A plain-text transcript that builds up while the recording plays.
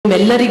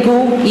ನಿಮ್ಮೆಲ್ಲರಿಗೂ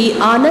ಈ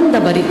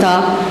ಆನಂದಭರಿತ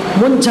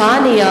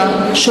ಮುಂಜಾನೆಯ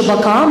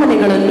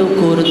ಶುಭಕಾಮನೆಗಳನ್ನು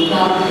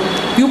ಕೋರುತ್ತಾ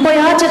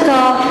ಉಪಯಾಜಕ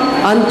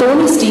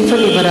ಅಂತೋನಿ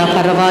ಸ್ಟೀಫನ್ ಇವರ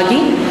ಪರವಾಗಿ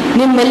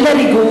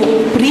ನಿಮ್ಮೆಲ್ಲರಿಗೂ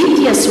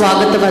ಪ್ರೀತಿಯ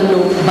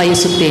ಸ್ವಾಗತವನ್ನು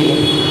ಬಯಸುತ್ತೇನೆ.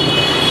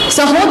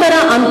 ಸಹೋದರ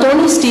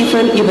ಅಂತೋನಿ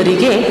ಸ್ಟೀಫನ್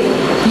ಇವರಿಗೆ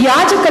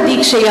ಯಾಜಕ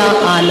ದೀಕ್ಷೆಯ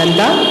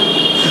ಆನಂದ,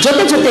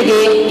 ಜೊತೆಗೆ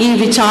ಈ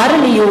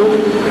ವಿಚಾರಣೆಯು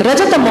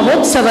ರಜತ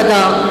ಮಹೋತ್ಸವದ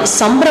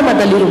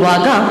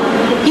ಸಂಭ್ರಮದಲ್ಲಿರುವಾಗ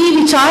ಈ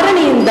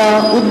ವಿಚಾರಣೆಯಿಂದ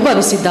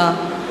ಉದ್ಭವಿಸಿದ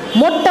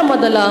ಮೊಟ್ಟ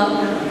ಮೊದಲ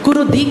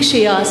ಕುರು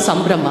ದೀಕ್ಷೆಯ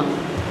ಸಂಭ್ರಮ.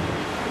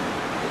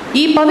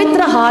 ಈ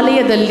ಪವಿತ್ರ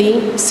ಆಲಯದಲ್ಲಿ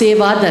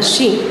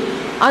ಸೇವಾದರ್ಶಿ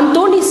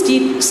ಅಂತೋನಿ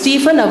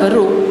ಸ್ಟೀಫನ್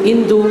ಅವರು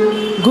ಇಂದು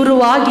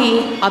ಗುರುವಾಗಿ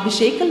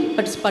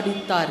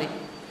ಅಭಿಷೇಕಪಡಿಸುತ್ತಾರೆ.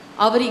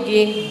 ಅವರಿಗೆ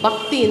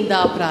ಭಕ್ತಿಯಿಂದ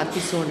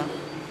ಪ್ರಾರ್ಥಿಸೋಣ.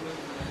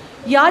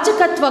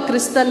 ಯಾಜಕತ್ವ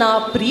ಕ್ರಿಸ್ತನ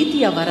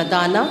ಪ್ರೀತಿಯ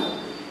ವರದಾನ.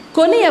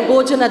 ಕೊನೆಯ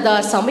ಭೋಜನದ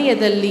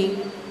ಸಮಯದಲ್ಲಿ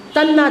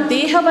ತನ್ನ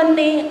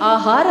ದೇಹವನ್ನೇ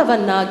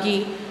ಆಹಾರವನ್ನಾಗಿ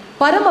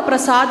ಪರಮ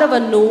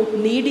ಪ್ರಸಾದವನ್ನು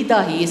ನೀಡಿದ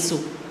ಯೇಸು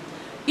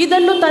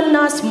ಇದನ್ನು ತನ್ನ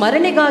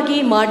ಸ್ಮರಣೆಗಾಗಿ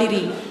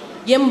ಮಾಡಿರಿ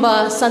ಎಂಬ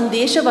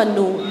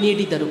ಸಂದೇಶವನ್ನು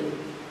ನೀಡಿದರು.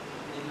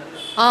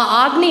 ಆ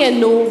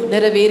ಆಜ್ಞೆಯನ್ನು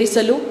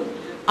ನೆರವೇರಿಸಲು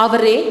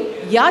ಅವರೇ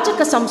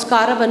ಯಾಜಕ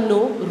ಸಂಸ್ಕಾರವನ್ನು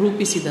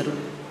ರೂಪಿಸಿದರು.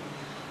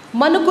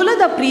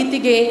 ಮನುಕುಲದ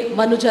ಪ್ರೀತಿಗೆ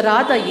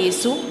ಮನುಜರಾದ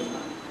ಯೇಸು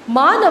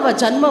ಮಾನವ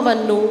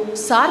ಜನ್ಮವನ್ನು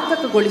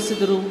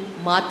ಸಾರ್ಥಕಗೊಳಿಸಿದರು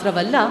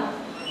ಮಾತ್ರವಲ್ಲ,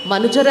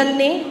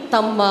 ಮನುಜರನ್ನೇ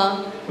ತಮ್ಮ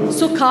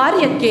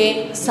ಸುಕಾರ್ಯಕ್ಕೆ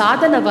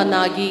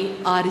ಸಾಧನವನ್ನಾಗಿ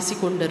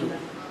ಆರಿಸಿಕೊಂಡರು.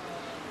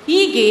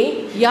 ಹೀಗೆ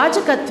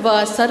ಯಾಜಕತ್ವ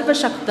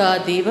ಸರ್ವಶಕ್ತ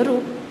ದೇವರು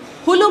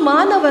ಹುಲು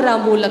ಮಾನವರ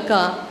ಮೂಲಕ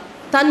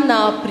ತನ್ನ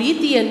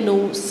ಪ್ರೀತಿಯನ್ನು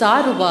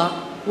ಸಾರುವ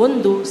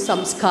ಒಂದು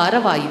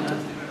ಸಂಸ್ಕಾರವಾಯಿತು.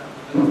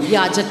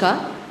 ಯಾಜಕ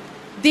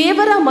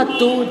ದೇವರ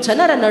ಮತ್ತು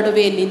ಜನರ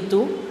ನಡುವೆ ನಿಂತು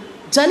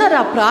ಜನರ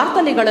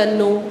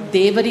ಪ್ರಾರ್ಥನೆಗಳನ್ನು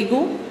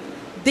ದೇವರಿಗೂ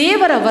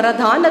ದೇವರ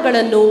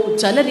ವರದಾನಗಳನ್ನು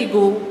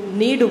ಜನರಿಗೂ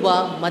ನೀಡುವ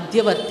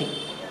ಮಧ್ಯವರ್ತಿ.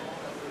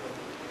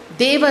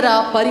 ದೇವರ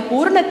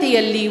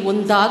ಪರಿಪೂರ್ಣತೆಯಲ್ಲಿ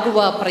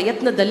ಒಂದಾಗುವ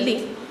ಪ್ರಯತ್ನದಲ್ಲಿ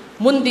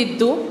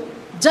ಮುಂದಿದ್ದು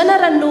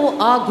ಜನರನ್ನು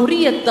ಆ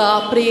ಗುರಿಯತ್ತ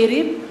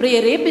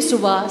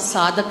ಪ್ರೇರೇಪಿಸುವ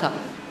ಸಾಧಕ.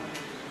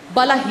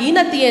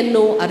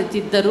 ಬಲಹೀನತೆಯನ್ನು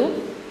ಅರಿತಿದ್ದರೂ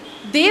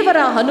ದೇವರ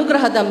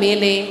ಅನುಗ್ರಹದ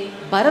ಮೇಲೆ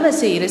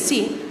ಭರವಸೆ ಇರಿಸಿ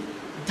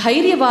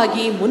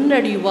ಧೈರ್ಯವಾಗಿ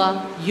ಮುನ್ನಡೆಯುವ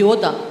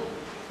ಯೋಧ.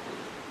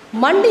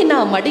 ಮಣ್ಣಿನ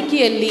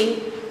ಮಡಿಕೆಯಲ್ಲಿ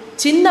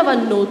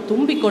ಚಿನ್ನವನ್ನು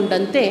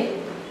ತುಂಬಿಕೊಂಡಂತೆ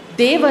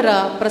ದೇವರ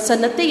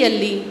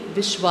ಪ್ರಸನ್ನತೆಯಲ್ಲಿ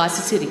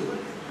ವಿಶ್ವಾಸಿಸಿರಿ.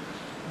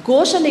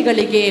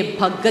 ಘೋಷಣೆಗಳಿಗೆ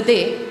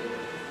ಬಗ್ಗದೆ,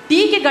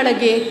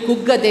 ಟೀಕೆಗಳಿಗೆ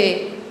ಕುಗ್ಗದೆ,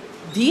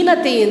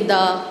 ದೀನತೆಯಿಂದ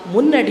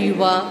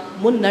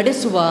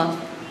ಮುನ್ನಡೆಸುವ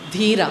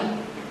ಧೀರ.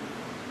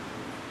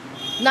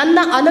 ನನ್ನ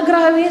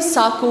ಅನುಗ್ರಹವೇ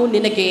ಸಾಕು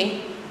ನಿನಗೆ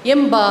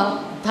ಎಂಬ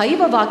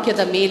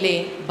ದೈವವಾಕ್ಯದ ಮೇಲೆ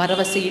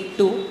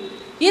ಭರವಸೆಯಿಟ್ಟು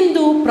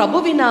ಇಂದು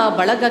ಪ್ರಭುವಿನ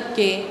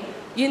ಬಳಗಕ್ಕೆ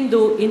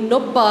ಇಂದು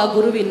ಇನ್ನೊಬ್ಬ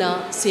ಗುರುವಿನ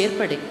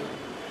ಸೇರ್ಪಡೆ.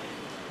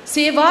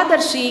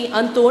 ಸೇವಾದರ್ಶಿ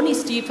ಅಂತೋನಿ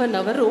ಸ್ಟೀಫನ್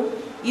ಅವರು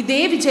ಇದೇ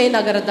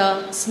ವಿಜಯನಗರದ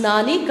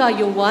ಸ್ನಾನಿಕ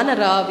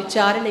ಯೌವಾನರ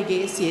ವಿಚಾರಣೆಗೆ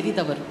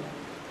ಸೇರಿದವರು.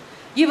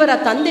 ಇವರ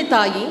ತಂದೆ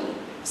ತಾಯಿ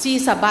ಸಿ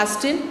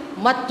ಸಬಾಸ್ಟಿನ್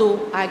ಮತ್ತು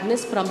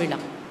ಆಗ್ನೆಸ್ ಪ್ರಮಿಳ.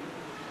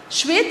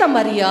 ಶ್ವೇತ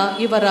ಮರಿಯ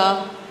ಇವರ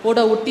ಒಡ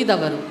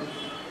ಹುಟ್ಟಿದವರು.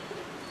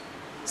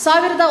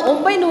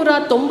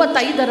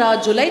 1995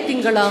 ಜುಲೈ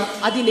ತಿಂಗಳ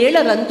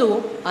 17ರಂದು,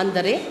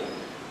 ಅಂದರೆ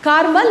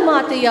ಕಾರ್ಮಲ್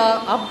ಮಾತೆಯ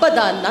ಹಬ್ಬದ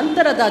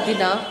ನಂತರದ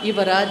ದಿನ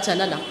ಇವರ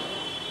ಜನನ.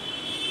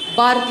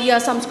 ಭಾರತೀಯ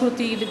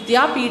ಸಂಸ್ಕೃತಿ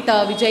ವಿದ್ಯಾಪೀಠ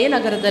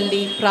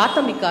ವಿಜಯನಗರದಲ್ಲಿ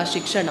ಪ್ರಾಥಮಿಕ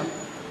ಶಿಕ್ಷಣ,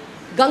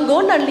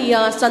 ಗಂಗೋನಹಳ್ಳಿಯ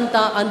ಸಂತ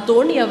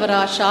ಅಂತೋಣಿಯವರ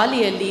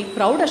ಶಾಲೆಯಲ್ಲಿ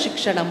ಪ್ರೌಢ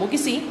ಶಿಕ್ಷಣ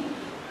ಮುಗಿಸಿ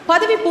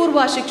ಪದವಿ ಪೂರ್ವ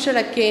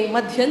ಶಿಕ್ಷಣಕ್ಕೆ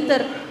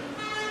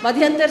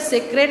ಮಧ್ಯಂತರ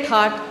ಸೇಕ್ರೆಡ್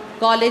ಹಾರ್ಟ್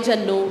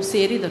ಕಾಲೇಜನ್ನು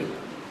ಸೇರಿದರು.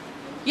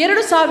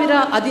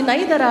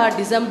 2015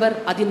 ಡಿಸೆಂಬರ್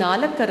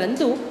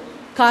 14ರಂದು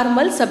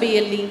ಕಾರ್ಮಲ್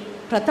ಸಭೆಯಲ್ಲಿ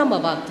ಪ್ರಥಮ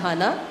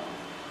ವಾಗ್ದಾನ,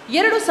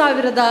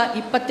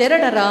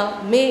 2022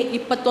 ಮೇ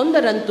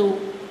 21ರಂದು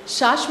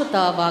ಶಾಶ್ವತ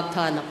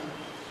ವಾಗ್ದಾನ,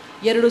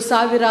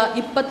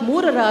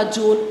 2023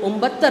 ಜೂನ್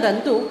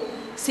 9ರಂದು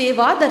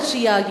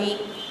ಸೇವಾದರ್ಶಿಯಾಗಿ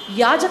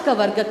ಯಾಜಕ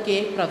ವರ್ಗಕ್ಕೆ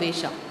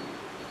ಪ್ರವೇಶ.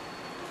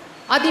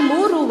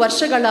 13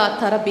 ವರ್ಷಗಳ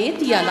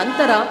ತರಬೇತಿಯ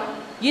ನಂತರ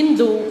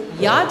ಇಂದು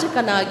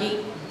ಯಾಜಕನಾಗಿ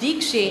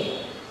ದೀಕ್ಷೆ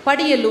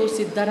ಪಡೆಯಲು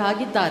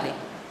ಸಿದ್ಧರಾಗಿದ್ದಾರೆ.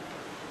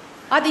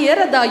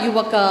 ಹದಿಹರೆಯದ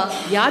ಯುವಕ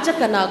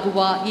ಯಾಜಕನಾಗುವ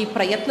ಈ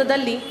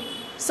ಪ್ರಯತ್ನದಲ್ಲಿ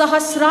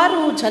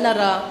ಸಹಸ್ರಾರು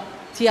ಜನರ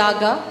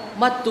ತ್ಯಾಗ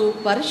ಮತ್ತು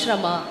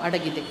ಪರಿಶ್ರಮ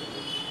ಅಡಗಿದೆ.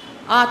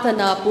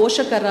 ಆತನ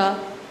ಪೋಷಕರ,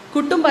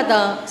 ಕುಟುಂಬದ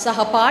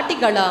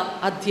ಸಹಪಾಠಿಗಳ,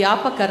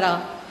 ಅಧ್ಯಾಪಕರ,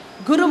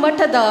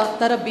 ಗುರುಮಠದ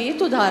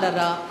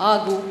ತರಬೇತುದಾರರ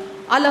ಹಾಗೂ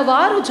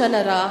ಹಲವಾರು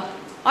ಜನರ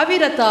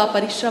ಅವಿರತ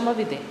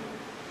ಪರಿಶ್ರಮವಿದೆ.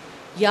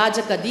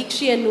 ಯಾಜಕ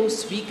ದೀಕ್ಷೆಯನ್ನು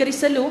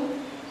ಸ್ವೀಕರಿಸಲು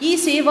ಈ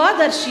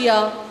ಸೇವಾದರ್ಶಿಯ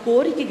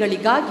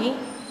ಕೋರಿಕೆಗಳಿಗಾಗಿ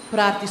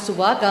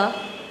ಪ್ರಾರ್ಥಿಸುವಾಗ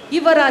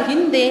ಇವರ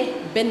ಹಿಂದೆ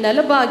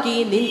ಬೆನ್ನೆಲುಬಾಗಿ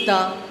ನಿಂತ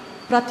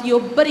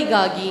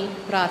ಪ್ರತಿಯೊಬ್ಬರಿಗಾಗಿ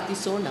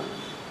ಪ್ರಾರ್ಥಿಸೋಣ.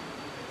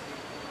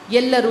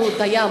 ಎಲ್ಲರೂ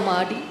ದಯ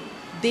ಮಾಡಿ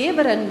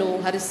ದೇವರನ್ನು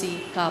ಹರಿಸಿ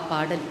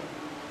ಕಾಪಾಡಲಿ.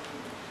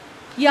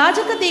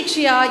 ಯಾಜಕ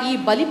ದೀಕ್ಷೆಯ ಈ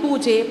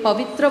ಬಲಿಪೂಜೆ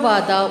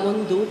ಪವಿತ್ರವಾದ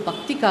ಒಂದು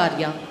ಭಕ್ತಿ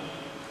ಕಾರ್ಯ.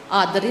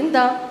 ಆದ್ದರಿಂದ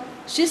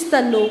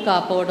ಶಿಸ್ತನ್ನು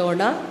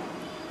ಕಾಪಾಡೋಣ.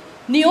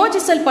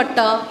 ನಿಯೋಜಿಸಲ್ಪಟ್ಟ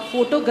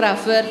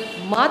ಫೋಟೋಗ್ರಾಫರ್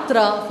ಮಾತ್ರ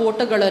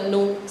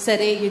ಫೋಟೋಗಳನ್ನು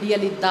ಸೆರೆ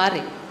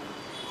ಹಿಡಿಯಲಿದ್ದಾರೆ.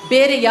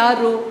 ಬೇರೆ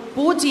ಯಾರು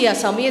ಪೂಜೆಯ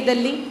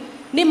ಸಮಯದಲ್ಲಿ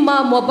ನಿಮ್ಮ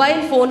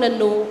ಮೊಬೈಲ್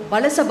ಫೋನನ್ನು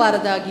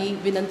ಬಳಸಬಾರದಾಗಿ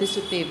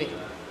ವಿನಂತಿಸುತ್ತೇವೆ.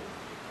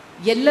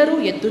 ಎಲ್ಲರೂ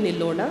ಎದ್ದು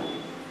ನಿಲ್ಲೋಣ.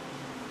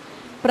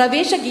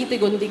 ಪ್ರವೇಶ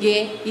ಗೀತೆಗೊಂದಿಗೆ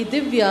ಈ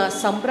ದಿವ್ಯ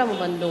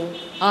ಸಂಭ್ರಮವನ್ನು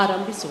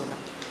ಆರಂಭಿಸೋಣ.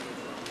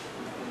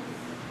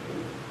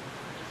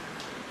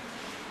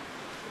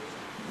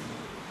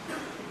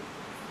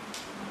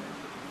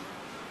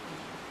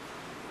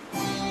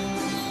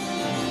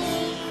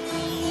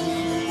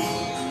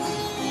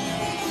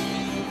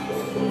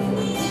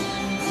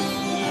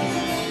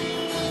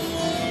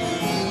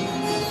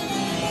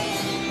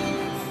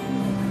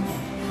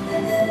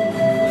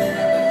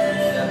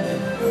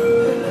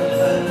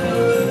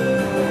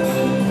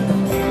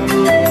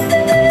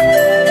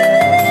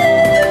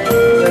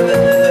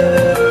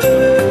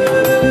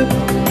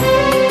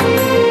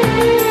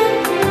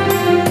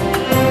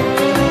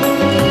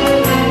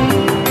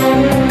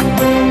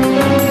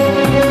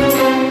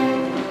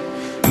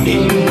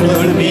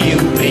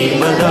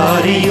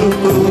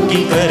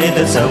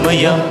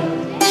 ಸಮಯ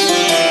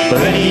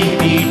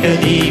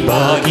ಬಲಿಪೀಠದಿ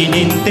ಬಾಗಿ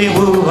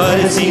ನಿಂತೆವು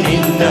ಹರಸಿ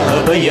ನಿನ್ನ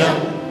ಅಭಯ.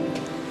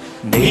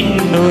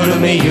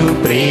 ನಿನ್ನೊಲುಮೆಯು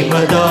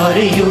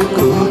ಪ್ರೇಮಧಾರೆಯು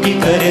ಕೂಗಿ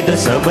ಕರೆದ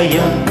ಸಮಯ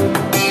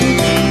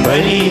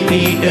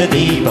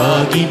ಬಲಿಪೀಠದಿ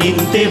ಬಾಗಿ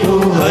ನಿಂತೆವು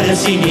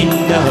ಹರಸಿ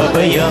ನಿನ್ನ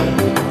ಅಭಯ.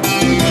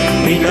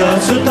 ಪಿತಾ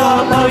ಸುತ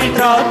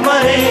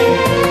ಪವಿತ್ರಾತ್ಮರೇ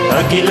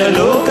ಅಖಿಲ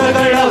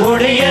ಲೋಕಗಳ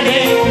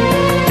ಒಡೆಯನೇ.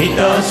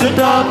 ಪಿತಾ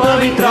ಸುತ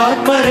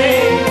ಪವಿತ್ರಾತ್ಮರೇ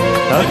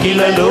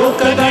ಅಖಿಲ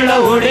ಲೋಕಗಳ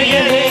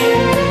ಒಡೆಯನೇ.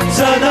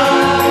 ಸದಾ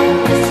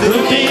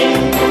ಸ್ತುತಿ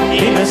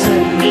ನಿನ್ನ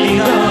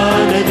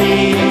ಸನ್ನಿಧಾನದಿ.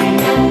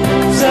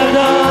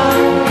 ಸದಾ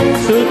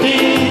ಸ್ತುತಿ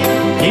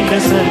ನಿನ್ನ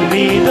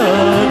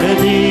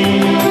ಸನ್ನಿಧಾನದಿ.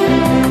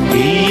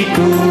 ಈ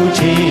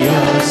ಪೂಜೆಯ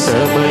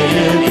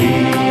ಸಮಯದಿ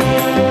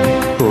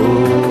ಓ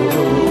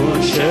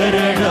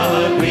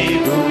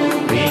ಶರಣಾಗ್ವೆವು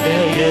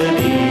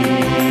ವಿನಯದಿ.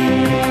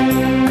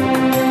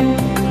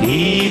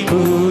 ಈ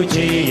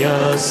ಪೂಜೆಯ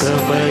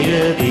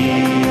ಸಮಯದಿ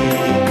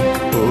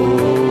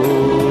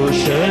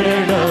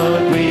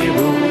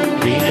ಶರಣಾಗ್ವೆವು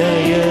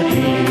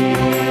ವಿನಯದಿ.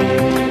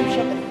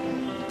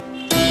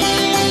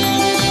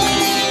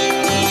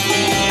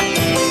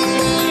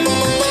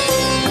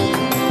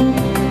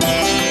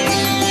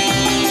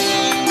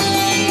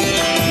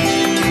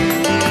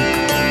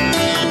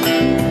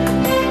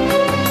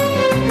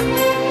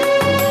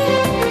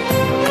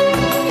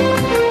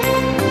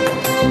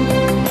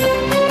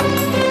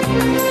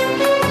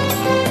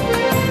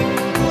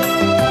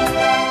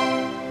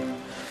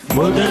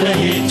 ಮೊದಲ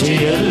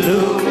ಹೆಜ್ಜೆಯಲ್ಲೂ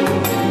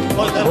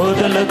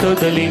ಮೊದಲ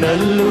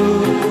ತೊದಲಿನಲ್ಲೂ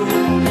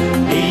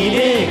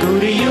ನೀನೇ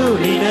ಗುರಿಯು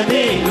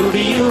ನಿನದೇ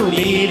ನುಡಿಯು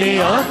ನೀನೇ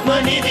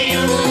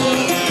ಆತ್ಮನಿಧಿಯು.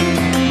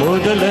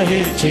 ಮೊದಲ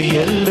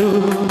ಹೆಜ್ಜೆಯಲ್ಲೂ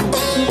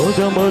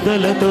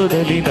ಮೊದಲ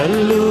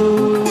ತೊದಲಿನಲ್ಲೂ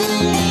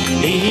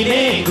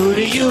ನೀನೇ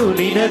ಗುರಿಯು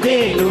ನಿನದೇ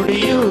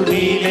ನುಡಿಯು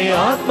ನೀನೇ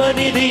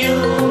ಆತ್ಮನಿಧಿಯು.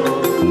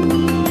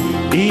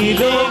 ಈ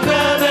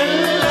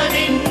ಲೋಕವೆಲ್ಲ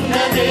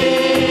ನಿನ್ನದೇ,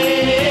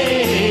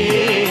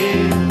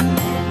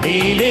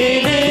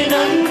 ನೀನೇನೆ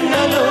ನನ್ನ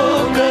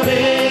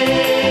ಲೋಕವೇ.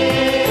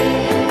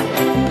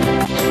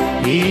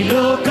 ಈ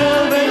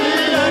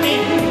ಲೋಕವೆಲ್ಲ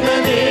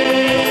ನಿನ್ನದೇ,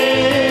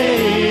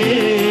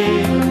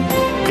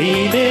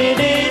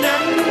 ನೀನೇನೆ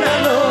ನನ್ನ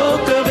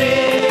ಲೋಕವೇ.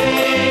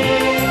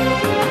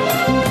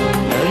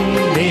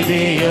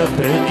 ನನ್ನೆದೆಯ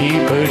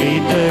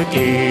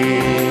ಪ್ರತಿಫಲಿತಕ್ಕೆ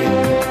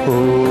ಓ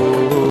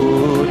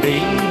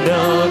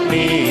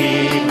ನಿನ್ನಾಜ್ಞೆ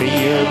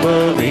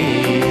ನಿಯಮವೇ.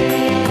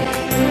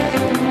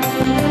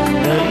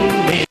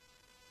 ನನ್ನೆ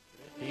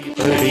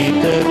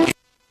ಪ್ರತಿಫಲಿತಕ್ಕೆ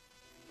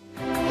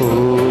ಓ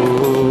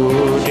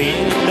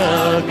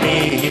ನಿನ್ನಾಜ್ಞೆ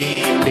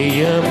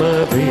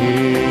ನಿಯಮವೇ.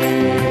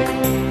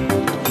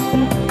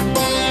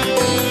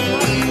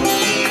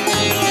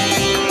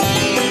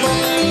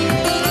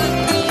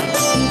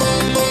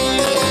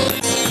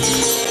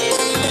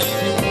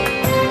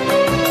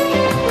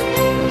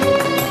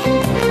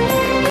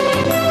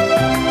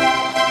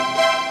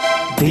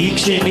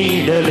 ದೀಕ್ಷೆ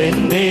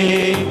ನೀಡಲೆಂದೇ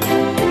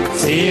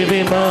ಸೇವೆ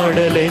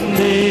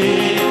ಮಾಡಲೆಂದೇ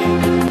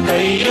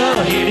ಕೈಯ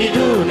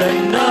ಹಿಡಿದು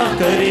ನನ್ನ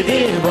ಕರೆದೆ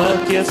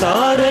ವಾಕ್ಯ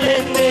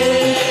ಸಾರಲೆಂದೇ.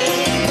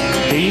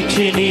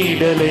 ದೀಕ್ಷೆ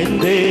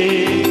ನೀಡಲೆಂದೇ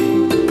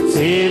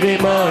ಸೇವೆ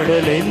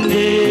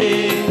ಮಾಡಲೆಂದೇ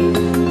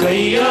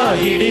ಕೈಯ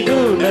ಹಿಡಿದು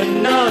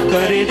ನನ್ನ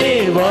ಕರೆದೆ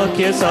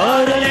ವಾಕ್ಯ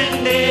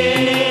ಸಾರಲೆಂದೇ.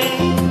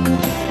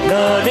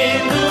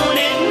 ನಾನೆಂದು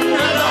ನಿನ್ನ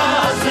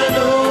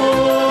ದಾಸನು,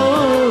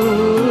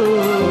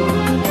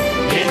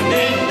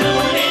 ಎಂದೆಂದು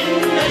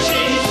ನಿನ್ನ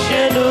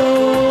ಶಿಷ್ಯನು.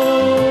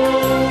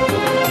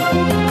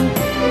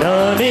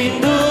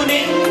 ನಾನೆಂದು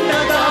ನಿನ್ನ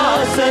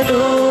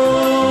ದಾಸನು,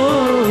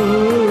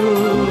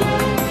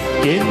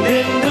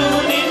 ಎಂದೆಂದು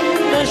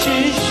ನಿನ್ನ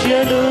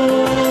ಶಿಷ್ಯನು.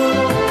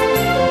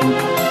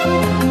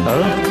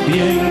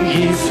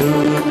 ಅಭ್ಯಂಗಿಸು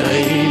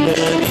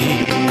ತೈಲದಿ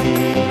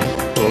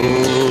ಓ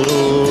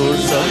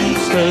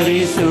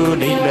ಸಂಸ್ಕರಿಸು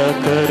ನಿನ್ನ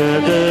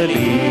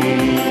ಕರದಲ್ಲಿ.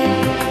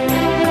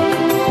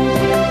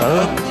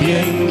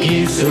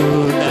 ಅಭ್ಯಂಗಿಸು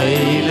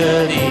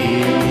ತೈಲದಿ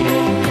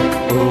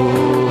ಓ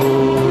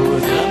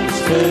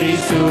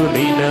ಸಂಸ್ಕರಿಸು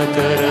ನಿನ್ನ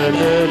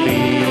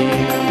ಕರದಲ್ಲಿ.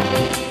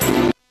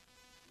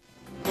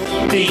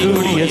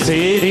 ಮುಕ್ತಿಗುಡಿಯ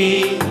ಸೇರಿ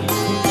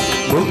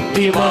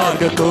ಮುಕ್ತಿ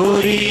ಮಾರ್ಗ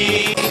ಕೋರಿ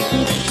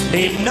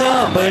ನಿನ್ನ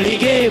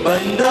ಬಳಿಗೆ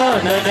ಬಂದ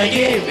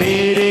ನನಗೆ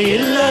ಬೇರೆ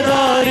ಇಲ್ಲ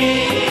ದಾರಿ.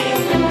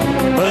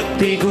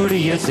 ಭಕ್ತಿ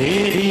ಗುಡಿಯ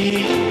ಸೇರಿ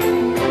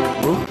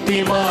ಮುಕ್ತಿ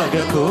ಮಾರ್ಗ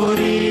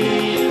ಕೋರಿ,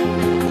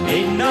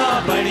 ನಿನ್ನ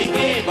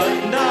ಬಳಿಗೆ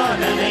ಬಂದ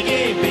ನನಗೆ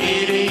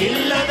ಬೇರೆ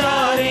ಇಲ್ಲ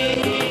ದಾರಿ.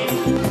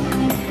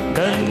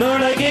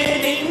 ನನ್ನೊಳಗೆ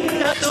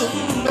ನಿನ್ನ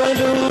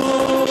ತುಂಬಲು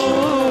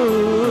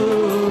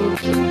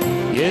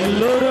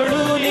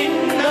ಎಲ್ಲರೊಳು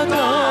ನಿನ್ನ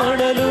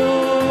ಕಾಣಲು,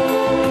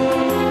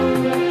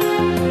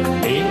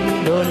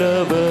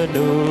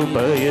 ನಿನ್ನೊಲವನ್ನು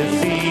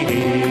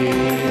ಬಯಸಿದೆ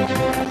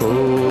ಓ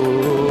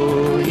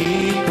ಈ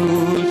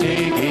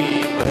ಪೂಜೆಗೆ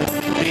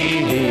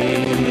ಬಂದಿದೆ.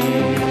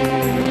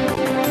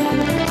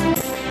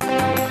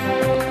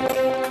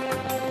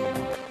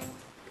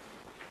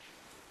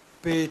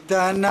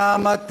 ಪಿತನ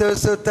ಮತ್ತು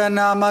ಸುತನ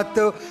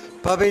ಮತ್ತು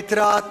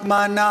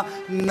ಪವಿತ್ರಾತ್ಮನ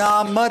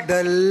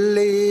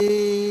ನಾಮದಲ್ಲಿ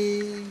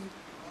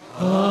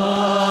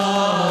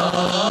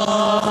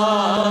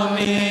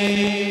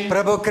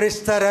ಪ್ರಭು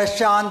ಕ್ರಿಸ್ತರ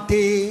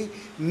ಶಾಂತಿ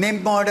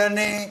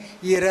ನಿಮ್ಮೊಡನೆ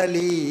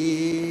ಇರಲಿ.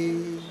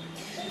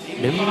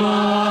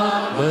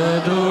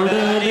 ನಿಮ್ಮೊಡನೆಯೂ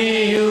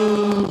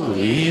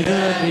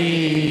ಇರಲಿ.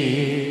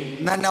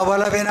 ನನ್ನ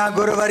ಒಲವಿನ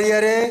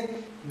ಗುರುವರಿಯರೇ,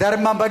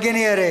 ಧರ್ಮ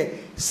ಭಗಿನಿಯರೇ,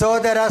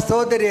 ಸೋದರ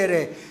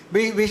ಸೋದರಿಯರೇ,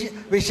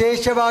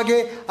 ವಿಶೇಷವಾಗಿ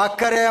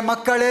ಅಕ್ಕರೆಯ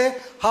ಮಕ್ಕಳೇ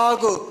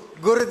ಹಾಗೂ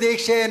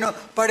ಗುರುದೀಕ್ಷೆಯನ್ನು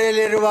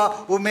ಪಡೆಯಲಿರುವ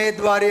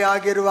ಉಮೇದ್ವಾರಿ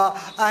ಆಗಿರುವ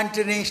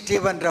ಆಂಟನಿ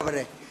ಸ್ಟೀವನ್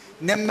ರವರೇ,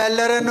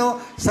 ನಿಮ್ಮೆಲ್ಲರನ್ನು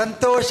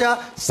ಸಂತೋಷ,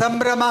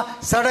 ಸಂಭ್ರಮ,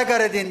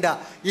 ಸಡಗರದಿಂದ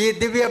ಈ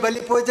ದಿವ್ಯ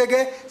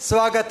ಬಲಿಪೂಜೆಗೆ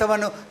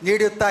ಸ್ವಾಗತವನ್ನು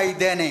ನೀಡುತ್ತಾ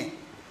ಇದ್ದೇನೆ.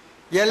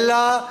 ಎಲ್ಲ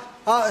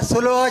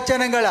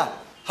ಸುಲೋಚನೆಗಳ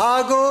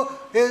ಹಾಗೂ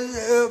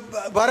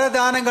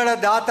ವರದಾನಗಳ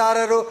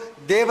ದಾತಾರರು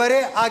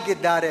ದೇವರೇ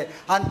ಆಗಿದ್ದಾರೆ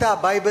ಅಂತ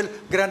ಬೈಬಲ್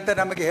ಗ್ರಂಥ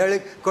ನಮಗೆ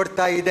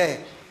ಹೇಳಿಕೊಡ್ತಾ ಇದೆ.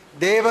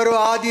 ದೇವರು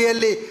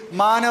ಆದಿಯಲ್ಲಿ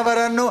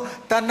ಮಾನವರನ್ನು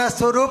ತನ್ನ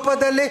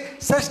ಸ್ವರೂಪದಲ್ಲಿ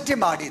ಸೃಷ್ಟಿ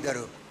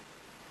ಮಾಡಿದರು.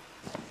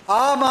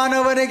 ಆ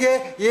ಮಾನವನಿಗೆ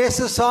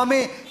ಯೇಸು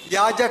ಸ್ವಾಮಿ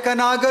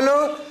ಯಾಜಕನಾಗಲು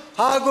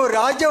ಹಾಗೂ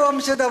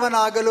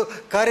ರಾಜವಂಶದವನಾಗಲು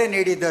ಕರೆ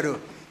ನೀಡಿದರು.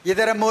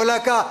 ಇದರ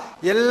ಮೂಲಕ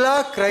ಎಲ್ಲ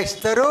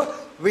ಕ್ರೈಸ್ತರು,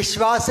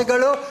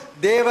 ವಿಶ್ವಾಸಿಗಳು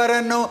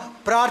ದೇವರನ್ನು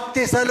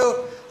ಪ್ರಾರ್ಥಿಸಲು,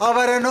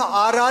 ಅವರನ್ನು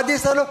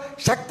ಆರಾಧಿಸಲು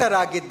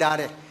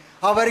ಶಕ್ತರಾಗಿದ್ದಾರೆ.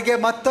 ಅವರಿಗೆ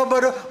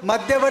ಮತ್ತೊಬ್ಬರು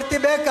ಮಧ್ಯವರ್ತಿ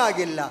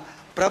ಬೇಕಾಗಿಲ್ಲ,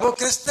 ಪ್ರಭು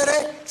ಕ್ರಿಸ್ತರೇ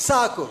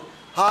ಸಾಕು.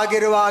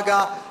 ಹಾಗಿರುವಾಗ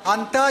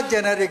ಅಂಥ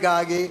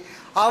ಜನರಿಗಾಗಿ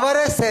ಅವರ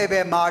ಸೇವೆ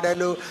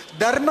ಮಾಡಲು,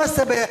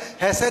 ಧರ್ಮಸಭೆಯ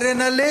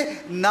ಹೆಸರಿನಲ್ಲಿ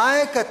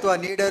ನಾಯಕತ್ವ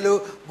ನೀಡಲು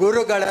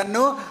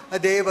ಗುರುಗಳನ್ನು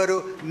ದೇವರು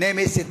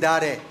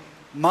ನೇಮಿಸಿದ್ದಾರೆ.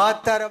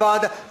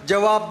 ಮಹತ್ತರವಾದ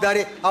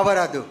ಜವಾಬ್ದಾರಿ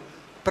ಅವರದು.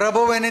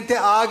 ಪ್ರಭುವಿನಂತೆ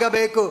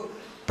ಆಗಬೇಕು,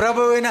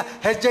 ಪ್ರಭುವಿನ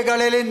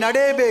ಹೆಜ್ಜೆಗಳಲ್ಲಿ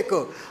ನಡೆಯಬೇಕು,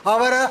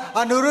 ಅವರ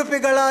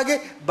ಅನುರೂಪಿಗಳಾಗಿ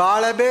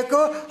ಬಾಳಬೇಕು,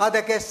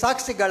 ಅದಕ್ಕೆ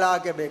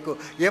ಸಾಕ್ಷಿಗಳಾಗಬೇಕು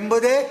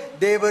ಎಂಬುದೇ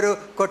ದೇವರು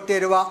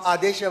ಕೊಟ್ಟಿರುವ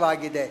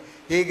ಆದೇಶವಾಗಿದೆ.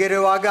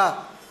 ಹೀಗಿರುವಾಗ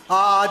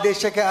ಆ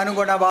ಆದೇಶಕ್ಕೆ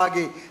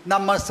ಅನುಗುಣವಾಗಿ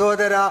ನಮ್ಮ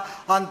ಸೋದರ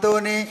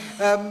ಅಂತೋನಿ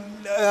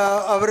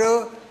ಅವರು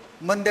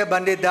ಮುಂದೆ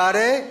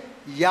ಬಂದಿದ್ದಾರೆ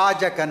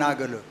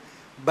ಯಾಜಕನಾಗಲು.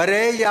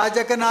 ಬರೇ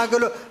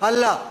ಯಾಜಕನಾಗಲು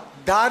ಅಲ್ಲ,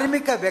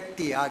 ಧಾರ್ಮಿಕ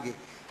ವ್ಯಕ್ತಿಯಾಗಿ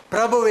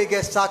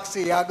ಪ್ರಭುವಿಗೆ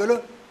ಸಾಕ್ಷಿಯಾಗಲು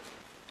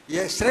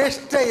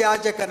ಶ್ರೇಷ್ಠ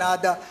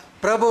ಯಾಜಕನಾದ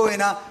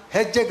ಪ್ರಭುವಿನ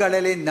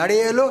ಹೆಜ್ಜೆಗಳಲ್ಲಿ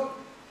ನಡೆಯಲು,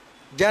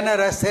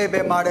 ಜನರ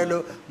ಸೇವೆ ಮಾಡಲು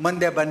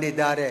ಮುಂದೆ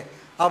ಬಂದಿದ್ದಾರೆ.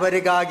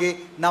 ಅವರಿಗಾಗಿ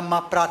ನಮ್ಮ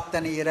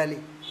ಪ್ರಾರ್ಥನೆ ಇರಲಿ,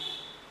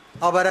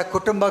 ಅವರ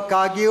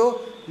ಕುಟುಂಬಕ್ಕಾಗಿಯೂ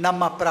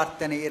ನಮ್ಮ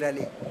ಪ್ರಾರ್ಥನೆ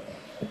ಇರಲಿ.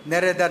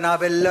 ನೆರೆದ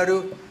ನಾವೆಲ್ಲರೂ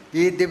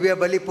ಈ ದಿವ್ಯ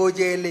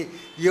ಬಲಿಪೂಜೆಯಲ್ಲಿ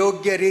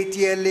ಯೋಗ್ಯ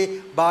ರೀತಿಯಲ್ಲಿ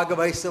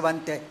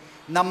ಭಾಗವಹಿಸುವಂತೆ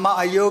ನಮ್ಮ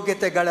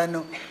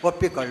ಅಯೋಗ್ಯತೆಗಳನ್ನು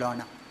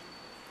ಒಪ್ಪಿಕೊಳ್ಳೋಣ.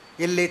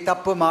 ಇಲ್ಲಿ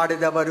ತಪ್ಪು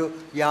ಮಾಡಿದವರು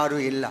ಯಾರೂ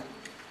ಇಲ್ಲ.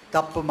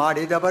 ತಪ್ಪು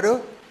ಮಾಡಿದವರು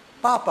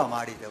ಪಾಪ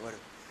ಮಾಡಿದವರು.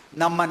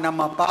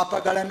 ನಮ್ಮ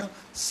ಪಾಪಗಳನ್ನು,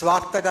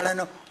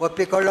 ಸ್ವಾರ್ಥಗಳನ್ನು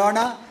ಒಪ್ಪಿಕೊಳ್ಳೋಣ.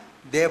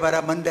 ದೇವರ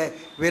ಮುಂದೆ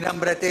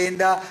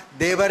ವಿನಮ್ರತೆಯಿಂದ,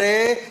 ದೇವರೇ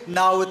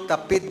ನಾವು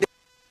ತಪ್ಪಿದ್ದೆ,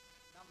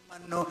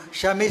 ನಮ್ಮನ್ನು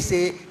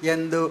ಕ್ಷಮಿಸಿ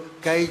ಎಂದು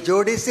ಕೈ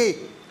ಜೋಡಿಸಿ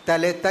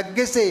ತಲೆ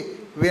ತಗ್ಗಿಸಿ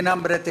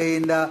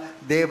ವಿನಮ್ರತೆಯಿಂದ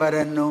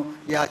ದೇವರನ್ನು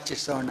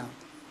ಯಾಚಿಸೋಣ.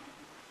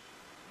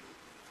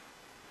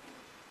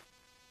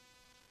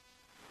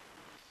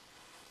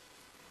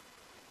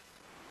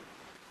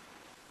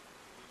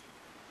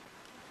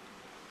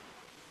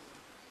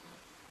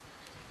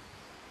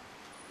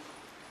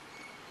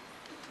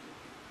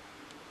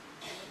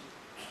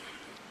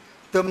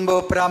 ತುಂಬು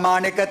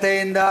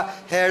ಪ್ರಾಮಾಣಿಕತೆಯಿಂದ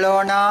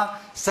ಹೇಳೋಣ.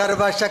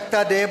 ಸರ್ವಶಕ್ತ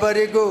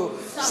ದೇವರಿಗೂ,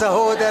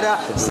 ಸಹೋದರ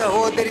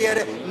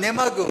ಸಹೋದರಿಯರೇ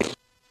ನಿಮಗೂ,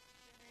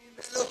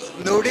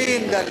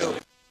 ನುಡಿಯಿಂದಲೂ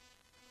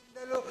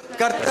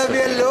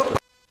ಕರ್ತವ್ಯಲ್ಲೂ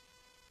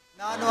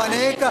ನಾನು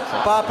ಅನೇಕ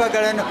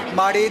ಪಾಪಗಳನ್ನು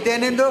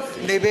ಮಾಡಿದ್ದೇನೆಂದು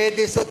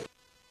ನಿವೇದಿಸುತ್ತ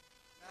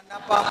ನನ್ನ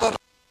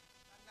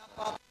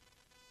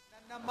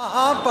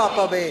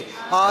ಮಹಾಪಾಪವೇ.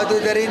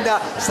 ಆದುದರಿಂದ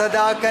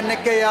ಸದಾ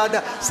ಕನ್ನಿಕೆಯಾದ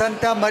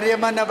ಸಂತ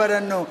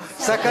ಮರಿಯಮ್ಮನವರನ್ನು,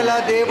 ಸಕಲ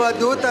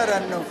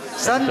ದೇವದೂತರನ್ನು,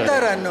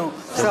 ಸಂತರನ್ನು,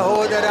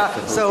 ಸಹೋದರ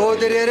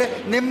ಸಹೋದರಿಯರೇ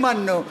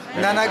ನಿಮ್ಮನ್ನು,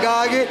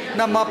 ನನಗಾಗಿ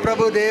ನಮ್ಮ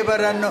ಪ್ರಭು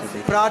ದೇವರನ್ನು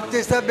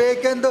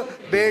ಪ್ರಾರ್ಥಿಸಬೇಕೆಂದು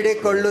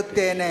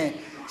ಬೇಡಿಕೊಳ್ಳುತ್ತೇನೆ.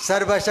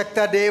 ಸರ್ವಶಕ್ತ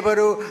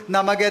ದೇವರು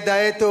ನಮಗೆ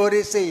ದಯೆ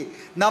ತೋರಿಸಿ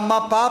ನಮ್ಮ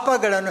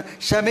ಪಾಪಗಳನ್ನು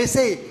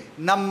ಕ್ಷಮಿಸಿ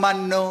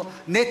ನಮ್ಮನ್ನು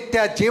ನಿತ್ಯ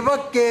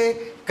ಜೀವಕ್ಕೆ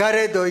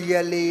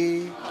ಕರೆದೊಯ್ಯಲಿ.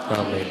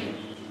 ಆಮೆನ್.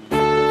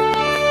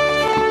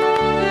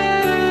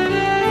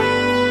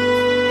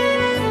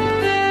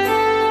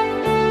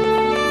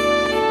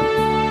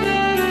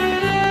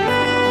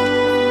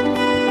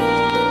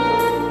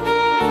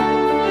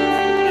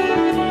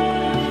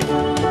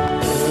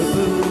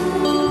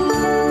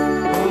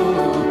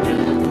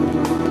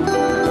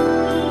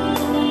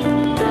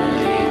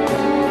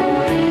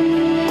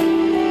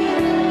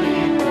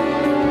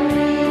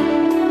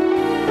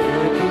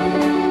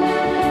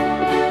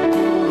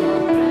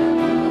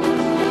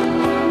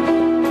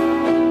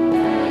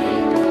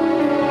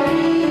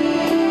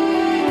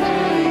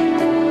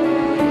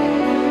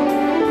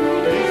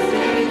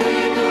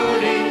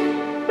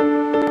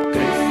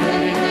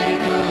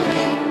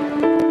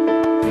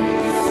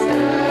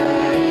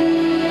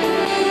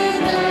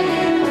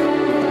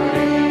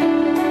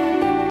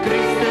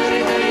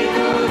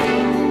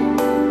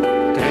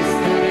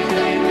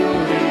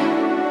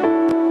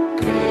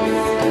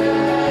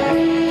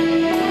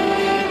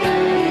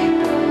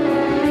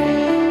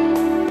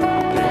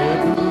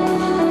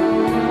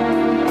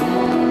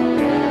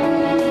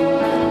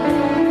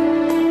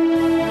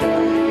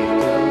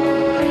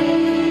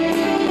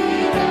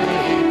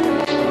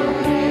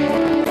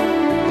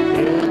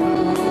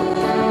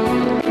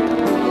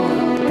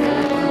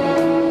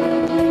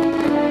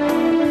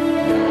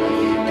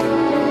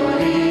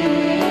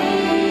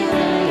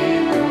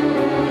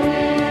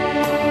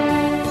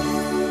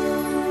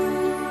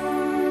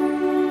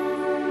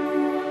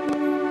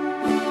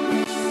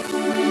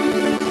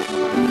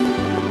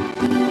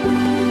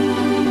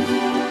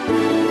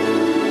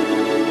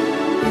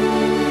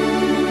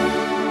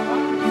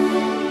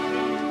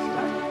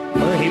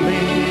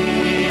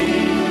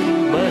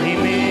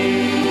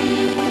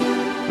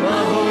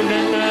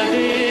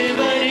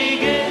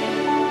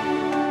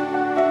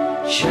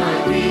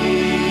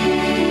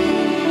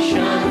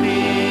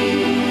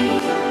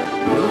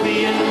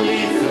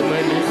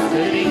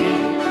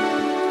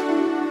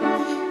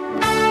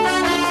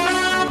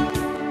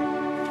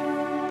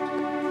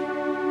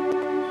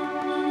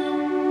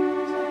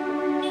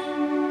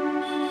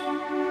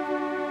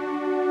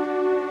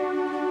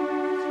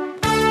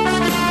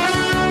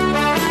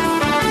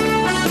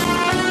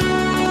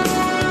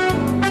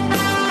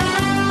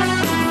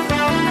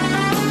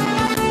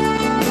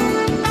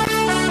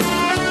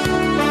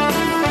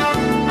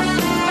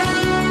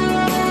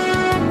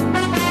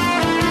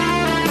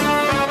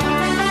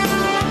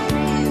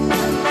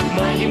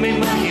 ಮಹಿಮೆ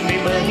ಮಹಿಮೆ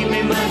ಮಹಿಮೆ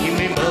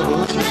ಮಹಿಮೆ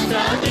ಮಹೋನ್ನತ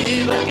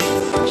ದೇವರಿಗೆ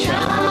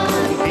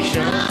ಶಾಂತಿ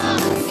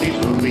ಶಾಂತಿ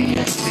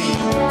ಭುವಿಯಲ್ಲಿ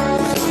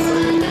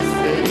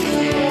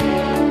ಸುಮನಸ್ಕರಿಗೆ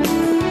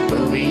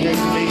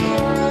ಭುವಿಯಲ್ಲಿ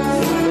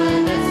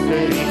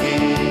ಸುಮನಸ್ಕರಿಗೆ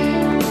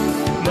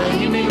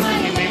ಮಹಿಮೆ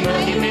ಮಹಿಮೆ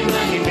ಮಹಿಮೆ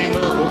ಮಹಿಮೆ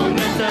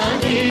ಮಹೋನ್ನತ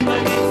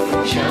ದೇವರಿಗೆ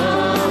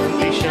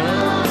ಶಾಂತಿ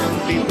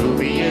ಶಾಂತಿ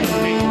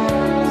ಭುವಿಯಲ್ಲಿ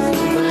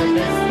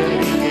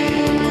ಸುಮನಸ್ಕರಿಗೆ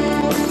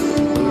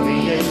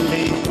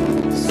ಭುವಿಯಲ್ಲಿ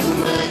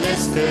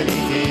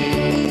ಸುಮನಸ್ಕರಿಗೆ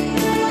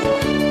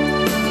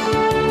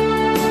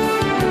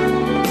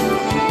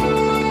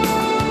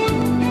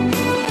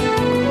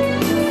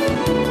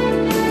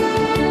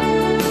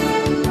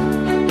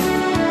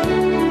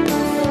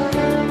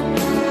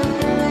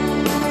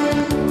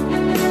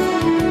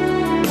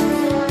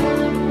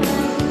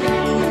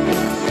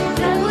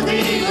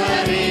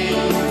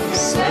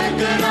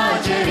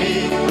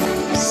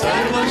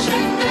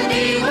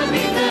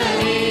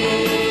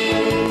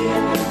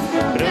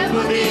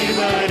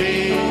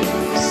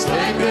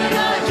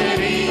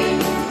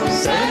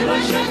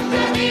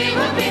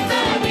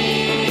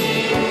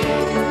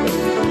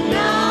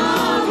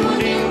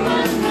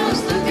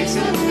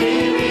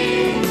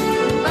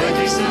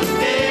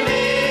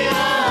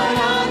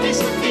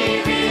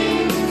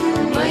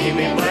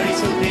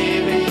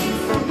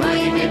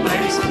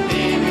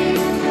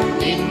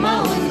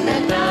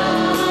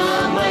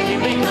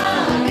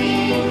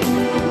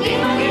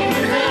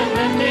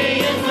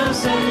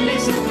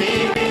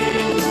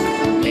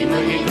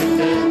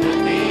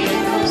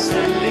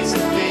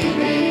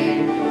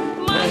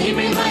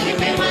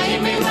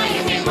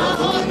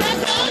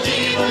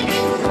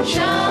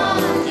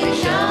ಶಾಂತಿ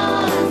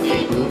ಶಾಂತಿ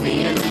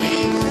ಭೂಮಿಯಲ್ಲಿ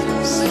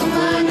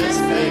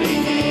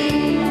ಸುಮನಸ್ಕರಿಗೆ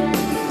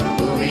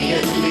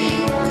ಭೂಮಿಯಲ್ಲಿ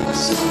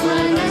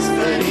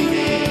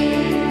ಸುಮನಸ್ಕರಿಗೆ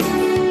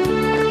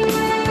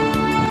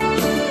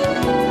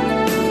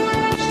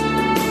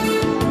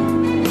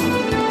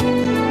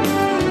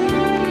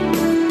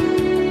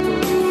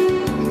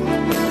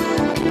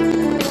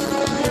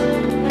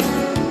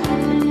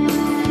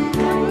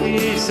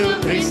ಯೇಸು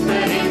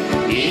ಕ್ರಿಸ್ತರೇ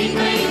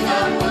ಏಕೈಕ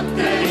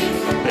ಪುತ್ರರೇ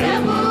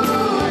ಪ್ರಭು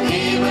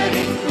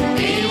ದೇವರೇ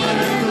ದೇವರ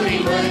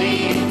ಕುರಿಮರಿ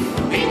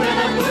ಪಿತನ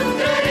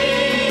ಪುತ್ರರೇ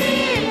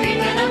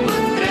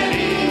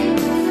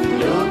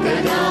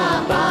ಲೋಕದ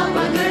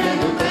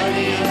ಪಾಪಗಳನ್ನು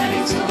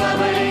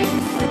ಪರಿಹರಿಸುವವರೇ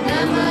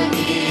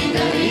ನಮಗೆ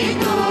ದಯೆ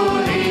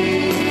ತೋರಿ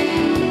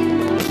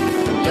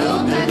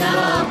ಲೋಕದ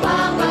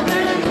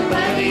ಪಾಪಗಳನ್ನು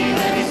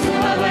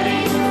ಪರಿಹರಿಸುವವರೇ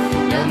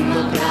ನಮ್ಮ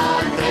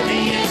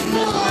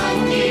ಪ್ರಾರ್ಥನೆಯನ್ನು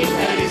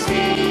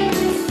ಅಂಗೀಕರಿಸಿ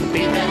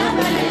ಪಿತನ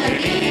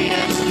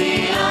ಬಲಗಡೆಯಲ್ಲಿ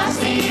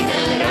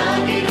ಆಸೀನರಾಗಿರುವವರೇ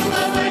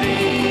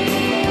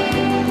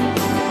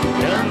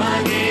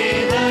ನಮಗೆ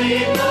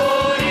ದಯೆ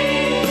ತೋರಿ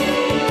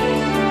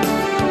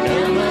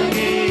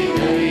ನಮಗೆ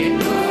ದಯೆ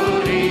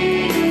ತೋರಿ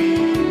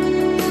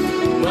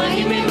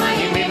ಮಹಿಮೆ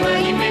ಮಹಿಮೆ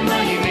ಮಹಿಮೆ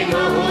ಮಹಿಮೆ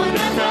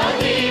ಮಹೋನ್ನತ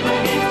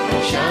ದೇವರೇ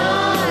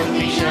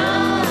ಶಾಂತಿ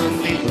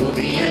ಶಾಂತಿ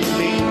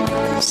ಭುವಿಯಲ್ಲಿ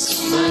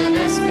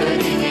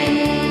ಸುಮನಸ್ಕರಿಗೆ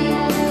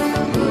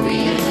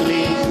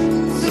ಭುವಿಯಲ್ಲಿ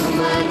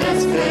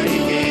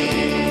ಸುಮನಸ್ಕರಿಗೆ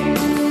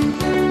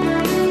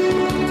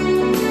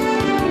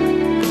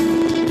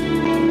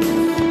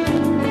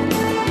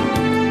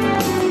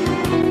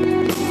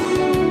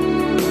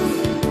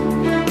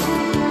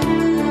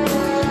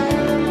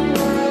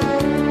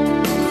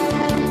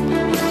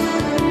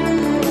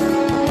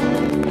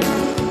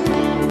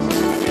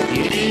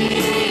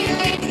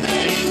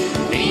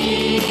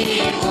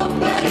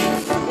ನೀವೊಬ್ಬರೇ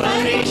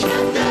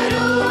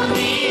ಪರಿಶುದ್ಧರು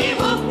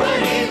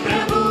ನೀವೊಬ್ಬರೇ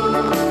ಪ್ರಭು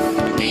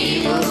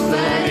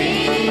ನೀವೊಬ್ಬರೇ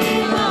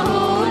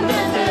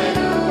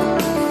ಮಹೋನ್ನತರು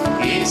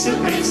ಯೇಸು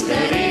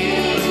ಕ್ರಿಸ್ತರೇ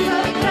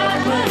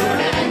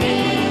ಪವಿತ್ರಾತ್ಮರೊಡನೆ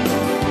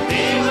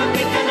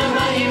ದೇವಪಿತನ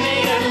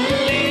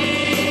ಮಹಿಮೆಯಲ್ಲಿ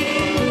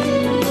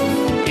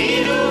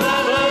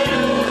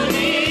ಇರುವವರು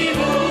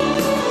ನೀವು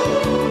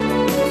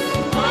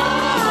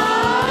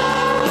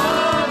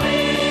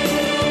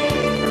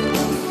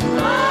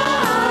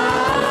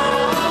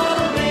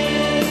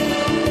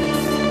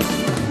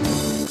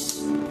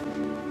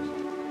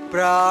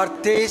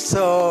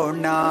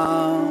ಪ್ರಾರ್ಥಿಸೋಣ.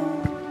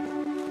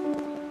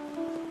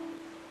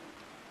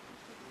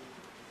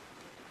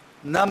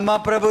 ನಮ್ಮ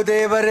ಪ್ರಭು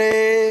ದೇವರೇ,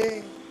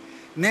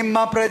 ನಿಮ್ಮ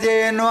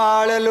ಪ್ರಜೆಯನ್ನು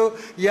ಆಳಲು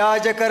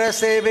ಯಾಜಕರ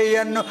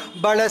ಸೇವೆಯನ್ನು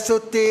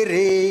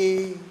ಬಳಸುತ್ತೀರಿ.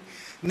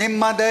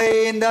 ನಿಮ್ಮ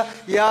ದಯೆಯಿಂದ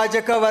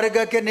ಯಾಜಕ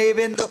ವರ್ಗಕ್ಕೆ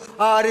ನೀವೆಂದು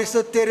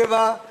ಆರಿಸುತ್ತಿರುವ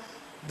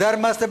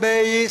ಧರ್ಮಸಭೆ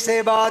ಈ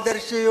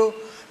ಸೇವಾದರ್ಶಿಯು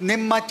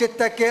ನಿಮ್ಮ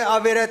ಚಿತ್ತಕ್ಕೆ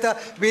ಅವಿರತ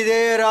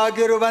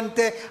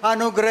ವಿಧೇಯರಾಗಿರುವಂತೆ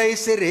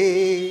ಅನುಗ್ರಹಿಸಿರಿ.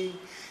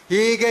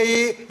 ಹೀಗೆ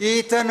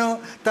ಈತನು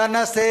ತನ್ನ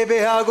ಸೇವೆ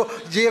ಹಾಗೂ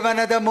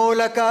ಜೀವನದ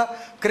ಮೂಲಕ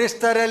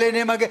ಕ್ರಿಸ್ತರಲ್ಲಿ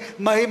ನಿಮಗೆ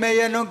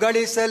ಮಹಿಮೆಯನ್ನು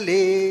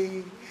ಗಳಿಸಲಿ.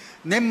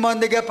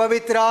 ನಿಮ್ಮೊಂದಿಗೆ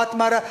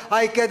ಪವಿತ್ರಾತ್ಮರ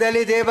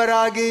ಐಕ್ಯದಲ್ಲಿ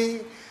ದೇವರಾಗಿ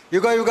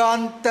ಯುಗ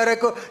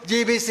ಯುಗಾಂತರಕ್ಕೂ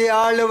ಜೀವಿಸಿ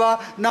ಆಳುವ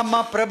ನಮ್ಮ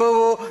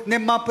ಪ್ರಭುವು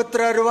ನಿಮ್ಮ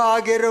ಪುತ್ರರು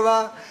ಆಗಿರುವ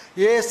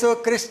ಯೇಸು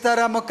ಕ್ರಿಸ್ತರ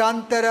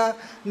ಮುಖಾಂತರ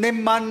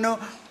ನಿಮ್ಮನ್ನು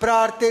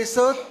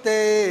ಪ್ರಾರ್ಥಿಸುತ್ತೇವೆ.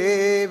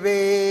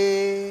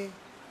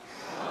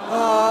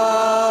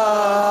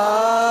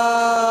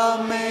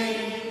 ಆಮೆನ್.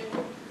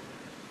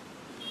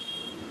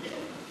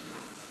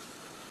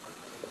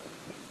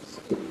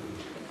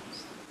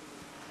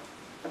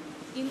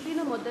 ಇಂದಿನ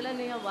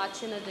ಮೊದಲನೆಯ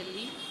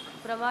ವಾಚನದಲ್ಲಿ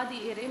ಪ್ರವಾದಿ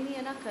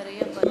ಯೆರೆಮೀಯನ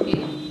ಕರೆಯ ಬಗ್ಗೆ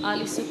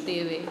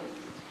ಆಲಿಸುತ್ತೇವೆ.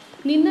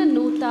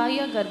 ನಿನ್ನನ್ನು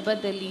ತಾಯಿಯ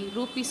ಗರ್ಭದಲ್ಲಿ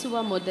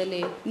ರೂಪಿಸುವ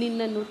ಮೊದಲೇ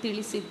ನಿನ್ನನ್ನು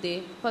ತಿಳಿಸಿದ್ದೆ,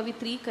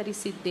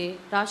 ಪವಿತ್ರೀಕರಿಸಿದ್ದೆ,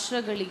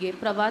 ರಾಷ್ಟ್ರಗಳಿಗೆ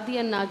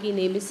ಪ್ರವಾದಿಯನ್ನಾಗಿ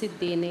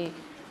ನೇಮಿಸಿದ್ದೇನೆ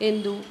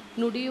ಎಂದು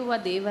ನುಡಿಯುವ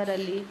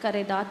ದೇವರಲ್ಲಿ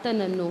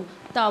ಕರೆದಾತನನ್ನು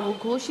ತಾವು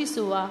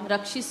ಘೋಷಿಸುವ,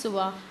 ರಕ್ಷಿಸುವ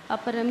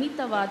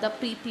ಅಪರಿಮಿತವಾದ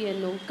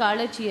ಪ್ರೀತಿಯನ್ನು,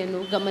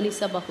 ಕಾಳಜಿಯನ್ನು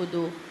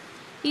ಗಮನಿಸಬಹುದು.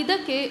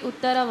 ಇದಕ್ಕೆ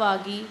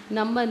ಉತ್ತರವಾಗಿ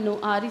ನಮ್ಮನ್ನು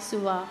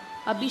ಆರಿಸುವ,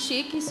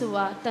 ಅಭಿಷೇಕಿಸುವ,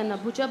 ತನ್ನ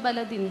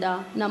ಭುಜಬಲದಿಂದ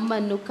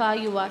ನಮ್ಮನ್ನು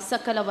ಕಾಯುವ,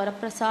 ಸಕಲ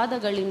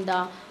ವರಪ್ರಸಾದಗಳಿಂದ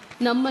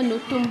ನಮ್ಮನ್ನು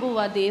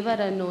ತುಂಬುವ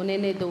ದೇವರನ್ನು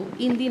ನೆನೆದು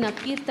ಇಂದಿನ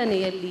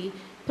ಕೀರ್ತನೆಯಲ್ಲಿ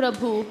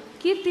ಪ್ರಭು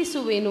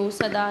ಕೀರ್ತಿಸುವೆನು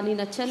ಸದಾ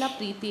ನಿನ್ನ ಛಲ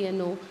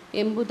ಪ್ರೀತಿಯನ್ನು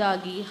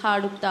ಎಂಬುದಾಗಿ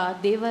ಹಾಡುತ್ತಾ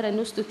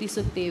ದೇವರನ್ನು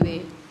ಸ್ತುತಿಸುತ್ತೇವೆ.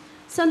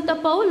 ಸಂತ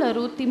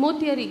ಪೌಲರು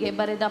ತಿಮೋಥಿಯರಿಗೆ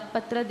ಬರೆದ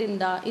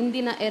ಪತ್ರದಿಂದ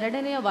ಇಂದಿನ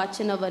 2ನೇ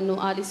ವಾಚನವನ್ನು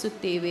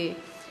ಆಲಿಸುತ್ತೇವೆ.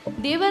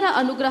 ದೇವರ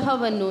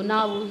ಅನುಗ್ರಹವನ್ನು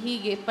ನಾವು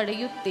ಹೀಗೆ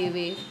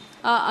ಪಡೆಯುತ್ತೇವೆ.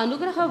 ಆ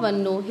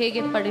ಅನುಗ್ರಹವನ್ನು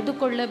ಹೇಗೆ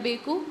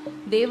ಪಡೆದುಕೊಳ್ಳಬೇಕು,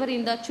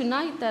 ದೇವರಿಂದ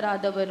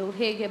ಚುನಾಯಿತರಾದವರು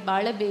ಹೇಗೆ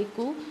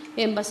ಬಾಳಬೇಕು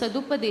ಎಂಬ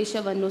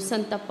ಸದುಪದೇಶವನ್ನು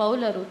ಸಂತ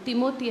ಪೌಲರು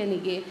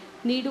ತಿಮೋಥಿಯನಿಗೆ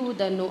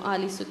ನೀಡುವುದನ್ನು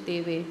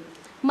ಆಲಿಸುತ್ತೇವೆ.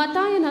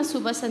 ಮತ್ತಾಯನ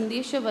ಶುಭ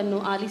ಸಂದೇಶವನ್ನು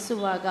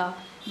ಆಲಿಸುವಾಗ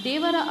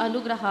ದೇವರ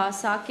ಅನುಗ್ರಹ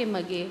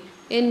ಸಾಕೆಮಗೆ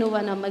ಎನ್ನುವ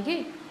ನಮಗೆ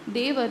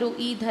ದೇವರು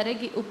ಈ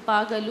ಧರೆಗೆ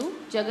ಉಪ್ಪಾಗಲು,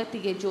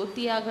 ಜಗತ್ತಿಗೆ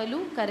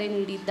ಜ್ಯೋತಿಯಾಗಲು ಕರೆ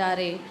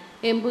ನೀಡಿದ್ದಾರೆ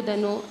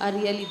ಎಂಬುದನ್ನು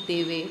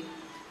ಅರಿಯಲಿದ್ದೇವೆ.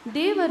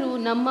 ದೇವರು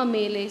ನಮ್ಮ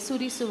ಮೇಲೆ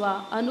ಸುರಿಸುವ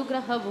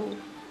ಅನುಗ್ರಹವು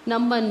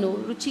ನಮ್ಮನ್ನು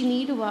ರುಚಿ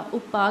ನೀಡುವ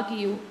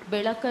ಉಪ್ಪಾಗಿಯೂ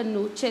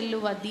ಬೆಳಕನ್ನು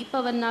ಚೆಲ್ಲುವ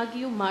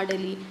ದೀಪವನ್ನಾಗಿಯೂ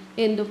ಮಾಡಲಿ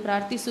ಎಂದು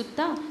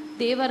ಪ್ರಾರ್ಥಿಸುತ್ತಾ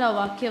ದೇವರ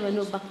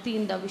ವಾಕ್ಯವನ್ನು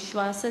ಭಕ್ತಿಯಿಂದ,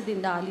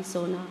 ವಿಶ್ವಾಸದಿಂದ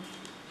ಆಲಿಸೋಣ.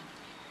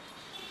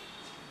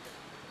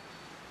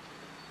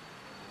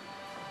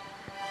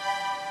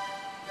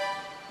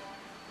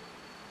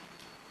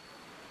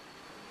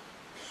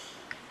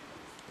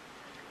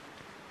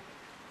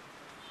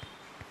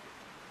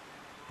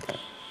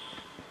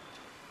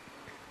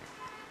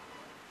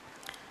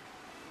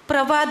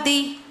 ಪ್ರವಾದಿ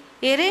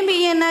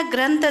ಯೆರೆಮೀಯನ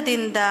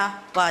ಗ್ರಂಥದಿಂದ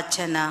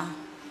ವಾಚನ.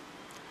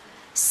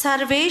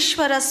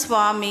 ಸರ್ವೇಶ್ವರ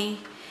ಸ್ವಾಮಿ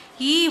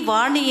ಈ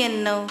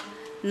ವಾಣಿಯನ್ನು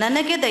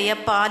ನನಗೆ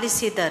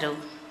ದಯಪಾಲಿಸಿದರು.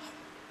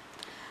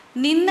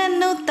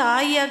 ನಿನ್ನನ್ನು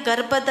ತಾಯಿಯ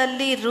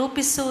ಗರ್ಭದಲ್ಲಿ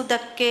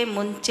ರೂಪಿಸುವುದಕ್ಕೆ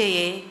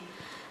ಮುಂಚೆಯೇ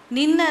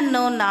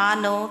ನಿನ್ನನ್ನು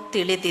ನಾನು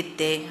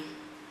ತಿಳಿದಿದ್ದೆ.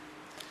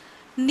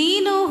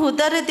 ನೀನು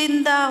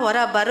ಉದರದಿಂದ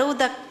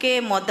ಹೊರಬರುವುದಕ್ಕೆ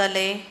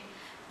ಮೊದಲೇ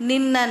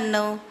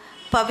ನಿನ್ನನ್ನು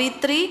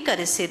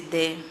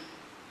ಪವಿತ್ರೀಕರಿಸಿದ್ದೆ.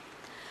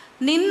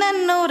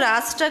 ನಿನ್ನನ್ನು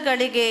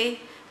ರಾಷ್ಟ್ರಗಳಿಗೆ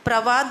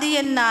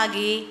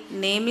ಪ್ರವಾದಿಯನ್ನಾಗಿ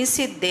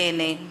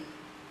ನೇಮಿಸಿದ್ದೇನೆ.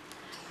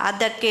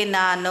 ಅದಕ್ಕೆ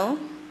ನಾನು,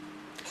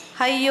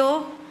 ಅಯ್ಯೋ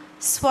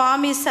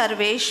ಸ್ವಾಮಿ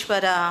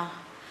ಸರ್ವೇಶ್ವರ,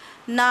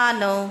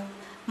 ನಾನು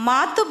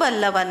ಮಾತು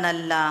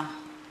ಬಲ್ಲವನಲ್ಲ,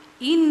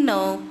 ಇನ್ನು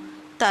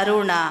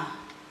ತರುಣ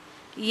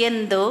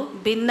ಎಂದು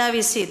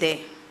ಭಿನ್ನವಿಸಿದೆ.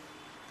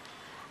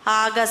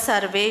 ಆಗ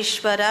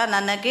ಸರ್ವೇಶ್ವರ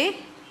ನನಗೆ,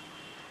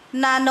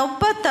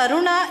 ನಾನೊಬ್ಬ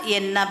ತರುಣ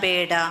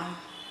ಎನ್ನಬೇಡ.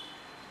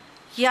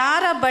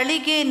 ಯಾರ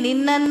ಬಳಿಗೆ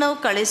ನಿನ್ನನ್ನು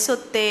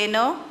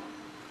ಕಳಿಸುತ್ತೇನೋ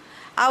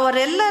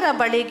ಅವರೆಲ್ಲರ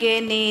ಬಳಿಗೆ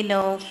ನೀನು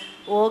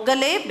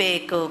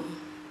ಹೋಗಲೇಬೇಕು.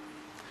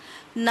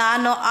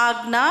 ನಾನು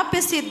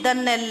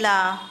ಆಜ್ಞಾಪಿಸಿದ್ದನ್ನೆಲ್ಲ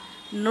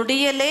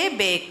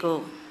ನುಡಿಯಲೇಬೇಕು.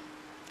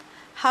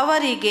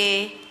 ಅವರಿಗೆ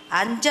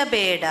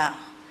ಅಂಜಬೇಡ.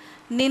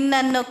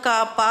 ನಿನ್ನನ್ನು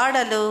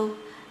ಕಾಪಾಡಲು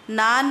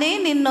ನಾನೇ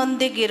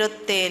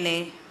ನಿನ್ನೊಂದಿಗಿರುತ್ತೇನೆ.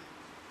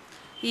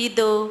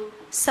 ಇದು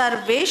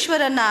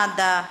ಸರ್ವೇಶ್ವರನಾದ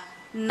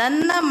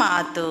ನನ್ನ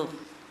ಮಾತು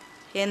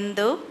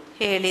ಎಂದು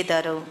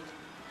ಹೇಳಿದರು.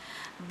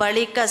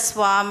 ಬಳಿಕ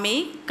ಸ್ವಾಮಿ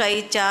ಕೈ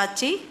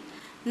ಚಾಚಿ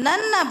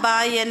ನನ್ನ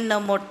ಬಾಯನ್ನು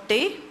ಮುಟ್ಟಿ,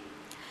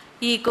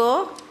 ಈಗೋ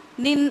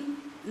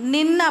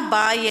ನಿನ್ನ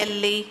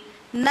ಬಾಯಲ್ಲಿ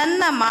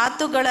ನನ್ನ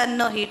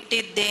ಮಾತುಗಳನ್ನು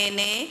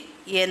ಇಟ್ಟಿದ್ದೇನೆ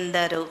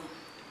ಎಂದರು.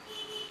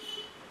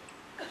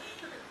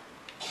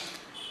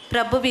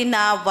 ಪ್ರಭುವಿನ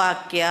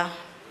ವಾಕ್ಯ.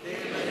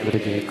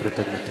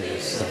 ಕೃತಜ್ಞತೆ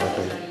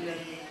ಸಹೋದರ.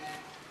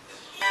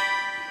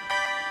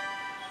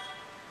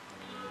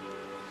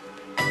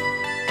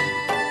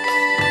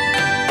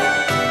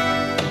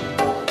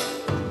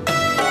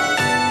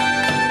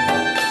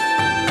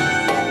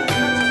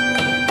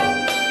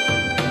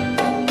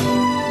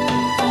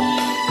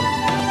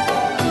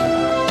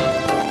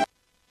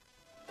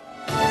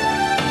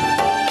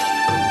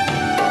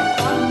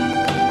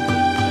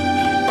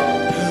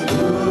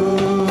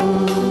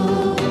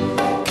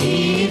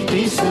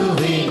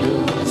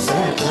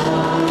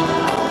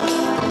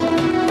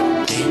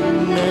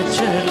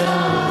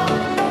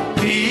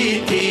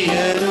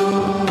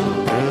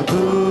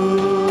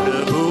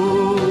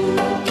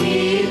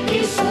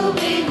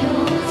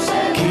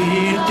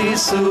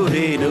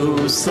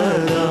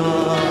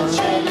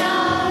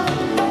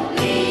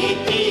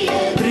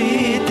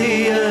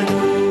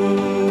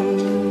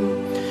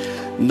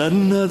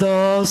 ನನ್ನ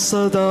ದಾಸ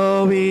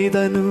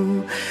ದಾವೀದನು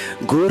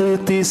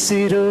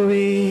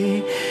ಗುರುತಿಸಿರುವೆ,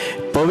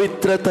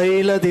 ಪವಿತ್ರ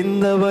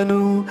ತೈಲದಿಂದವನು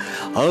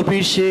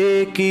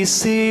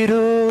ಅಭಿಷೇಕಿಸಿರುವೆ.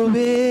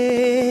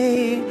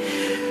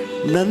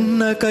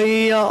 ನನ್ನ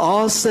ಕೈಯ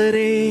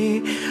ಆಸರೆ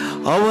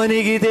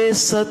ಅವನಿಗಿದೆ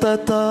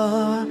ಸತತ,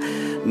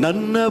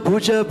 ನನ್ನ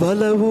ಭುಜ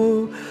ಬಲವು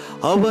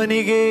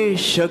ಅವನಿಗೆ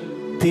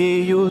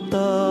ಶಕ್ತಿಯುತ.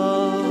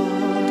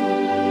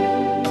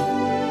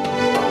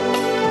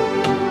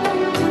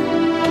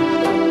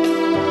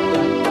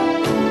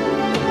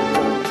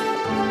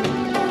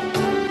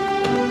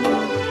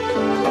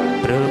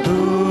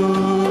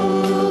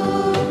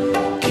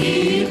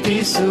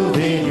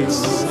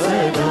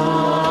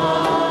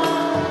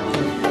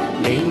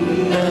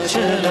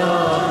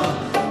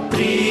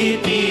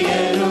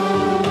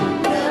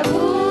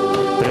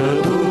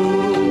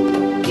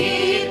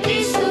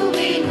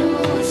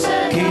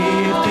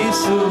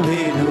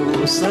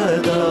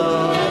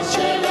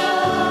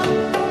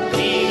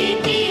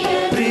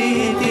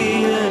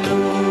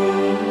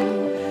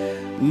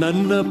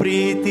 ನನ್ನ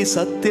ಪ್ರೀತಿ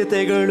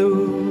ಸತ್ಯತೆಗಳು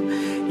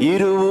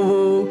ಇರುವವು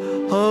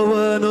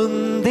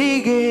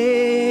ಅವನೊಂದಿಗೆ.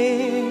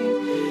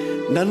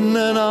 ನನ್ನ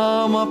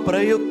ನಾಮ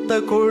ಪ್ರಯುಕ್ತ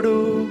ಕೊಡು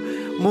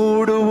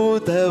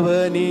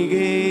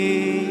ಮೂಡುವುದವನಿಗೆ.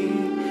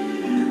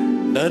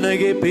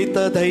 ನನಗೆ ಪಿತ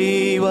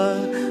ದೈವ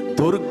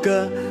ದುರ್ಗ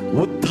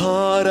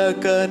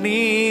ಉದ್ಧಾರಕ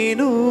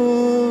ನೀನು.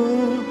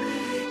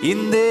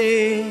 ಹಿಂದೆ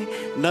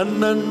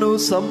ನನ್ನನ್ನು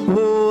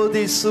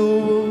ಸಂಬೋಧಿಸುವವನು.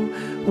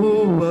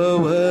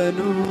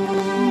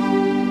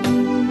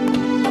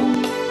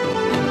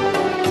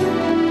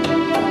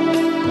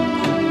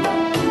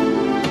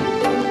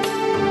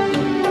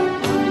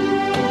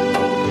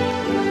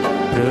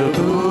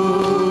 ಪ್ರಭು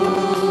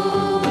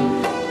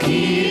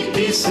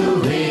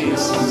ಕೀರ್ತಿಸುವೆ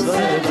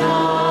ಸದಾ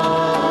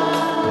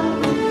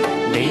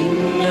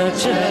ನಿನ್ನ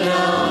ಚಲ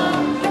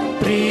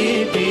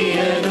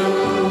ಪ್ರೀತಿಯನು.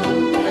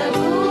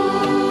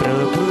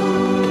 ಪ್ರಭು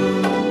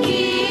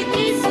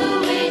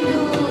ಕೀರ್ತಿಸುವೆನು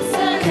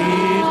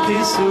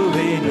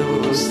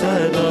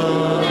ಸದಾ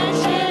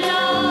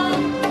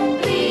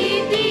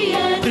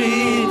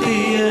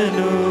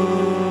ಪ್ರೀತಿಯನು.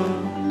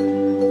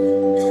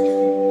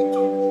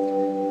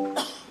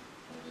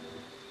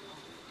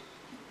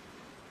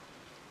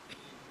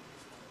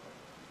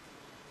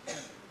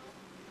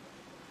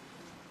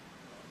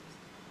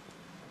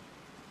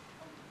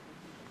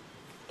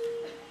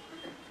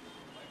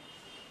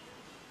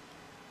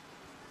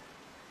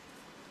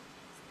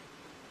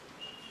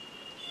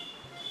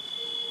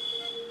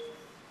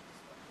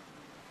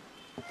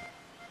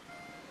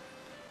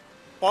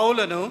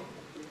 ಪೌಲನು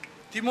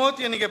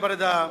ತಿಮೋತಿಯನಿಗೆ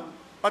ಬರೆದ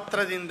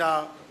ಪತ್ರದಿಂದ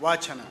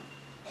ವಾಚನ.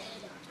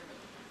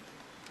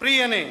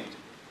 ಪ್ರಿಯನೇ,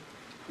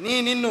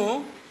 ನೀನಿನ್ನು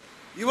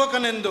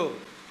ಯುವಕನೆಂದು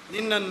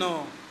ನಿನ್ನನ್ನು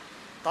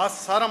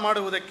ತಾತ್ಸಾರ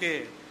ಮಾಡುವುದಕ್ಕೆ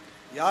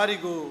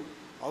ಯಾರಿಗೂ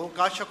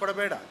ಅವಕಾಶ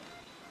ಕೊಡಬೇಡ.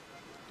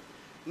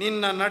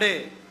 ನಿನ್ನ ನಡೆ,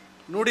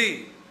 ನುಡಿ,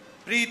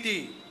 ಪ್ರೀತಿ,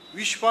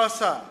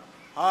 ವಿಶ್ವಾಸ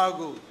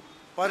ಹಾಗೂ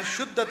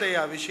ಪರಿಶುದ್ಧತೆಯ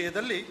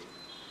ವಿಷಯದಲ್ಲಿ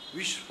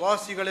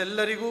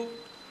ವಿಶ್ವಾಸಿಗಳೆಲ್ಲರಿಗೂ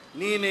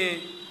ನೀನೇ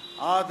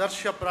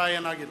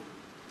ಆದರ್ಶಪ್ರಾಯನಾಗಿರು.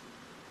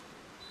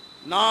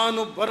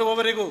 ನಾನು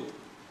ಬರುವವರೆಗೂ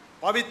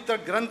ಪವಿತ್ರ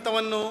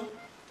ಗ್ರಂಥವನ್ನು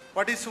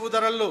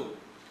ಪಠಿಸುವುದರಲ್ಲೂ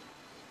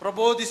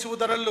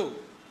ಪ್ರಬೋಧಿಸುವುದರಲ್ಲೂ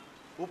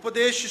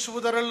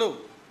ಉಪದೇಶಿಸುವುದರಲ್ಲೂ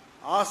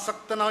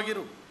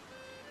ಆಸಕ್ತನಾಗಿರು.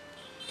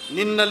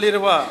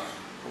 ನಿನ್ನಲ್ಲಿರುವ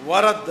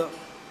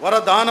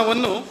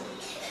ವರದಾನವನ್ನು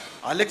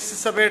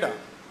ಅಲಕ್ಷಿಸಬೇಡ.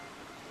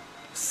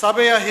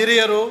 ಸಭೆಯ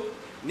ಹಿರಿಯರು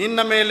ನಿನ್ನ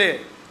ಮೇಲೆ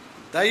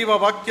ದೈವ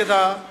ವಾಕ್ಯದ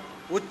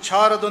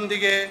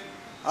ಉಚ್ಚಾರದೊಂದಿಗೆ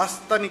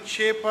ಹಸ್ತ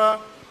ನಿಕ್ಷೇಪ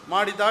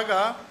ಮಾಡಿದಾಗ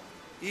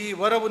ಈ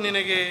ವರವು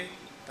ನಿನಗೆ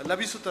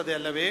ಲಭಿಸುತ್ತದೆ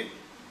ಅಲ್ಲವೇ?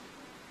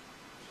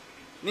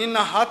 ನಿನ್ನ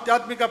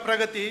ಆಧ್ಯಾತ್ಮಿಕ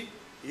ಪ್ರಗತಿ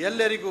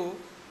ಎಲ್ಲರಿಗೂ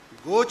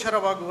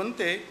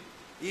ಗೋಚರವಾಗುವಂತೆ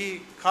ಈ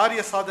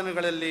ಕಾರ್ಯ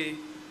ಸಾಧನೆಗಳಲ್ಲಿ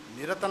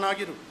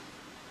ನಿರತನಾಗಿರು.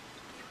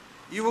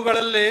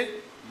 ಇವುಗಳಲ್ಲೇ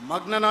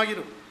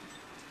ಮಗ್ನನಾಗಿರು.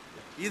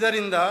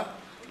 ಇದರಿಂದ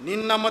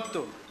ನಿನ್ನ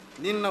ಮತ್ತು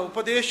ನಿನ್ನ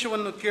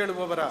ಉಪದೇಶವನ್ನು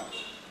ಕೇಳುವವರ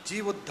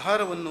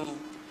ಜೀವೋದ್ಧಾರವನ್ನು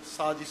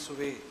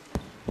ಸಾಧಿಸುವೆ.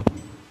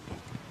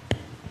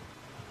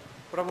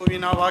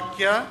 ಪ್ರಭುವಿನ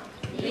ವಾಕ್ಯ.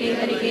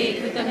 ದೇವರಿಗೆ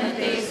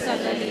ಕೃತಜ್ಞತೆ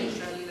ಸಲ್ಲಲಿ.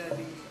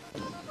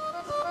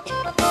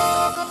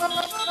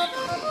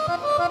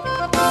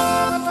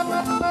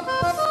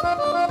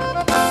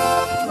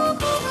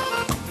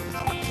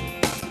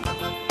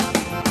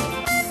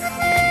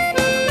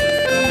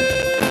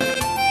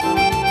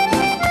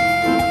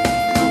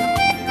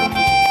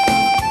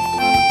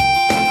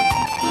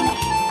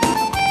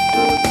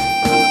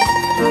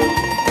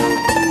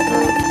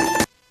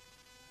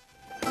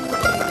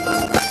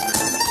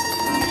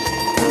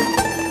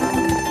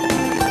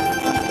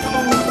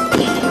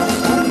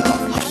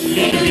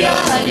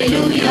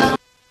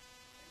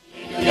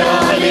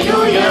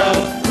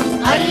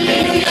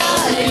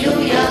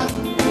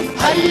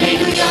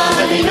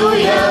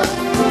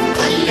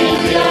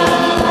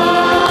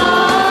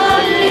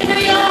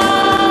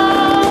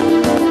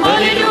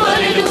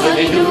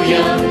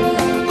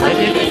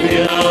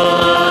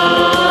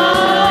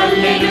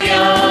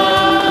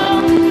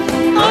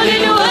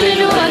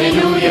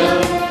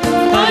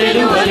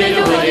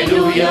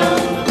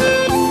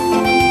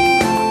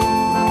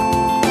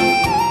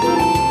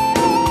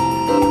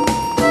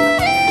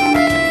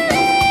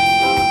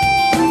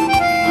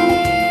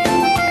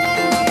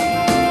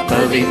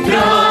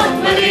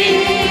 ಪವಿತ್ರಾತ್ಮರೇ,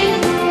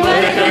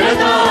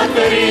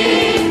 ವರಗಳದಾತರೇ,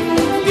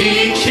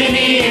 ದೀಕ್ಷೆ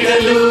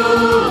ನೀಡಲು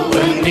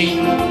ಬನ್ನಿ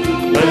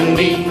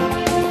ಬನ್ನಿ.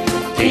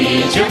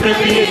 ತೇಜ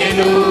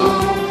ಪ್ರಭೆಯನ್ನು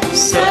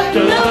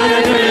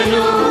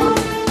ಸತ್ವವರಗಳನ್ನು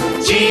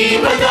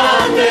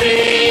ಜೀವದಾತರೇ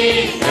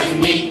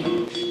ತನ್ನಿ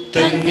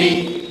ತನ್ನಿ.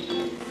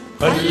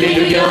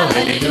 Hallelujah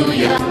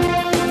hallelujah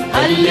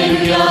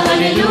hallelujah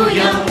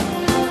hallelujah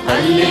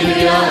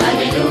hallelujah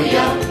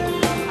hallelujah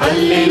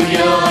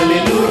hallelujah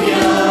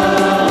hallelujah.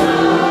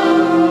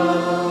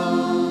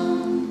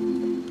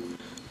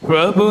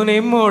 ಪ್ರಭು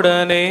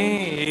ನಿಮ್ಮೊಡನೆ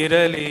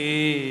ಇರಲಿ.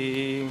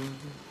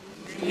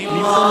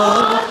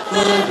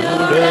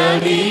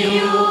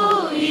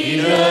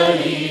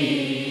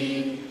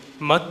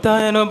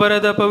 ಮತ್ತಾಯನು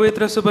ಬರೆದ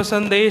ಪವಿತ್ರ ಶುಭ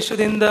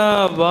ಸಂದೇಶದಿಂದ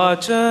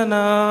ವಾಚನ.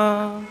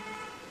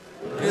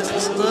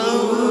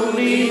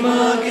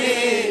 ನಿಮಗೆ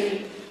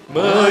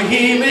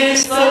ಮಹಿಮೆ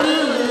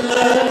ಸಲ್ಲ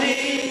ಸಲ್ಲಲಿ.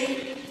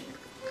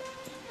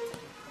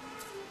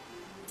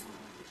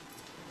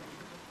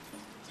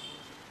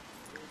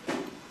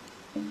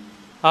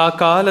 ಆ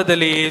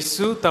ಕಾಲದಲ್ಲಿ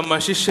ಯೇಸು ತಮ್ಮ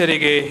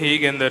ಶಿಷ್ಯರಿಗೆ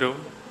ಹೀಗೆಂದರು,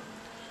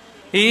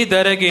 ಈ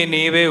ಧರೆಗೆ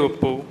ನೀವೇ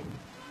ಉಪ್ಪು.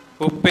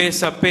 ಉಪ್ಪೇ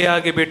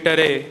ಸಪ್ಪೆಯಾಗಿ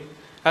ಬಿಟ್ಟರೆ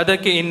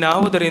ಅದಕ್ಕೆ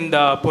ಇನ್ನಾವುದರಿಂದ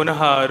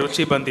ಪುನಃ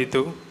ರುಚಿ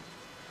ಬಂದಿತು?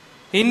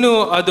 ಇನ್ನು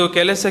ಅದು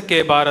ಕೆಲಸಕ್ಕೆ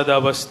ಬಾರದ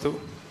ವಸ್ತು.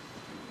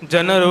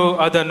 ಜನರು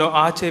ಅದನ್ನು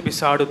ಆಚೆ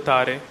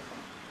ಬಿಸಾಡುತ್ತಾರೆ,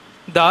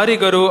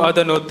 ದಾರಿಗರು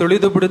ಅದನ್ನು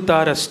ತುಳಿದು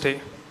ಬಿಡುತ್ತಾರಷ್ಟೇ.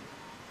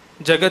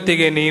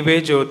 ಜಗತ್ತಿಗೆ ನೀವೇ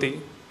ಜ್ಯೋತಿ.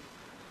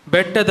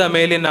 ಬೆಟ್ಟದ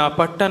ಮೇಲಿನ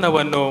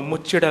ಪಟ್ಟಣವನ್ನು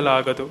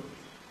ಮುಚ್ಚಿಡಲಾಗದು.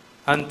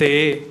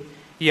 ಅಂತೆಯೇ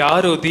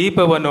ಯಾರು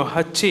ದೀಪವನ್ನು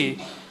ಹಚ್ಚಿ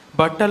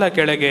ಬಟ್ಟಲ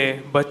ಕೆಳಗೆ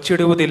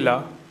ಬಚ್ಚಿಡುವುದಿಲ್ಲ,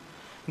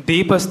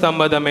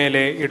 ದೀಪಸ್ತಂಭದ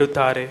ಮೇಲೆ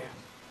ಇಡುತ್ತಾರೆ.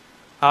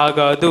 ಆಗ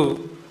ಅದು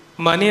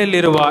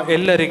ಮನೆಯಲ್ಲಿರುವ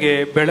ಎಲ್ಲರಿಗೆ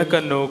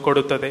ಬೆಳಕನ್ನು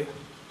ಕೊಡುತ್ತದೆ.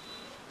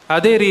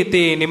 ಅದೇ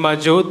ರೀತಿ ನಿಮ್ಮ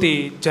ಜ್ಯೋತಿ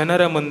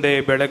ಜನರ ಮುಂದೆ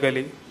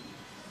ಬೆಳಗಲಿ.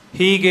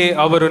 ಹೀಗೆ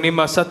ಅವರು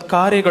ನಿಮ್ಮ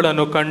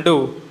ಸತ್ಕಾರ್ಯಗಳನ್ನು ಕಂಡು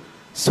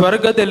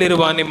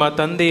ಸ್ವರ್ಗದಲ್ಲಿರುವ ನಿಮ್ಮ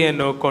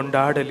ತಂದೆಯನ್ನು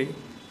ಕೊಂಡಾಡಲಿ.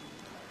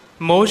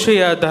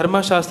 ಮೋಶೆಯ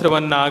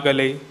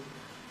ಧರ್ಮಶಾಸ್ತ್ರವನ್ನಾಗಲಿ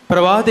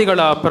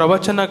ಪ್ರವಾದಿಗಳ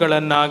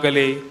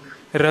ಪ್ರವಚನಗಳನ್ನಾಗಲಿ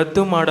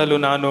ರದ್ದು ಮಾಡಲು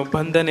ನಾನು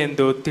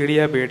ಬಂದನೆಂದು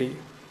ತಿಳಿಯಬೇಡಿ.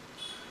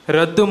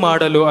 ರದ್ದು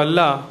ಮಾಡಲು ಅಲ್ಲ,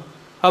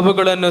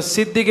 ಅವುಗಳನ್ನು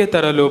ಸಿದ್ಧಿಗೆ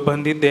ತರಲು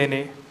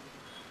ಬಂದಿದ್ದೇನೆ.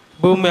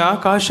 ಭೂಮಿ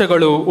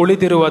ಆಕಾಶಗಳು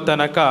ಉಳಿದಿರುವ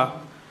ತನಕ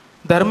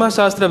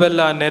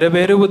ಧರ್ಮಶಾಸ್ತ್ರವೆಲ್ಲ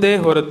ನೆರವೇರುವುದೇ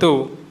ಹೊರತು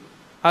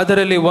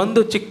ಅದರಲ್ಲಿ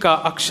ಒಂದು ಚಿಕ್ಕ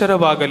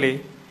ಅಕ್ಷರವಾಗಲಿ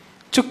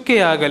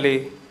ಚುಕ್ಕೆಯಾಗಲಿ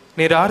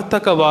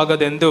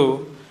ನಿರಾರ್ಥಕವಾಗದೆಂದು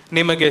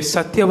ನಿಮಗೆ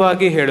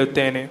ಸತ್ಯವಾಗಿ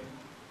ಹೇಳುತ್ತೇನೆ.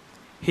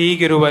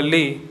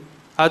 ಹೀಗಿರುವಲ್ಲಿ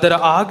ಅದರ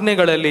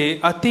ಆಜ್ಞೆಗಳಲ್ಲಿ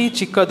ಅತಿ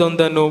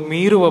ಚಿಕ್ಕದೊಂದನ್ನು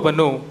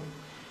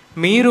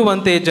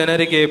ಮೀರುವಂತೆ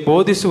ಜನರಿಗೆ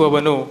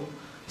ಬೋಧಿಸುವವನು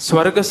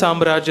ಸ್ವರ್ಗ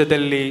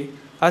ಸಾಮ್ರಾಜ್ಯದಲ್ಲಿ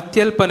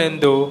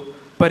ಅತ್ಯಲ್ಪನೆಂದು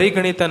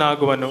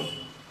ಪರಿಗಣಿತನಾಗುವನು.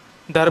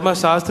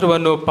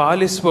 ಧರ್ಮಶಾಸ್ತ್ರವನ್ನು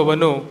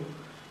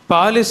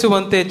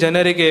ಪಾಲಿಸುವಂತೆ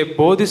ಜನರಿಗೆ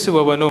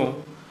ಬೋಧಿಸುವವನು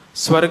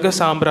ಸ್ವರ್ಗ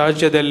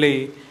ಸಾಮ್ರಾಜ್ಯದಲ್ಲಿ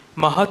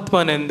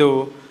ಮಹತ್ವನೆಂದು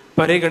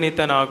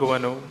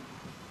ಪರಿಗಣಿತನಾಗುವನು.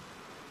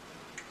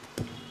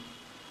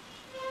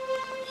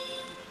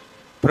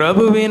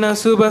 ಪ್ರಭುವಿನ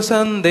ಶುಭ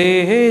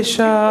ಸಂದೇಶ.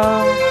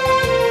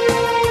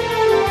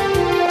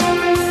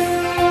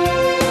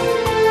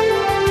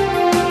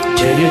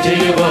 ಜಯ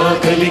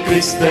ಜಯವಾಗಲಿ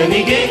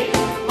ಕ್ರಿಸ್ತನಿಗೆ,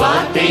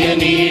 ವಾರ್ತೆಯ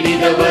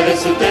ನೀಡಿದ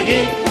ವರಸುತಗೆ.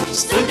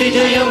 ಸ್ತುತಿ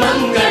ಜಯ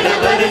ಮಂಗಳ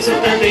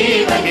ವರಸುತ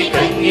ದೇವಗೆ,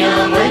 ಕನ್ಯಾ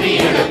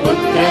ಮರಿಯಳ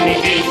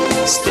ಪುತ್ರನಿಗೆ.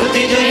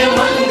 ಸ್ತುತಿ ಜಯ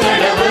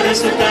ಮಂಗಳ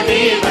ವರಸುತ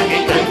ದೇವಗೆ,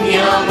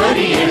 ಕನ್ಯಾ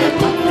ಮರಿಯಳ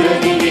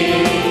ಪುತ್ರನಿಗೆ.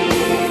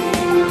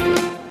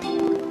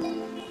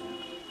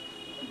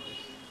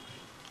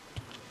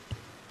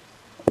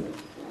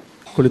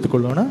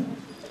 ಕುಳಿತುಕೊಳ್ಳೋಣ.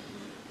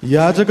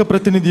 ಯಾಜಕ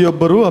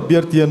ಪ್ರತಿನಿಧಿಯೊಬ್ಬರು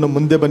ಅಭ್ಯರ್ಥಿಯನ್ನು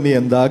ಮುಂದೆ ಬನ್ನಿ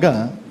ಎಂದಾಗ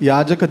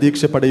ಯಾಜಕ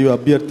ದೀಕ್ಷೆ ಪಡೆಯುವ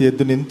ಅಭ್ಯರ್ಥಿ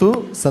ಎದ್ದು ನಿಂತು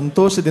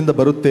ಸಂತೋಷದಿಂದ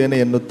ಬರುತ್ತೇನೆ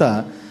ಎನ್ನುತ್ತಾ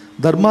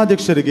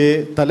ಧರ್ಮಾಧ್ಯಕ್ಷರಿಗೆ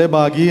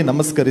ತಲೆಬಾಗಿ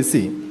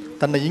ನಮಸ್ಕರಿಸಿ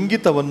ತನ್ನ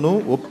ಇಂಗಿತವನ್ನು,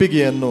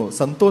 ಒಪ್ಪಿಗೆಯನ್ನು,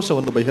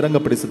 ಸಂತೋಷವನ್ನು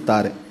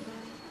ಬಹಿರಂಗಪಡಿಸುತ್ತಾರೆ.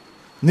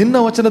 ನಿನ್ನ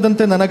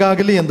ವಚನದಂತೆ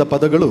ನನಗಾಗಲಿ ಎಂದ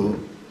ಪದಗಳು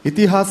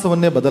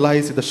ಇತಿಹಾಸವನ್ನೇ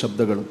ಬದಲಾಯಿಸಿದ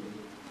ಶಬ್ದಗಳು.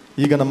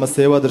 ಈಗ ನಮ್ಮ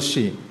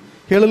ಸೇವಾದರ್ಶಿ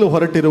ಹೇಳಲು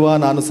ಹೊರಟಿರುವ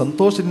ನಾನು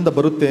ಸಂತೋಷದಿಂದ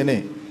ಬರುತ್ತೇನೆ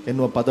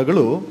ಎನ್ನುವ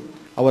ಪದಗಳು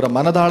ಅವರ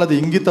ಮನದಾಳದ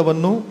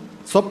ಇಂಗಿತವನ್ನು,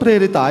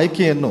 ಸ್ವಪ್ರೇರಿತ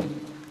ಆಯ್ಕೆಯನ್ನು,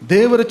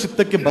 ದೇವರ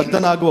ಚಿತ್ತಕ್ಕೆ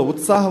ಬದ್ಧನಾಗುವ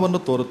ಉತ್ಸಾಹವನ್ನು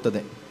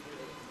ತೋರುತ್ತದೆ.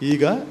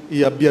 ಈಗ ಈ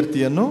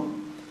ಅಭ್ಯರ್ಥಿಯನ್ನು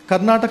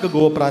ಕರ್ನಾಟಕ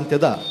ಗೋವಾ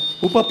ಪ್ರಾಂತ್ಯದ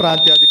ಉಪ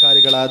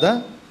ಪ್ರಾಂತ್ಯಾಧಿಕಾರಿಗಳಾದ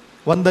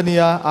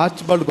ವಂದನೀಯ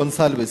ಆರ್ಚ್ಬಾಲ್ಡ್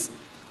ಗೊನ್ಸಾಲ್ವಿಸ್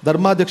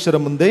ಧರ್ಮಾಧ್ಯಕ್ಷರ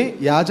ಮುಂದೆ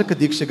ಯಾಜಕ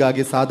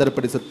ದೀಕ್ಷೆಗಾಗಿ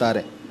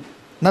ಸಾದರಪಡಿಸುತ್ತಾರೆ.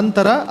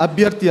 ನಂತರ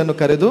ಅಭ್ಯರ್ಥಿಯನ್ನು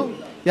ಕರೆದು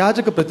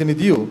ಯಾಜಕ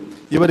ಪ್ರತಿನಿಧಿಯು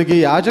ಇವರಿಗೆ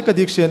ಯಾಜಕ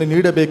ದೀಕ್ಷೆಯನ್ನು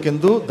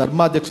ನೀಡಬೇಕೆಂದು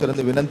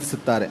ಧರ್ಮಾಧ್ಯಕ್ಷರನ್ನು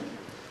ವಿನಂತಿಸುತ್ತಾರೆ.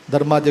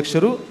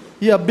 ಧರ್ಮಾಧ್ಯಕ್ಷರು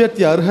ಈ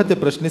ಅಭ್ಯರ್ಥಿಯ ಅರ್ಹತೆ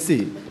ಪ್ರಶ್ನಿಸಿ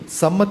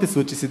ಸಮ್ಮತಿ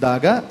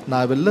ಸೂಚಿಸಿದಾಗ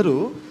ನಾವೆಲ್ಲರೂ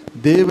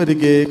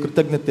ದೇವರಿಗೆ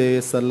ಕೃತಜ್ಞತೆ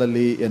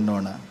ಸಲ್ಲಲಿ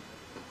ಎನ್ನೋಣ.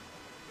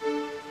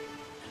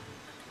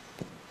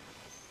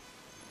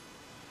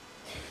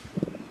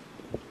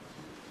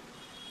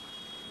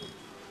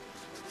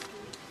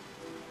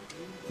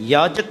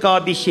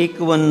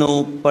 ಯಾಜಕಾಭಿಷೇಕವನ್ನು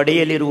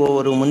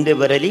ಪಡೆಯಲಿರುವವರು ಮುಂದೆ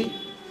ಬರಲಿ.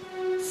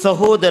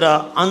 ಸಹೋದರ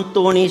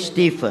ಅಂತೋಣಿ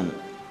ಸ್ಟೀಫನ್.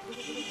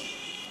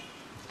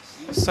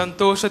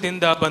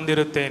 ಸಂತೋಷದಿಂದ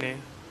ಬಂದಿರುತ್ತೇನೆ.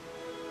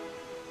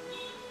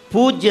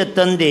 ಪೂಜ್ಯ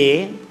ತಂದೆ,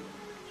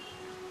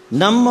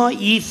 ನಮ್ಮ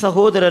ಈ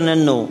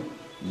ಸಹೋದರನನ್ನು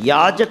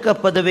ಯಾಜಕ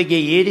ಪದವಿಗೆ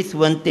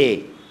ಏರಿಸುವಂತೆ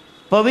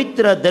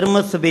ಪವಿತ್ರ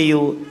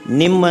ಧರ್ಮಸಭೆಯು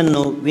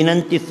ನಿಮ್ಮನ್ನು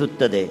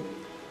ವಿನಂತಿಸುತ್ತದೆ.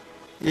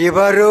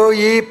 ಇವರು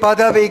ಈ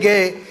ಪದವಿಗೆ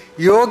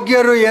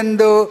ಯೋಗ್ಯರು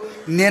ಎಂದು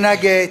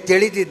ನಿನಗೆ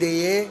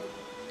ತಿಳಿದಿದೆಯೇ?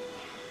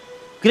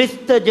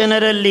 ಕ್ರಿಸ್ತ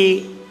ಜನರಲ್ಲಿ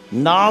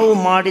ನಾವು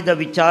ಮಾಡಿದ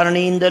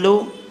ವಿಚಾರಣೆಯಿಂದಲೂ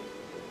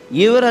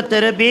ಇವರ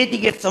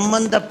ತರಬೇತಿಗೆ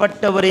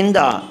ಸಂಬಂಧಪಟ್ಟವರಿಂದ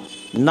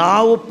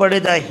ನಾವು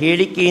ಪಡೆದ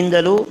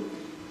ಹೇಳಿಕೆಯಿಂದಲೂ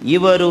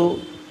ಇವರು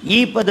ಈ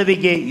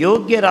ಪದವಿಗೆ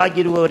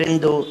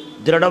ಯೋಗ್ಯರಾಗಿರುವವರೆಂದು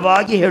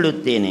ದೃಢವಾಗಿ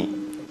ಹೇಳುತ್ತೇನೆ.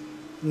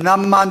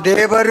 ನಮ್ಮ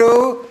ದೇವರು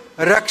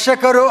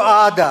ರಕ್ಷಕರೂ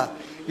ಆದ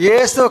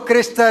ಯೇಸು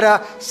ಕ್ರಿಸ್ತರ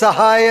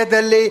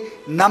ಸಹಾಯದಲ್ಲಿ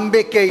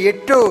ನಂಬಿಕೆ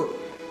ಇಟ್ಟು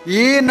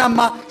ಈ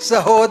ನಮ್ಮ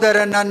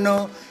ಸಹೋದರನನ್ನು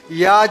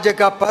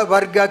ಯಾಜಕ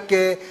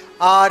ವರ್ಗಕ್ಕೆ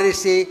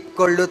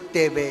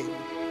ಆರಿಸಿಕೊಳ್ಳುತ್ತೇವೆ.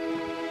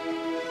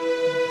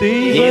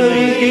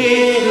 ದೇವರಿಗೆ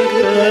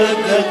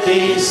ಕೃತಜ್ಞತೆ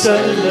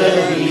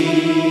ಸಲ್ಲಲಿ.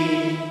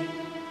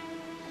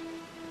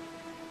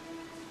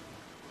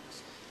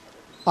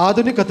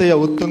 ಆಧುನಿಕತೆಯ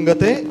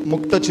ಉತ್ತುಂಗತೆ,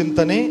 ಮುಕ್ತ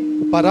ಚಿಂತನೆ,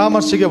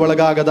 ಪರಾಮರ್ಶೆಗೆ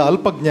ಒಳಗಾಗದ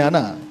ಅಲ್ಪಜ್ಞಾನ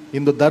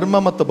ಇಂದು ಧರ್ಮ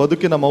ಮತ್ತು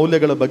ಬದುಕಿನ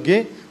ಮೌಲ್ಯಗಳ ಬಗ್ಗೆ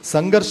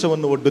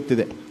ಸಂಘರ್ಷವನ್ನು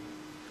ಒಡ್ಡುತ್ತಿದೆ.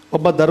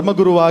 ಒಬ್ಬ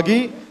ಧರ್ಮಗುರುವಾಗಿ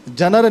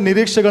ಜನರ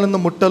ನಿರೀಕ್ಷೆಗಳನ್ನು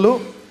ಮುಟ್ಟಲು,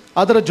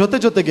 ಅದರ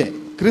ಜೊತೆಗೆ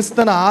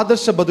ಕ್ರಿಸ್ತನ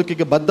ಆದರ್ಶ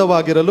ಬದುಕಿಗೆ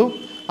ಬದ್ಧವಾಗಿರಲು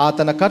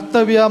ಆತನ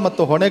ಕರ್ತವ್ಯ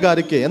ಮತ್ತು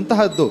ಹೊಣೆಗಾರಿಕೆ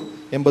ಎಂತಹದ್ದು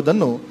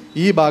ಎಂಬುದನ್ನು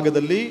ಈ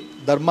ಭಾಗದಲ್ಲಿ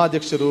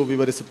ಧರ್ಮಾಧ್ಯಕ್ಷರು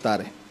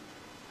ವಿವರಿಸುತ್ತಾರೆ.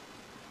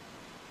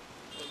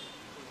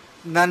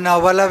 ನನ್ನ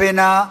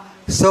ಒಲವಿನ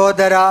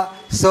ಸೋದರ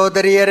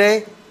ಸೋದರಿಯರೇ,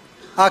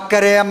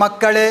 ಅಕ್ಕರೆಯ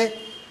ಮಕ್ಕಳೇ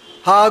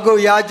ಹಾಗೂ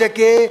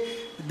ಯಾಜಕಿ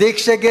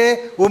ದೀಕ್ಷೆಗೆ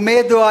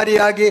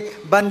ಉಮೇದುವಾರಿಯಾಗಿ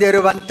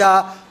ಬಂದಿರುವಂಥ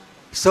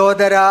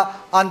ಸೋದರ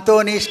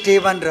Anthony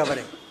Steven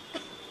ರವರೇ,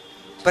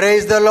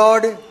 praise the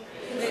lord,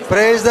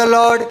 praise the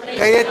lord.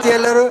 ಕೈ ಎತ್ತಿ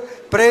ಎಲ್ಲರೂ,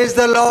 praise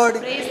the lord,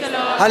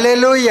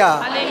 hallelujah,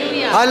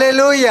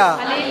 hallelujah,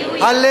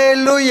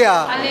 hallelujah.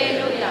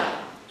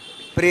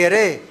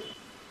 ಪ್ರಿಯರೇ,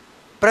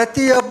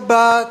 ಪ್ರತಿಯೊಬ್ಬ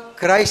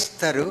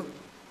ಕ್ರೈಸ್ತರು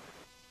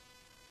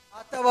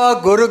ಅಥವಾ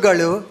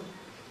ಗುರುಗಳು,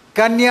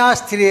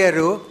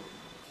 ಕನ್ಯಾಸ್ತ್ರೀಯರು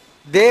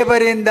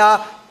ದೇವರಿಂದ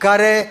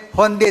ಕರೆ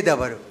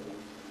ಹೊಂದಿದವರು.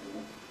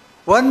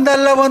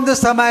 ಒಂದಲ್ಲ ಒಂದು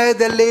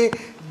ಸಮಯದಲ್ಲಿ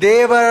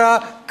ದೇವರ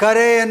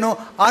ಕರೆಯನ್ನು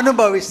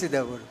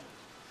ಅನುಭವಿಸಿದವರು,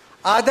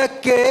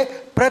 ಅದಕ್ಕೆ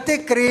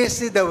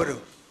ಪ್ರತಿಕ್ರಿಯಿಸಿದವರು.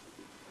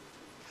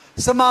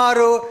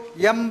 ಸುಮಾರು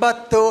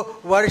 80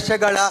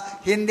 ವರ್ಷಗಳ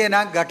ಹಿಂದಿನ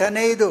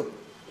ಘಟನೆ ಇದು.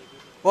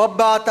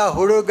 ಒಬ್ಬಾತ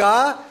ಹುಡುಗ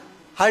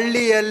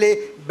ಹಳ್ಳಿಯಲ್ಲಿ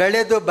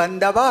ಬೆಳೆದು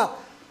ಬಂದವ,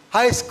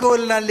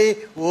 ಹೈಸ್ಕೂಲ್ನಲ್ಲಿ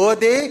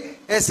ಓದಿ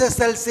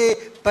SSLC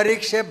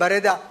ಪರೀಕ್ಷೆ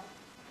ಬರೆದ.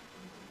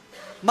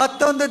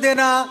 ಮತ್ತೊಂದು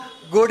ದಿನ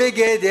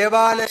ಗುಡಿಗೆ,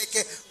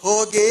 ದೇವಾಲಯಕ್ಕೆ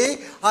ಹೋಗಿ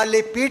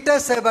ಅಲ್ಲಿ ಪೀಠ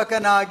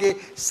ಸೇವಕನಾಗಿ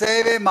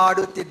ಸೇವೆ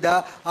ಮಾಡುತ್ತಿದ್ದ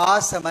ಆ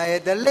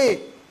ಸಮಯದಲ್ಲಿ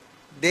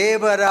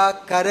ದೇವರ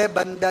ಕರೆ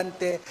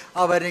ಬಂದಂತೆ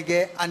ಅವನಿಗೆ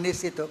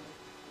ಅನ್ನಿಸಿತು.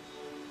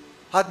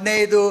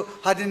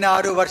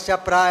 15-16 ವರ್ಷ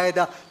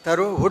ಪ್ರಾಯದ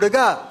ಹುಡುಗ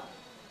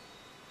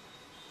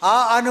ಆ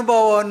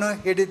ಅನುಭವವನ್ನು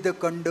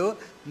ಹಿಡಿದುಕೊಂಡು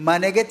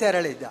ಮನೆಗೆ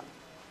ತೆರಳಿದ.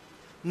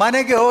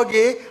 ಮನೆಗೆ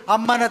ಹೋಗಿ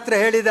ಅಮ್ಮನ ಹತ್ರ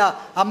ಹೇಳಿದ,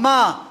 ಅಮ್ಮ,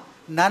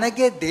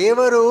 ನನಗೆ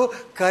ದೇವರು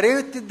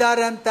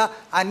ಕರೆಯುತ್ತಿದ್ದಾರೆ ಅಂತ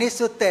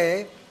ಅನ್ನಿಸುತ್ತೆ,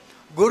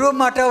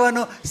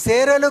 ಗುರುಮಠವನ್ನು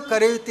ಸೇರಲು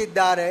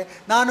ಕರೆಯುತ್ತಿದ್ದಾರೆ,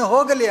 ನಾನು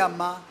ಹೋಗಲಿ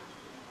ಅಮ್ಮ.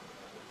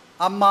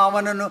 ಅಮ್ಮ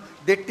ಅವನನ್ನು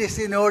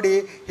ದಿಟ್ಟಿಸಿ ನೋಡಿ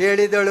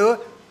ಹೇಳಿದಳು,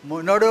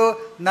 ನೋಡು,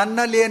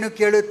 ನನ್ನಲ್ಲಿ ಏನು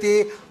ಕೇಳುತ್ತಿ,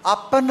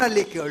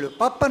 ಅಪ್ಪನಲ್ಲಿ ಕೇಳು,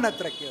 ಪಪ್ಪನ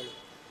ಹತ್ರ ಕೇಳು.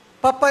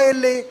 ಪಪ್ಪ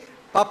ಎಲ್ಲಿ?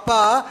 ಪಪ್ಪ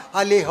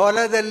ಅಲ್ಲಿ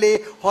ಹೊಲದಲ್ಲಿ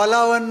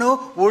ಹೊಲವನ್ನು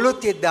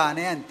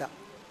ಉಳುತ್ತಿದ್ದಾನೆ ಅಂತ.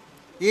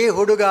 ಈ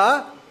ಹುಡುಗ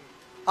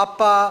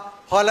ಅಪ್ಪ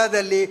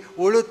ಹೊಲದಲ್ಲಿ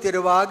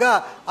ಉಳುತ್ತಿರುವಾಗ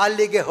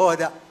ಅಲ್ಲಿಗೆ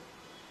ಹೋದ.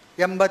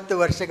 80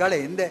 ವರ್ಷಗಳ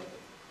ಹಿಂದೆ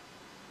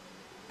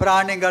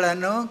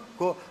ಪ್ರಾಣಿಗಳನ್ನು,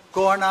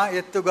 ಕೋಣ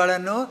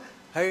ಎತ್ತುಗಳನ್ನು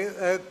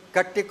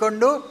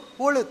ಕಟ್ಟಿಕೊಂಡು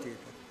ಉಳುತ್ತಿದ್ದ.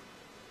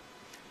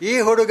 ಈ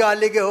ಹುಡುಗ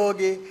ಅಲ್ಲಿಗೆ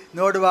ಹೋಗಿ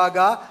ನೋಡುವಾಗ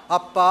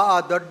ಅಪ್ಪ ಆ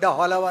ದೊಡ್ಡ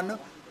ಹೊಲವನ್ನು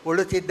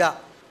ಉಳುತ್ತಿದ್ದ.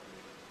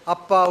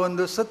 ಅಪ್ಪ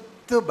ಒಂದು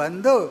ಸುತ್ತು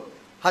ಬಂದು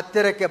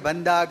ಹತ್ತಿರಕ್ಕೆ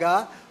ಬಂದಾಗ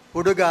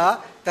ಹುಡುಗ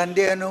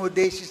ತಂದೆಯನ್ನು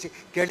ಉದ್ದೇಶಿಸಿ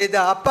ಕೇಳಿದ,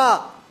 ಅಪ್ಪ,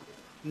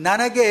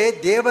 ನನಗೆ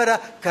ದೇವರ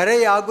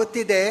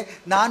ಕರೆಯಾಗುತ್ತಿದೆ,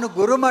 ನಾನು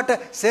ಗುರುಮಠ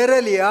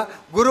ಸೇರಲಿಯಾ,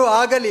 ಗುರು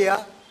ಆಗಲಿಯಾ?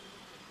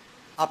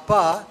 ಅಪ್ಪ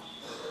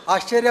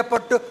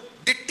ಆಶ್ಚರ್ಯಪಟ್ಟು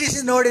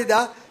ದಿಟ್ಟಿಸಿ ನೋಡಿದ,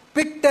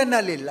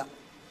 ಪಿಟ್ಟನ್ನಲ್ಲಿಲ್ಲ.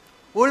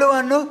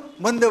 ಉಳುವನ್ನು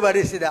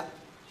ಮುಂದುವರಿಸಿದ.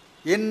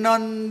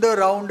 ಇನ್ನೊಂದು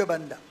ರೌಂಡ್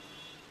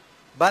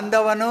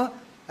ಬಂದವನು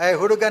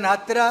ಹುಡುಗನ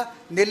ಹತ್ತಿರ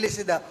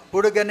ನಿಲ್ಲಿಸಿದ.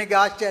 ಹುಡುಗನಿಗೆ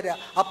ಆಶ್ಚರ್ಯ,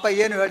 ಅಪ್ಪ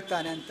ಏನು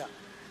ಹೇಳ್ತಾನೆ ಅಂತ.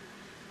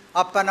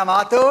 ಅಪ್ಪನ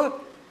ಮಾತು,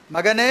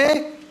 ಮಗನೇ,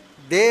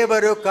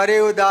 ದೇವರು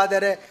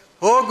ಕರೆಯುವುದಾದರೆ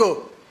ಹೋಗು,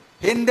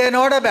 ಹಿಂದೆ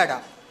ನೋಡಬೇಡ.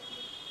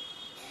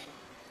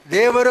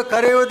 ದೇವರು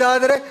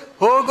ಕರೆಯುವುದಾದರೆ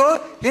ಹೋಗು,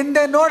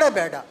 ಹಿಂದೆ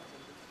ನೋಡಬೇಡ.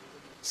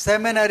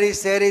 ಸೆಮಿನರಿ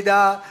ಸೇರಿದ,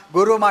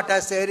 ಗುರುಮಠ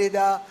ಸೇರಿದ,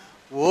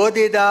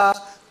 ಓದಿದ,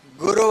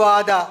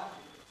 ಗುರುವಾದ,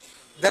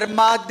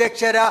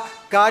 ಧರ್ಮಾಧ್ಯಕ್ಷರ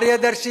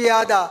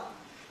ಕಾರ್ಯದರ್ಶಿಯಾದ,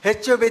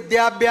 ಹೆಚ್ಚು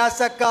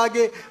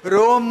ವಿದ್ಯಾಭ್ಯಾಸಕ್ಕಾಗಿ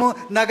ರೋಮ್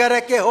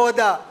ನಗರಕ್ಕೆ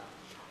ಹೋದ.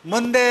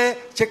 ಮುಂದೆ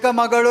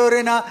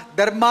ಚಿಕ್ಕಮಗಳೂರಿನ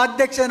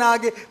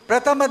ಧರ್ಮಾಧ್ಯಕ್ಷನಾಗಿ,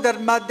 ಪ್ರಥಮ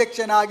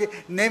ಧರ್ಮಾಧ್ಯಕ್ಷನಾಗಿ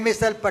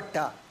ನೇಮಿಸಲ್ಪಟ್ಟ.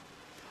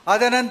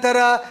 ಅದನಂತರ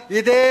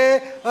ಇದೇ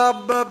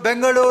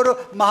ಬೆಂಗಳೂರು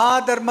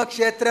ಮಹಾಧರ್ಮ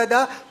ಕ್ಷೇತ್ರದ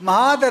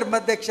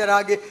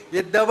ಮಹಾಧರ್ಮಾಧ್ಯಕ್ಷರಾಗಿ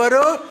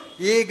ಇದ್ದವರು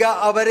ಈಗ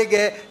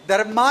ಅವರಿಗೆ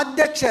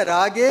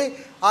ಧರ್ಮಾಧ್ಯಕ್ಷರಾಗಿ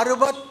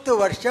 60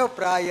 ವರ್ಷ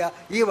ಪ್ರಾಯ.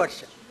 ಈ ವರ್ಷ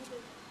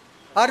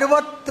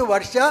 60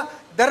 ವರ್ಷ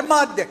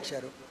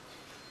ಧರ್ಮಾಧ್ಯಕ್ಷರು,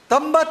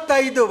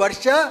 95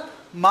 ವರ್ಷ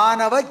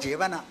ಮಾನವ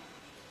ಜೀವನ.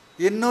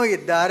 ಇನ್ನೂ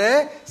ಇದ್ದಾರೆ.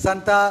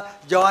 ಸಂತ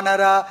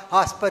ಜಾನರ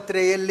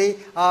ಆಸ್ಪತ್ರೆಯಲ್ಲಿ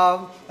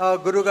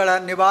ಗುರುಗಳ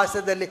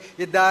ನಿವಾಸದಲ್ಲಿ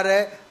ಇದ್ದಾರೆ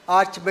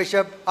ಆರ್ಚ್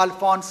ಬಿಷಪ್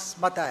ಅಲ್ಫಾನ್ಸ್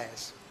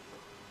ಮತಾಯಸ್.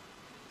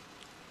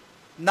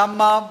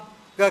 ನಮ್ಮ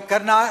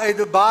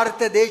ಇದು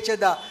ಭಾರತ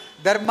ದೇಶದ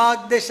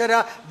ಧರ್ಮಾಧ್ಯಕ್ಷರ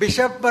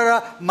ಬಿಷಪ್ಪರ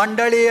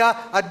ಮಂಡಳಿಯ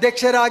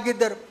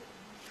ಅಧ್ಯಕ್ಷರಾಗಿದ್ದರು.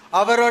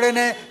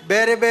 ಅವರೊಡನೆ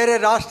ಬೇರೆ ಬೇರೆ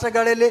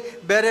ರಾಷ್ಟ್ರಗಳಲ್ಲಿ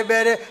ಬೇರೆ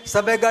ಬೇರೆ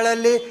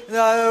ಸಭೆಗಳಲ್ಲಿ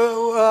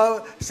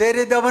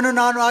ಸೇರಿದವನು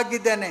ನಾನು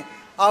ಆಗಿದ್ದೇನೆ.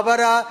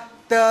 ಅವರ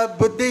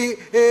ಬುದ್ಧಿ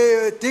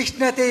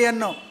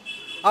ತೀಕ್ಷ್ಣತೆಯನ್ನು,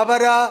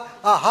 ಅವರ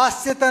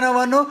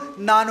ಹಾಸ್ಯತನವನ್ನು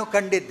ನಾನು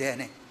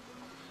ಕಂಡಿದ್ದೇನೆ.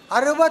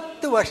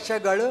 60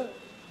 ವರ್ಷಗಳು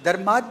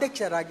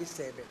ಧರ್ಮಾಧ್ಯಕ್ಷರಾಗಿ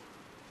ಸೇವೆ.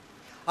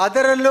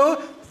 ಅದರಲ್ಲೂ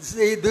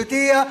ಈ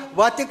ದ್ವಿತೀಯ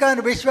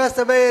ವಾಟಿಕನ್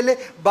ವಿಶ್ವಸಭೆಯಲ್ಲಿ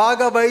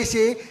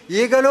ಭಾಗವಹಿಸಿ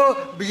ಈಗಲೂ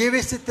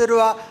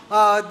ಜೀವಿಸುತ್ತಿರುವ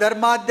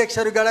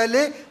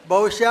ಧರ್ಮಾಧ್ಯಕ್ಷರುಗಳಲ್ಲಿ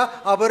ಬಹುಶಃ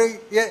ಅವರು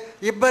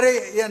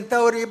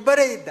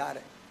ಇಬ್ಬರೇ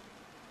ಇದ್ದಾರೆ.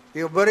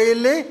 ಇಬ್ಬರು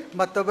ಇಲ್ಲಿ,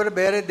 ಮತ್ತೊಬ್ಬರು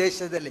ಬೇರೆ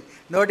ದೇಶದಲ್ಲಿ.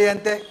 ನೋಡಿ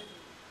ಅಂತೆ,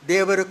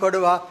 ದೇವರು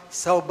ಕೊಡುವ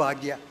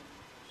ಸೌಭಾಗ್ಯ.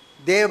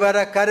 ದೇವರ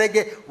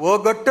ಕರೆಗೆ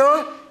ಹೋಗೊಟ್ಟು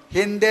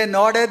ಹಿಂದೆ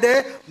ನೋಡದೆ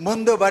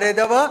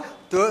ಮುಂದುವರೆದವ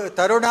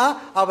ತರುಣ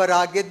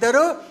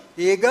ಅವರಾಗಿದ್ದರು.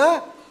 ಈಗ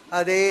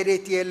ಅದೇ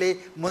ರೀತಿಯಲ್ಲಿ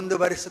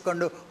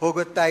ಮುಂದುವರಿಸಿಕೊಂಡು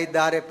ಹೋಗುತ್ತಾ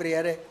ಇದ್ದಾರೆ.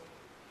 ಪ್ರಿಯರೇ,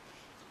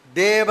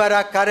 ದೇವರ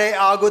ಕರೆ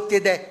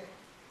ಆಗುತ್ತಿದೆ.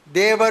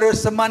 ದೇವರು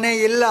ಸುಮ್ಮನೆ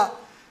ಇಲ್ಲ,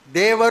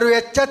 ದೇವರು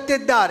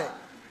ಎಚ್ಚೆತ್ತಿದ್ದಾರೆ,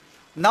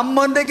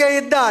 ನಮ್ಮೊಂದಿಗೆ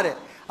ಇದ್ದಾರೆ.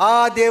 ಆ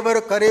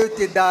ದೇವರು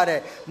ಕರೆಯುತ್ತಿದ್ದಾರೆ.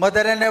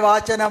 ಮೊದಲನೇ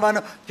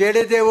ವಾಚನವನ್ನು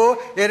ಕೇಳಿದೆವು.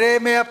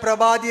 ಯೆರೆಮೀಯ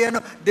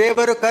ಪ್ರವಾದಿಯನ್ನು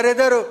ದೇವರು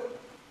ಕರೆದರು.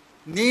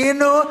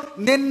 ನೀನು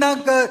ನಿನ್ನ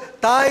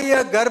ತಾಯಿಯ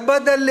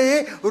ಗರ್ಭದಲ್ಲಿ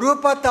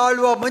ರೂಪ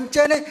ತಾಳುವ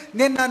ಮುಂಚೆನೆ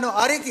ನಿನ್ನನ್ನು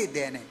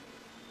ಅರಿತಿದ್ದೇನೆ.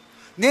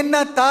 ನಿನ್ನ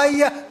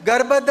ತಾಯಿಯ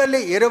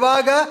ಗರ್ಭದಲ್ಲಿ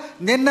ಇರುವಾಗ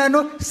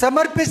ನಿನ್ನನ್ನು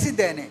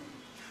ಸಮರ್ಪಿಸಿದ್ದೇನೆ.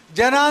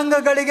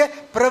 ಜನಾಂಗಗಳಿಗೆ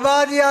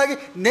ಪ್ರವಾದಿಯಾಗಿ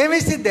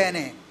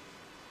ನೇಮಿಸಿದ್ದೇನೆ.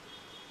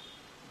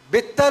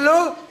 ಬಿತ್ತಲು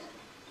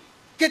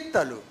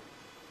ಕಿತ್ತಲು,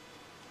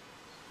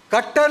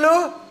 ಕಟ್ಟಲು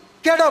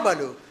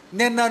ಕೆಡವಲು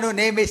ನಿನ್ನನ್ನು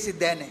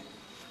ನೇಮಿಸಿದ್ದೇನೆ.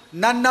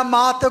 ನನ್ನ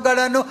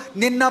ಮಾತುಗಳನ್ನು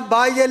ನಿನ್ನ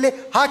ಬಾಯಿಯಲ್ಲಿ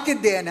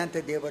ಹಾಕಿದ್ದೇನೆ ಅಂತ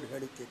ದೇವರು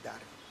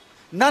ಹೇಳುತ್ತಿದ್ದಾರೆ.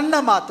 ನನ್ನ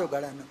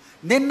ಮಾತುಗಳನ್ನು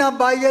ನಿನ್ನ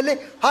ಬಾಯಿಯಲ್ಲಿ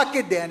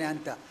ಹಾಕಿದ್ದೇನೆ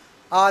ಅಂತ.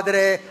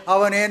 ಆದರೆ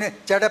ಅವನೇನು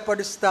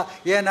ಚಡಪಡಿಸ್ತಾ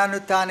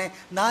ಏನನ್ನುತ್ತಾನೆ,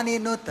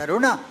 ನಾನಿನ್ನು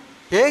ತರುಣ,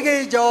 ಹೇಗೆ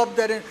ಈ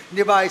ಜವಾಬ್ದಾರಿ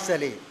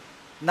ನಿಭಾಯಿಸಲಿ,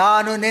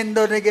 ನಾನು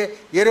ನಿನ್ನೊಂದಿಗೆ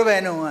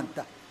ಇರುವೆನು ಅಂತ.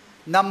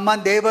 ನಮ್ಮ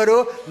ದೇವರು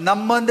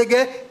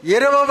ನಮ್ಮೊಂದಿಗೆ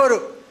ಇರುವವರು.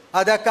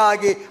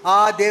 ಅದಕ್ಕಾಗಿ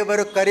ಆ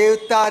ದೇವರು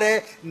ಕರೆಯುತ್ತಾರೆ,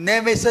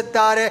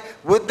 ನೇಮಿಸುತ್ತಾರೆ,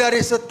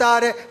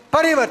 ಉದ್ಧರಿಸುತ್ತಾರೆ,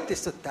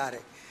 ಪರಿವರ್ತಿಸುತ್ತಾರೆ.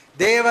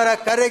 ದೇವರ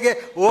ಕರೆಗೆ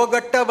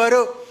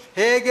ಹೋಗೊಟ್ಟವರು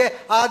ಹೇಗೆ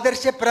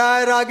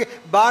ಆದರ್ಶಪ್ರಾಯರಾಗಿ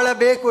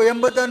ಬಾಳಬೇಕು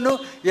ಎಂಬುದನ್ನು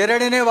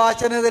 2ನೇ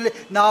ವಾಚನದಲ್ಲಿ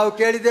ನಾವು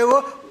ಕೇಳಿದೆವು.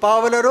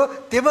 ಪೌಲರು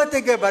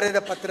ತಿಮೋತಿಗೆ ಬರೆದ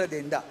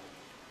ಪತ್ರದಿಂದ,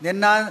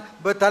 ನಿನ್ನ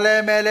ತಲೆಯ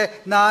ಮೇಲೆ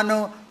ನಾನು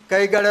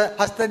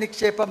ಹಸ್ತ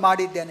ನಿಕ್ಷೇಪ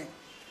ಮಾಡಿದ್ದೇನೆ,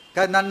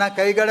 ನನ್ನ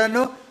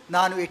ಕೈಗಳನ್ನು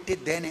ನಾನು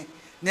ಇಟ್ಟಿದ್ದೇನೆ,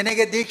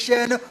 ನಿನಗೆ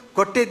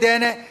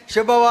ಕೊಟ್ಟಿದ್ದೇನೆ.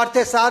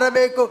 ಶುಭವಾರ್ತೆ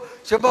ಸಾರಬೇಕು,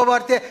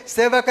 ಶುಭವಾರ್ತೆ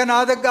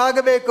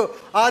ಸೇವಕನಾದಾಗಬೇಕು,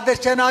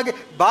 ಆದರ್ಶನಾಗಿ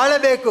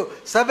ಬಾಳಬೇಕು,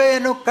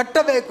 ಸಭೆಯನ್ನು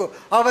ಕಟ್ಟಬೇಕು,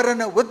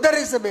 ಅವರನ್ನು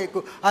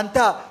ಉದ್ಧರಿಸಬೇಕು ಅಂತ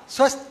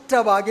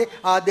ಸ್ಪಷ್ಟವಾಗಿ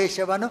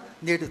ಆದೇಶವನ್ನು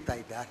ನೀಡುತ್ತಾ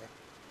ಇದ್ದಾರೆ.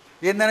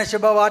 ಇಂದಿನ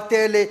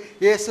ಶುಭವಾರ್ತೆಯಲ್ಲಿ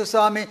ಯೇಸು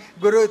ಸ್ವಾಮಿ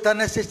ಗುರು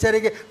ತನ್ನ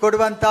ಶಿಷ್ಯರಿಗೆ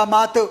ಕೊಡುವಂಥ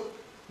ಮಾತು,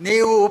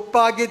 ನೀವು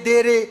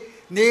ಉಪ್ಪಾಗಿದ್ದೀರಿ,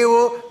 ನೀವು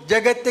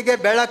ಜಗತ್ತಿಗೆ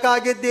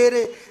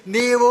ಬೆಳಕಾಗಿದ್ದೀರಿ,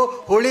 ನೀವು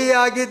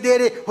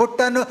ಹುಳಿಯಾಗಿದ್ದೀರಿ,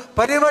 ಹುಟ್ಟನ್ನು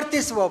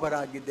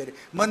ಪರಿವರ್ತಿಸುವವರಾಗಿದ್ದೀರಿ.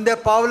 ಮುಂದೆ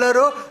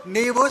ಪೌಲರು,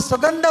 ನೀವು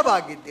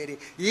ಸುಗಂಧವಾಗಿದ್ದೀರಿ,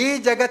 ಈ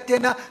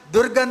ಜಗತ್ತಿನ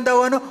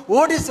ದುರ್ಗಂಧವನ್ನು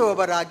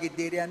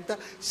ಓಡಿಸುವವರಾಗಿದ್ದೀರಿ ಅಂತ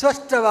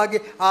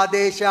ಸ್ಪಷ್ಟವಾಗಿ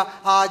ಆದೇಶ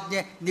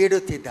ಆಜ್ಞೆ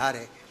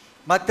ನೀಡುತ್ತಿದ್ದಾರೆ.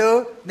 ಮತ್ತು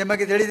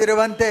ನಿಮಗೆ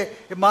ತಿಳಿದಿರುವಂತೆ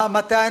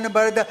ಮತ್ತಾಯನು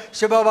ಬರೆದ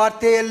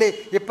ಶುಭವಾರ್ತೆಯಲ್ಲಿ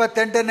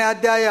 28ನೇ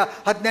ಅಧ್ಯಾಯ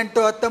 18,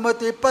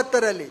 19,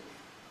 20ರಲ್ಲಿ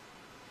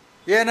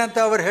ಏನಂತ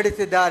ಅವರು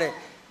ಹೇಳುತ್ತಿದ್ದಾರೆ,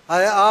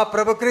 ಆ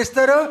ಪ್ರಭು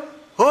ಕ್ರಿಸ್ತರು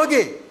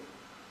ಹೋಗಿ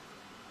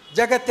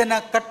ಜಗತ್ತಿನ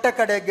ಕಟ್ಟ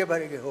ಕಡೆಗೆ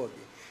ಬರೆಗೆ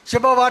ಹೋಗಿ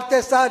ಶುಭವಾರ್ತೆ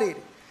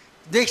ಸಾರಿರಿ,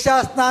 ದೀಕ್ಷಾ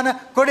ಸ್ನಾನ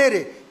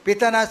ಕೊಡಿರಿ,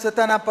 ಪಿತನ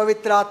ಸುತನ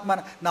ಪವಿತ್ರಾತ್ಮನ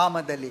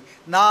ನಾಮದಲ್ಲಿ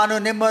ನಾನು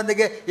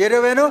ನಿಮ್ಮೊಂದಿಗೆ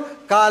ಇರುವೆನು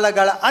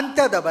ಕಾಲಗಳ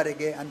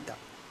ಅಂತ್ಯದವರೆಗೆ ಅಂತ.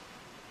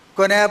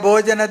 ಕೊನೆಯ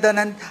ಭೋಜನದ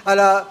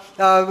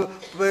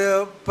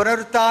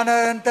ಪುನರುತ್ಥಾನ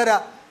ನಂತರ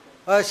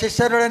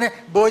ಶಿಷ್ಯರೊಡನೆ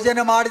ಭೋಜನ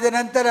ಮಾಡಿದ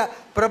ನಂತರ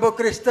ಪ್ರಭು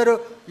ಕ್ರಿಸ್ತರು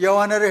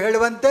ಯೌವನರು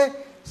ಹೇಳುವಂತೆ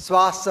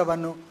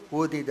ಶ್ವಾಸವನ್ನು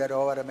ಊದಿದರು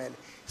ಅವರ ಮೇಲೆ.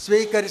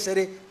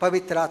 ಸ್ವೀಕರಿಸಿರಿ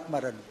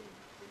ಪವಿತ್ರಾತ್ಮರನ್ನು.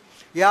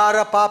 ಯಾರ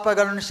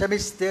ಪಾಪಗಳನ್ನು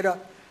ಕ್ಷಮಿಸ್ತೀರೋ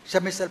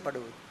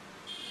ಕ್ಷಮಿಸಲ್ಪಡುವುದು,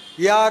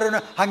 ಯಾರನ್ನು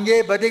ಹಾಗೆ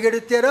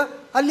ಬದಿಗಿಡುತ್ತೀರೋ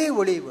ಅಲ್ಲಿ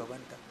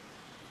ಉಳಿಯುವಂತ.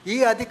 ಈ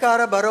ಅಧಿಕಾರ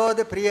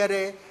ಬರೋದು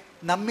ಪ್ರಿಯರೇ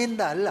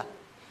ನಮ್ಮಿಂದ ಅಲ್ಲ,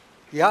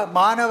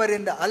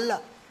 ಮಾನವರಿಂದ ಅಲ್ಲ,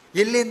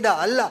 ಇಲ್ಲಿಂದ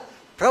ಅಲ್ಲ,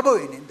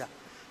 ಪ್ರಭುವಿನಿಂದ.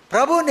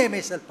 ಪ್ರಭು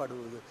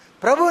ನೇಮಿಸಲ್ಪಡುವುದು,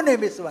 ಪ್ರಭು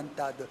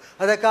ನೇಮಿಸುವಂಥದ್ದು.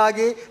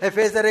 ಅದಕ್ಕಾಗಿ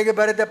ಎಫೆಸರಿಗೆ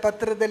ಬರೆದ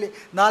ಪತ್ರದಲ್ಲಿ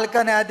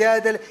 4ನೇ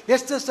ಅಧ್ಯಾಯದಲ್ಲಿ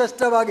ಎಷ್ಟು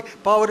ಸ್ಪಷ್ಟವಾಗಿ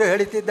ಪೌಲರು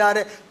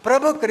ಹೇಳುತ್ತಿದ್ದಾರೆ,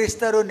 ಪ್ರಭು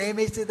ಕ್ರಿಸ್ತರು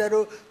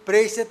ನೇಮಿಸಿದರು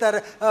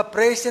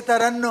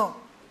ಪ್ರೇಷಿತರನ್ನು,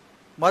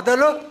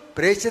 ಮೊದಲು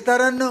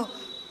ಪ್ರೇಷಿತರನ್ನು,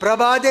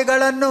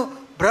 ಪ್ರವಾದಿಗಳನ್ನು,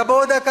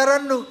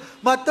 ಪ್ರಬೋಧಕರನ್ನು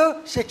ಮತ್ತು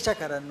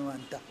ಶಿಕ್ಷಕರನ್ನು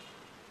ಅಂತ.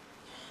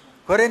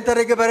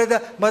 ಕೊರಿಂಥರಿಗೆ ಬರೆದ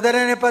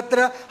 1ನೇ ಪತ್ರ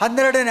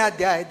 12ನೇ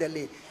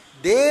ಅಧ್ಯಾಯದಲ್ಲಿ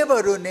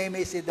ದೇವರು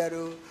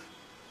ನೇಮಿಸಿದರು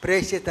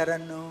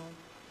ಪ್ರೇಷಿತರನ್ನು,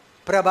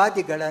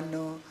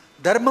 ಪ್ರವಾದಿಗಳನ್ನು,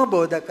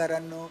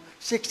 ಧರ್ಮಬೋಧಕರನ್ನು,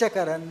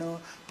 ಶಿಕ್ಷಕರನ್ನು,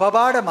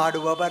 ಪವಾಡ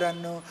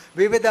ಮಾಡುವವರನ್ನು,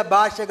 ವಿವಿಧ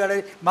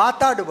ಭಾಷೆಗಳಲ್ಲಿ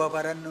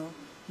ಮಾತಾಡುವವರನ್ನು.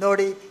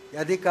 ನೋಡಿ,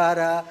 ಅಧಿಕಾರ,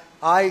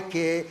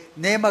 ಆಯ್ಕೆ,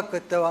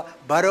 ನೇಮಕತ್ವ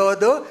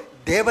ಬರೋದು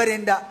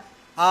ದೇವರಿಂದ,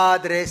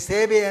 ಆದರೆ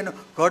ಸೇವೆಯನ್ನು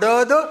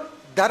ಕೊಡೋದು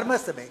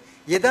ಧರ್ಮಸಭೆ.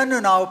 ಇದನ್ನು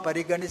ನಾವು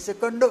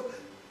ಪರಿಗಣಿಸಿಕೊಂಡು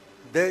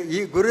ಈ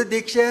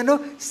ಗುರುದೀಕ್ಷೆಯನ್ನು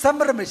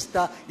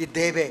ಸಂಭ್ರಮಿಸ್ತಾ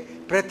ಇದ್ದೇವೆ.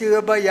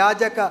 ಪ್ರತಿಯೊಬ್ಬ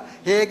ಯಾಜಕ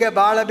ಹೇಗೆ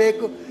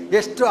ಬಾಳಬೇಕು,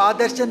 ಎಷ್ಟು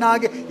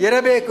ಆದರ್ಶನಾಗಿ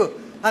ಇರಬೇಕು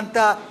ಅಂತ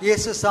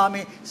ಯೇಸು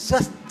ಸ್ವಾಮಿ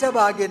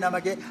ಸ್ಪಷ್ಟವಾಗಿ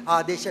ನಮಗೆ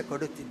ಆದೇಶ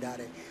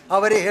ಕೊಡುತ್ತಿದ್ದಾರೆ.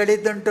 ಅವರೇ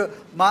ಹೇಳಿದ್ದುಂಟು,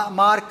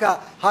 ಮಾರ್ಕ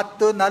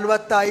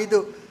 10:45,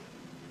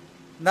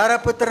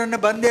 ನರಪುತ್ರನು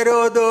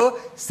ಬಂದಿರೋದು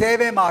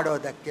ಸೇವೆ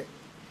ಮಾಡೋದಕ್ಕೆ,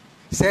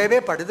 ಸೇವೆ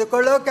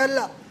ಪಡೆದುಕೊಳ್ಳೋಕಲ್ಲ,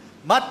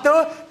 ಮತ್ತು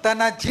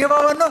ತನ್ನ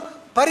ಜೀವವನ್ನು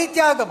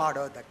ಪರಿತ್ಯಾಗ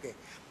ಮಾಡೋದಕ್ಕೆ,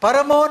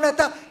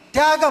 ಪರಮೋನ್ನತ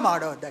ತ್ಯಾಗ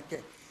ಮಾಡೋದಕ್ಕೆ.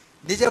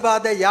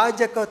 ನಿಜವಾದ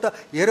ಯಾಜಕತ್ವ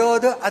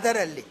ಇರೋದು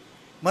ಅದರಲ್ಲಿ.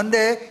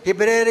 ಮುಂದೆ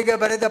ಇಬ್ರಿಯರಿಗೆ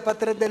ಬರೆದ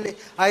ಪತ್ರದಲ್ಲಿ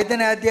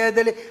 5ನೇ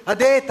ಅಧ್ಯಾಯದಲ್ಲಿ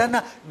ಅದೇ ತನ್ನ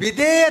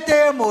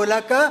ವಿಧೇಯತೆಯ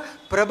ಮೂಲಕ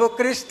ಪ್ರಭು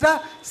ಕ್ರಿಸ್ತ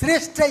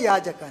ಶ್ರೇಷ್ಠ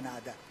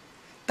ಯಾಜಕನಾದ.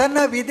 ತನ್ನ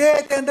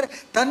ವಿಧೇಯತೆ ಅಂದರೆ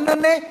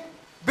ತನ್ನನ್ನೇ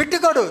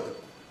ಬಿಟ್ಟುಕೊಡುವುದು.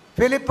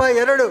 ಫಿಲಿಪ್ಪ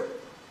 2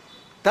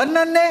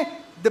 ತನ್ನನ್ನೇ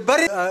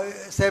ಬರೀ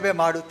ಸೇವೆ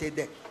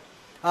ಮಾಡುತ್ತಿದ್ದೆ.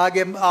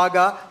 ಆಗ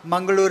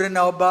ಮಂಗಳೂರಿನ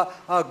ಒಬ್ಬ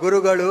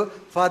ಗುರುಗಳು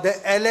ಫಾದರ್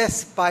LS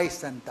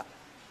ಪಾಯ್ಸ್ ಅಂತ,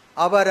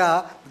 ಅವರ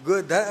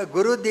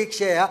ಗುರು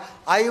ದೀಕ್ಷೆಯ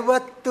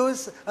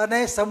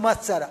 50ನೇ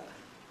ಸಂವತ್ಸರ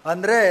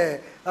ಅಂದರೆ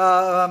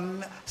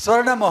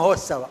ಸ್ವರ್ಣ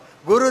ಮಹೋತ್ಸವ,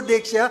 ಗುರು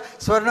ದೀಕ್ಷೆಯ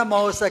ಸ್ವರ್ಣ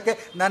ಮಹೋತ್ಸವಕ್ಕೆ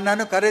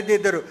ನನ್ನನ್ನು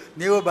ಕರೆದಿದ್ದರು.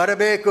 ನೀವು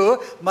ಬರಬೇಕು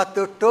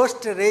ಮತ್ತು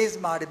ಟೋಸ್ಟ್ ರೇಸ್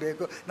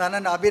ಮಾಡಬೇಕು,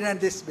 ನನ್ನನ್ನು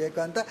ಅಭಿನಂದಿಸಬೇಕು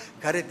ಅಂತ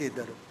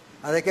ಕರೆದಿದ್ದರು.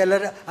 ಅದಕ್ಕೆಲ್ಲ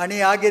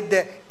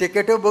ಅಣಿಯಾಗಿದ್ದೆ,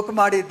 ಟಿಕೆಟು ಬುಕ್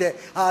ಮಾಡಿದ್ದೆ.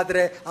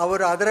 ಆದರೆ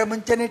ಅವರು ಅದರ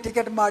ಮುಂಚೆನೇ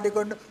ಟಿಕೆಟ್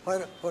ಮಾಡಿಕೊಂಡು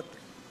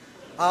ಹೊರಟರು.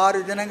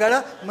 6 ದಿನಗಳ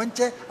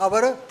ಮುಂಚೆ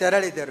ಅವರು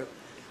ತೆರಳಿದರು.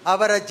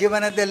 ಅವರ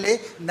ಜೀವನದಲ್ಲಿ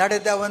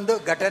ನಡೆದ ಒಂದು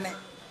ಘಟನೆ,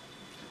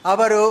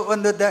 ಅವರು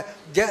ಒಂದು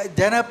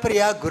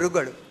ಜನಪ್ರಿಯ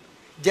ಗುರುಗಳು,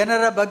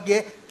 ಜನರ ಬಗ್ಗೆ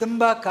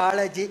ತುಂಬ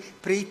ಕಾಳಜಿ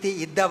ಪ್ರೀತಿ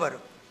ಇದ್ದವರು.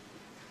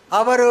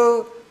 ಅವರು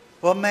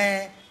ಒಮ್ಮೆ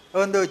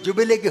ಒಂದು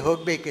ಜುಬಿಲಿಗೆ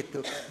ಹೋಗಬೇಕಿತ್ತು,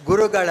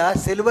 ಗುರುಗಳ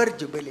ಸಿಲ್ವರ್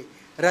ಜುಬಿಲಿ,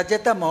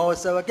 ರಜತ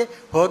ಮಹೋತ್ಸವಕ್ಕೆ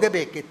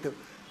ಹೋಗಬೇಕಿತ್ತು.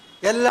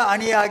 ಎಲ್ಲ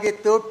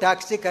ಅಣಿಯಾಗಿತ್ತು,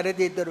 ಟ್ಯಾಕ್ಸಿ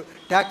ಕರೆದಿದ್ದರು,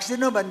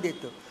 ಟ್ಯಾಕ್ಸಿನೂ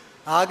ಬಂದಿತ್ತು.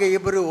 ಆಗ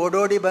ಇಬ್ಬರು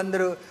ಓಡೋಡಿ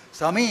ಬಂದರು.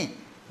 ಸ್ವಾಮಿ,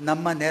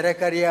 ನಮ್ಮ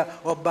ನೆರೆಕರೆಯ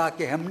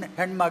ಒಬ್ಬಾಕೆ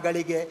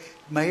ಹೆಣ್ಮಗಳಿಗೆ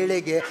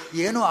ಮಹಿಳೆಗೆ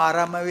ಏನೂ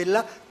ಆರಾಮವಿಲ್ಲ,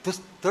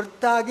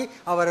 ತುರ್ತಾಗಿ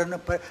ಅವರನ್ನು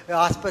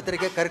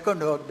ಆಸ್ಪತ್ರೆಗೆ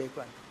ಕರ್ಕೊಂಡು ಹೋಗಬೇಕು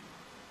ಅಂತ.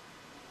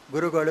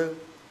 ಗುರುಗಳು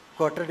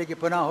ಕೊಠಡಿಗೆ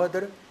ಪುನಃ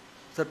ಹೋದರು,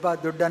 ಸ್ವಲ್ಪ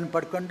ದುಡ್ಡನ್ನು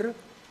ಪಡ್ಕೊಂಡ್ರು,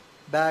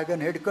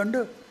 ಬ್ಯಾಗನ್ನು ಹಿಡ್ಕೊಂಡು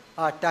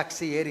ಆ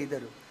ಟ್ಯಾಕ್ಸಿ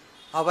ಏರಿದರು,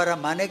 ಅವರ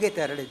ಮನೆಗೆ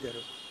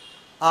ತೆರಳಿದರು.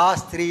 ಆ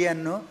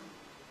ಸ್ತ್ರೀಯನ್ನು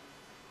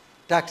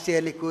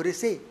ಟ್ಯಾಕ್ಸಿಯಲ್ಲಿ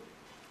ಕೂರಿಸಿ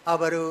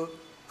ಅವರು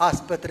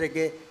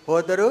ಆಸ್ಪತ್ರೆಗೆ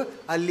ಹೋದರು.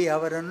 ಅಲ್ಲಿ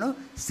ಅವರನ್ನು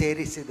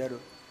ಸೇರಿಸಿದರು.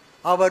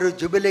 ಅವರು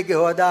ಜುಬಿಲಿಗೆ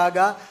ಹೋದಾಗ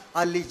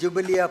ಅಲ್ಲಿ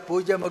ಜುಬಿಲಿಯ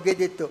ಪೂಜೆ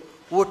ಮುಗಿದಿತ್ತು,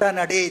 ಊಟ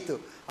ನಡೆಯಿತು.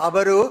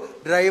 ಅವರು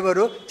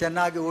ಡ್ರೈವರು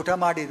ಚೆನ್ನಾಗಿ ಊಟ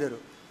ಮಾಡಿದರು.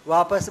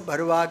 ವಾಪಸ್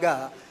ಬರುವಾಗ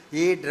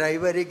ಈ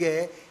ಡ್ರೈವರಿಗೆ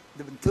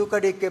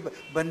ತೂಕಡಿಕೆ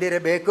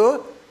ಬಂದಿರಬೇಕು,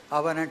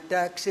 ಅವನ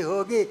ಟ್ಯಾಕ್ಸಿ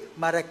ಹೋಗಿ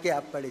ಮರಕ್ಕೆ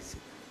ಅಪ್ಪಳಿಸಿ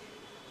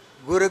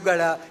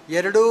ಗುರುಗಳ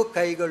 2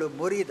 ಕೈಗಳು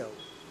ಮುರಿದವು.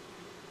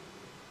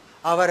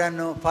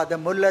 ಅವರನ್ನು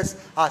ಫಾದರ್ ಮುಲ್ಲಸ್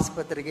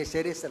ಆಸ್ಪತ್ರೆಗೆ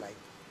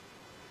ಸೇರಿಸಲಾಯಿತು.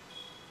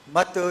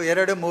 ಮತ್ತು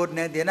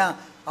 2-3ನೇ ದಿನ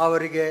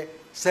ಅವರಿಗೆ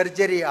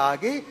ಸರ್ಜರಿ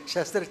ಆಗಿ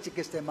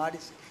ಶಸ್ತ್ರಚಿಕಿತ್ಸೆ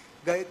ಮಾಡಿಸಿ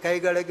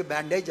ಕೈಗಳಿಗೆ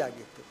ಬ್ಯಾಂಡೇಜ್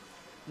ಆಗಿತ್ತು.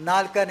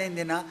 4ನೇ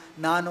ದಿನ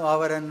ನಾನು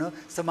ಅವರನ್ನು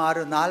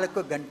ಸುಮಾರು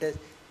 4 ಗಂಟೆ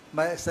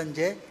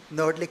ಸಂಜೆ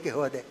ನೋಡಲಿಕ್ಕೆ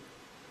ಹೋದೆ.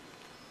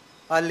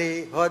 ಅಲ್ಲಿ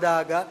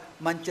ಹೋದಾಗ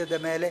ಮಂಚದ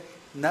ಮೇಲೆ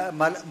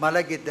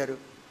ಮಲಗಿದ್ದರು.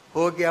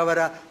 ಹೋಗಿ ಅವರ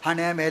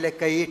ಹಣೆಯ ಮೇಲೆ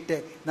ಕೈ ಇಟ್ಟೆ.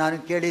 ನಾನು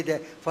ಕೇಳಿದೆ,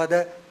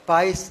 father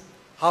Pais,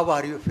 how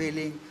are you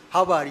feeling,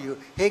 how are you,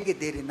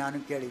 ಹೇಗಿದ್ದೀರಿ ನಾನು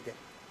ಕೇಳಿದೆ.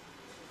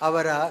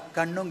 ಅವರ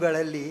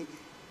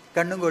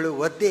ಕಣ್ಣುಗಳು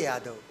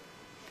ಒದ್ದೆಯಾದವು.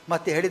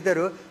 ಮತ್ತು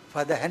ಹೇಳಿದರು,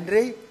 ಫಾದರ್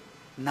ಹೆನ್ರಿ,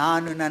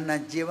 ನಾನು ನನ್ನ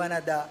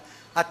ಜೀವನದ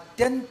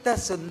ಅತ್ಯಂತ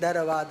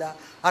ಸುಂದರವಾದ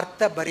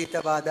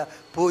ಅರ್ಥಭರಿತವಾದ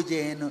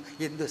ಪೂಜೆಯನ್ನು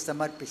ಇಂದು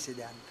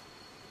ಸಮರ್ಪಿಸಿದೆ ಅಂತ.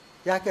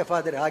 ಯಾಕೆ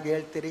ಫಾದರ್ ಹಾಗೆ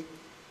ಹೇಳ್ತೀರಿ?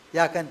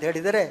 ಯಾಕಂತ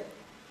ಹೇಳಿದರೆ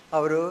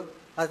ಅವರು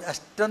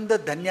ಅಷ್ಟೊಂದು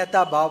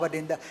ಧನ್ಯತಾ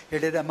ಭಾವದಿಂದ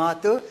ಹೇಳಿದ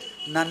ಮಾತು,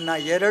 ನನ್ನ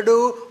 2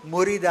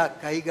 ಮುರಿದ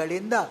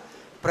ಕೈಗಳಿಂದ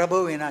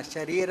ಪ್ರಭುವಿನ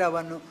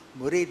ಶರೀರವನ್ನು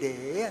ಮುರಿದೆ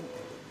ಅಂತ.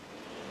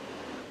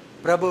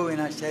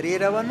 ಪ್ರಭುವಿನ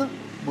ಶರೀರವನ್ನು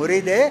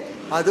ಮುರಿದೆ,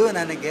 ಅದು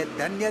ನನಗೆ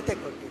ಧನ್ಯತೆ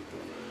ಕೊಟ್ಟಿತ್ತು.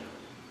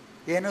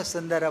 ಏನೋ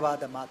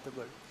ಸುಂದರವಾದ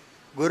ಮಾತುಗಳು.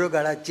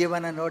 ಗುರುಗಳ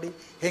ಜೀವನ ನೋಡಿ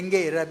ಹೆಂಗೆ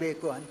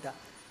ಇರಬೇಕು ಅಂತ.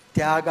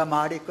 ತ್ಯಾಗ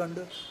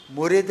ಮಾಡಿಕೊಂಡು,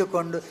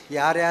 ಮುರಿದುಕೊಂಡು,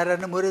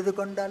 ಯಾರ್ಯಾರನ್ನು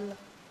ಮುರಿದುಕೊಂಡಲ್ಲ,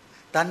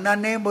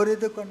 ತನ್ನನ್ನೇ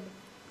ಮುರಿದುಕೊಂಡು,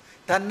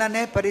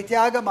 ತನ್ನನ್ನೇ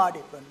ಪರಿತ್ಯಾಗ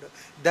ಮಾಡಿಕೊಂಡು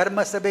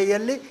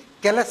ಧರ್ಮಸಭೆಯಲ್ಲಿ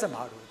ಕೆಲಸ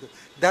ಮಾಡುವುದು,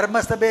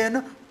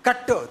 ಧರ್ಮಸಭೆಯನ್ನು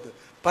ಕಟ್ಟೋದು,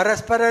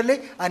 ಪರಸ್ಪರಲ್ಲಿ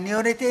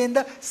ಅನ್ಯೋನ್ಯತೆಯಿಂದ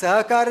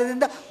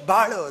ಸಹಕಾರದಿಂದ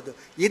ಬಾಳೋದು.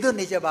 ಇದು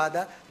ನಿಜವಾದ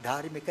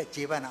ಧಾರ್ಮಿಕ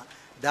ಜೀವನ.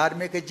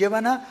 ಧಾರ್ಮಿಕ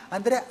ಜೀವನ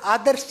ಅಂದರೆ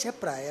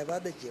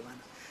ಆದರ್ಶಪ್ರಾಯವಾದ ಜೀವನ.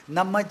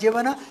 ನಮ್ಮ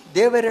ಜೀವನ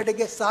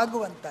ದೇವರೆಡೆಗೆ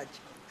ಸಾಗುವಂಥ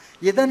ಜೀವನ.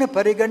 ಇದನ್ನು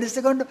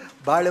ಪರಿಗಣಿಸಿಕೊಂಡು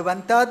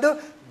ಬಾಳುವಂಥದ್ದು,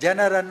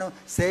 ಜನರನ್ನು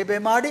ಸೇವೆ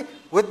ಮಾಡಿ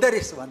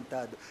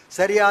ಉದ್ಧರಿಸುವಂಥದ್ದು,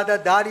 ಸರಿಯಾದ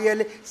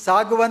ದಾರಿಯಲ್ಲಿ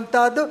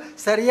ಸಾಗುವಂಥದ್ದು,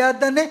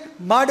 ಸರಿಯಾದನ್ನೇ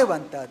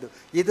ಮಾಡುವಂಥದ್ದು.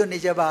 ಇದು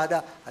ನಿಜವಾದ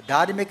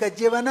ಧಾರ್ಮಿಕ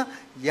ಜೀವನ,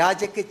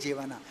 ಯಾಜಕ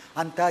ಜೀವನ.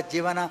 ಅಂಥ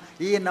ಜೀವನ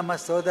ಈ ನಮ್ಮ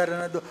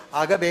ಸೋದರನದು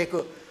ಆಗಬೇಕು.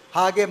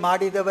 ಹಾಗೆ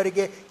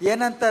ಮಾಡಿದವರಿಗೆ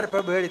ಏನಂತಾರೆ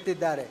ಪ್ರಭು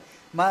ಹೇಳುತ್ತಿದ್ದಾರೆ.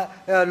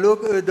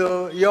 ಇದು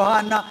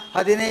ಯೋಹಾನ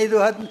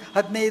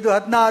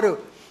 15:15-16,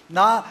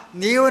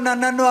 ನೀವು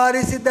ನನ್ನನ್ನು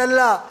ಆರಿಸಿದ್ದಲ್ಲ,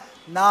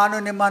 ನಾನು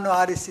ನಿಮ್ಮನ್ನು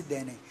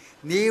ಆರಿಸಿದ್ದೇನೆ.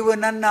 ನೀವು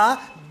ನನ್ನ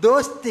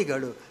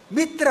ದೋಸ್ತಿಗಳು,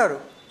 ಮಿತ್ರರು,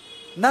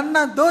 ನನ್ನ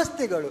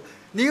ದೋಸ್ತಿಗಳು.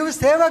 ನೀವು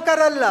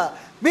ಸೇವಕರಲ್ಲ,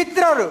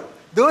 ಮಿತ್ರರು,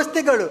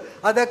 ದೋಸ್ತಿಗಳು.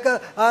 ಅದಕ್ಕೆ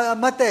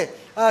ಮತ್ತೆ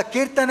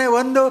ಕೀರ್ತನೆ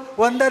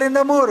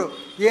 1:1-3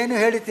 ಏನು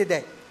ಹೇಳುತ್ತಿದೆ?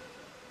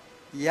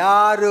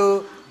 ಯಾರು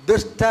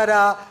ದುಷ್ಟರ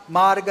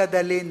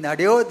ಮಾರ್ಗದಲ್ಲಿ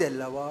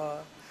ನಡೆಯೋದಿಲ್ಲವೋ,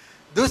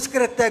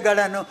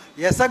 ದುಷ್ಕೃತ್ಯಗಳನ್ನು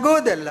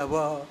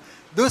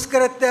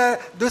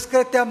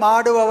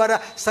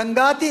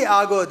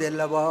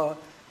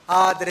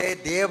ಆದರೆ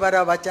ದೇವರ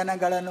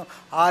ವಚನಗಳನ್ನು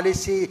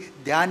ಆಲಿಸಿ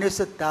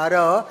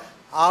ಧ್ಯಾನಿಸುತ್ತಾರೋ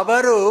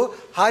ಅವರು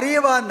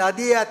ಹರಿಯುವ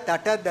ನದಿಯ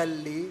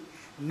ತಟದಲ್ಲಿ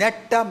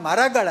ನೆಟ್ಟ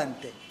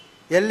ಮರಗಳಂತೆ.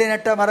 ಎಲ್ಲಿ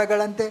ನೆಟ್ಟ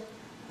ಮರಗಳಂತೆ?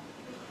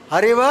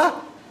 ಹರಿಯುವ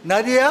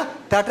ನದಿಯ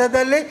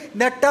ತಟದಲ್ಲಿ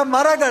ನೆಟ್ಟ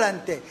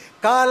ಮರಗಳಂತೆ.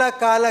 ಕಾಲ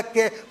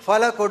ಕಾಲಕ್ಕೆ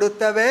ಫಲ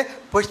ಕೊಡುತ್ತವೆ,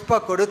 ಪುಷ್ಪ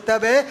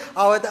ಕೊಡುತ್ತವೆ,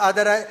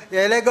 ಅದರ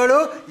ಎಲೆಗಳು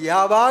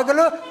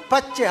ಯಾವಾಗಲೂ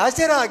ಪಚ್ಚೆ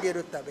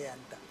ಹಸಿರಾಗಿರುತ್ತವೆ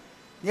ಅಂತ.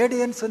 ನೋಡಿ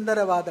ಏನು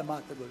ಸುಂದರವಾದ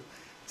ಮಾತುಗಳು.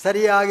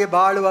 ಸರಿಯಾಗಿ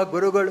ಬಾಳುವ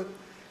ಗುರುಗಳು,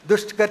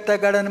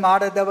 ದುಷ್ಕೃತ್ಯಗಳನ್ನು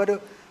ಮಾಡದವರು,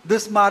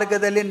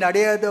 ದುಷ್ಮಾರ್ಗದಲ್ಲಿ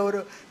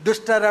ನಡೆಯದವರು,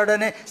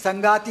 ದುಷ್ಟರೊಡನೆ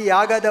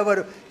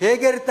ಸಂಗಾತಿಯಾಗದವರು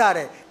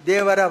ಹೇಗಿರ್ತಾರೆ?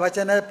 ದೇವರ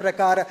ವಚನದ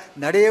ಪ್ರಕಾರ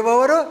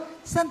ನಡೆಯುವವರು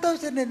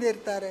ಸಂತೋಷದಿಂದ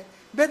ಇರ್ತಾರೆ,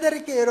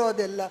 ಬೆದರಿಕೆ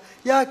ಇರೋದಿಲ್ಲ.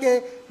 ಯಾಕೆ?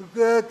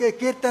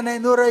 ಕೀರ್ತನೆ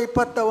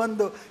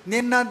 121,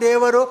 ನಿನ್ನ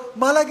ದೇವರು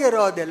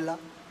ಮಲಗಿರೋದಿಲ್ಲ,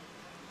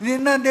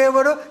 ನಿನ್ನ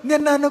ದೇವರು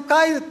ನಿನ್ನನ್ನು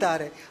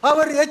ಕಾಯುತ್ತಾರೆ,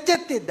 ಅವರು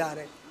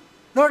ಎಚ್ಚೆತ್ತಿದ್ದಾರೆ.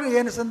 ನೋಡಿ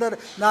ಏನು ಸುಂದರ.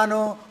 ನಾನು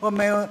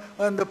ಒಮ್ಮೆ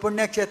ಒಂದು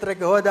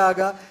ಪುಣ್ಯಕ್ಷೇತ್ರಕ್ಕೆ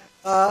ಹೋದಾಗ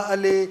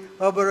ಅಲ್ಲಿ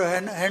ಒಬ್ಬರು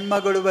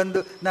ಹೆಣ್ಮಗಳು ಬಂದು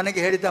ನನಗೆ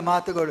ಹೇಳಿದ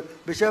ಮಾತುಗಳು,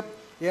 ಬಿಷಪ್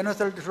ಏನೋ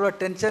ಸ್ವಲ್ಪ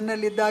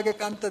ಟೆನ್ಷನ್ನಲ್ಲಿದ್ದಾಗೆ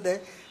ಕಾಣ್ತದೆ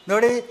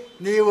ನೋಡಿ,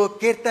 ನೀವು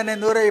ಕೀರ್ತನೆ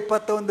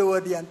 121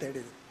 ಓದಿ ಅಂತ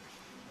ಹೇಳಿದರು.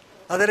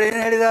 ಅದರ ಏನು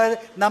ಹೇಳಿದ?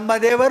 ನಮ್ಮ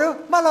ದೇವರು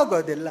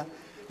ಮಲಗೋದಿಲ್ಲ,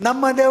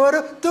 ನಮ್ಮ ದೇವರು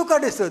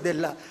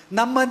ತೂಕಡಿಸುವುದಿಲ್ಲ,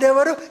 ನಮ್ಮ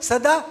ದೇವರು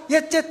ಸದಾ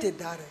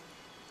ಎಚ್ಚೆತ್ತಿದ್ದಾರೆ.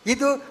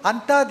 ಇದು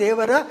ಅಂಥ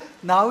ದೇವರ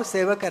ನಾವು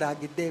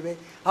ಸೇವಕರಾಗಿದ್ದೇವೆ,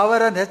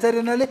 ಅವರ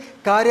ಹೆಸರಿನಲ್ಲಿ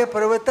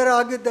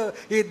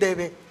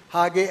ಇದ್ದೇವೆ.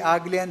 ಹಾಗೆ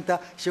ಆಗಲಿ ಅಂತ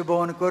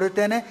ಶುಭವನ್ನು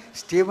ಕೋರುತ್ತೇನೆ.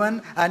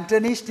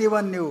 ಆಂಟನಿ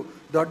ಸ್ಟೀವನ್, ನೀವು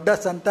ದೊಡ್ಡ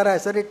ಸಂತರ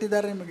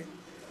ಹೆಸರಿಟ್ಟಿದ್ದಾರೆ, ನಿಮಗೆ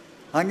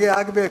ಹಾಗೆ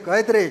ಆಗಬೇಕು,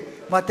 ಆಯ್ತು ರೀ.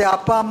 ಮತ್ತು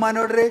ಅಪ್ಪ ಅಮ್ಮ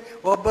ನೋಡ್ರಿ,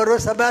 ಒಬ್ಬರು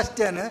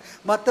ಸೆಬಾಸ್ಟಿಯನ್,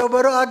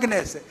 ಮತ್ತೊಬ್ಬರು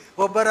ಆಗ್ನೇಸ್.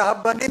 ಒಬ್ಬರ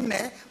ಹಬ್ಬ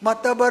ನಿನ್ನೆ,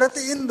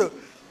 ಮತ್ತೊಬ್ಬರದ್ದು ಇಂದು.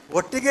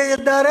 ಒಟ್ಟಿಗೆ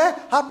ಇದ್ದಾರೆ,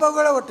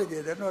 ಹಬ್ಬಗಳ ಒಟ್ಟಿಗೆ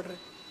ಇದೆ ನೋಡ್ರಿ.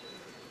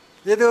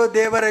 ಇದು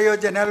ದೇವರ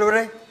ಯೋಜನೆ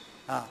ಅಲ್ವರೇ?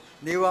 ಹಾಂ,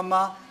 ನೀವಮ್ಮ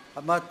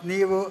ಮತ್ತು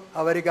ನೀವು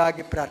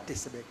ಅವರಿಗಾಗಿ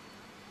ಪ್ರಾರ್ಥಿಸಬೇಕು,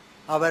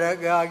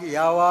 ಅವರಿಗಾಗಿ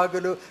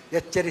ಯಾವಾಗಲೂ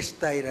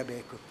ಎಚ್ಚರಿಸ್ತಾ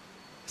ಇರಬೇಕು,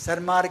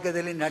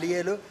 ಸನ್ಮಾರ್ಗದಲ್ಲಿ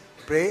ನಡೆಯಲು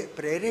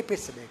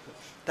ಪ್ರೇರೇಪಿಸಬೇಕು,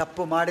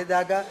 ತಪ್ಪು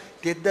ಮಾಡಿದಾಗ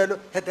ತಿದ್ದಲು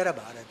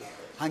ಹೆದರಬಾರದು.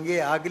 ಹಾಗೆ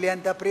ಆಗಲಿ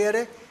ಅಂತ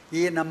ಪ್ರಿಯರೇ,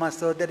 ಈ ನಮ್ಮ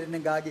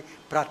ಸೋದರನಿಗಾಗಿ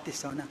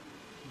ಪ್ರಾರ್ಥಿಸೋಣ.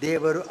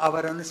 ದೇವರು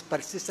ಅವರನ್ನು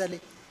ಸ್ಪರ್ಶಿಸಲಿ,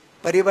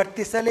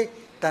 ಪರಿವರ್ತಿಸಲಿ,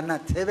 ತನ್ನ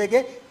ಸೇವೆಗೆ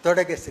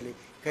ತೊಡಗಿಸಲಿ.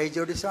 ಕೈ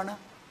ಜೋಡಿಸೋಣ,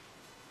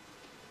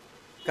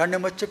 ಕಣ್ಣು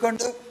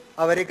ಮುಚ್ಚಿಕೊಂಡು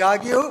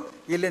ಅವರಿಗಾಗಿಯೂ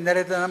ಇಲ್ಲಿ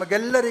ನೆರೆದ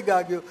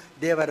ನಮಗೆಲ್ಲರಿಗಾಗಿಯೂ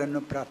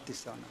ದೇವರನ್ನು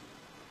ಪ್ರಾರ್ಥಿಸೋಣ.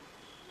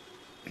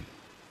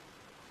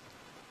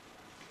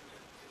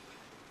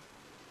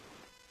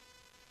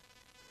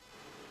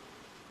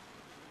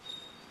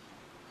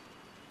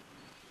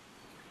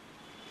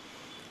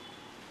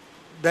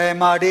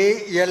 ದಯಮಾಡಿ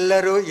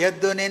ಎಲ್ಲರೂ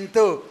ಎದ್ದು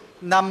ನಿಂತು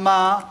ನಮ್ಮ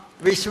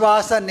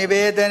ವಿಶ್ವಾಸ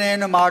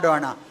ನಿವೇದನೆಯನ್ನು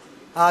ಮಾಡೋಣ.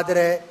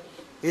 ಆದರೆ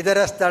ಇದರ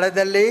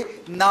ಸ್ಥಳದಲ್ಲಿ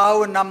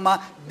ನಾವು ನಮ್ಮ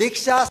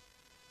ದೀಕ್ಷಾ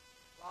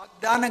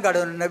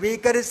ವಾಗ್ದಾನಗಳನ್ನು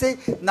ನವೀಕರಿಸಿ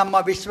ನಮ್ಮ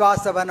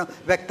ವಿಶ್ವಾಸವನ್ನು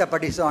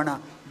ವ್ಯಕ್ತಪಡಿಸೋಣ.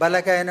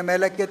 ಬಲಕೈಯನ್ನು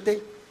ಮೇಲಕ್ಕೆತ್ತಿ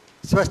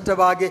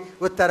ಸ್ಪಷ್ಟವಾಗಿ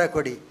ಉತ್ತರ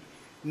ಕೊಡಿ.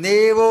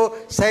 ನೀವು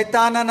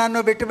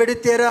ಸೈತಾನನನ್ನು ಬಿಟ್ಟು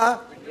ಬಿಡುತ್ತೀರಾ?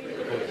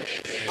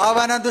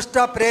 ಅವನ ದುಷ್ಟ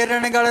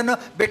ಪ್ರೇರಣೆಗಳನ್ನು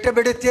ಬಿಟ್ಟು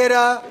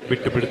ಬಿಡುತ್ತೀರಾ?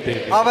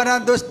 ಅವನ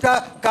ದುಷ್ಟ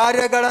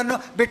ಕಾರ್ಯಗಳನ್ನು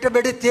ಬಿಟ್ಟು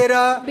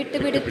ಬಿಡುತ್ತೀರಾ?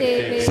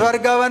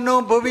 ಸ್ವರ್ಗವನ್ನು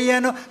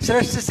ಭೂಮಿಯನ್ನು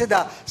ಸೃಷ್ಟಿಸಿದ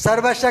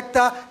ಸರ್ವಶಕ್ತ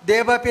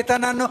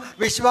ದೇವಪಿತನನ್ನು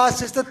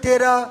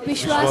ವಿಶ್ವಾಸಿಸುತ್ತೀರಾ?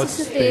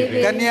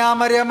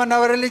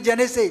 ಕನ್ಯಾಮರಿಯಮ್ಮನವರಲ್ಲಿ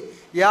ಜನಿಸಿ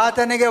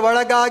ಯಾತನೆಗೆ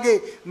ಒಳಗಾಗಿ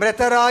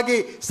ಮೃತರಾಗಿ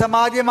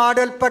ಸಮಾಧಿ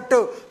ಮಾಡಲ್ಪಟ್ಟು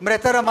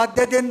ಮೃತರ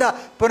ಮಧ್ಯದಿಂದ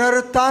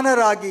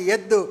ಪುನರುತ್ಥಾನರಾಗಿ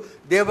ಎದ್ದು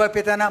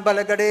ದೇವಪಿತನ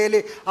ಬಲಗಡೆಯಲ್ಲಿ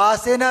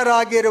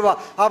ಆಸೀನರಾಗಿರುವ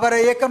ಅವರ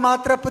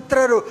ಏಕಮಾತ್ರ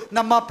ಪುತ್ರರು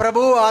ನಮ್ಮ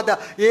ಪ್ರಭುವೂ ಆದ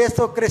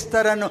ಯೇಸು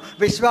ಕ್ರಿಸ್ತರನ್ನು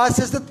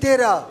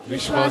ವಿಶ್ವಾಸಿಸುತ್ತೀರಾ?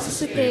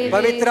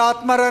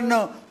 ಪವಿತ್ರಾತ್ಮರನ್ನು,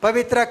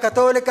 ಪವಿತ್ರ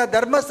ಕಥೋಲಿಕ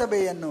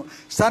ಧರ್ಮಸಭೆಯನ್ನು,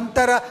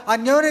 ಸಂತರ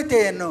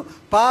ಅನ್ಯೋನ್ಯತೆಯನ್ನು,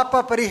 ಪಾಪ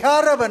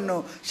ಪರಿಹಾರವನ್ನು,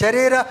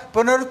 ಶರೀರ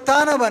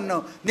ಪುನರುತ್ಥಾನವನ್ನು,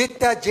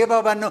 ನಿತ್ಯ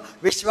ಜೀವವನ್ನು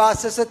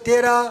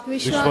ವಿಶ್ವಾಸಿಸುತ್ತೀರಾ?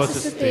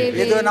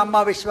 ಇದು ನಮ್ಮ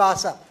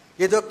ವಿಶ್ವಾಸ,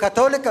 ಇದು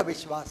ಕಥೋಲಿಕ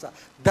ವಿಶ್ವಾಸ,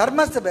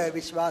 ಧರ್ಮಸಭೆಯ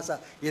ವಿಶ್ವಾಸ.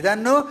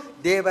 ಇದನ್ನು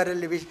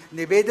ದೇವರಲ್ಲಿ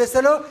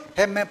ನಿವೇದಿಸಲು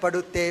ಹೆಮ್ಮೆ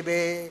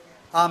ಪಡುತ್ತೇವೆ.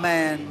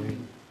 ಆಮೆನ್.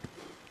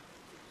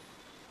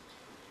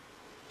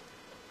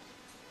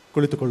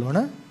 ಕುಳಿತುಕೊಳ್ಳೋಣ.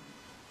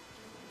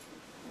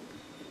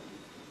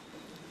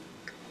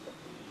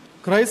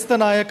 ಕ್ರೈಸ್ತ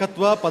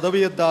ನಾಯಕತ್ವ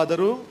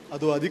ಪದವಿಯದ್ದಾದರೂ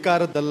ಅದು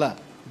ಅಧಿಕಾರದ್ದಲ್ಲ,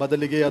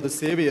 ಬದಲಿಗೆ ಅದು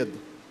ಸೇವೆಯದ್ದು.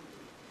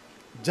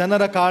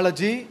 ಜನರ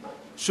ಕಾಳಜಿ,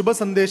 ಶುಭ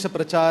ಸಂದೇಶ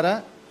ಪ್ರಚಾರ,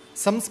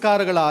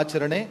 ಸಂಸ್ಕಾರಗಳ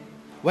ಆಚರಣೆ,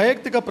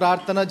 ವೈಯಕ್ತಿಕ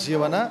ಪ್ರಾರ್ಥನಾ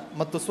ಜೀವನ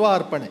ಮತ್ತು ಸ್ವ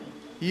ಅರ್ಪಣೆ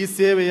ಈ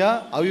ಸೇವೆಯ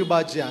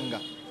ಅವಿಭಾಜ್ಯ ಅಂಗ.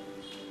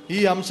 ಈ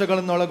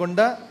ಅಂಶಗಳನ್ನೊಳಗೊಂಡ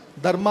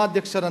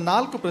ಧರ್ಮಾಧ್ಯಕ್ಷರ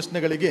 4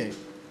 ಪ್ರಶ್ನೆಗಳಿಗೆ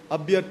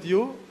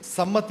ಅಭ್ಯರ್ಥಿಯು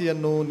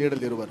ಸಮ್ಮತಿಯನ್ನು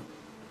ನೀಡಲಿರುವರು.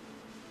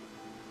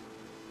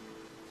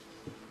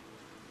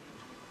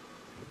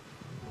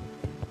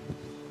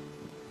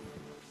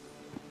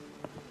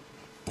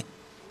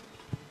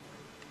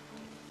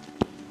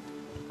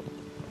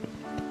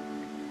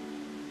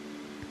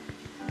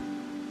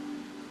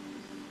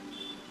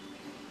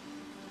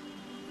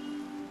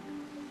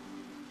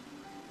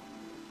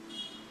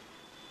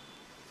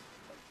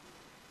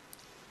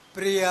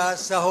 ಪ್ರಿಯ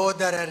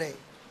ಸಹೋದರರೇ,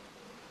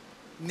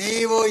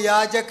 ನೀವು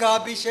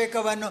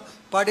ಯಾಜಕಾಭಿಷೇಕವನ್ನು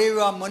ಪಡೆಯುವ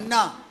ಮುನ್ನ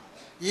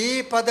ಈ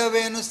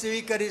ಪದವಿಯನ್ನು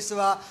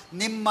ಸ್ವೀಕರಿಸುವ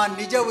ನಿಮ್ಮ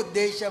ನಿಜ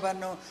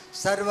ಉದ್ದೇಶವನ್ನು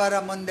ಸರ್ವರ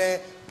ಮುಂದೆ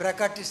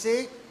ಪ್ರಕಟಿಸಿ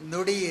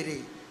ನುಡಿಯಿರಿ.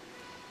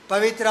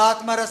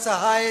 ಪವಿತ್ರಾತ್ಮರ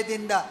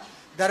ಸಹಾಯದಿಂದ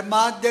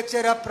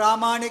ಧರ್ಮಾಧ್ಯಕ್ಷರ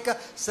ಪ್ರಾಮಾಣಿಕ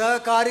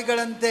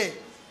ಸಹಕಾರಿಗಳಂತೆ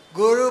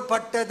ಗುರು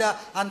ಪಟ್ಟದ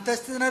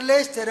ಅಂತಸ್ತಿನಲ್ಲೇ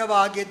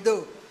ಸ್ಥಿರವಾಗಿದ್ದು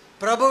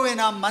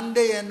ಪ್ರಭುವಿನ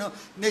ಮಂದೆಯನ್ನು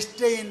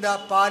ನಿಷ್ಠೆಯಿಂದ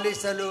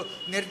ಪಾಲಿಸಲು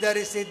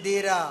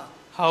ನಿರ್ಧರಿಸಿದ್ದೀರಾ?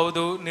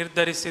 ಹೌದು,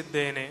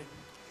 ನಿರ್ಧರಿಸಿದ್ದೇನೆ.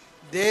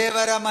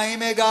 ದೇವರ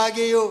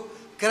ಮಹಿಮೆಗಾಗಿಯೂ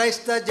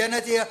ಕ್ರೈಸ್ತ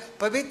ಜನತೆಯ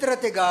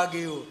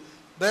ಪವಿತ್ರತೆಗಾಗಿಯೂ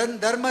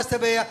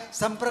ಧರ್ಮಸಭೆಯ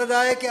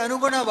ಸಂಪ್ರದಾಯಕ್ಕೆ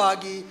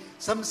ಅನುಗುಣವಾಗಿ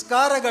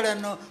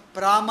ಸಂಸ್ಕಾರಗಳನ್ನು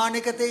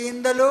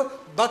ಪ್ರಾಮಾಣಿಕತೆಯಿಂದಲೂ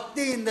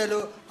ಭಕ್ತಿಯಿಂದಲೂ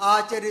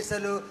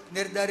ಆಚರಿಸಲು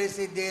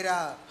ನಿರ್ಧರಿಸಿದ್ದೀರಾ?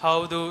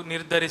 ಹೌದು,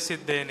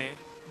 ನಿರ್ಧರಿಸಿದ್ದೇನೆ.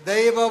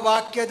 ದೈವ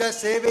ವಾಕ್ಯದ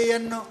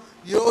ಸೇವೆಯನ್ನು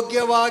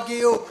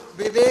ಯೋಗ್ಯವಾಗಿಯೂ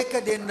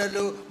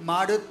ವಿವೇಕದಿಂದಲೂ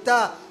ಮಾಡುತ್ತಾ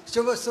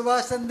ಶುಭ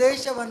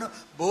ಸಂದೇಶವನ್ನು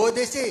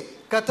ಬೋಧಿಸಿ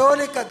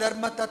ಕಥೋಲಿಕ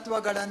ಧರ್ಮ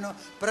ತತ್ವಗಳನ್ನು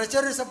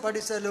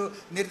ಪ್ರಚುರಪಡಿಸಲು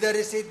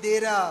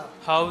ನಿರ್ಧರಿಸಿದ್ದೀರಾ?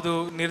 ಹೌದು,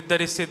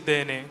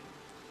 ನಿರ್ಧರಿಸಿದ್ದೇನೆ.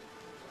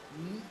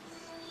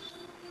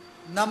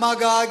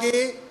 ನಮಗಾಗಿ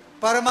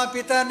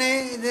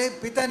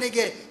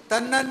ಪಿತನಿಗೆ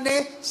ತನ್ನನ್ನೇ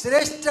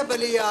ಶ್ರೇಷ್ಠ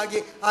ಬಲಿಯಾಗಿ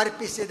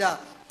ಅರ್ಪಿಸಿದ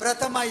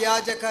ಪ್ರಥಮ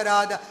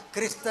ಯಾಜಕರಾದ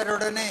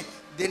ಕ್ರಿಸ್ತರೊಡನೆ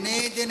ದಿನೇ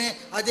ದಿನೇ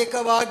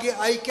ಅಧಿಕವಾಗಿ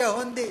ಐಕ್ಯ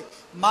ಹೊಂದಿ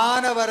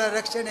ಮಾನವರ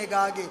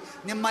ರಕ್ಷಣೆಗಾಗಿ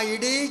ನಿಮ್ಮ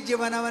ಇಡೀ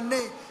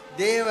ಜೀವನವನ್ನೇ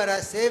ದೇವರ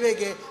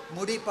ಸೇವೆಗೆ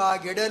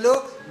ಮುಡಿಪಾಗಿಡಲು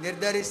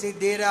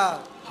ನಿರ್ಧರಿಸಿದ್ದೀರಾ?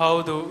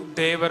 ಹೌದು,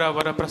 ದೇವರ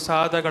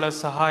ವರಪ್ರಸಾದಗಳ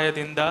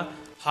ಸಹಾಯದಿಂದ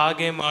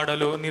ಹಾಗೆ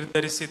ಮಾಡಲು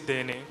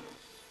ನಿರ್ಧರಿಸಿದ್ದೇನೆ.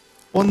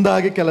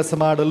 ಒಂದಾಗಿ ಕೆಲಸ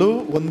ಮಾಡಲು,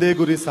 ಒಂದೇ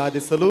ಗುರಿ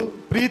ಸಾಧಿಸಲು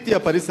ಪ್ರೀತಿಯ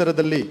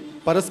ಪರಿಸರದಲ್ಲಿ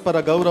ಪರಸ್ಪರ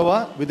ಗೌರವ,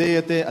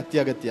 ವಿಧೇಯತೆ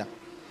ಅತ್ಯಗತ್ಯ.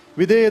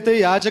 ವಿಧೇಯತೆ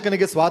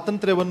ಯಾಜಕನಿಗೆ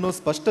ಸ್ವಾತಂತ್ರ್ಯವನ್ನು,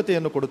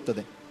 ಸ್ಪಷ್ಟತೆಯನ್ನು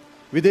ಕೊಡುತ್ತದೆ.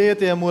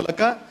 ವಿಧೇಯತೆಯ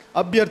ಮೂಲಕ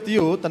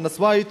ಅಭ್ಯರ್ಥಿಯು ತನ್ನ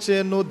ಸ್ವ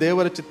ಇಚ್ಛೆಯನ್ನು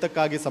ದೇವರ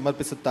ಚಿತ್ತಕ್ಕಾಗಿ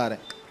ಸಮರ್ಪಿಸುತ್ತಾರೆ.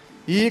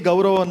 ಈ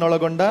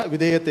ಗೌರವವನ್ನೊಳಗೊಂಡ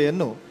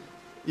ವಿಧೇಯತೆಯನ್ನು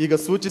ಈಗ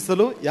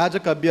ಸೂಚಿಸಲು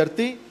ಯಾಜಕ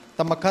ಅಭ್ಯರ್ಥಿ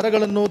ತಮ್ಮ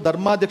ಕರಗಳನ್ನು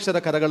ಧರ್ಮಾಧ್ಯಕ್ಷರ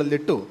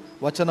ಕರಗಳಲ್ಲಿಟ್ಟು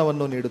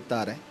ವಚನವನ್ನು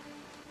ನೀಡುತ್ತಾರೆ.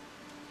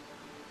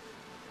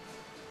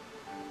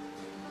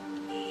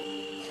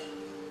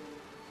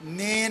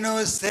 ನೀನು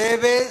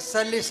ಸೇವೆ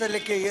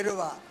ಸಲ್ಲಿಸಲಿಕ್ಕೆ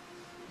ಇರುವ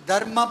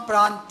ಧರ್ಮ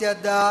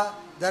ಪ್ರಾಂತ್ಯದ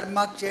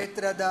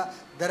ಧರ್ಮಕ್ಷೇತ್ರದ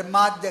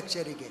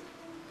ಧರ್ಮಾಧ್ಯಕ್ಷರಿಗೆ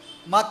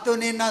ಮತ್ತು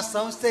ನಿನ್ನ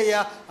ಸಂಸ್ಥೆಯ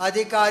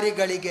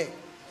ಅಧಿಕಾರಿಗಳಿಗೆ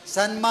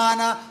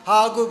ಸನ್ಮಾನ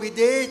ಹಾಗೂ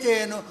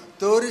ವಿಧೇಯತೆಯನ್ನು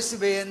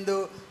ತೋರಿಸುವೆ ಎಂದು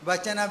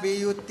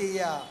ವಚನವೀಯುತ್ತೀಯ?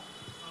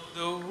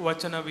 ಹೌದು,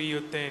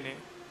 ವಚನವೀಯುತ್ತೇನೆ.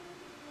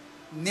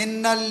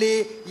 ನಿನ್ನಲ್ಲಿ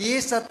ಈ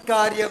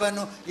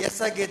ಸತ್ಕಾರ್ಯವನ್ನು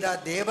ಎಸಗಿದ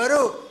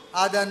ದೇವರು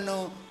ಅದನ್ನು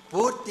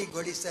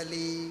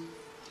ಪೂರ್ತಿಗೊಳಿಸಲಿ.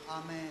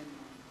 ಆಮೆನ್.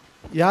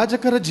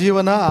 ಯಾಜಕರ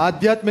ಜೀವನ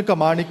ಆಧ್ಯಾತ್ಮಿಕ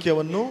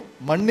ಮಾಣಿಕ್ಯವನ್ನು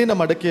ಮಣ್ಣಿನ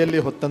ಮಡಕೆಯಲ್ಲಿ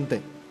ಹೊತ್ತಂತೆ.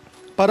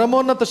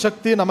 ಪರಮೋನ್ನತ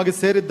ಶಕ್ತಿ ನಮಗೆ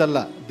ಸೇರಿದ್ದಲ್ಲ,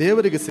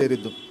 ದೇವರಿಗೆ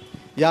ಸೇರಿದ್ದು.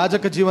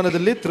 ಯಾಜಕ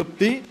ಜೀವನದಲ್ಲಿ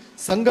ತೃಪ್ತಿ,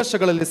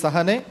 ಸಂಘರ್ಷಗಳಲ್ಲಿ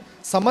ಸಹನೆ,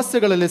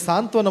 ಸಮಸ್ಯೆಗಳಲ್ಲಿ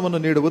ಸಾಂತ್ವನವನ್ನು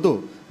ನೀಡುವುದು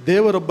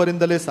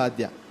ದೇವರೊಬ್ಬರಿಂದಲೇ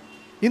ಸಾಧ್ಯ.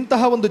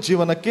 ಇಂತಹ ಒಂದು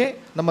ಜೀವನಕ್ಕೆ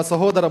ನಮ್ಮ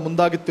ಸಹೋದರ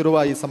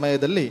ಮುಂದಾಗುತ್ತಿರುವ ಈ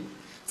ಸಮಯದಲ್ಲಿ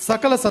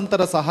ಸಕಲ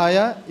ಸಂತರ ಸಹಾಯ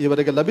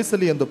ಇವರಿಗೆ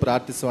ಲಭಿಸಲಿ ಎಂದು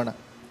ಪ್ರಾರ್ಥಿಸೋಣ.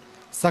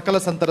 ಸಕಲ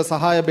ಸಂತರ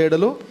ಸಹಾಯ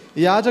ಬೇಡಲು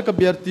ಯಾಜಕ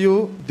ಅಭ್ಯರ್ಥಿಯು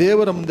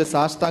ದೇವರ ಮುಂದೆ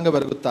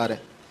ಸಾಷ್ಟಾಂಗವೆರಗುತ್ತಾರೆ.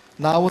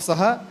 ನಾವು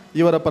ಸಹ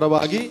ಇವರ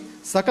ಪರವಾಗಿ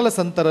ಸಕಲ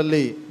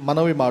ಸಂತರಲ್ಲಿ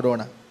ಮನವಿ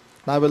ಮಾಡೋಣ.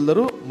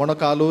 ನಾವೆಲ್ಲರೂ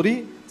ಮೊಣಕಾಲೂರಿ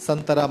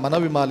ಸಂತರ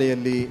ಮನವಿ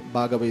ಮಾಲೆಯಲ್ಲಿ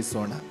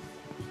ಭಾಗವಹಿಸೋಣ.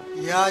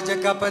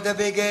 ಯಾಜಕ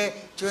ಪದವಿಗೆ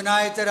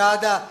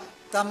ಚುನಾಯಿತರಾದ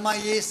ತಮ್ಮ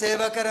ಈ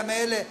ಸೇವಕರ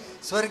ಮೇಲೆ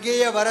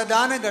ಸ್ವರ್ಗೀಯ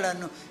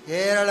ವರದಾನಗಳನ್ನು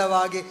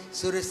ಹೇರಳವಾಗಿ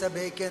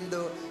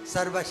ಸುರಿಸಬೇಕೆಂದು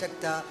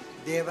ಸರ್ವಶಕ್ತ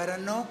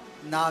ದೇವರನ್ನು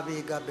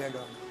ನಾವೀಗ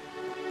ಬೇಡೋಣ.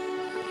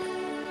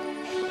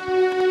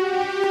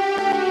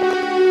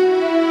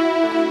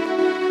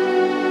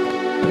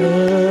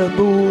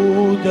 ಪ್ರಭು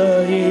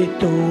ದಯೆ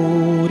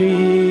ತೋರಿ,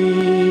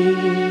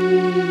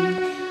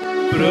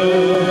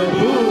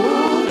 ಪ್ರಭು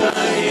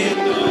ದಯೆ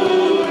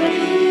ತೋರಿ,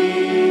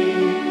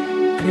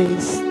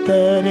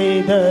 ಕ್ರಿಸ್ತರೇ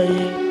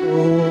ದಯೆ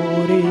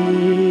ತೋರಿ,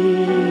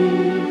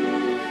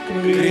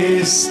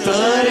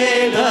 ಕ್ರಿಸ್ತರೇ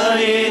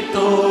ದಯೆ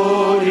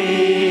ತೋರಿ,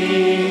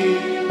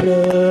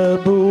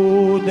 ಪ್ರಭು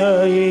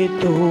ದಯೆ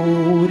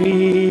ತೋರಿ,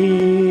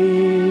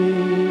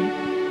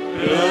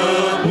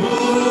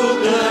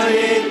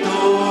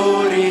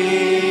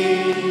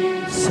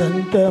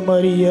 ಸಂತ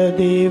ಮರಿಯ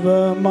ದೇವ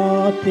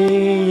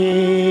ಮಾತೆಯೇ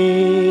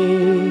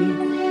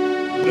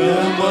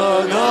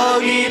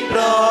ನಮಗಾಗಿ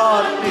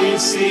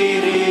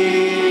ಪ್ರಾರ್ಥಿಸಿರಿ.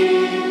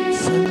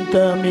 ಸಂತ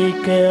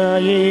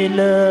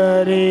ಮಿಕಾಯೇಲರೇ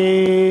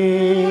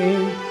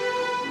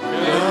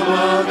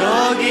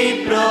ನಮಗಾಗಿ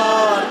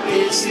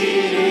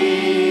ಪ್ರಾರ್ಥಿಸಿರಿ.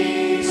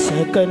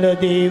 ಸಕಲ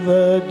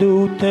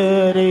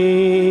ದೇವದೂತರೇ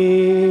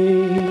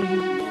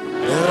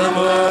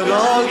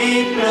ನಮಗಾಗಿ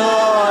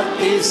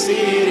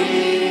ಪ್ರಾರ್ಥಿಸಿರಿ.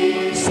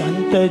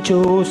 ಸಂತ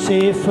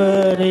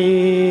ಜೋಸೆಫರೇ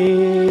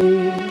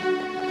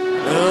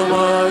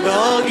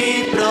ನಮಗಾಗಿ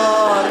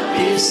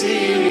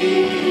ಪ್ರಾರ್ಥಿಸಿರಿ.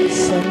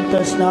 ಸಂತ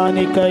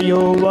ಸ್ನಾನಿಕ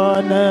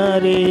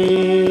ಯೋವಾನರೇ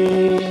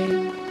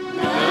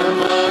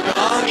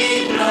ನಮಗಾಗಿ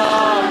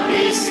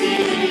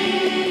ಪ್ರಾರ್ಥಿಸಿರಿ.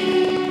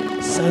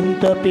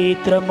 ಸಂತ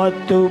ಪೇತ್ರ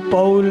ಮತ್ತು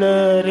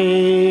ಪೌಲರೇ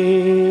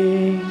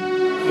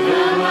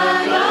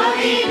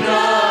ನಮಗಾಗಿ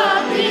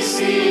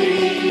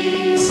ಪ್ರಾರ್ಥಿಸಿರಿ.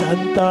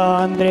 ಸಂತ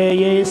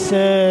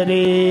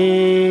ಆಂದ್ರೆಯೇಸರೇ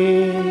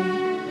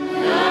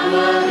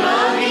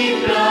ನಮಗಾಗಿ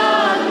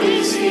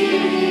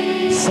ಪ್ರಾರ್ಥಿಸಿರಿ.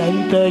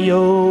 ಪುನೀತ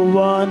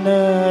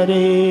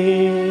ಯೋವಾನರೇ,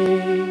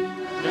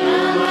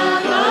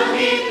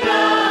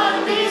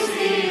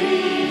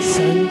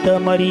 ಸಂತ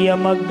ಮರಿಯ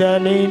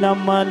ಮಗ್ದಲೆ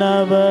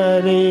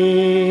ನಮ್ಮನವರೇ,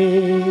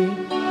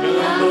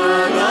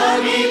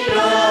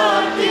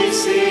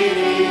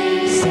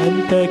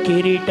 ಸಂತ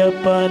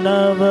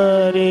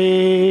ಕಿರೀಟಪ್ಪನವರೇ,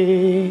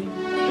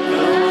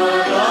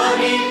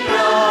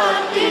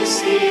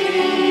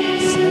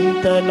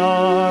 ಸಂತ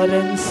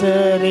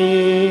ಲಾರೆನ್ಸರೇ,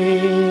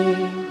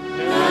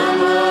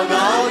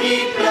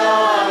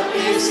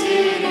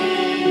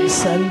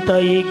 ಸಂತ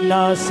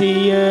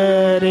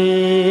ಇಗ್ನಾಸಿಯರೇ,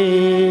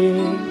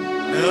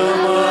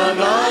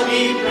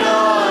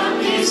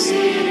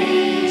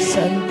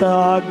 ಸಂತ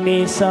ಆಗ್ನಿ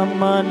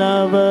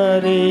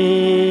ಸಮ್ಮನವರೇ,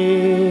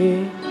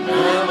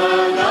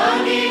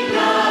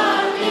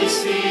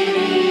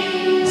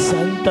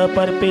 ಸಂತ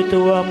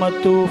ಪರ್ಪೆತುವ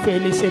ಮತ್ತು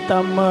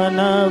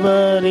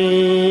ಫೆಲಿಸಿತಮ್ಮನವರೇ,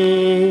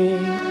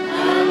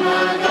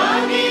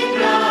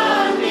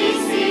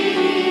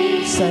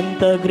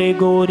 ಸಂತ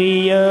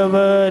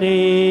ಗ್ರೆಗೋರಿಯವರೇ,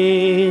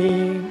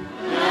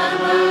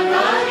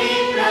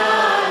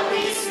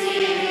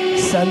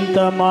 ಸಂತ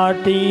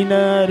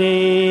ಮಾರ್ಟಿನರೇ,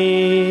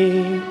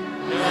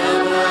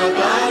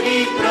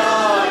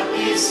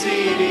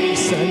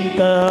 ಸಂತ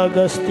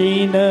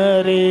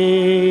ಅಗಸ್ತೀನರೇ,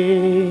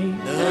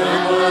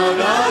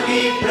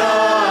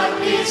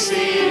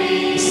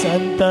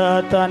 ಸಂತ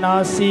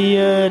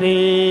ಅಥನಾಸಿಯರೇ,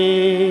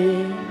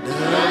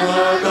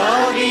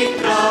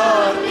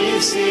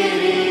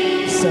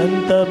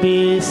 ಸಂತ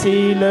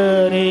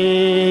ಬೇಸಿಲರೇ,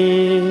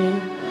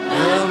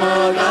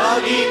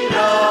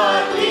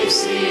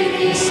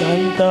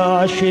 ಸಂತ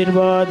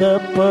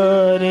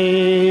ಆಶೀರ್ವಾದಪ್ಪರೇ,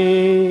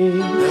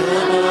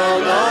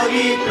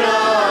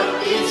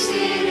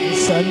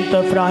 ಸಂತ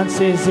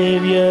ಫ್ರಾನ್ಸಿಸ್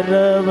ಝೇವಿಯರ್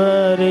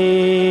ಅವರೇ,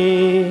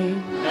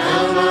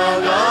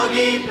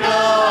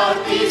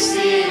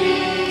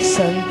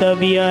 ಸಂತ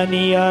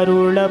ವಿಯಾನಿ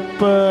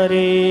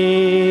ಅರುಳಪ್ಪರೇ,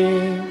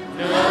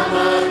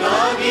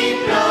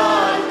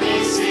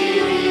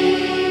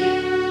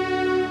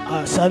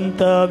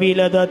 ಸಂತ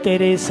ವಿಲದ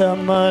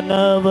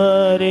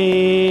ತೆರೆಸಮ್ಮನವರೇ,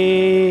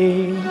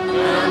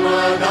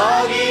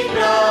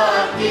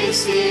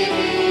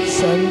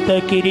 ಸಂತ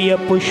ಕಿರಿಯ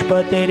ಪುಷ್ಪ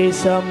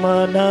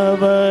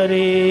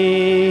ತೆರೆಸಮ್ಮನವರೇ,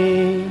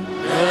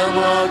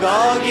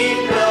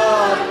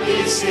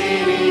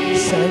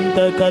 ಸಂತ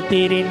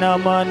ಕತಿರಿನ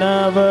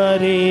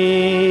ಮನವರೇ,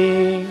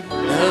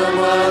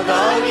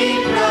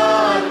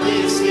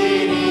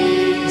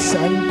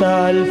 ಸಂತ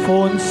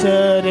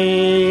ಅಲ್ಫೋನ್ಸರೇ,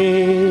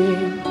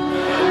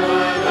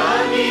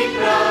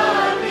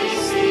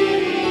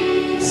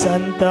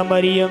 ಸಂತ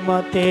ಮರಿಯಮ್ಮ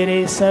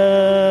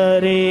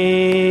ತೆರೆಸರೇ,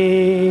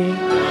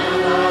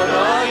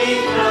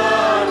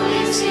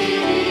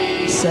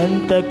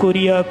 ಸಂತ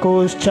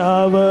ಕುರಿಯಾಕೋಸ್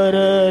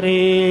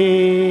ಚಾವರರೇ,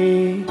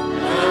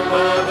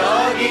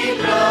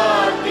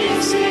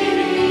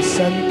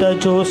 ಸಂತ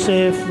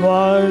ಜೋಸೆಫ್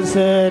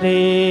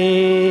ವಾಲ್ಸರೇ,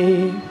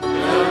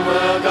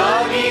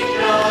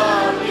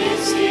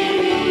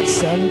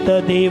 ಸಂತ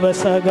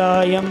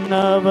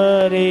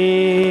ದೇವಸಗಾಯಂನವರೇ,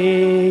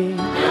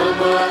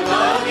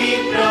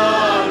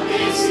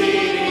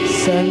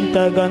 ಸಂತ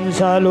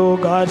ಗನ್ಸಾಲೋ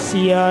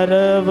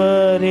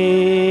ಗಾರ್ಸಿಯಾರವರೇ,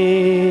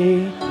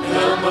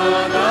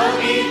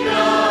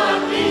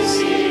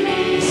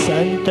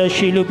 ಸಂತ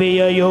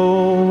ಶಿಲುಬೆಯ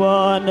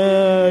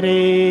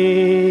ಯೋವಾನರೇ,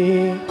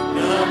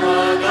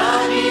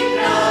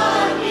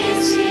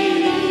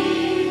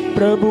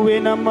 ಪ್ರಭುವೆ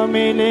ನಮ್ಮ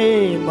ಮೇಲೆ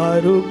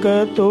ಮರುಕ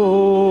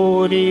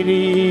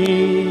ತೋರಿರಿ,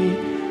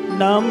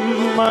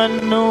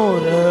 ನಮ್ಮನ್ನು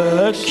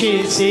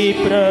ರಕ್ಷಿಸಿ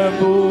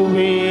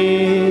ಪ್ರಭುವೇ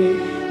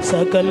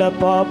ಸಕಲ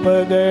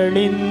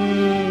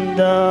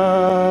ಪಾಪಗಳಿಂದ,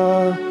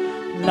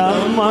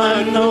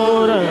 ನಮ್ಮನ್ನು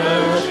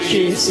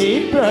ರಕ್ಷಿಸಿ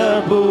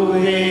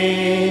ಪ್ರಭುವೇ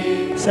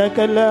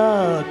ಸಕಲ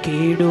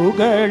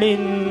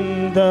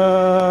ಕೀಡುಗಳಿಂದ,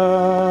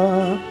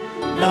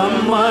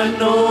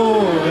 ನಮ್ಮನ್ನು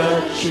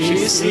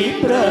ರಕ್ಷಿಸಿ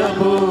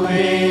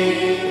ಪ್ರಭುವೇ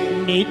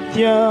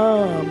ನಿತ್ಯ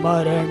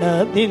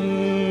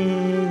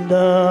ಮರಣದಿಂದ,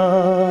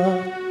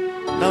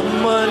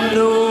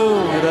 ನಮ್ಮನ್ನು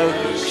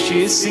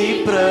ರಕ್ಷಿಸಿ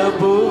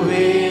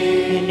ಪ್ರಭುವೇ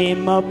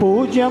ನಿಮ್ಮ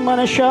ಪೂಜ್ಯ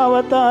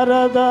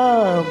ಮನುಷ್ಯಾವತಾರದ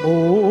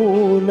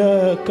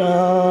ಮೂಲಕ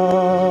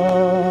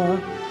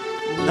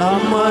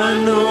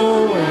ನಮ್ಮನ್ನು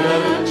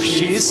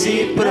ರಕ್ಷಿಸಿ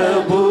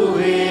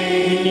ಪ್ರಭುವೇ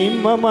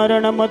ನಿಮ್ಮ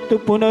ಮರಣ ಮತ್ತು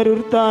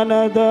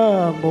ಪುನರುತ್ಥಾನದ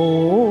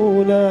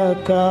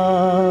ಮೂಲಕ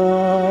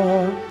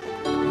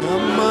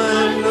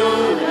ನಮ್ಮನ್ನು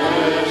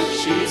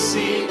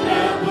ರಕ್ಷಿಸಿ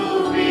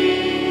ಪ್ರಭುವೇ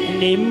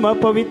ನಿಮ್ಮ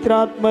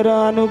ಪವಿತ್ರಾತ್ಮರ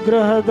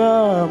ಅನುಗ್ರಹದ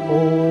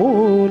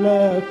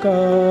ಮೂಲಕ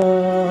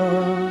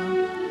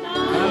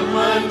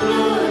ನಮ್ಮನ್ನು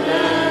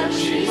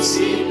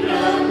ರಕ್ಷಿಸಿ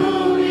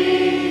ಪ್ರಭುವೇ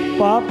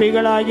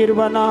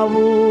ಪಾಪಿಗಳಾಗಿರುವ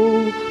ನಾವು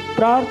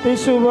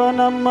ಪ್ರಾರ್ಥಿಸುವ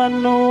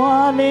ನಮ್ಮನ್ನು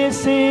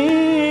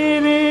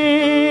ಆಲಿಸಿರಿ.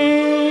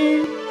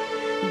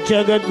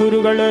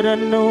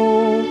 ಜಗದ್ಗುರುಗಳರನ್ನು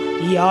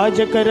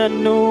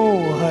ಯಾಜಕರನ್ನು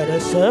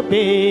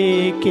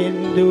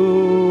ಹರಸಬೇಕೆಂದು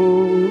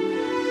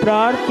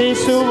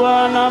ಪ್ರಾರ್ಥಿಸುವ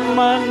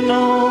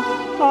ನಮ್ಮನ್ನು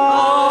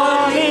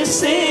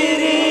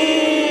ಆಲಿಸಿರಿ.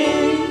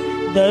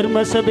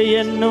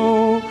 ಧರ್ಮಸಭೆಯನ್ನು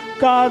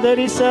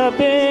ಕಾದರಿಸಬೇಕೆಂದು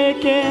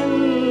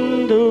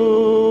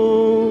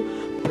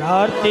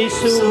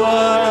ಪ್ರಾರ್ಥಿಸುವ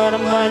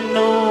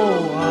ನಮ್ಮನ್ನು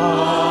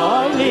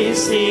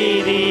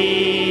ಆಲಿಸಿರಿ.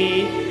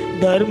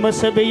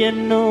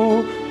 ಧರ್ಮಸಭೆಯನ್ನು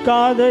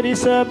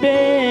ಕಾದರಿಸಬೇಕೆಂದು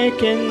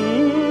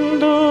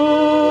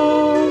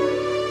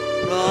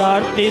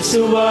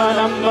ಪ್ರಾರ್ಥಿಸುವ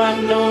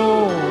ನಮ್ಮನ್ನು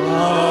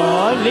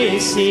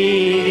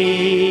ಆಲಿಸಿರಿ.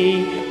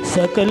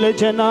 ಸಕಲ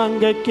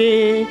ಜನಾಂಗಕ್ಕೆ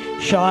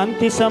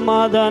ಶಾಂತಿ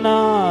ಸಮಾಧಾನ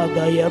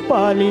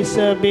ದಯಪಾಲಿಸಬೇಕೆಂದು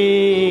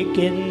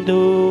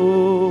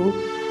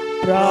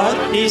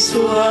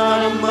ಪ್ರಾರ್ಥಿಸುವ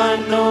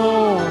ನಮ್ಮನ್ನು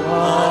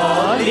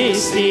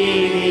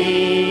ಆಲಿಸಿರಿ.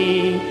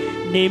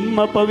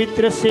 ನಿಮ್ಮ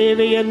ಪವಿತ್ರ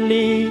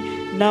ಸೇವೆಯಲ್ಲಿ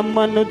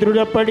ನಮ್ಮನ್ನು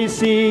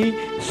ದೃಢಪಡಿಸಿ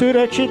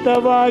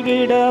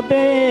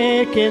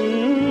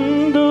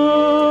ಸುರಕ್ಷಿತವಾಗಿಡಬೇಕೆಂದು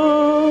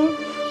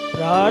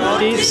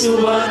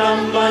ಪ್ರಾರ್ಥಿಸುವ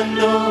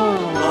ನಮ್ಮನ್ನು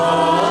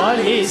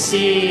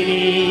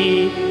ಆಲಿಸಿರಿ.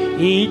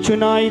 ಈ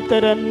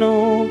ಚುನಾಯಿತರನ್ನು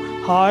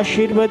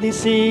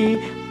ಆಶೀರ್ವದಿಸಿ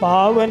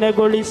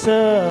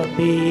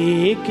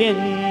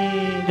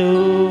ಪಾವನಗೊಳಿಸಬೇಕೆಂದು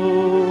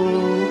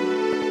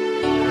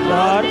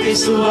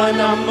ಪ್ರಾರ್ಥಿಸುವ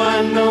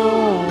ನಮ್ಮನ್ನು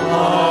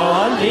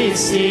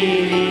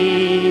ಆಲಿಸಿರಿ.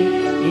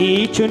 ಈ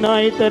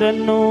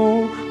ಚುನಾಯಿತರನ್ನು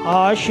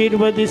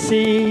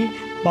ಆಶೀರ್ವದಿಸಿ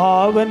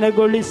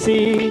ಪಾವನಗೊಳಿಸಿ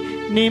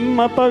ನಿಮ್ಮ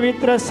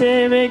ಪವಿತ್ರ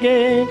ಸೇವೆಗೆ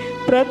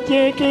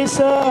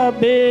ಪ್ರತ್ಯೇಕಿಸಬೇಕೆಂದು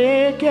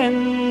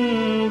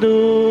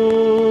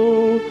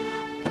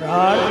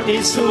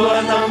ಪ್ರಾರ್ಥಿಸುವ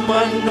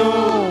ನಮ್ಮನ್ನು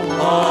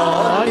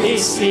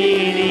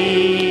ಆಲಿಸಿರಿ.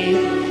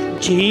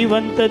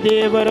 ಜೀವಂತ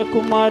ದೇವರ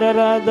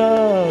ಕುಮಾರರಾದ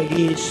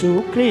ಯೇಸು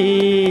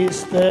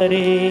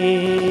ಕ್ರಿಸ್ತರೇ,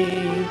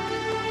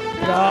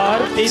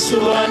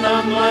 ಪ್ರಾರ್ಥಿಸುವ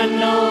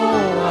ನಮ್ಮನ್ನು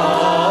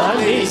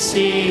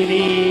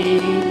ಆಲಿಸಿರಿ.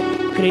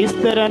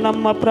 ಕ್ರಿಸ್ತರ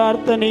ನಮ್ಮ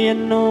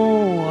ಪ್ರಾರ್ಥನೆಯನ್ನು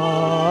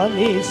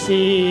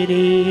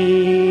ಆಲಿಸಿರಿ.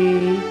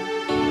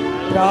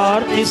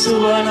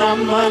 ಪ್ರಾರ್ಥಿಸುವ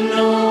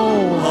ನಮ್ಮನ್ನು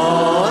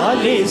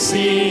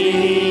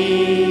ಆಲಿಸಿರಿ.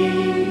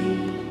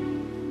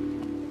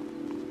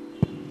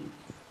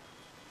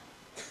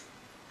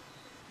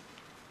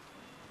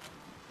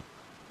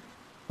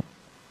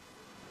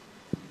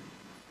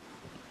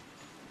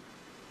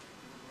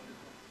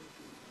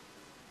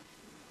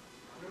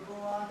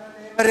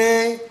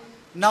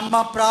 ನಮ್ಮ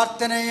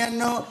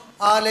ಪ್ರಾರ್ಥನೆಯನ್ನು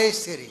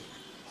ಆಲೈಸಿರಿ.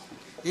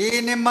 ಈ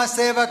ನಿಮ್ಮ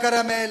ಸೇವಕರ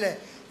ಮೇಲೆ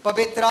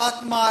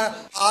ಪವಿತ್ರಾತ್ಮ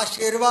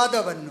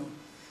ಆಶೀರ್ವಾದವನ್ನು,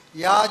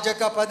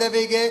 ಯಾಜಕ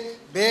ಪದವಿಗೆ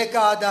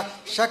ಬೇಕಾದ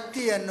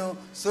ಶಕ್ತಿಯನ್ನು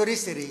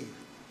ಸುರಿಸಿರಿ.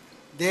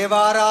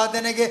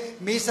 ದೇವಾರಾಧನೆಗೆ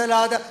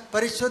ಮೀಸಲಾದ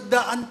ಪರಿಶುದ್ಧ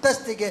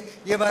ಅಂತಸ್ತಿಗೆ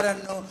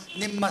ಇವರನ್ನು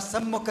ನಿಮ್ಮ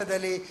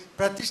ಸಮ್ಮುಖದಲ್ಲಿ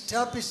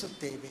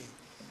ಪ್ರತಿಷ್ಠಾಪಿಸುತ್ತೇವೆ.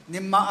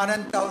 ನಿಮ್ಮ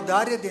ಅನಂತ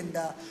ಔದಾರ್ಯದಿಂದ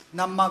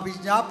ನಮ್ಮ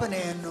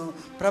ವಿಜ್ಞಾಪನೆಯನ್ನು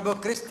ಪ್ರಭು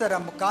ಕ್ರಿಸ್ತರ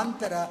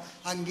ಮುಖಾಂತರ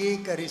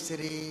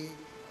ಅಂಗೀಕರಿಸಿರಿ.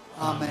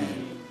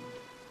 ಆಮೆನ್.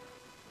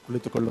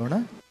 ಕುಳಿತುಕೊಳ್ಳೋಣ.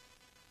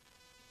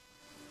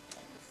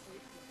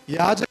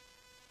 ಯಾಜಕ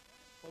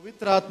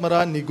ಪವಿತ್ರಾತ್ಮರ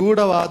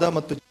ನಿಗೂಢವಾದ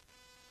ಮತ್ತು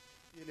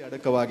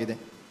ಅಡಕವಾಗಿದೆ.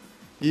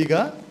 ಈಗ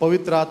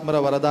ಪವಿತ್ರಾತ್ಮರ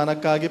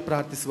ವರದಾನಕ್ಕಾಗಿ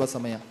ಪ್ರಾರ್ಥಿಸುವ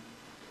ಸಮಯ.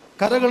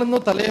 ಕರಗಳನ್ನು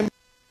ತಲೆಯ ಮೇಲೆ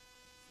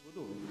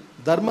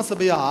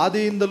ಧರ್ಮಸಭೆಯ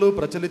ಆದಿಯಿಂದಲೂ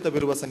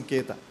ಪ್ರಚಲಿತವಿರುವ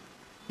ಸಂಕೇತ.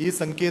 ಈ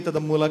ಸಂಕೇತದ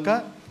ಮೂಲಕ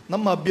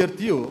ನಮ್ಮ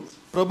ಅಭ್ಯರ್ಥಿಯು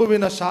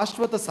ಪ್ರಭುವಿನ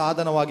ಶಾಶ್ವತ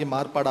ಸಾಧನವಾಗಿ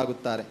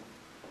ಮಾರ್ಪಾಡಾಗುತ್ತಾರೆ.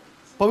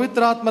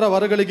 ಪವಿತ್ರಾತ್ಮರ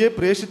ವರಗಳಿಗೆ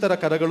ಪ್ರೇಷಿತರ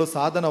ಕರಗಳು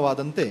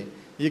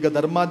ಸಾಧನವಾದಂತೆ ಈಗ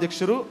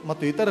ಧರ್ಮಾಧ್ಯಕ್ಷರು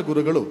ಮತ್ತು ಇತರ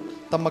ಗುರುಗಳು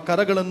ತಮ್ಮ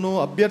ಕರಗಳನ್ನು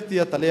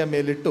ಅಭ್ಯರ್ಥಿಯ ತಲೆಯ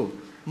ಮೇಲಿಟ್ಟು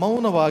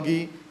ಮೌನವಾಗಿ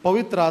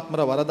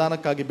ಪವಿತ್ರಾತ್ಮರ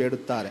ವರದಾನಕ್ಕಾಗಿ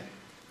ಬೇಡುತ್ತಾರೆ.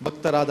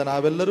 ಭಕ್ತರಾದ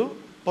ನಾವೆಲ್ಲರೂ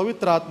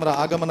ಪವಿತ್ರಾತ್ಮರ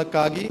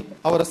ಆಗಮನಕ್ಕಾಗಿ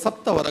ಅವರ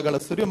ಸಪ್ತ ವರಗಳ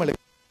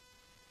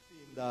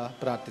ಸುರಿಮಳೆಯಿಂದ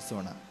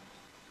ಪ್ರಾರ್ಥಿಸೋಣ.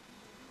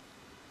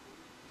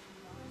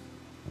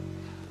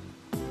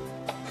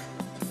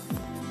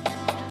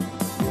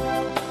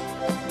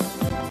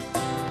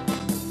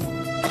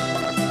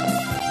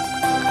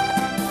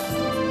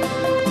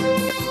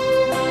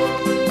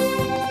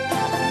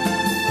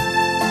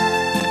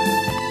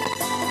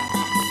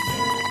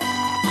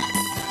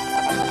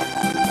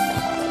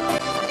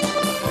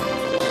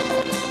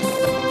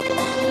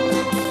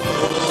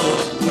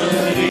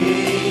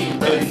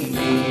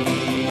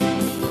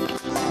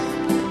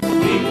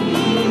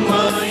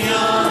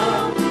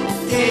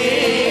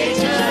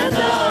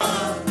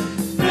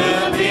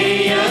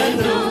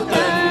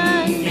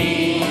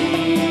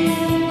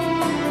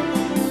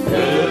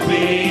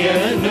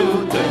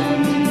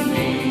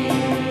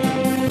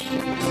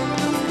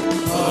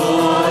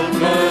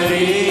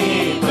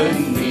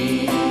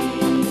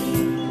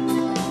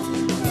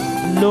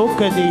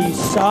 ಲೋಕದಿ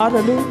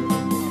ಸಾರಲು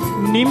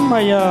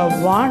ನಿಮ್ಮಯ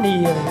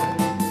ವಾಣಿಯ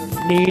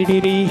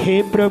ನೀಡಿರಿ ಹೇ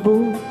ಪ್ರಭು,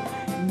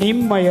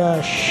 ನಿಮ್ಮಯ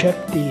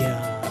ಶಕ್ತಿಯ.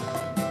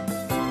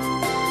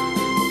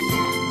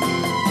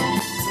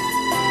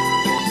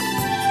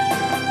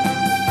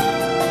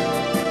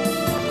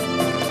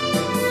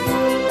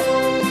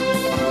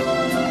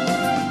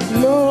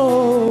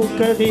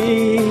 ಲೋಕದಿ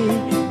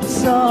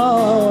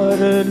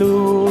ಸಾರಲು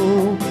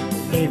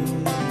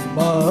ನಿಮ್ಮ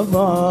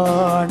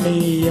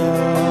ವಾಣಿಯ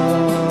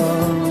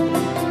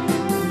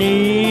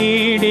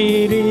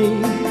ನೀಡಿರಿ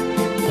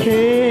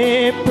ಹೇ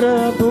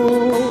ಪ್ರಭು,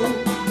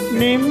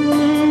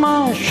 ನಿಮ್ಮ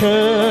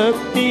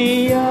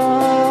ಶಕ್ತಿಯ.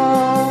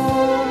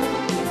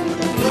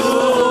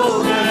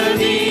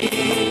 ಲೋಕದಿ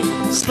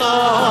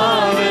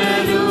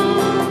ಸಾರಲು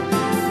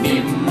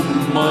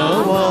ನಿಮ್ಮ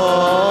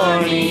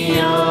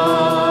ವಾಣಿಯ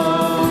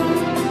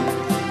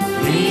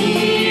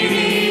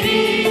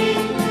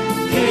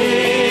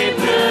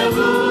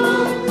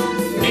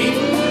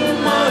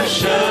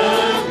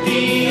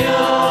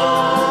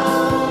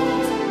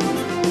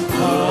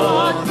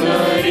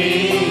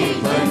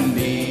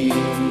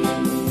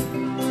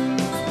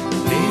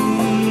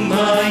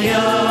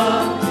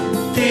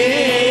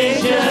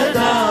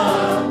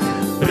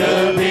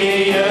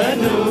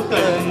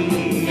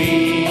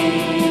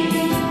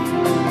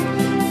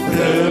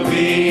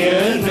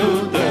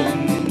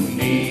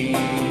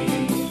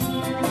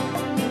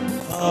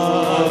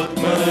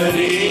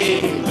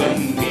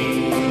ಬನ್ನಿ.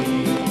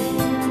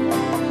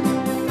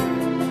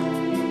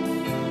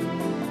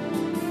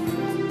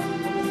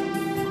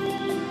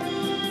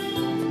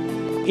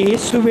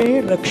 ಯೇಸುವೇ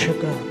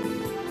ರಕ್ಷಕ,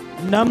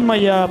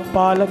 ನಮ್ಮಯ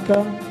ಪಾಲಕ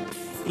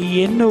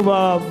ಎನ್ನುವ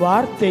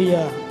ವಾರ್ತೆಯ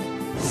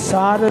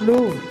ಸಾರಲು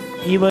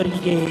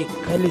ಇವರಿಗೆ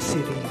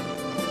ಕಲಿಸಿರಿ.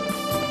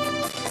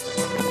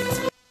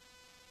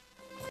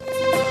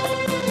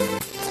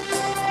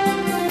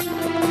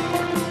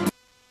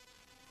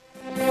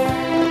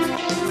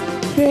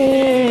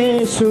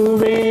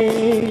 ಯೇಸುವೇ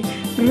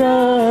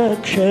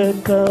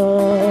ರಕ್ಷಕ,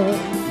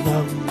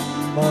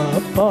 ನಮ್ಮ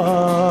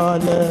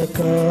ಪಾಲಕ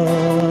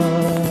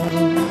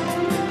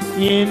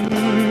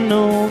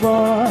ಎನ್ನುವ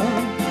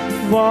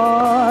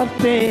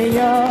ವಾರ್ತೆಯ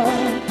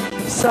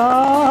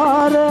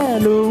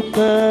ಸಾರಲು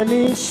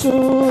ಕಲಿಸು.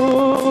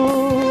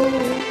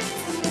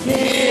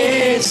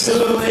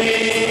 ಯೇಸುವೇ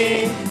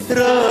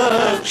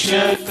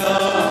ರಕ್ಷಕ,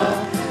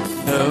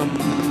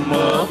 ನಮ್ಮ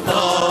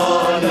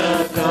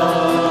ಪಾಲಕ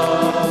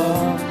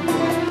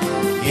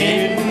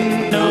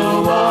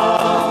ಎನ್ನುವ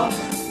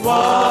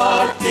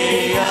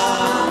ವಾರ್ತೆಯ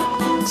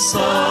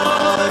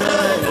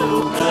ಸಾರಲು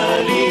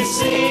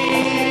ಕಲಿಸಿ.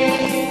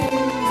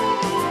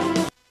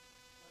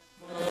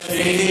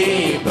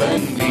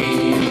 ಬನ್ನಿ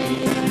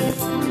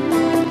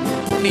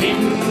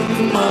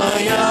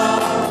ನಿಮ್ಮಯ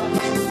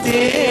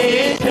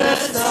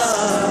ತೇಜದ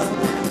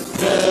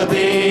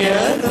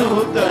ಪ್ರಭೆಯನ್ನು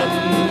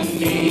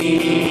ತನ್ನಿ.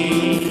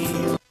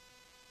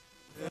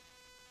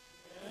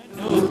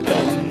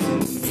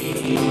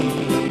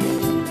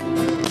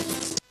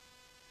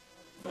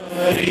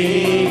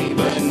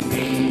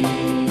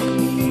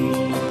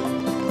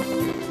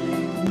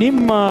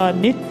 ನಿಮ್ಮ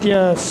ನಿತ್ಯ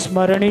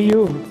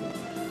ಸ್ಮರಣೆಯು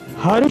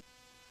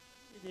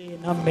ಹರುಷಿದೆ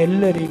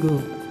ನಮ್ಮೆಲ್ಲರಿಗೂ.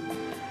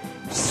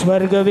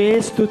 ಸ್ವರ್ಗವೇ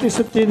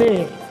ಸ್ತುತಿಸುತ್ತಿದೆ,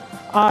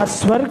 ಆ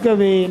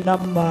ಸ್ವರ್ಗವೇ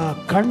ನಮ್ಮ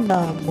ಕಣ್ಣ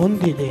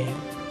ಮುಂದಿದೆ.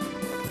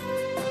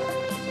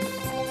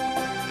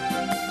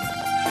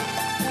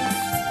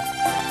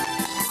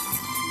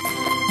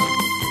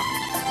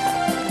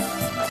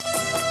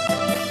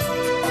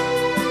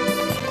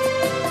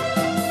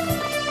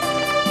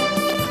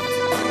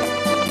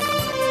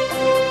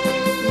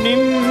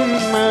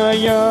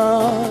 ನಿಮ್ಮಯ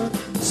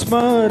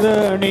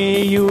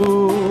ಸ್ಮರಣೆಯು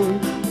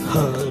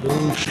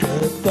ಹರುಷ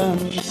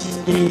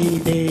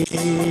ತಂದಿದೆ.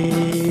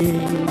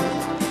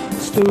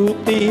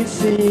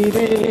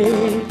 ಸ್ತುತಿಸಿರೆ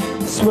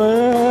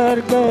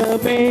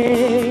ಸ್ವರ್ಗವೇ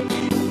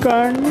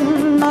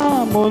ಕಣ್ಣ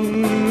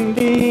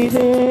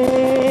ಮುಂದಿದೆ.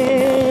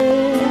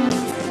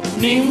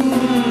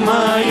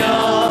 ನಿಮ್ಮಯ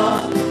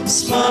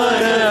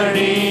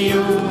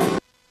ಸ್ಮರಣೆಯು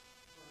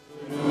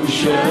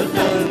ಹರುಷ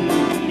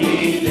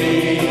ತಂದಿದೆ.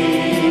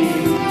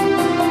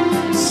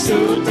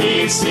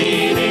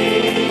 ಸ್ತುತಿಸಿರೆ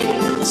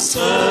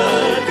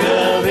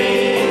ಸ್ವರ್ಗವೇ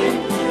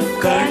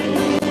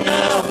ಕಣ್ಣ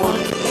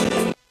ಮುಂದೆ.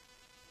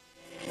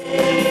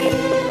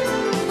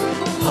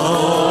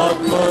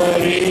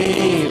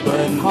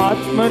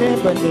 ಆತ್ಮರೇ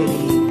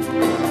ಬನ್ನಿರಿ,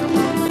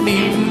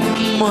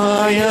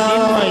 ನಿಮ್ಮಯ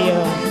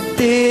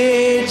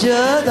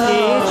ತೇಜದ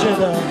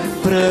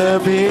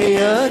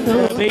ಪ್ರಭೆಯನ್ನು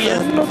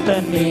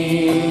ತನ್ನಿ.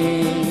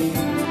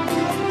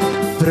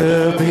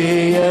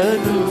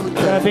 ಪ್ರಭೆಯನ್ನು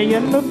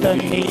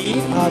ತನ್ನಿ.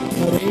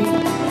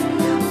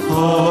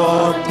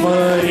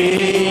 ಆತ್ಮರೇ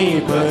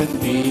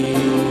ಬನ್ನಿ.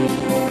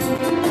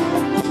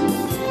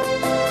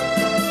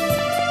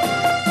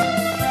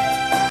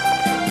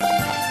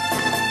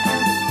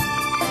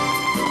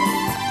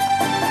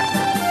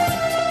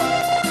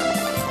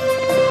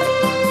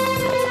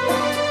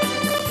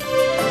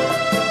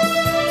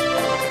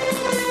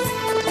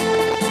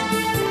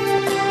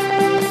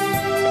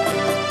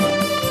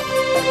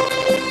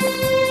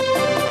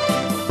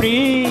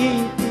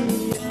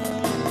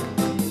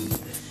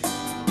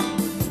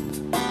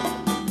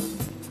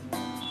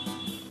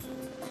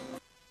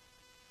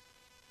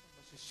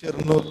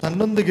 ಶಿಷ್ಯರನ್ನು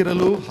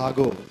ತನ್ನೊಂದಿಗಿರಲು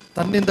ಹಾಗೂ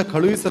ತನ್ನಿಂದ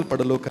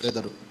ಕಳುಹಿಸಲ್ಪಡಲು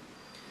ಕರೆದರು.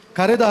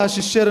 ಕರೆದ ಆ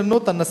ಶಿಷ್ಯರನ್ನು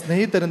ತನ್ನ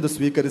ಸ್ನೇಹಿತರೆಂದು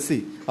ಸ್ವೀಕರಿಸಿ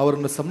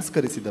ಅವರನ್ನು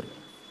ಸಂಸ್ಕರಿಸಿದರು.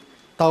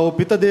 ತಾವು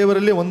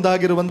ಪಿತದೇವರಲ್ಲಿ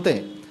ಒಂದಾಗಿರುವಂತೆ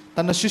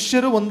ತನ್ನ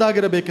ಶಿಷ್ಯರು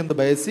ಒಂದಾಗಿರಬೇಕೆಂದು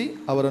ಬಯಸಿ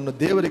ಅವರನ್ನು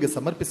ದೇವರಿಗೆ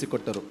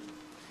ಸಮರ್ಪಿಸಿಕೊಟ್ಟರು.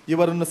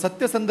 ಇವರನ್ನು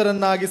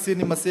ಸತ್ಯಸಂಧರನ್ನಾಗಿಸಿ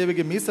ನಿಮ್ಮ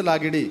ಸೇವೆಗೆ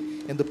ಮೀಸಲಾಗಿಡಿ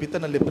ಎಂದು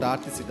ಪಿತನಲ್ಲಿ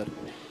ಪ್ರಾರ್ಥಿಸಿದರು.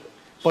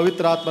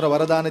 ಪವಿತ್ರಾತ್ಮರ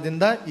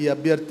ವರದಾನದಿಂದ ಈ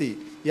ಅಭ್ಯರ್ಥಿ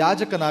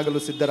ಯಾಜಕನಾಗಲು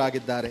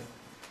ಸಿದ್ಧರಾಗಿದ್ದಾರೆ.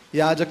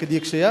 ಯಾಜಕ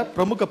ದೀಕ್ಷೆಯ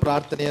ಪ್ರಮುಖ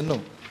ಪ್ರಾರ್ಥನೆಯನ್ನು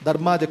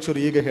ಧರ್ಮಾಧ್ಯಕ್ಷರು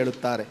ಈಗ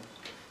ಹೇಳುತ್ತಾರೆ.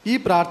 ಈ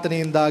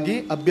ಪ್ರಾರ್ಥನೆಯಿಂದಾಗಿ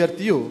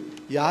ಅಭ್ಯರ್ಥಿಯು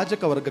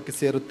ಯಾಜಕ ವರ್ಗಕ್ಕೆ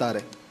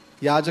ಸೇರುತ್ತಾರೆ.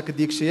 ಯಾಜಕ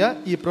ದೀಕ್ಷೆಯ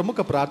ಈ ಪ್ರಮುಖ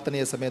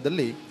ಪ್ರಾರ್ಥನೆಯ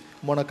ಸಮಯದಲ್ಲಿ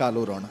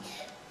ಮೊಣಕಾಲೂರೋಣ.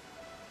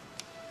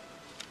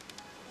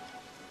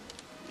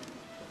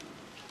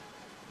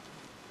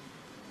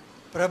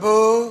 ಪ್ರಭು,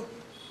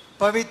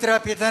 ಪವಿತ್ರ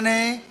ಪಿತನೇ,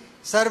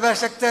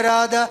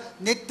 ಸರ್ವಶಕ್ತರಾದ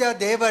ನಿತ್ಯ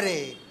ದೇವರೇ,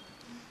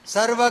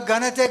 ಸರ್ವ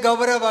ಘನತೆ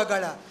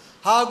ಗೌರವಗಳ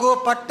ಹಾಗೂ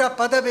ಪಟ್ಟ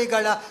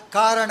ಪದವಿಗಳ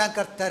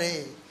ಕಾರಣಕರ್ತರೇ,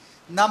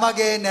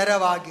 ನಮಗೆ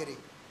ನೆರವಾಗಿರಿ.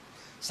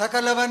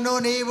 ಸಕಲವನ್ನು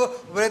ನೀವು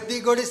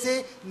ವೃದ್ಧಿಗೊಳಿಸಿ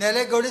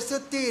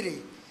ನೆಲೆಗೊಳಿಸುತ್ತೀರಿ.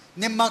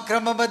 ನಿಮ್ಮ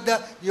ಕ್ರಮಬದ್ಧ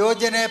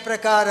ಯೋಜನೆ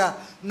ಪ್ರಕಾರ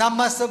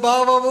ನಮ್ಮ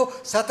ಸ್ವಭಾವವು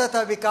ಸತತ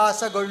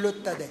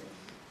ವಿಕಾಸಗೊಳ್ಳುತ್ತದೆ.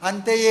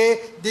 ಅಂತೆಯೇ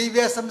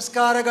ದಿವ್ಯ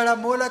ಸಂಸ್ಕಾರಗಳ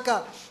ಮೂಲಕ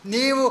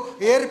ನೀವು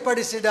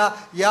ಏರ್ಪಡಿಸಿದ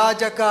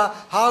ಯಾಜಕ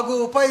ಹಾಗೂ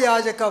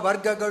ಉಪಯಾಜಕ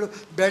ವರ್ಗಗಳು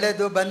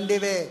ಬೆಳೆದು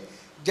ಬಂದಿವೆ.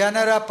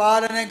 ಜನರ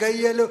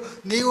ಪಾಲನೆಗೈಯಲು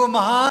ನೀವು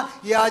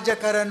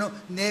ಮಹಾಯಾಜಕರನ್ನು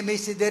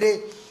ನೇಮಿಸಿದಿರಿ.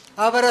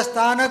 ಅವರ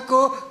ಸ್ಥಾನಕ್ಕೂ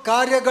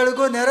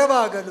ಕಾರ್ಯಗಳಿಗೂ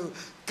ನೆರವಾಗಲು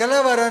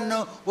ಕೆಲವರನ್ನು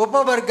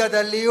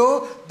ಉಪವರ್ಗದಲ್ಲಿಯೂ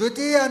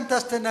ದ್ವಿತೀಯ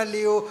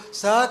ಅಂತಸ್ತಿನಲ್ಲಿಯೂ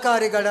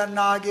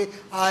ಸಹಕಾರಿಗಳನ್ನಾಗಿ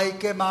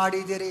ಆಯ್ಕೆ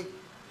ಮಾಡಿದಿರಿ.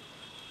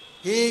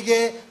 ಹೀಗೆ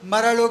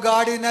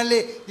ಮರಳುಗಾಡಿನಲ್ಲಿ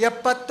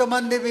 70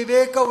 ಮಂದಿ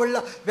ವಿವೇಕವುಳ್ಳ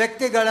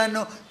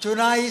ವ್ಯಕ್ತಿಗಳನ್ನು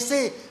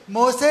ಚುನಾಯಿಸಿ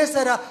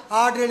ಮೋಸೇಸರ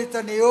ಆಡಳಿತ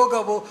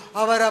ನಿಯೋಗವು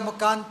ಅವರ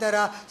ಮುಖಾಂತರ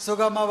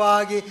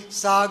ಸುಗಮವಾಗಿ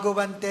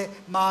ಸಾಗುವಂತೆ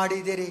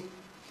ಮಾಡಿದಿರಿ.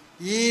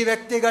 ಈ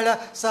ವ್ಯಕ್ತಿಗಳ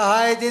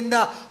ಸಹಾಯದಿಂದ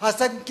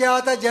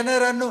ಅಸಂಖ್ಯಾತ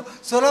ಜನರನ್ನು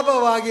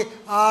ಸುಲಭವಾಗಿ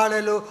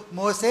ಆಳಲು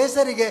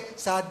ಮೋಸೇಸರಿಗೆ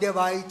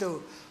ಸಾಧ್ಯವಾಯಿತು.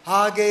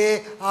 ಹಾಗೆಯೇ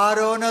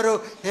ಆರೋನರು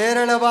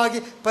ಹೇರಳವಾಗಿ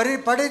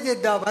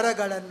ಪಡೆದಿದ್ದ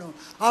ವರಗಳನ್ನು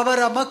ಅವರ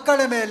ಮಕ್ಕಳ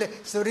ಮೇಲೆ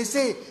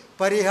ಸುರಿಸಿ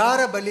ಪರಿಹಾರ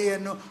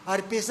ಬಲಿಯನ್ನು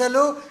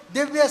ಅರ್ಪಿಸಲು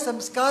ದಿವ್ಯ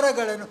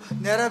ಸಂಸ್ಕಾರಗಳನ್ನು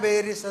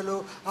ನೆರವೇರಿಸಲು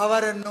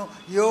ಅವರನ್ನು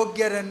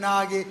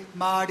ಯೋಗ್ಯರನ್ನಾಗಿ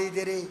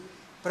ಮಾಡಿದಿರಿ.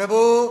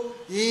 ಪ್ರಭು,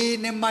 ಈ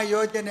ನಿಮ್ಮ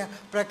ಯೋಜನೆ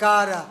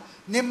ಪ್ರಕಾರ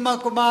ನಿಮ್ಮ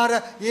ಕುಮಾರ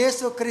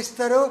ಯೇಸು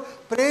ಕ್ರಿಸ್ತರು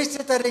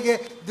ಪ್ರೇಷಿತರಿಗೆ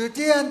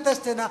ದ್ವಿತೀಯ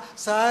ಅಂತಸ್ತಿನ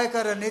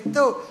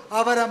ಸಹಾಯಕರನ್ನಿತ್ತು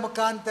ಅವರ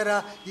ಮುಖಾಂತರ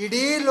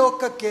ಇಡೀ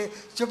ಲೋಕಕ್ಕೆ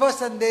ಶುಭ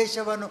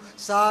ಸಂದೇಶವನ್ನು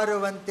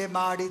ಸಾರುವಂತೆ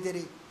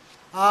ಮಾಡಿದಿರಿ.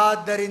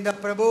 ಆದ್ದರಿಂದ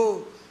ಪ್ರಭು,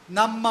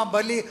 ನಮ್ಮ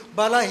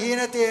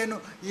ಬಲಹೀನತೆಯನ್ನು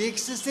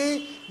ವೀಕ್ಷಿಸಿ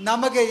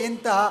ನಮಗೆ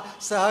ಇಂತಹ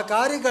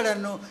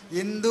ಸಹಕಾರಿಗಳನ್ನು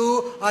ಇಂದೂ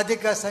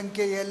ಅಧಿಕ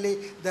ಸಂಖ್ಯೆಯಲ್ಲಿ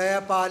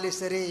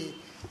ದಯಪಾಲಿಸಿರಿ.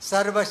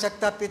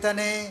 ಸರ್ವಶಕ್ತ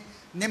ಪಿತನೇ,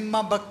 ನಿಮ್ಮ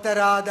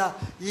ಭಕ್ತರಾದ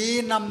ಈ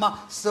ನಮ್ಮ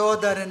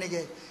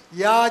ಸೋದರನಿಗೆ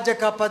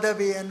ಯಾಜಕ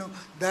ಪದವಿಯನ್ನು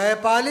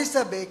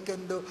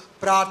ದಯಪಾಲಿಸಬೇಕೆಂದು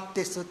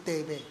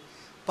ಪ್ರಾರ್ಥಿಸುತ್ತೇವೆ.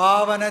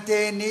 ಪಾವನತೆ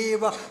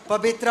ನೀವ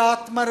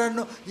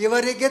ಪವಿತ್ರಾತ್ಮರನ್ನು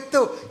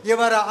ಇವರಿಗೆತ್ತು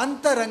ಇವರ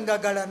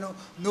ಅಂತರಂಗಗಳನ್ನು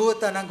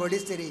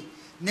ನೂತನಗೊಳಿಸಿರಿ.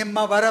 ನಿಮ್ಮ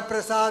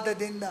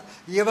ವರಪ್ರಸಾದದಿಂದ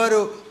ಇವರು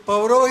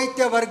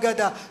ಪೌರೋಹಿತ್ಯ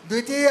ವರ್ಗದ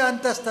ದ್ವಿತೀಯ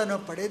ಅಂತಸ್ತನ್ನು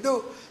ಪಡೆದು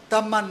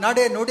ತಮ್ಮ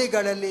ನಡೆ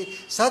ನುಡಿಗಳಲ್ಲಿ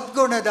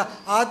ಸದ್ಗುಣದ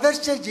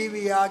ಆದರ್ಶ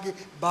ಜೀವಿಯಾಗಿ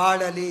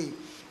ಬಾಳಲಿ.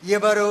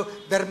 ಇವರು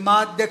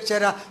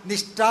ಧರ್ಮಾಧ್ಯಕ್ಷರ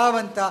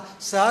ನಿಷ್ಠಾವಂತ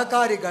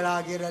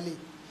ಸಹಕಾರಿಗಳಾಗಿರಲಿ.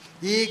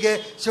 ಹೀಗೆ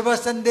ಶುಭ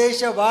ಸಂದೇಶ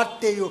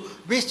ವಾರ್ತೆಯು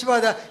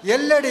ವಿಶ್ವದ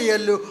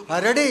ಎಲ್ಲೆಡೆಯಲ್ಲೂ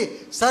ಹರಡಿ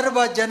ಸರ್ವ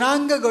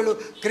ಜನಾಂಗಗಳು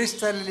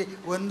ಕ್ರಿಸ್ತನಲ್ಲಿ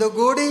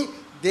ಒಂದುಗೂಡಿ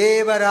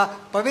ದೇವರ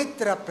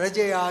ಪವಿತ್ರ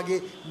ಪ್ರಜೆಯಾಗಿ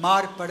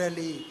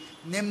ಮಾರ್ಪಡಲಿ.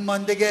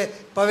 ನಿಮ್ಮೊಂದಿಗೆ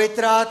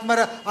ಪವಿತ್ರಾತ್ಮರ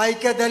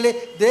ಐಕ್ಯದಲ್ಲಿ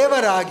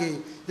ದೇವರಾಗಿ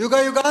ಯುಗ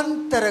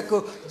ಯುಗಾಂತರಕ್ಕೂ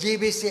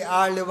ಜೀವಿಸಿ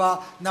ಆಳುವ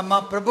ನಮ್ಮ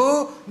ಪ್ರಭು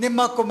ನಿಮ್ಮ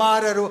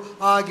ಕುಮಾರರು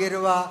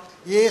ಆಗಿರುವ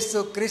ಯೇಸು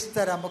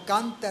ಕ್ರಿಸ್ತರ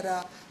ಮುಖಾಂತರ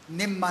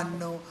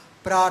ನಿಮ್ಮನ್ನು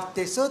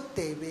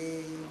ಪ್ರಾರ್ಥಿಸುತ್ತೇವೆ.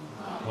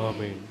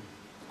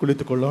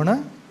 ಕುಳಿತುಕೊಳ್ಳೋಣ.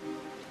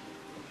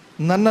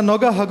 ನನ್ನ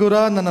ನೊಗ ಹಗುರ,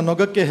 ನನ್ನ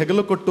ನೊಗಕ್ಕೆ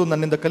ಹೆಗಲು ಕೊಟ್ಟು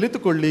ನನ್ನಿಂದ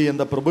ಕಲಿತುಕೊಳ್ಳಿ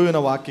ಎಂದ ಪ್ರಭುವಿನ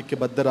ವಾಕ್ಯಕ್ಕೆ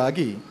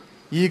ಬದ್ಧರಾಗಿ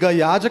ಈಗ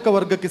ಯಾಜಕ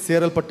ವರ್ಗಕ್ಕೆ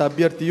ಸೇರಲ್ಪಟ್ಟ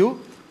ಅಭ್ಯರ್ಥಿಯು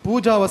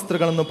ಪೂಜಾ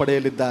ವಸ್ತ್ರಗಳನ್ನು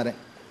ಪಡೆಯಲಿದ್ದಾರೆ.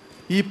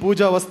 ಈ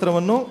ಪೂಜಾ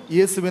ವಸ್ತ್ರವನ್ನು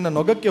ಯೇಸುವಿನ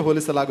ನೊಗಕ್ಕೆ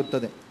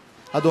ಹೋಲಿಸಲಾಗುತ್ತದೆ.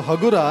 ಅದು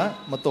ಹಗುರ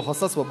ಮತ್ತು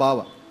ಹೊಸ ಸ್ವಭಾವ.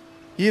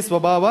 ಈ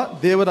ಸ್ವಭಾವ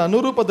ದೇವರ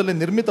ಅನುರೂಪದಲ್ಲಿ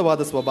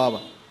ನಿರ್ಮಿತವಾದ ಸ್ವಭಾವ,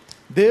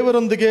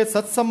 ದೇವರೊಂದಿಗೆ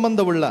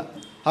ಸತ್ಸಂಬಂಧವುಳ್ಳ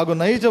ಹಾಗೂ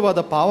ನೈಜವಾದ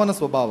ಪಾವನ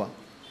ಸ್ವಭಾವ.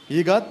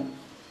 ಈಗ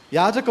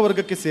ಯಾಜಕ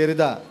ವರ್ಗಕ್ಕೆ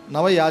ಸೇರಿದ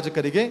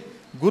ನವಯಾಜಕರಿಗೆ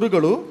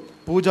ಗುರುಗಳು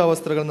ಪೂಜಾ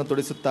ವಸ್ತ್ರಗಳನ್ನು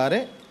ತೊಡಿಸುತ್ತಾರೆ.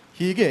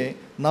 ಹೀಗೆ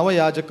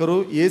ನವಯಾಜಕರು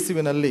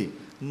ಯೇಸುವಿನಲ್ಲಿ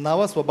ನವ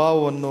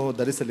ಸ್ವಭಾವವನ್ನು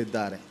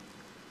ಧರಿಸಲಿದ್ದಾರೆ.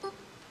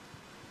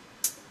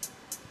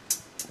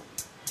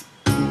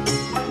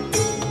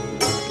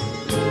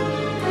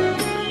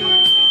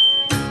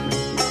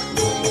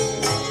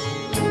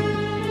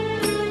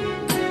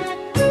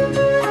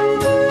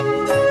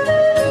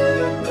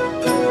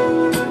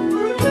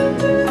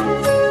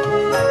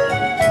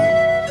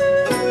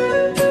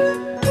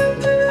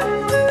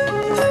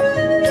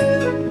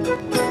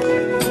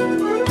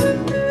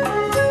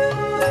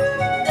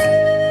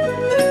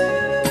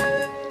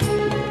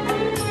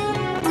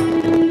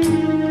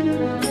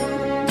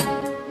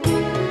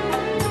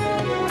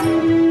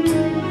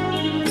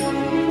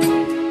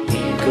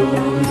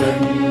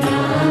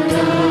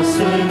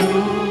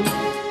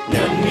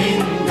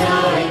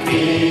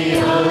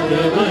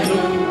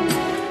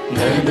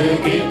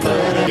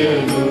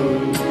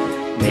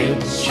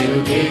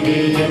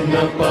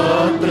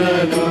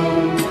 ಪಾತ್ರನು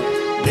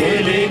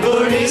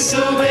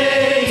ಬೆಲೆಗೊಳಿಸುವೆ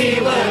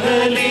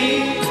ಇವನಲ್ಲಿ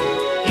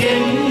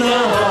ಎನ್ನ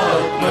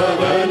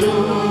ಆತ್ಮವನು,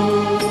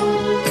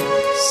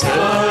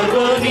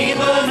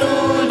 ಸರ್ವನಿವನು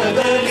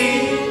ನಗಲಿ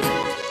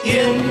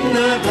ಎನ್ನ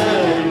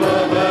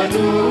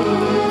ಧರ್ಮವನು.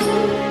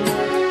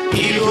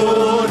 ಇಗೋ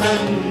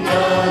ನನ್ನ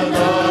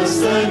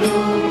ದಾಸನು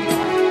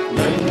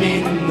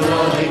ನನ್ನಿಂದ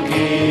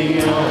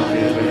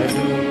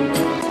ಆಯ್ಕೆಯಾದವನು,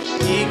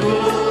 ಇಗೋ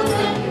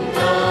ನನ್ನ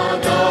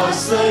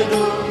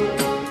ದಾಸನು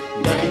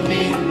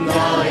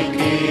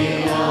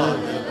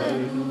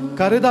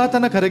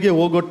ಕರೆದಾತನ ಕರೆಗೆ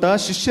ಹೋಗೊಟ್ಟ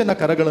ಶಿಷ್ಯನ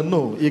ಕರಗಳನ್ನು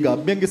ಈಗ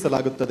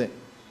ಅಭ್ಯಂಗಿಸಲಾಗುತ್ತದೆ.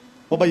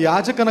 ಒಬ್ಬ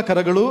ಯಾಜಕನ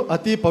ಕರಗಳು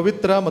ಅತಿ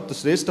ಪವಿತ್ರ ಮತ್ತು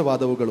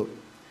ಶ್ರೇಷ್ಠವಾದವುಗಳು.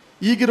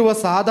 ಈಗಿರುವ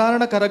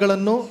ಸಾಧಾರಣ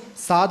ಕರಗಳನ್ನು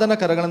ಸಾಧನ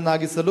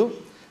ಕರಗಳನ್ನಾಗಿಸಲು,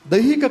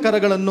 ದೈಹಿಕ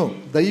ಕರಗಳನ್ನು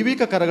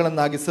ದೈವಿಕ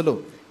ಕರಗಳನ್ನಾಗಿಸಲು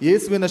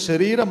ಯೇಸುವಿನ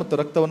ಶರೀರ ಮತ್ತು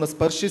ರಕ್ತವನ್ನು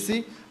ಸ್ಪರ್ಶಿಸಿ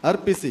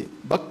ಅರ್ಪಿಸಿ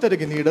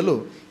ಭಕ್ತರಿಗೆ ನೀಡಲು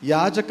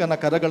ಯಾಜಕನ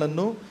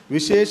ಕರಗಳನ್ನು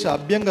ವಿಶೇಷ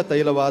ಅಭ್ಯಂಗ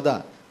ತೈಲವಾದ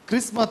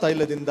ಕ್ರಿಸ್ಮ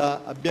ತೈಲದಿಂದ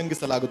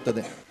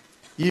ಅಭ್ಯಂಗಿಸಲಾಗುತ್ತದೆ.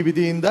 ಈ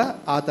ವಿಧಿಯಿಂದ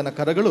ಆತನ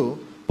ಕರಗಳು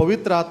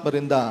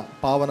ಪವಿತ್ರಾತ್ಮರಿಂದ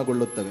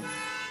ಪಾವನಗೊಳ್ಳುತ್ತವೆ.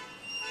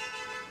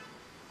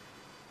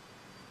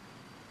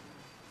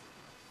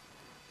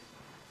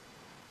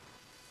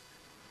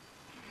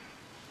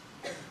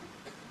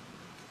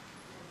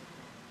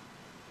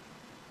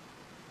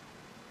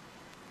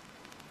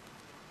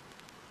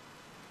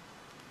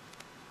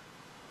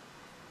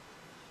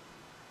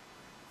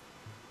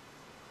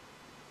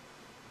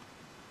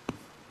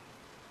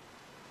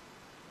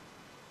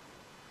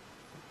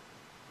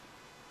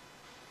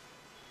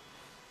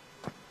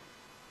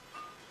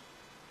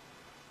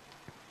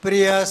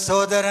 ಪ್ರಿಯ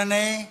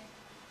ಸೋದರನೇ,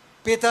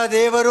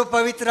 ಪಿತಾದೇವರು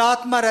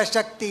ಪವಿತ್ರಾತ್ಮರ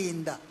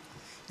ಶಕ್ತಿಯಿಂದ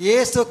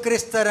ಯೇಸು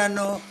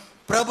ಕ್ರಿಸ್ತರನ್ನು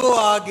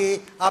ಪ್ರಭುವಾಗಿ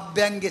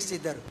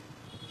ಅಭ್ಯಂಗಿಸಿದರು.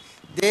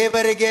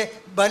 ದೇವರಿಗೆ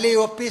ಬಲಿ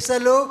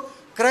ಒಪ್ಪಿಸಲು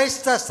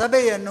ಕ್ರೈಸ್ತ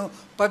ಸಭೆಯನ್ನು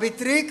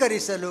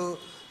ಪವಿತ್ರೀಕರಿಸಲು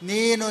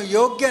ನೀನು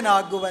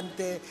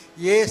ಯೋಗ್ಯನಾಗುವಂತೆ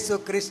ಯೇಸು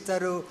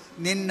ಕ್ರಿಸ್ತರು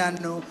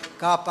ನಿನ್ನನ್ನು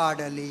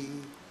ಕಾಪಾಡಲಿ.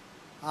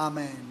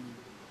 ಆಮೆನ್.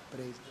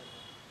 ಪ್ರೈಸ್.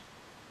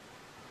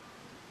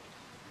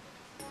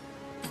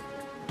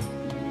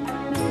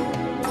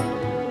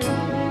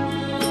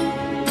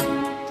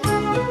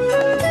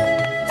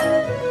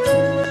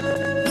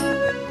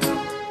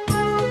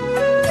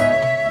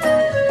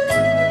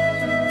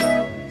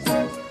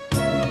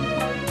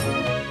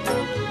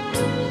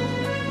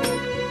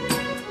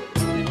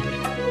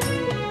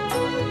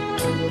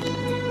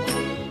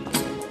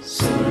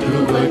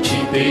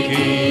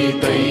 ಚಿತೆಗೆ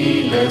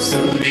ತೈಲ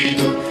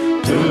ಸುರಿದು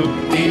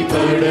ತೃಪ್ತಿ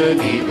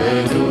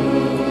ಪಡದಿವರು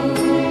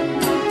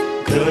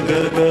ಗಗ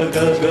ಗಗ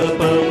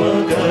ಗಪ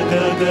ಮಗ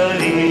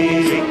ಗಗರಿ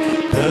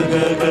ಗಗ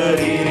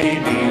ಗರಿ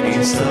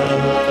ಬಿಡಿಸ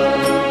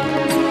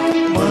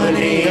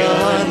ಮನೆಯ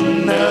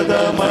ಅನ್ನದ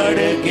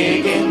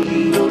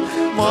ಮಡಕೆಗೆಂದು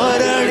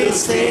ಮರಳಿ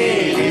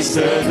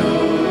ಸೇರಿಸಲು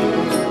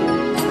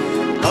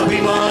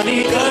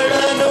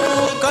ಅಭಿಮಾನಿಗಳನ್ನು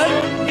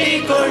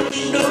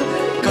ಕಟ್ಟಿಕೊಂಡು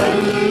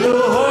ಕಲ್ಲು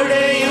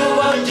ಹೊಡೆಯುವ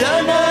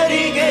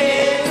ಜನರಿಗೆ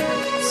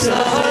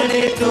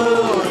ಸಹನೆ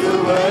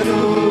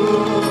ತೋರುವರು.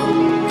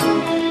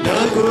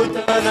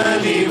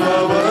 ನಗುತ್ತನಲಿವವರು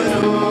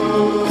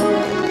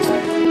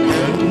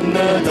ನನ್ನ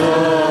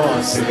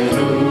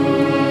ದಾಸರು,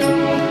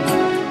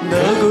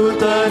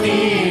 ನಗುತ್ತ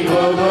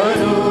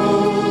ನೀಡುವವರು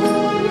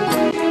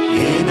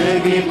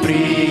ಎನಗೆ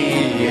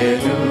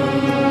ಪ್ರಿಯರು.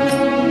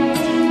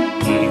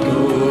 ಇದು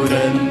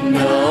ನನ್ನ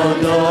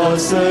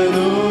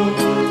ದಾಸರು.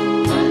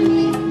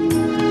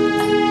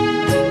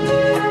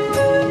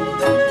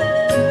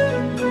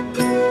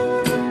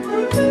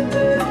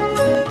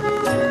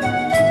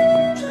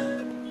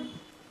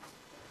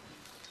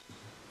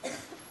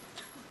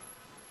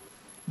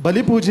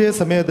 ಬಲಿಪೂಜೆಯ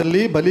ಸಮಯದಲ್ಲಿ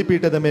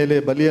ಬಲಿಪೀಠದ ಮೇಲೆ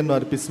ಬಲಿಯನ್ನು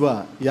ಅರ್ಪಿಸುವ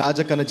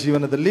ಯಾಜಕನ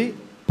ಜೀವನದಲ್ಲಿ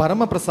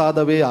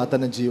ಪರಮಪ್ರಸಾದವೇ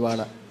ಆತನ ಜೀವಾಳ.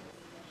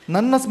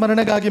 ನನ್ನ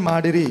ಸ್ಮರಣೆಗಾಗಿ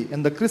ಮಾಡಿರಿ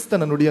ಎಂದ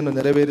ಕ್ರಿಸ್ತನ ನುಡಿಯನ್ನು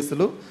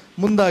ನೆರವೇರಿಸಲು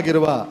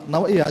ಮುಂದಾಗಿರುವ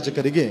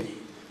ನವಯಾಜಕರಿಗೆ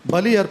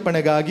ಬಲಿ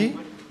ಅರ್ಪಣೆಗಾಗಿ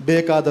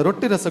ಬೇಕಾದ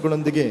ರೊಟ್ಟಿ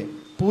ರಸಗಳೊಂದಿಗೆ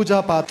ಪೂಜಾ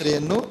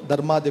ಪಾತ್ರೆಯನ್ನು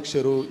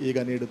ಧರ್ಮಾಧ್ಯಕ್ಷರು ಈಗ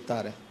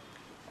ನೀಡುತ್ತಾರೆ.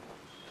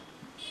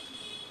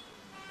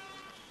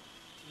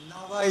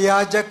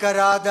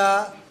 ನವಯಾಜಕರಾದ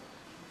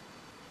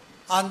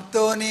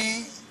ಅಂತೋನಿ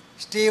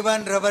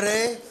ಸ್ಟೀವನ್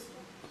ರವರೇ,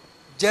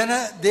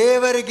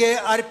 ದೇವರಿಗೆ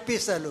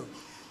ಅರ್ಪಿಸಲು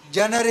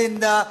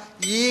ಜನರಿಂದ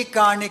ಈ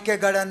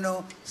ಕಾಣಿಕೆಗಳನ್ನು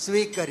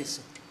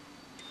ಸ್ವೀಕರಿಸು.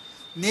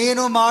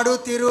 ನೀನು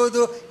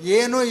ಮಾಡುತ್ತಿರುವುದು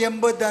ಏನು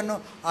ಎಂಬುದನ್ನು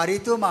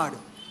ಅರಿತು ಮಾಡು.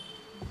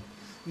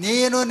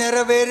 ನೀನು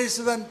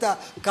ನೆರವೇರಿಸುವಂಥ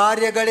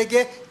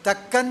ಕಾರ್ಯಗಳಿಗೆ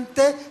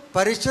ತಕ್ಕಂತೆ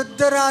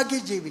ಪರಿಶುದ್ಧರಾಗಿ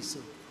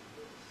ಜೀವಿಸು.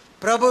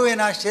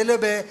 ಪ್ರಭುವಿನ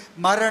ಶಿಲುಬೆ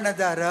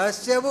ಮರಣದ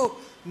ರಹಸ್ಯವು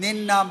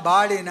ನಿನ್ನ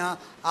ಬಾಳಿನ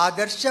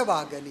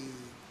ಆದರ್ಶವಾಗಲಿ.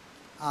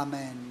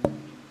 ಆಮೆನ್.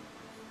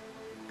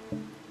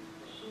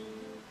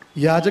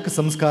 ಯಾಜಕ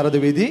ಸಂಸ್ಕಾರದ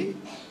ವಿಧಿ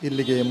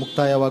ಇಲ್ಲಿಗೆ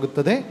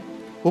ಮುಕ್ತಾಯವಾಗುತ್ತದೆ.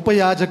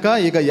 ಉಪಯಾಜಕ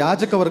ಈಗ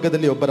ಯಾಜಕ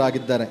ವರ್ಗದಲ್ಲಿ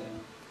ಒಬ್ಬರಾಗಿದ್ದಾರೆ.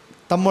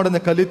 ತಮ್ಮೊಡನೆ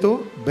ಕಲಿತು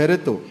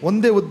ಬೆರೆತು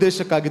ಒಂದೇ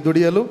ಉದ್ದೇಶಕ್ಕಾಗಿ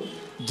ದುಡಿಯಲು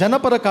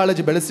ಜನಪರ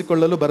ಕಾಳಜಿ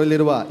ಬೆಳೆಸಿಕೊಳ್ಳಲು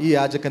ಬರಲಿರುವ ಈ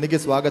ಯಾಜಕನಿಗೆ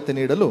ಸ್ವಾಗತ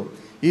ನೀಡಲು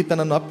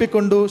ಈತನನ್ನು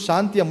ಅಪ್ಪಿಕೊಂಡು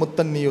ಶಾಂತಿಯ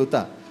ಮುತ್ತನ್ನೀಯುತ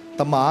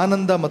ತಮ್ಮ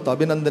ಆನಂದ ಮತ್ತು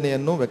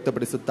ಅಭಿನಂದನೆಯನ್ನು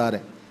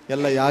ವ್ಯಕ್ತಪಡಿಸುತ್ತಾರೆ.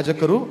 ಎಲ್ಲ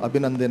ಯಾಜಕರು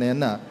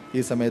ಅಭಿನಂದನೆಯನ್ನು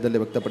ಈ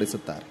ಸಮಯದಲ್ಲಿ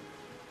ವ್ಯಕ್ತಪಡಿಸುತ್ತಾರೆ.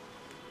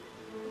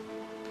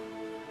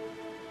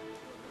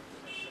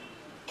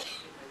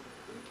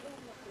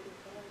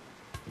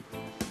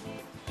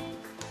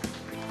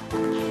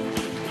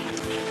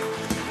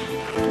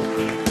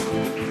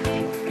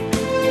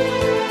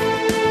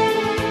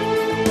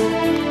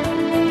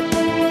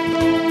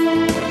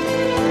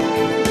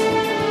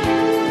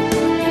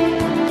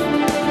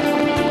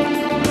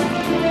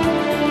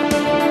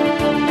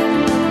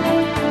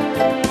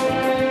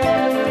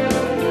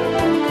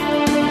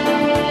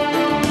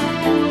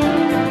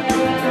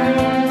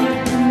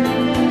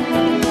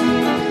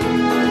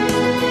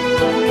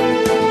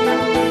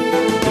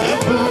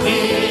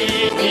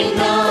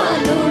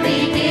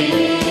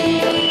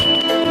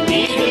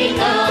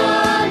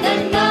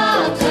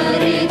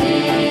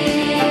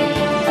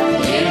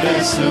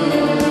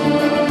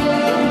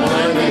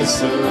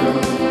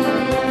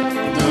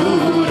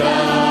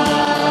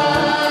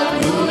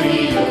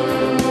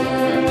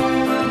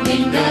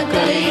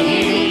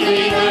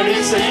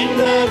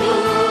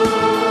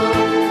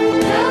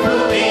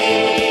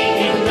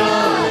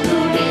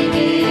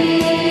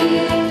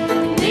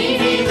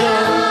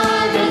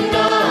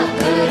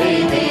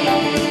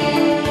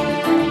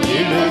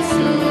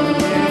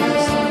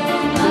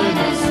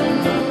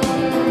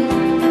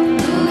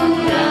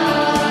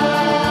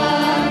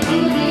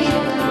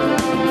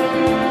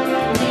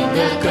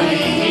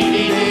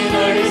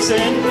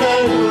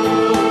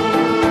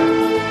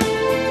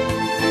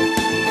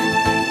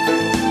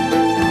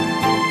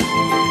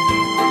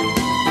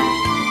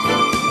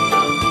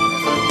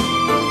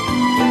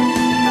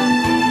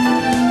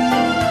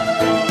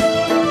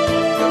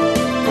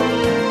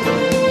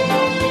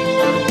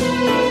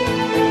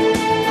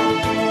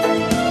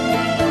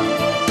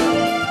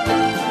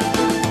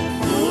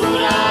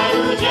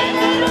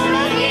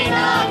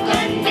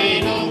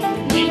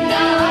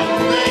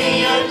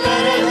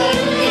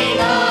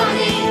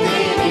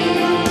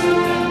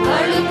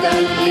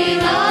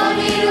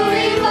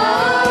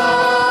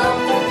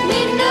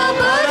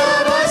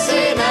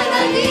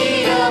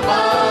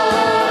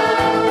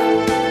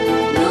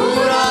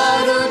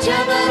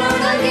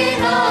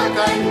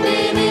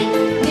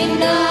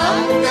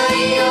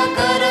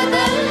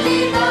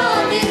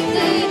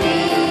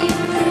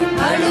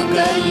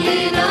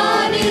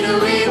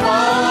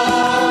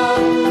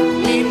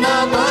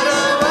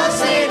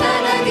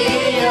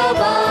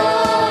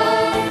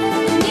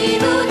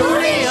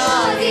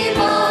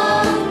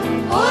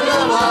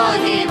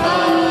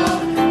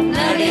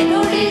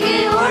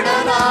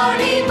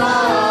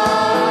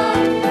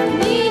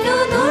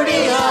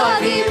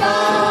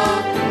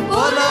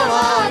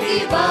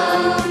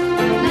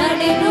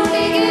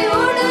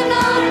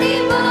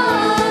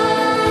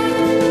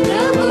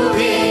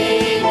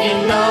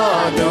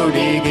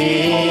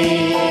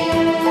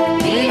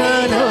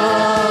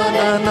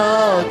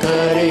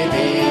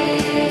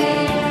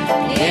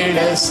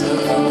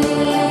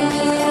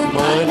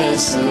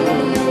 ಮನಸ್ಸು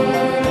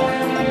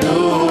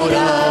ದೂರ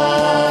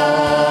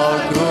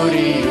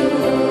ಗುರಿಯು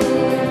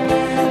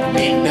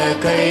ನಿನ್ನ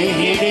ಕೈ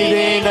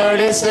ಹಿಡಿದೆ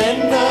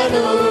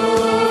ನಡೆಸೆನ್ನನು.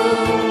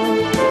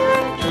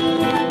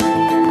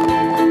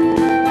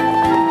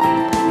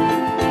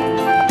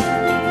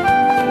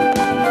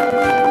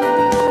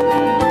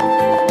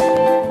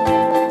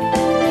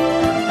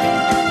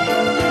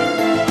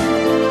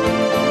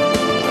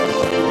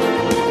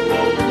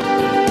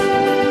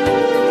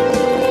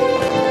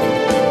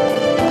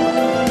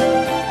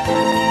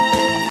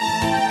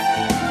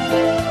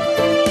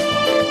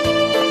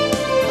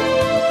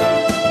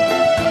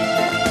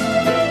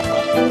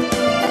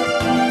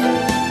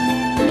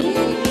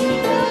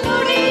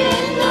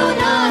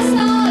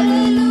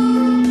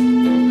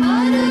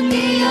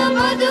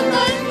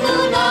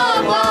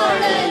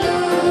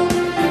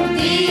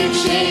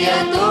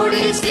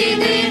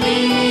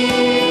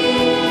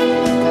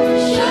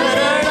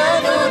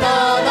 ಶರಣನು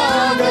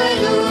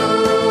ನಾನಾಗಲು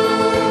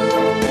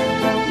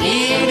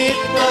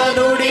ನೀನಿತ್ತ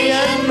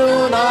ನುಡಿಯನ್ನು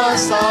ನಾ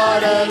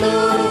ಸಾರಲು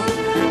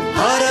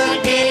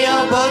ಹರಕೆಯ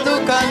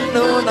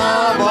ಬದುಕನ್ನು ನಾ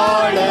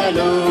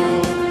ಬಾಳಲು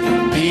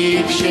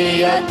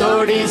ದೀಕ್ಷೆಯ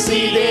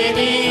ತೊಡಿಸಿದೆ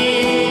ನೀ.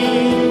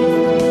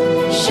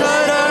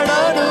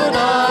 ಶರಣನು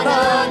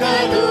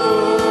ನಾನಾಗಲು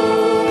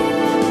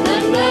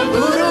ನನ್ನ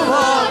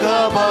ಗುರುವಾಗ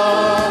ಬಾ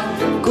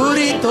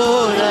ಗುರಿ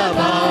ತೋರ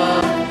ಬಾ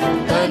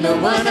ತನು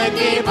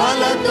ಮನಗೆ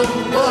ಬಲ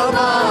ತುಂಬ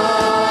ಬಾ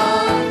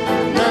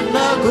ನನ್ನ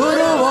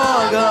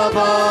ಗುರುವಾಗ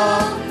ಬಾ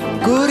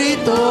ಗುರಿ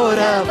ತೋರ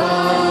ಬಾ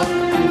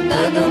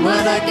ತನು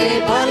ಮನಗೆ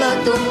ಬಲ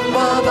ತುಂಬ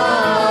ಬಾ.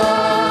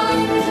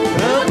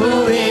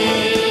 ಪ್ರಭುವೇ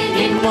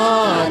ನಿಮ್ಮ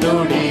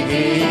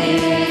ನುಡಿಗೆ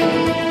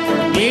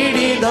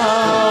ಹಿಡಿದ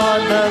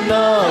ನನ್ನ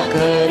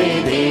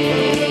ಕರೆದೆ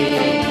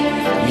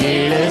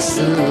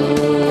ಎಳಸು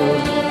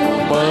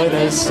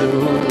ಮನಸ್ಸು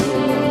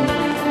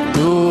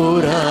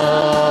ದೂರ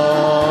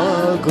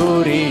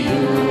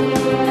ಗುರಿಯು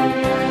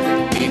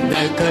ನಿನ್ನ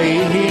ಕೈ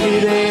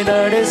ಹಿಡಿದೆ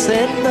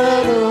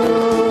ನಡೆಸೆನ್ನನು.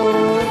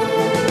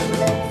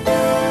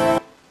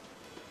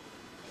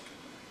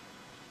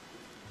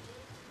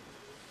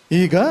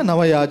 ಈಗ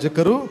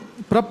ನವಯಾಜಕರು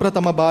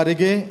ಪ್ರಪ್ರಥಮ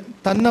ಬಾರಿಗೆ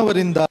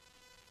ತನ್ನವರಿಂದ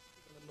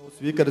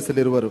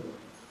ಸ್ವೀಕರಿಸಲಿರುವರು.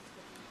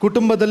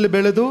 ಕುಟುಂಬದಲ್ಲಿ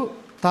ಬೆಳೆದು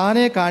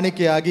ತಾನೇ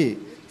ಕಾಣಿಕೆಯಾಗಿ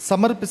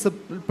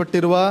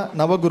ಸಮರ್ಪಿಸಲ್ಪಟ್ಟಿರುವ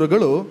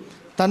ನವಗುರುಗಳು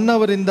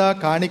ತನ್ನವರಿಂದ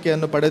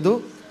ಕಾಣಿಕೆಯನ್ನು ಪಡೆದು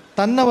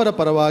ತನ್ನವರ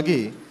ಪರವಾಗಿ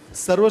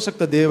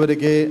ಸರ್ವಶಕ್ತ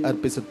ದೇವರಿಗೆ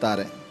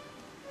ಅರ್ಪಿಸುತ್ತಾರೆ.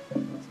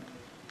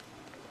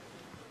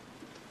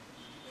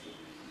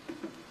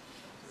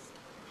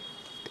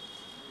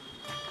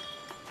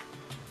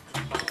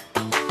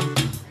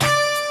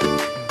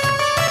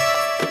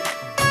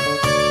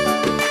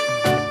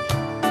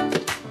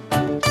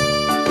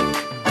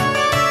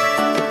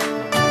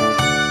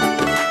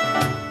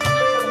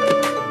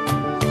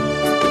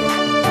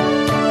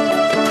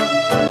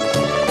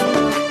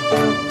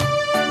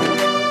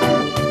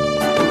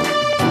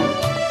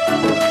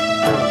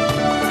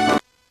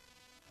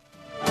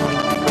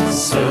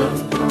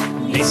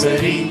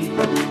 ಸರಿ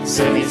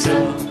ಸರಿ ಸ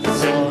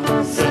ಸ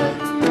ಸ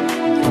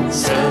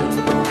ಸ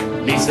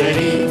ನಿ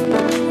ಸರಿ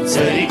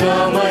ಸರಿ ಗ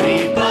ಮರಿ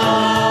ಪಾ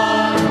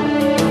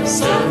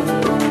ಸ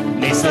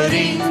ನಿ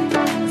ಸರಿ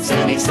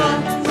ಸರಿ ಸ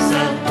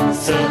ಸ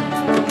ಸ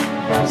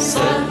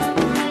ಸ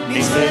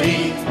ನಿ ಸರಿ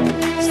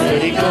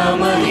ಸರಿ ಗ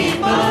ಮರಿ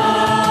ಪಾ.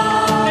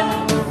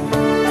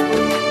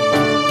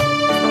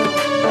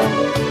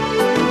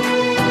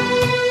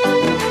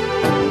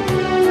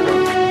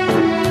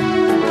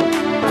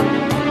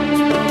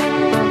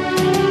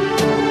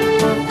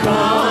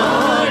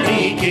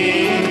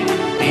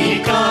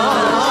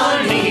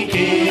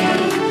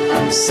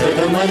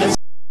 ಸದಮನ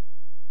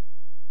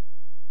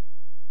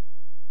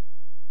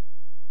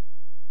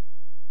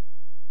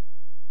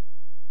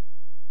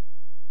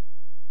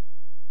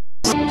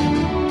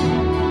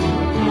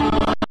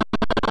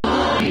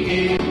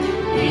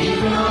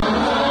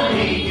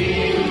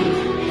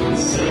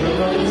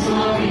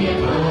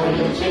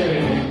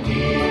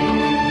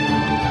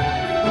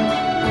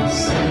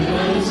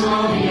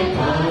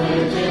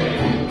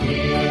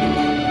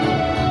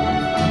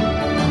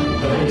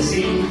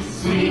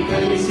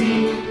ಸ್ವೀಕರಿಸಿ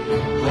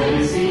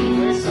ಹರಿಸಿ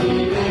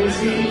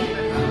ಸ್ವೀಕರಿಸಿ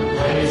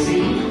ಹರಿಸಿ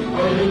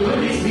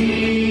ಹೊರಗೊಳಿಸಿ.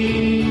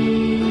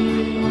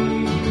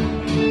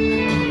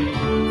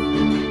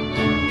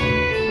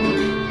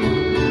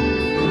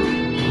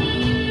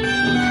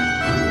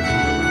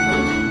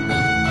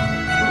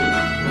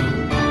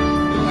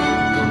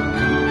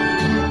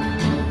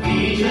 ಈ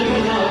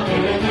ಜಗದ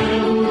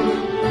ಕಳಕಳವು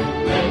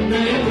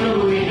ನನ್ನಯ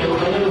ಪ್ರಭುವಿನ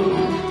ಒಲವು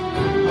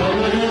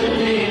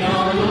ಅವರಲ್ಲೇ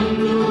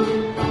ನಾನೊಂದು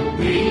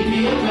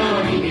ಪ್ರೀತಿಯ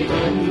ಕಾಣಿಕೆ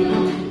ತಂದು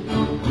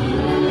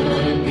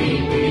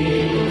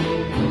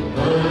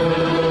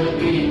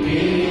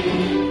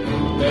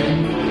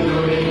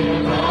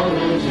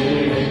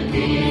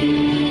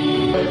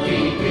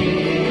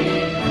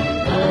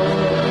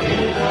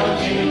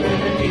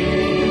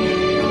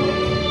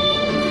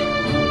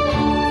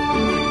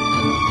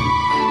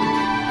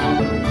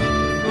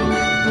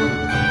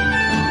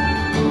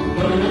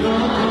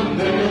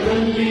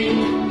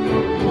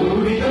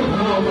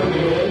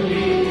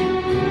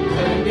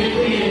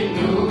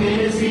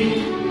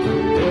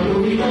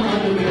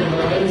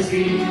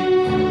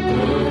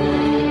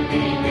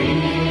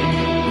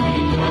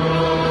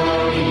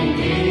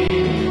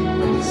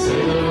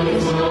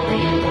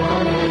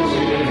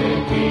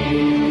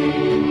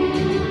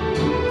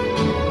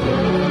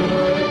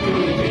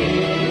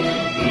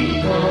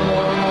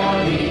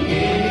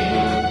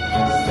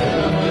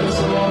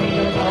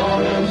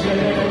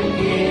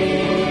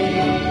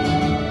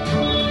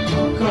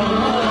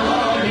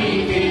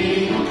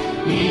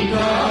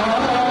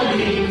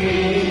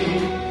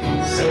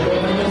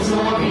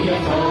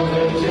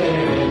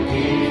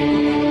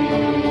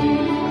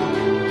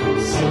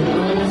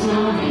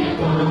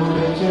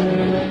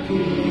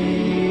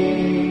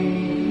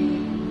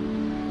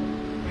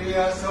ಪ್ರಿಯ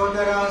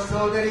ಸೋದರ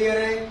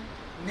ಸೋದರಿಯರೇ,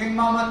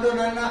 ನಿಮ್ಮ ಮತ್ತು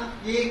ನನ್ನ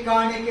ಈ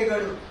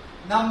ಕಾಣಿಕೆಗಳು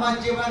ನಮ್ಮ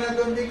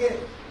ಜೀವನದೊಂದಿಗೆ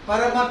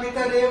ಪರಮಪಿತ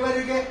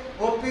ದೇವರಿಗೆ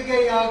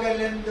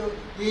ಒಪ್ಪಿಗೆಯಾಗಲೆಂದು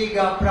ಈಗ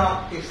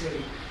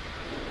ಪ್ರಾರ್ಥಿಸಿರಿ.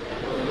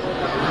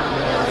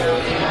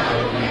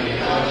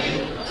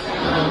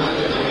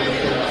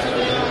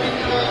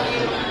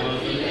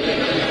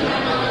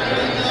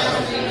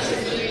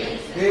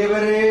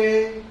 ದೇವರೇ,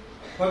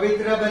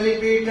 ಪವಿತ್ರ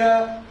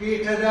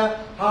ಪೀಠದ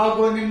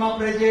ಹಾಗೂ ನಿಮ್ಮ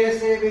ಪ್ರಜೆಯ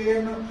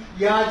ಸೇವೆಯನ್ನು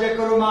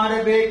ಯಾಜಕರು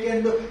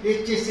ಮಾಡಬೇಕೆಂದು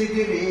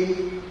ಇಚ್ಛಿಸಿದಿರಿ.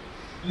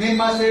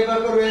 ನಿಮ್ಮ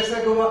ಸೇವಕರು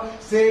ಎಸಗುವ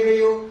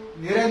ಸೇವೆಯು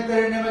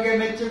ನಿರಂತರ ನಿಮಗೆ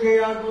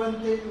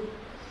ಮೆಚ್ಚುಗೆಯಾಗುವಂತೆಯೂ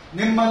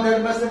ನಿಮ್ಮ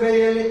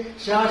ಧರ್ಮಸಭೆಯಲ್ಲಿ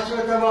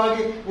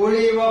ಶಾಶ್ವತವಾಗಿ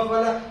ಉಳಿಯುವ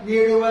ಫಲ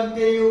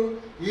ನೀಡುವಂತೆಯೂ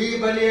ಈ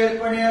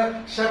ಬಲಿಯರ್ಪಣೆಯ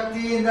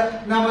ಶಕ್ತಿಯಿಂದ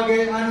ನಮಗೆ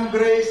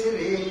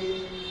ಅನುಗ್ರಹಿಸಿರಿ.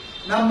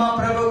 ನಮ್ಮ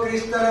ಪ್ರಭು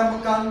ಕ್ರಿಸ್ತರ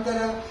ಮುಖಾಂತರ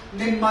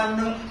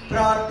ನಿಮ್ಮನ್ನು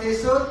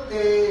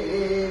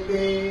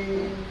ಪ್ರಾರ್ಥಿಸುತ್ತೇವೆ.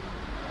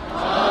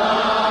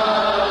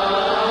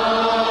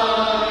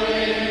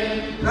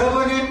 ಪ್ರಭು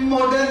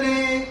ನಿಮ್ಮೊಡನೆ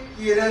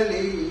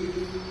ಇರಲಿ.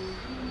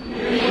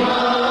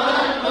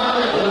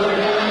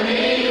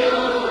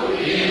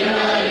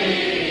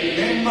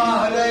 ನಿಮ್ಮ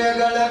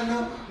ಹೃದಯಗಳನ್ನು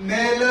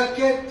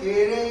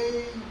ಮೇಲಕ್ಕೆತ್ತಿರಿ.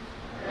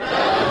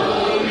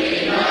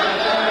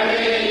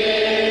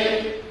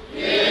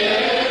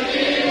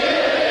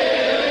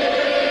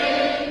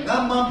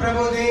 ನಮ್ಮ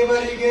ಪ್ರಭು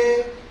ದೇವರಿಗೆ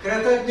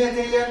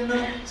ಕೃತಜ್ಞತೆಯನ್ನು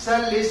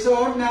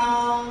ಸಲ್ಲಿಸೋಣ.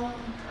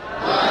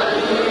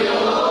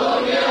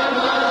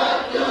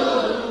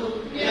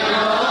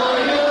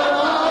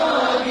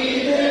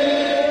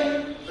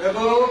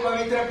 ಪ್ರಭು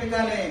ಪವಿತ್ರ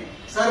ಪಿತಾನೇ,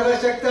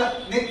 ಸರ್ವಶಕ್ತ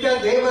ನಿತ್ಯ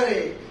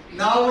ದೇವರೇ,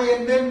 ನಾವು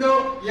ಎಂದೆಂದೂ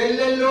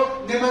ಎಲ್ಲೆಲ್ಲೂ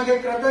ನಿಮಗೆ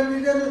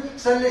ಕೃತಜ್ಞತೆಯನ್ನು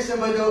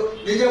ಸಲ್ಲಿಸುವುದು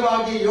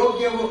ನಿಜವಾಗಿ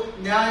ಯೋಗ್ಯವೂ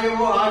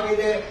ನ್ಯಾಯವೂ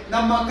ಆಗಿದೆ.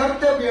 ನಮ್ಮ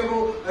ಕರ್ತವ್ಯವೂ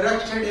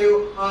ರಕ್ಷಣೆಯೂ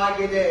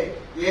ಆಗಿದೆ.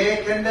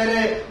 ಏಕೆಂದರೆ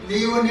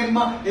ನೀವು ನಿಮ್ಮ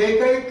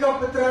ಏಕೈಕ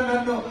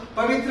ಪುತ್ರನನ್ನು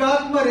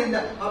ಪವಿತ್ರಾತ್ಮರಿಂದ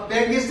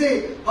ಅಭ್ಯಂಗಿಸಿ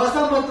ಹೊಸ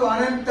ಮತ್ತು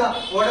ಅನಂತ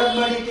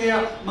ಒಡಂಬಡಿಕೆಯ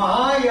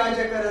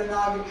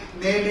ಮಹಾಯಾಜಕರನ್ನಾಗಿ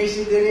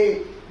ನೇಮಿಸಿದಿರಿ.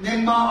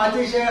 ನಿಮ್ಮ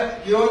ಅತಿಶಯ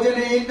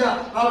ಯೋಜನೆಯಿಂದ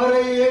ಅವರ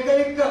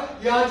ಏಕೈಕ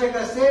ಯಾಜಕ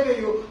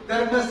ಸೇವೆಯು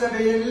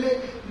ಧರ್ಮಸಭೆಯಲ್ಲಿ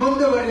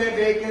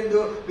ಮುಂದುವರಿಯಬೇಕೆಂದು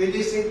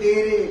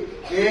ವಿಧಿಸಿದ್ದೀರಿ.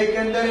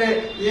 ಏಕೆಂದರೆ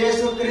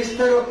ಯೇಸು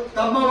ಕ್ರಿಸ್ತರು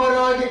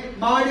ತಮ್ಮವರಾಗಿ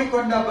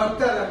ಮಾಡಿಕೊಂಡ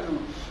ಭಕ್ತರನ್ನು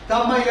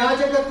ತಮ್ಮ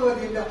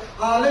ಯಾಜಕತ್ವದಿಂದ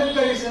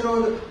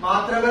ಅಲಂಕರಿಸಿರುವುದು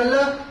ಮಾತ್ರವಲ್ಲ,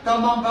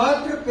 ತಮ್ಮ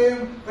ಮಾತೃ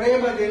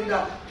ಪ್ರೇಮದಿಂದ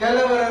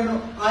ಕೆಲವರನ್ನು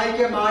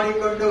ಆಯ್ಕೆ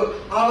ಮಾಡಿಕೊಂಡು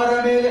ಅವರ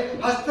ಮೇಲೆ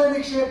ಹಸ್ತ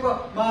ನಿಕ್ಷೇಪ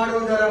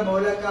ಮಾಡುವುದರ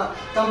ಮೂಲಕ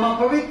ತಮ್ಮ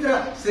ಪವಿತ್ರ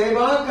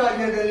ಸೇವಾ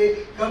ಕಾರ್ಯದಲ್ಲಿ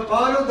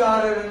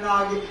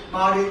ಪಾಲುದಾರರನ್ನಾಗಿ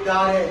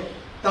ಮಾಡಿದ್ದಾರೆ.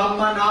 ತಮ್ಮ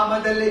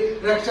ನಾಮದಲ್ಲಿ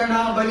ರಕ್ಷಣಾ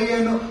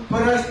ಬಲಿಯನ್ನು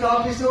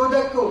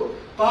ಪುನಃಸ್ಥಾಪಿಸುವುದಕ್ಕೂ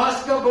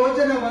ಪಾಸ್ಕ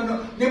ಭೋಜನವನ್ನು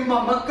ನಿಮ್ಮ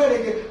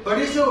ಮಕ್ಕಳಿಗೆ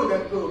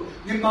ಬಡಿಸುವುದಕ್ಕೂ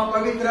ನಿಮ್ಮ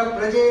ಪವಿತ್ರ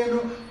ಪ್ರಜೆಯನ್ನು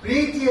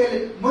ಪ್ರೀತಿಯಲ್ಲಿ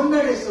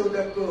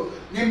ಮುನ್ನಡೆಸುವುದಕ್ಕೂ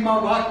ನಿಮ್ಮ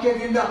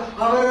ವಾಕ್ಯದಿಂದ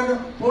ಅವರನ್ನು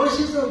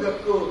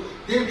ಪೋಷಿಸುವುದಕ್ಕೂ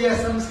ದಿವ್ಯ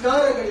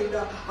ಸಂಸ್ಕಾರಗಳಿಂದ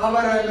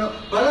ಅವರನ್ನು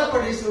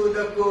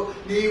ಬಲಪಡಿಸುವುದಕ್ಕೂ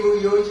ನೀವು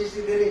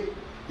ಯೋಚಿಸಿದಿರಿ.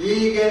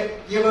 ಹೀಗೆ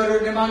ಇವರು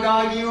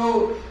ನಿಮಗಾಗಿಯೂ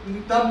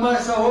ತಮ್ಮ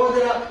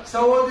ಸಹೋದರ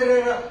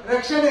ಸಹೋದರರ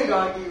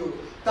ರಕ್ಷಣೆಗಾಗಿಯೂ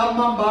ತಮ್ಮ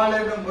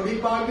ಬಾಳನ್ನು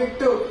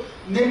ಮುಡಿಪಾಗಿಟ್ಟು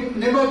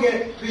ನಿಮಗೆ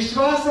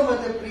ವಿಶ್ವಾಸ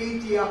ಮತ್ತು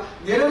ಪ್ರೀತಿಯ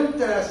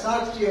ನಿರಂತರ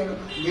ಸಾಕ್ಷಿಯನ್ನು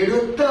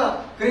ನೀಡುತ್ತಾ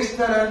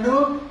ಕ್ರಿಸ್ತರನ್ನು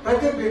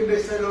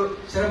ಪ್ರತಿಬಿಂಬಿಸಲು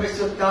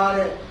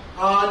ಶ್ರಮಿಸುತ್ತಾರೆ.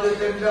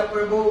 ಆದುದರಿಂದ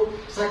ಪ್ರಭು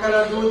ಸಕಲ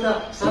ದೂತ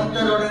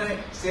ಸಂತರೊಡನೆ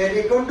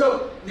ಸೇರಿಕೊಂಡು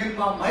ನಿಮ್ಮ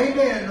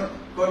ಮಹಿಮೆಯನ್ನು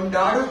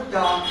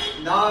ಕೊಂಡಾಡುತ್ತಾ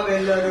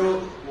ನಾವೆಲ್ಲರೂ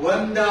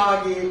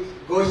ಒಂದಾಗಿ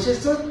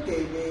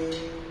ಘೋಷಿಸುತ್ತೇವೆ.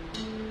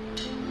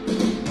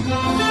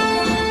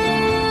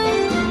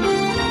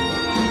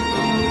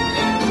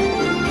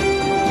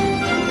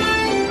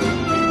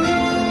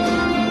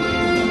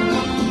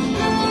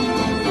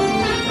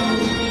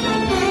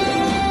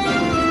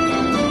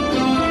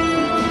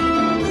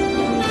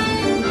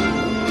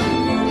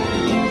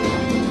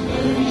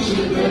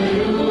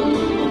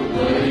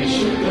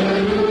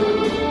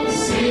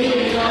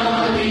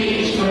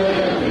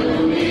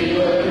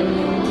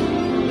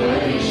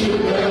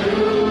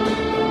 ಪರಿಶುದ್ಧರು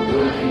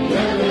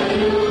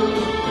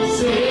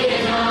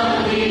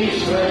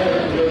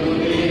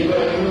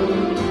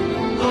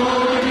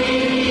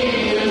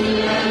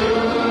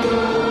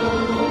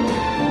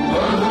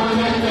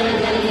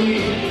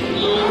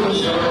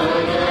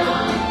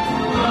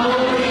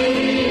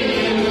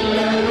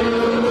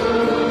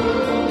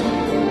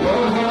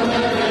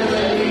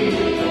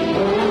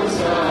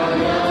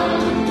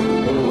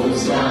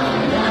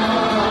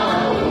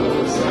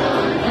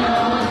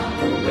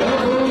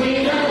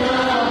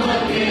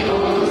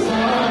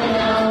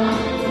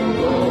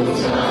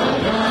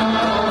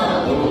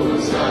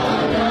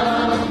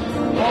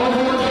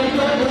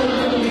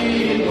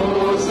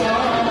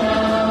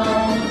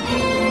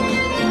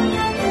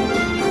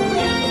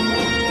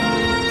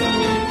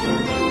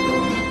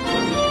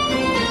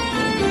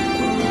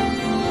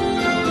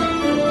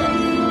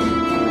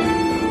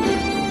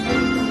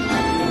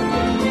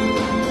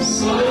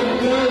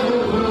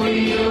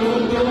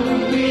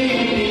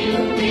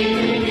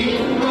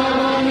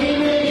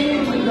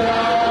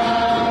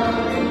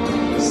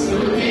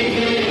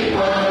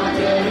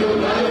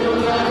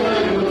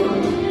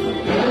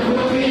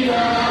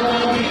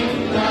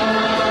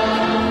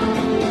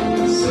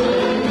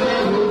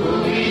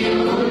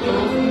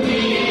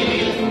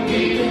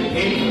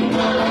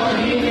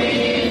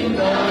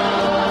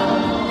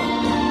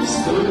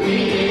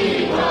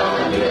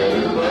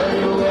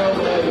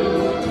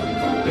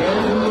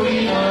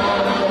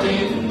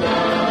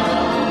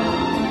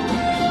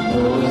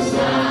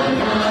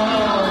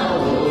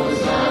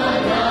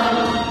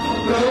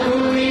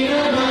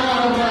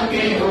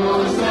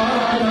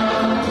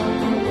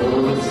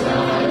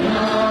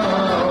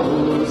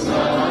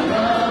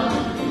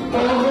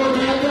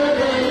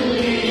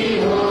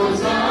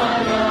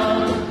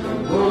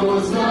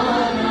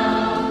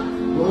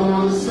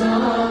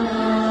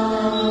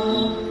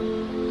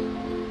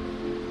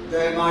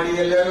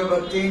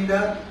ಭಕ್ತಿಯಿಂದ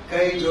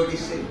ಕೈ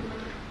ಜೋಡಿಸಿ.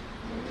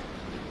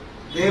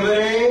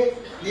 ದೇವರೇ,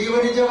 ನೀವು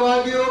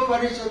ನಿಜವಾಗಿಯೂ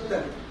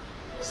ಪರಿಶುದ್ಧರು,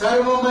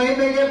 ಸರ್ವ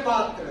ಮಹಿಮೆಗೆ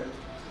ಪಾತ್ರರು.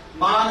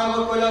 ಮಾನವ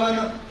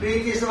ಕುಲವನ್ನು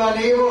ಪ್ರೀತಿಸುವ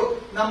ನೀವು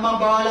ನಮ್ಮ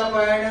ಬಾಳ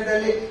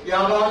ಪಯಣದಲ್ಲಿ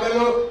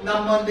ಯಾವಾಗಲೂ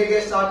ನಮ್ಮೊಂದಿಗೆ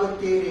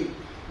ಸಾಗುತ್ತೀರಿ.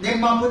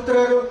 ನಿಮ್ಮ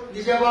ಪುತ್ರರು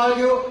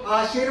ನಿಜವಾಗಿಯೂ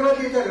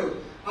ಆಶೀರ್ವದಿತರು.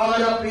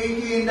 ಅವರ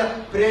ಪ್ರೀತಿಯಿಂದ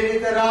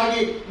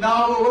ಪ್ರೇರಿತರಾಗಿ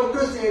ನಾವು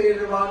ಒಟ್ಟು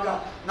ಸೇರಿರುವಾಗ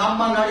ನಮ್ಮ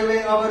ನಡುವೆ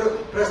ಅವರು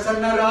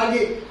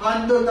ಪ್ರಸನ್ನರಾಗಿ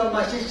ಅಂದು ತಮ್ಮ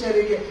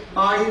ಶಿಷ್ಯರಿಗೆ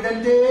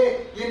ಮಾಡಿದಂತೆಯೇ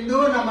ಇಂದು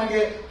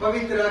ನಮಗೆ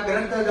ಪವಿತ್ರ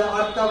ಗ್ರಂಥದ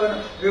ಅರ್ಥವನ್ನು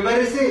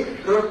ವಿವರಿಸಿ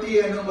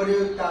ರೊಟ್ಟಿಯನ್ನು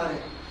ಮುರಿಯುತ್ತಾರೆ.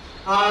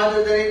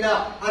 ಆದುದರಿಂದ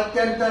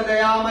ಅತ್ಯಂತ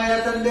ದಯಾಮಯ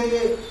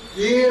ತಂದೆಯೇ,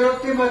 ಈ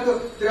ರೊಟ್ಟಿ ಮತ್ತು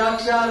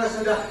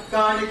ದ್ರಾಕ್ಷಾರಸದ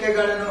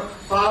ಕಾಣಿಕೆಗಳನ್ನು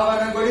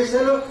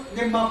ಪಾವನಗೊಳಿಸಲು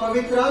ನಿಮ್ಮ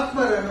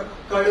ಪವಿತ್ರಾತ್ಮರನ್ನು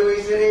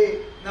ಕಳುಹಿಸಿರಿ.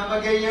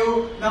 ನಮಗೆಯೂ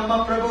ನಮ್ಮ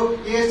ಪ್ರಭು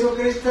ಯೇಸು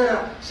ಕ್ರಿಸ್ತರ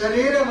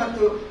ಶರೀರ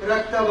ಮತ್ತು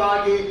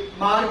ರಕ್ತವಾಗಿ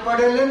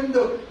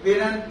ಮಾರ್ಪಡಲೆಂದು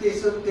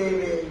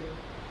ವಿನಂತಿಸುತ್ತೇವೆ.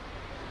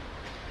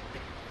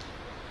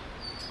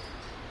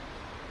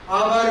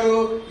 ಅವರು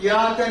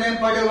ಯಾತನೆ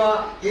ಪಡುವ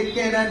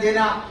ಹಿಂದಿನ ದಿನ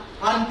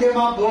ಅಂತಿಮ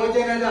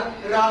ಭೋಜನದ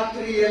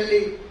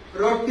ರಾತ್ರಿಯಲ್ಲಿ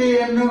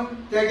ರೊಟ್ಟಿಯನ್ನು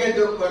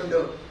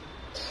ತೆಗೆದುಕೊಂಡು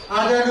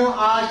ಅದನ್ನು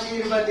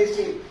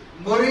ಆಶೀರ್ವದಿಸಿ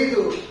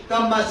ಮುರಿದು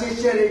ತಮ್ಮ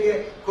ಶಿಷ್ಯರಿಗೆ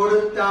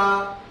ಕೊಡುತ್ತಾ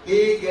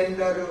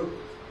ಹೀಗೆಂದರು,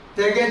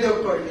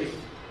 ತೆಗೆದುಕೊಳ್ಳಿ,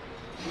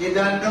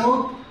 ಇದನ್ನು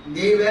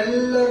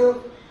ನೀವೆಲ್ಲರೂ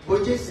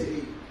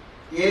ಭುಜಿಸಿರಿ,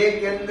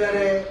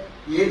 ಏಕೆಂದರೆ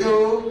ಇದು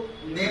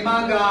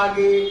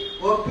ನಿಮಗಾಗಿ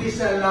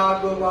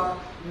ಒಪ್ಪಿಸಲಾಗುವ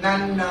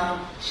ನನ್ನ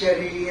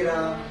ಶರೀರ.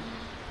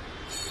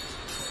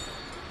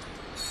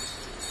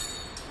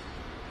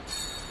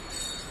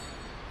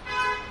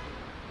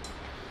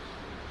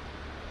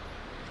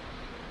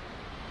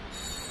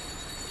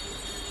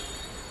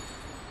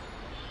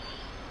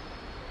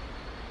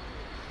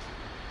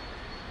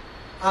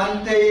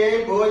 ಅಂತೆಯೇ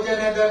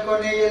ಭೋಜನದ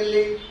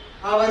ಕೊನೆಯಲ್ಲಿ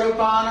ಅವರು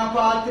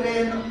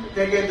ಪಾನಪಾತ್ರೆಯನ್ನು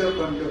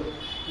ತೆಗೆದುಕೊಂಡು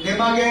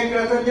ನಿಮಗೆ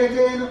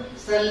ಕೃತಜ್ಞತೆಯನ್ನು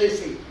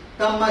ಸಲ್ಲಿಸಿ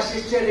ತಮ್ಮ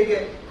ಶಿಷ್ಯರಿಗೆ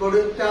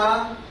ಕೊಡುತ್ತಾ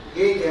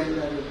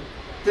ಹೀಗೆಂದರು,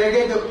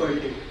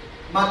 ತೆಗೆದುಕೊಳ್ಳಿ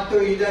ಮತ್ತು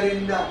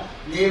ಇದರಿಂದ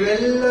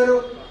ನೀವೆಲ್ಲರೂ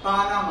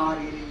ಪಾನ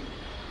ಮಾಡಿರಿ,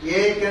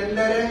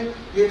 ಏಕೆಂದರೆ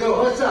ಇದು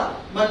ಹೊಸ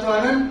ಮತ್ತು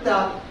ಅನಂತ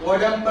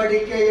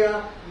ಒಡಂಬಡಿಕೆಯ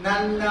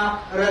ನನ್ನ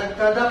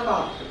ರಕ್ತದ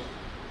ಪಾತ್ರೆ.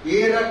 ಈ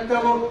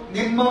ರಕ್ತವು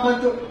ನಿಮ್ಮ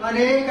ಮತ್ತು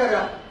ಅನೇಕರ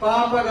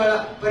ಪಾಪಗಳ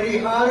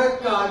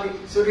ಪರಿಹಾರಕ್ಕಾಗಿ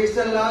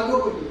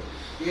ಸುರಿಸಲಾಗುವುದು.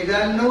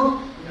 ಇದನ್ನು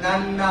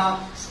ನನ್ನ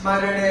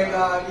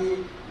ಸ್ಮರಣೆಗಾಗಿ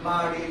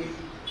ಮಾಡಿರಿ.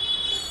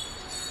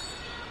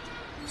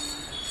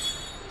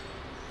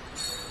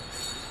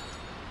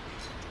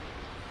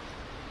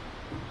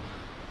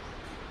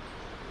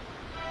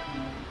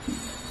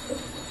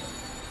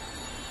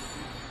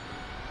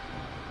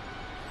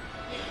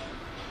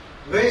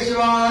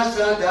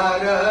 ವಿಶ್ವಾಸದ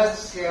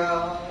ರಹಸ್ಯ.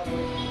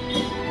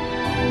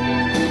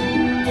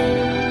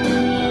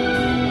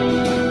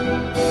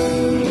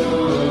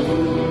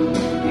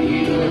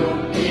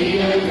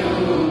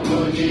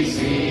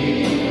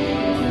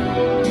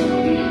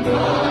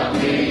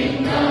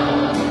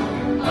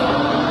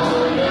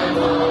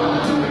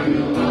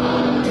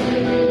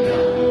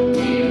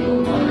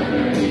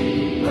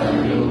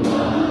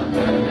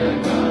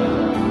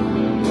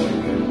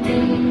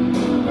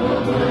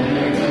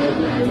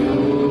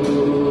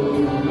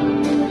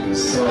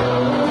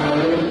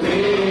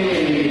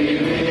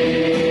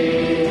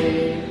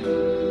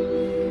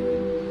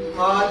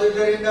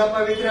 ಆದುದರಿಂದ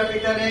ಪವಿತ್ರ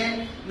ಪಿತನೇ,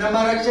 ನಮ್ಮ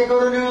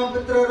ರಕ್ಷಕರು ನಿಮ್ಮ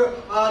ಪುತ್ರರು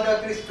ಆದ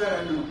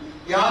ಕ್ರಿಸ್ತರನ್ನು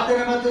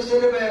ಯಾತನೆ ಮತ್ತು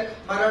ಶಿಲುಬೆ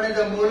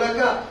ಮರಣದ ಮೂಲಕ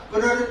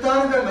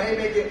ಪುನರುತ್ಥಾನದ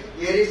ಮಹಿಮೆಗೆ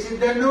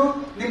ಏರಿಸಿದ್ದನ್ನು,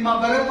 ನಿಮ್ಮ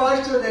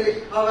ಬಲಪಾರ್ಶ್ವದಲ್ಲಿ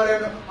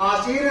ಅವರನ್ನು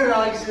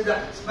ಆಸೀನರಾಗಿಸಿದ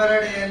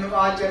ಸ್ಮರಣೆಯನ್ನು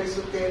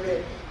ಆಚರಿಸುತ್ತೇವೆ.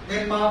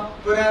 ನಿಮ್ಮ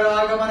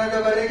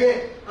ಪುನರಾಗಮನದವರೆಗೆ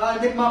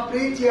ನಿಮ್ಮ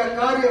ಪ್ರೀತಿಯ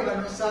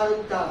ಕಾರ್ಯವನ್ನು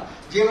ಸಾರುತ್ತಾ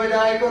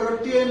ಜೀವದಾಯಕ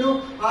ರೊಟ್ಟಿಯನ್ನು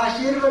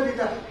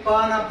ಆಶೀರ್ವದಿತ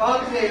ಪಾನ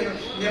ಪಾತ್ರೆಯನ್ನು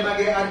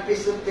ನಿಮಗೆ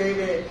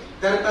ಅರ್ಪಿಸುತ್ತೇವೆ.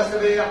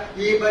 ಧರ್ಮಸಭೆಯ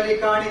ಈ ಬಲಿ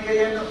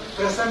ಕಾಣಿಕೆಯನ್ನು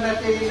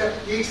ಪ್ರಸನ್ನತೆಯಿಂದ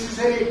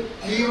ವೀಕ್ಷಿಸಲಿ.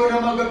 ನೀವು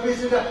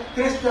ನಮಗೊಪ್ಪಿಸಿದ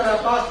ಕ್ರಿಸ್ತರ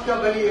ಪಾಸ್ಕ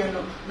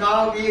ಬಲಿಯನ್ನು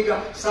ನಾವು ಈಗ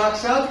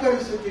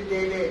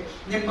ಸಾಕ್ಷಾತ್ಕರಿಸುತ್ತಿದ್ದೇವೆ.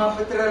 ನಿಮ್ಮ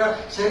ಪುತ್ರರ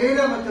ಶರೀರ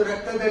ಮತ್ತು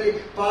ರಕ್ತದಲ್ಲಿ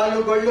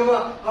ಪಾಲುಗೊಳ್ಳುವ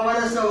ಅವರ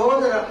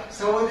ಸಹೋದರ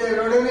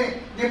ಸಹೋದರರೊಡನೆ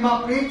ನಿಮ್ಮ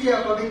ಪ್ರೀತಿಯ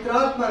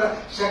ಪವಿತ್ರಾತ್ಮರ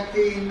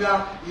ಶಕ್ತಿಯಿಂದ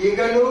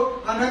ಈಗಲೂ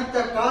ಅನಂತ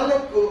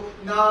ಕಾಲಕ್ಕೂ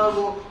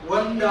ನಾವು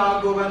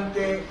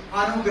ಒಂದಾಗುವಂತೆ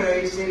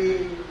ಅನುಗ್ರಹಿಸಿರಿ.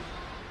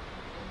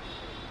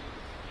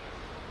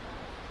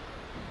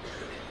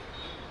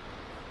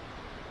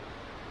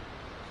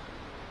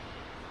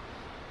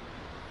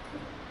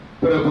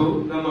 ಪ್ರಭು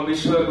ನಮ್ಮ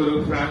ವಿಶ್ವಗುರು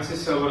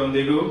ಫ್ರಾನ್ಸಿಸ್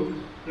ಅವರೊಂದಿಗೂ,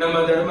 ನಮ್ಮ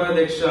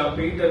ಧರ್ಮಾಧ್ಯಕ್ಷ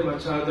ಪೀಟರ್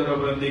ಮಚಾದರ್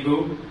ಅವರೊಂದಿಗೂ,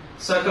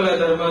 ಸಕಲ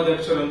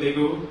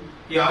ಧರ್ಮಾಧ್ಯಕ್ಷರೊಂದಿಗೂ,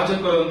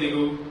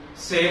 ಯಾಜಕರೊಂದಿಗೂ,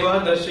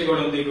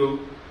 ಸೇವಾದರ್ಶಿಗಳೊಂದಿಗೂ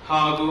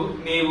ಹಾಗೂ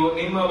ನೀವು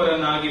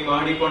ನಿಮ್ಮವರನ್ನಾಗಿ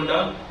ಮಾಡಿಕೊಂಡ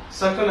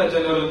ಸಕಲ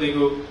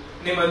ಜನರೊಂದಿಗೂ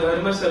ನಿಮ್ಮ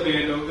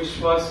ಧರ್ಮಸಭೆಯನ್ನು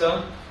ವಿಶ್ವಾಸ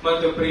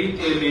ಮತ್ತು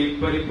ಪ್ರೀತಿಯಲ್ಲಿ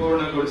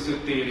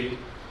ಪರಿಪೂರ್ಣಗೊಳಿಸುತ್ತೀರಿ.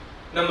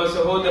 ನಮ್ಮ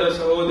ಸಹೋದರ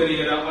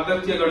ಸಹೋದರಿಯರ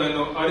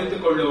ಅಗತ್ಯಗಳನ್ನು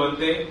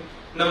ಅರಿತುಕೊಳ್ಳುವಂತೆ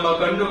ನಮ್ಮ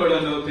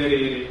ಕಣ್ಣುಗಳನ್ನು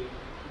ತೆರೆಯಿರಿ.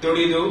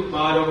 ದುಡಿದು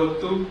ಭಾರ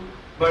ಹೊತ್ತು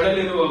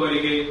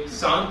ಬಳಲಿರುವವರಿಗೆ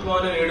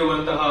ಸಾಂತ್ವನ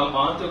ನೀಡುವಂತಹ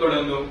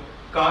ಮಾತುಗಳನ್ನು,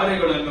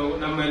 ಕಾರ್ಯಗಳನ್ನು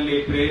ನಮ್ಮಲ್ಲಿ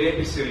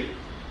ಪ್ರೇರೇಪಿಸಿರಿ.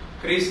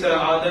 ಕ್ರಿಸ್ತರ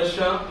ಆದರ್ಶ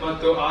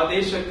ಮತ್ತು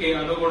ಆದೇಶಕ್ಕೆ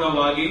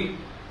ಅನುಗುಣವಾಗಿ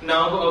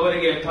ನಾವು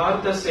ಅವರಿಗೆ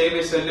ಯಥಾರ್ಥ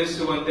ಸೇವೆ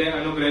ಸಲ್ಲಿಸುವಂತೆ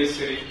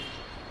ಅನುಗ್ರಹಿಸಿರಿ.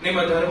 ನಿಮ್ಮ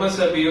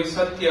ಧರ್ಮಸಭೆಯು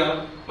ಸತ್ಯ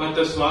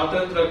ಮತ್ತು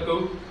ಸ್ವಾತಂತ್ರ್ಯಕ್ಕೂ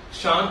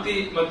ಶಾಂತಿ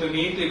ಮತ್ತು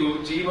ನೀತಿಗೂ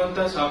ಜೀವಂತ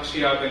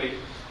ಸಾಕ್ಷಿಯಾಗಲಿ.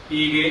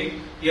 ಹೀಗೆ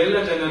ಎಲ್ಲ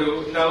ಜನರು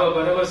ನವ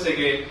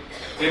ಭರವಸೆಗೆ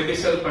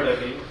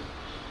ಎಬ್ಬಿಸಲ್ಪಡಲಿ.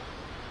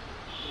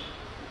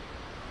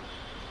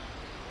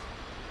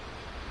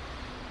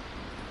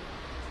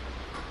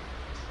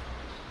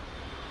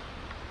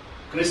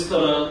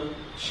 ಕ್ರಿಸ್ತನ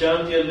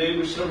ಶಾಂತಿಯಲ್ಲಿ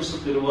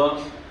ವಿಶ್ರಮಿಸುತ್ತಿರುವ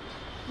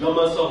ನಮ್ಮ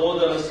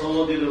ಸಹೋದರ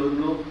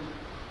ಸಹೋದರರನ್ನು,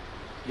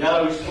 ಯಾರ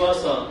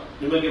ವಿಶ್ವಾಸ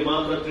ನಿಮಗೆ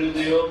ಮಾತ್ರ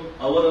ತಿಳಿದೆಯೋ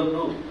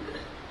ಅವರನ್ನು,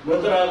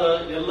 ಮೃತರಾದ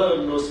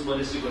ಎಲ್ಲರನ್ನು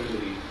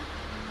ಸ್ಮರಿಸಿಕೊಳ್ಳಿರಿ.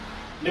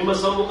 ನಿಮ್ಮ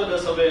ಸಮ್ಮುಖದ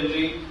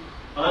ಸಭೆಯಲ್ಲಿ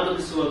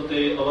ಆನಂದಿಸುವಂತೆ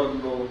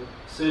ಅವರನ್ನು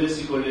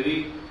ಸೇರಿಸಿಕೊಳ್ಳಿರಿ.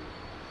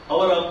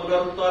 ಅವರ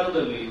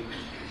ಪುನರುತ್ಥಾನದಲ್ಲಿ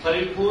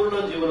ಪರಿಪೂರ್ಣ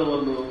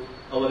ಜೀವನವನ್ನು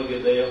ಅವರಿಗೆ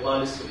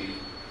ದಯಪಾಲಿಸಿರಿ.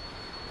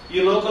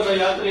 ಈ ಲೋಕದ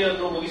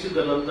ಯಾತ್ರೆಯನ್ನು ಮುಗಿಸಿದ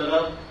ನಂತರ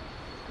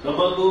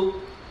ನಮಗೂ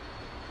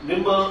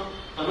ನಿಮ್ಮ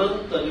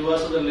ಅನಂತ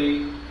ನಿವಾಸದಲ್ಲಿ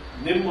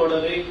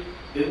ನಿಮ್ಮೊಡನೆ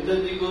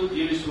ಎಂದೆಂದಿಗೂ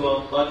ಜೀವಿಸುವ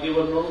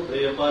ಭಾಗ್ಯವನ್ನು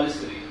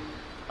ದಯಪಾಲಿಸಿರಿ.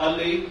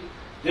 ಅಲ್ಲಿ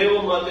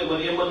ದೇವಮಾತೆ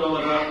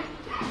ಮರಿಯಮ್ಮನವರ,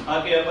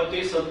 ಆಕೆಯ ಪತಿ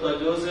ಸಂತ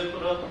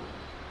ಜೋಸೆಫ್ನ,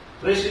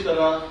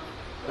 ಪ್ರೇಷಿತರ,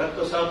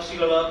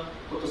 ರಕ್ತಸಾಕ್ಷಿಗಳ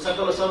ಮತ್ತು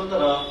ಸಕಲ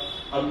ಸಂತರ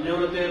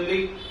ಅನ್ಯೋನ್ಯತೆಯಲ್ಲಿ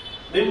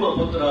ನಿಮ್ಮ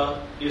ಪುತ್ರ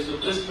ಯೇಸು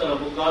ಕ್ರಿಸ್ತನ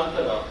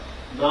ಮುಖಾಂತರ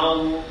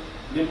ನಾವು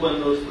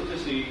ನಿಮ್ಮನ್ನು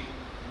ಸ್ತುತಿಸಿ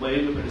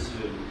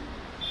ಮಹಿಮೆಪಡಿಸುವೆವು.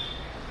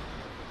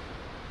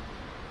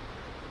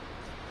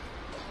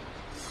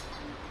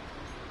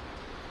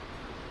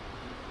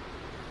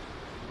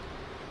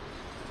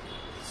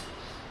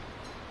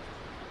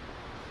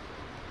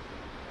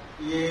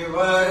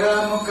 ಇವರ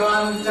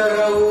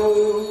ಮುಖಾಂತರವು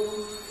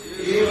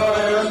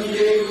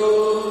ಇವರೊಂದಿಗೂ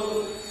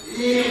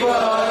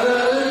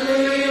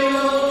ಇವರಲ್ಲಿಯೂ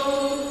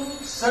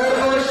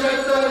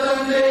ಸರ್ವಶಕ್ತ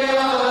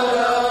ತಂದೆಯಾದ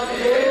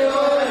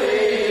ದೇವರೇ,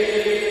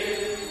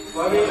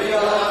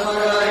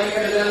 ಪವಿತ್ರಾತ್ಮರ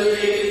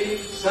ಐಕ್ಯದಲ್ಲಿ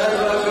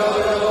ಸರ್ವ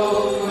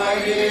ಗೌರವವು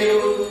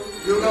ಮಹಿಮೆಯು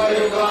ಯುಗ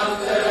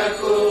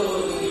ಯುಗಾಂತರಕ್ಕೂ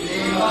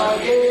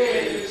ನಿಮಗೆ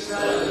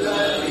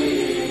ಸಲ್ಲಲಿ.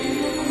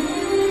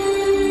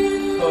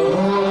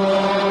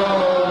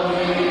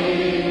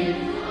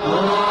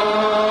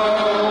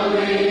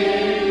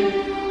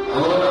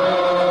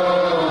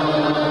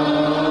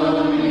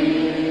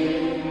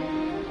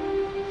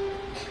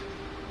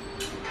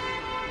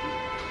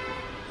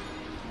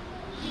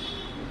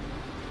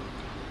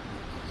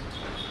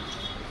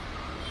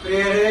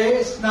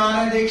 ಸ್ನಾನ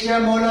ದೀಕ್ಷೆ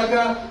ಮೂಲಕ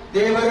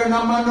ದೇವರು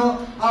ನಮ್ಮನ್ನು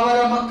ಅವರ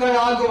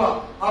ಮಕ್ಕಳಾಗುವ,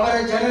 ಅವರ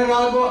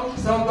ಜನರಾಗುವ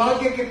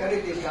ಸೌಭಾಗ್ಯಕ್ಕೆ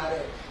ಕರೆದಿದ್ದಾರೆ.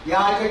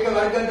 ಯಾಜಕ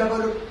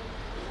ವರ್ಗದವರು,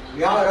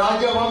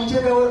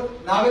 ರಾಜವಂಶದವರು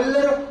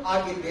ನಾವೆಲ್ಲರೂ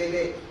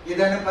ಆಗಿದ್ದೇವೆ.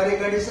 ಇದನ್ನು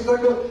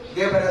ಪರಿಗಣಿಸಿಕೊಂಡು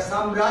ದೇವರ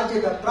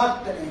ಸಾಮ್ರಾಜ್ಯದ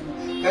ಪ್ರಾರ್ಥನೆಯನ್ನು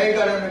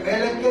ಕೈಗಳನ್ನು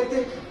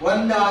ಮೇಲಕ್ಕೆತ್ತಿ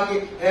ಒಂದಾಗಿ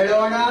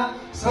ಹೇಳೋಣ.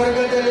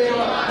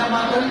 ಸ್ವರ್ಗದಲ್ಲಿರುವ ನಮ್ಮ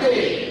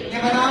ತಂದೆಯೇ,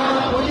 ನಿಮ್ಮ ನಾಮ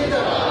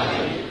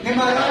ಪೂಜಿತವಾಗಲಿ,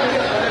 ನಿಮ್ಮ ರಾಜ್ಯ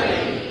ಬರಲಿ,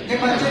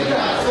 ನಿಮ್ಮ ಚಿತ್ತ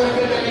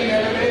ಸ್ವರ್ಗದಲ್ಲಿ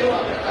ನೆರವೇರುವ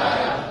ಪ್ರಕಾರ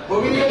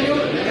ಭೂಮಿಯಲ್ಲೂ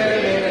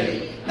ನೆರವೇರಲಿ.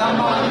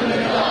 ನಮ್ಮ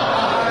ಅನುದಿನದ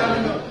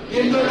ಆಹಾರವನ್ನು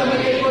ಇಂದು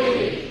ನಮಗೆ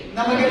ಕೊಡಿರಿ.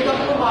 ನಮಗೆ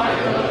ತಪ್ಪು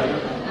ಮಾಡಿದವರನ್ನು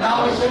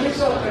ನಾವು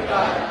ಕ್ಷಮಿಸುವ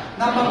ಪ್ರಕಾರ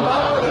ನಮ್ಮ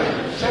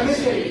ಪಾಪಗಳನ್ನು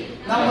ಕ್ಷಮಿಸಿರಿ.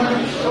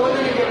 ನಮ್ಮನ್ನು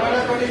ಶೋಧನೆಗೆ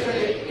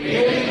ಒಳಪಡಿಸಲಿ,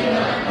 ಕೇಡಿನಿಂದ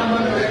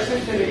ನಮ್ಮನ್ನು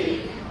ರಕ್ಷಿಸಿರಿ.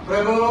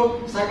 ಪ್ರಭು,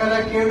 ಸಕಲ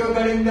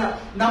ಕೇಡುಗಳಿಂದ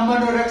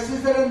ನಮ್ಮನ್ನು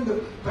ರಕ್ಷಿಸಲೆಂದು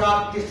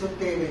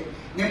ಪ್ರಾರ್ಥಿಸುತ್ತೇವೆ.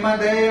 ನಿಮ್ಮ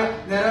ದಯೆಯ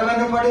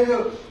ನೆರವನ್ನು ಪಡೆದು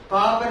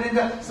ಪಾಪದಿಂದ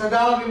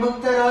ಸದಾ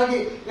ವಿಮುಕ್ತರಾಗಿ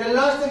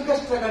ಎಲ್ಲಾ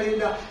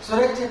ಸಂಕಷ್ಟಗಳಿಂದ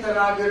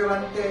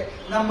ಸುರಕ್ಷಿತರಾಗಿರುವಂತೆ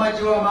ನಮ್ಮ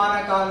ಜೀವಮಾನ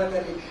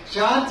ಕಾಲದಲ್ಲಿ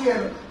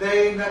ಶಾಂತಿಯನ್ನು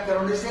ದಯೆಯಿಂದ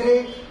ಕರುಣಿಸಿರಿ.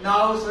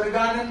 ನಾವು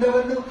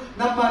ಸ್ವರ್ಗಾನಂದವನ್ನು,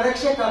 ನಮ್ಮ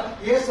ರಕ್ಷಕ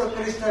ಯೇಸು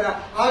ಕ್ರಿಸ್ತರ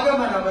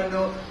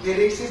ಆಗಮನವನ್ನು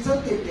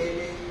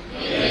ನಿರೀಕ್ಷಿಸುತ್ತಿದ್ದೇವೆ.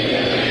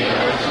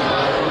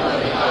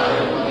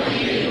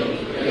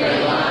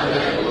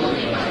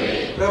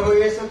 ಪ್ರಭು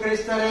ಯೇಸು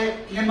ಕ್ರಿಸ್ತರೇ,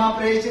 ನಿಮ್ಮ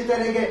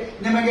ಪ್ರೇಷಿತರಿಗೆ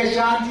ನಿಮಗೆ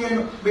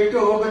ಶಾಂತಿಯನ್ನು ಬಿಟ್ಟು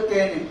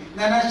ಹೋಗುತ್ತೇನೆ,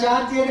 ನನ್ನ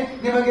ಶಾಂತಿಯನ್ನು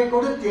ನಿಮಗೆ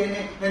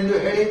ಕೊಡುತ್ತೇನೆ ಎಂದು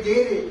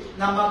ಹೇಳಿದ್ದೀರಿ.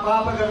 ನಮ್ಮ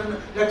ಪಾಪಗಳನ್ನು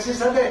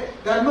ರಕ್ಷಿಸದೆ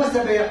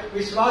ಧರ್ಮಸಭೆಯ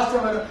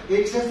ವಿಶ್ವಾಸವನ್ನು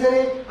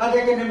ವೀಕ್ಷಿಸಿರಿ.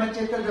 ಅದಕ್ಕೆ ನಿಮ್ಮ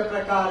ಚಿತ್ರದ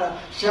ಪ್ರಕಾರ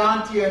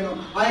ಶಾಂತಿಯನ್ನು,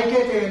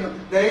 ಐಕ್ಯತೆಯನ್ನು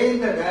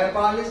ದಯೆಯಿಂದ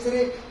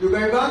ದಯಪಾಲಿಸಿರಿ.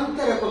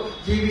 ಯುಗಾಂತರಕ್ಕೂ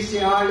ಜೀವಿಸಿ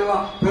ಆಳುವ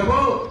ಪ್ರಭು,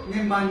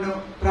 ನಿಮ್ಮನ್ನು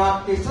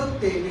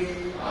ಪ್ರಾರ್ಥಿಸುತ್ತೇವೆ.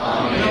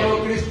 ಪ್ರಭು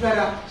ಕ್ರಿಸ್ತರ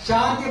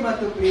ಶಾಂತಿ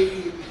ಮತ್ತು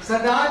ಪ್ರೀತಿ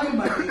ಸದಾ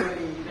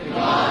ನಿಮ್ಮಲ್ಲಿರಲಿ.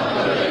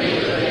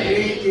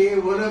 ಪ್ರೀತಿ,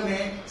 ಒಲುಮೆ,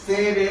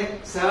 ಸೇವೆ,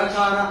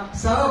 ಸಹಕಾರ,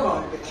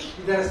 ಸಹಬಾಳ್ವೆ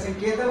ಇದರ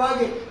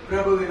ಸಂಕೇತವಾಗಿ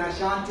ಪ್ರಭುವಿನ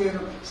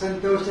ಶಾಂತಿಯನ್ನು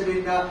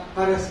ಸಂತೋಷದಿಂದ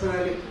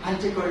ಪರಸ್ಪರರಲ್ಲಿ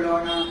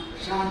ಹಂಚಿಕೊಳ್ಳೋಣ.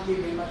 ಶಾಂತಿ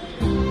ನಿಮ್ಮಲ್ಲಿ.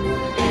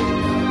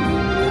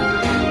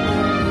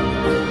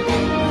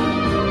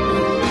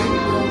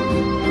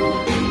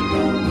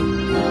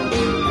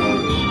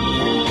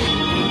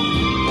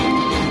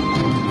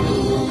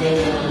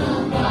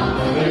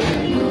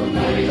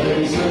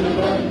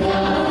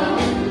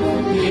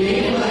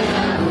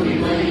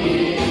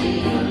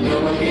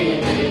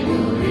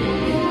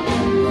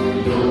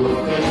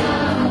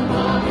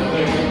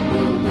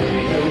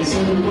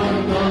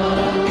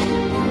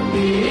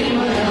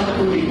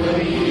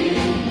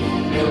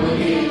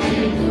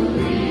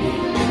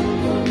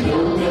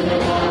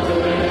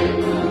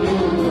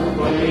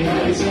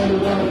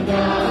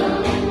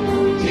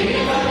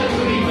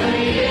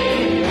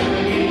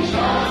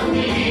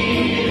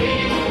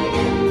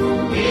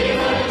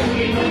 ದೇವರ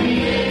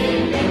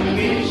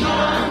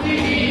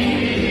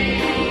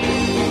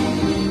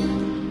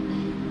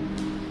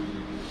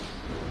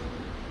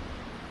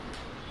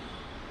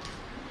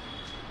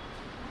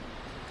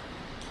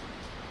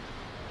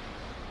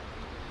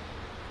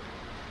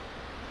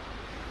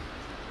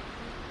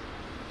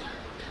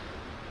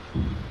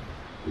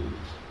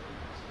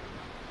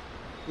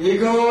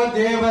ಇಗೋ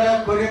ದೇವರ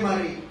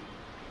ಕುರಿಮರಿ,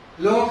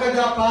 ಲೋಕದ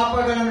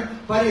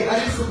ಪಾಪಗಳನ್ನು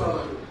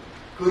ಪರಿಹರಿಸುವವರು.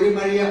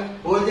 ಕುರಿಮರಿಯ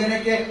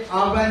ಭೋಜನಕ್ಕೆ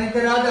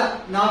ಆಹ್ವಾನಿತರಾದ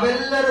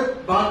ನಾವೆಲ್ಲರೂ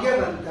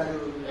ಭಾಗ್ಯವಂತರು.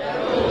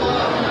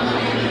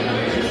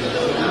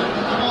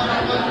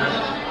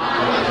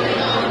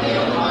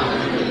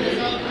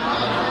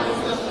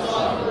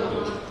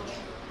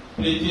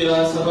 ಪ್ರೀತಿಯ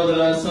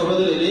ಸಹೋದರ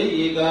ಸಹೋದರರೇ,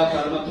 ಈಗ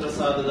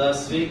ಪರಮಪ್ರಸಾದದ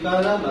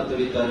ಸ್ವೀಕಾರ ಮತ್ತು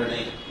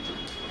ವಿತರಣೆ.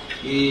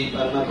 ಈ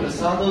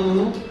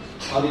ಪರಮಪ್ರಸಾದವು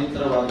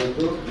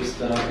ಪವಿತ್ರವಾದದ್ದು,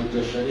 ಕ್ರಿಸ್ತರ ನಿಜ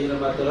ಶರೀರ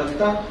ಮತ್ತು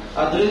ರಕ್ತ.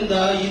 ಅದರಿಂದ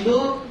ಇದು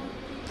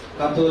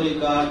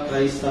ಕಥೋಲಿಕ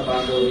ಕ್ರೈಸ್ತ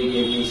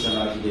ಬಾಂಧವರಿಗೆ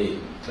ಮೀಸಲಾಗಿದೆ.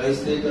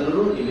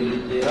 ಕ್ರೈಸ್ತೇತರರು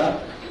ನೀವಿಲ್ಲಿದ್ದೀರಾ,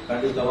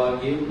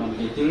 ಖಂಡಿತವಾಗಿಯೂ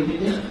ನಮಗೆ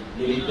ತಿಳಿದಿದೆ.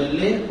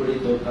 ನೀವಿದ್ದಲ್ಲೇ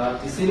ಕುಳಿತು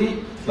ಪ್ರಾರ್ಥಿಸಿರಿ.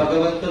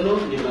 ಭಗವಂತನು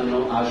ನಿಮ್ಮನ್ನು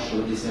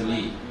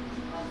ಆಶೀರ್ವದಿಸಲಿ.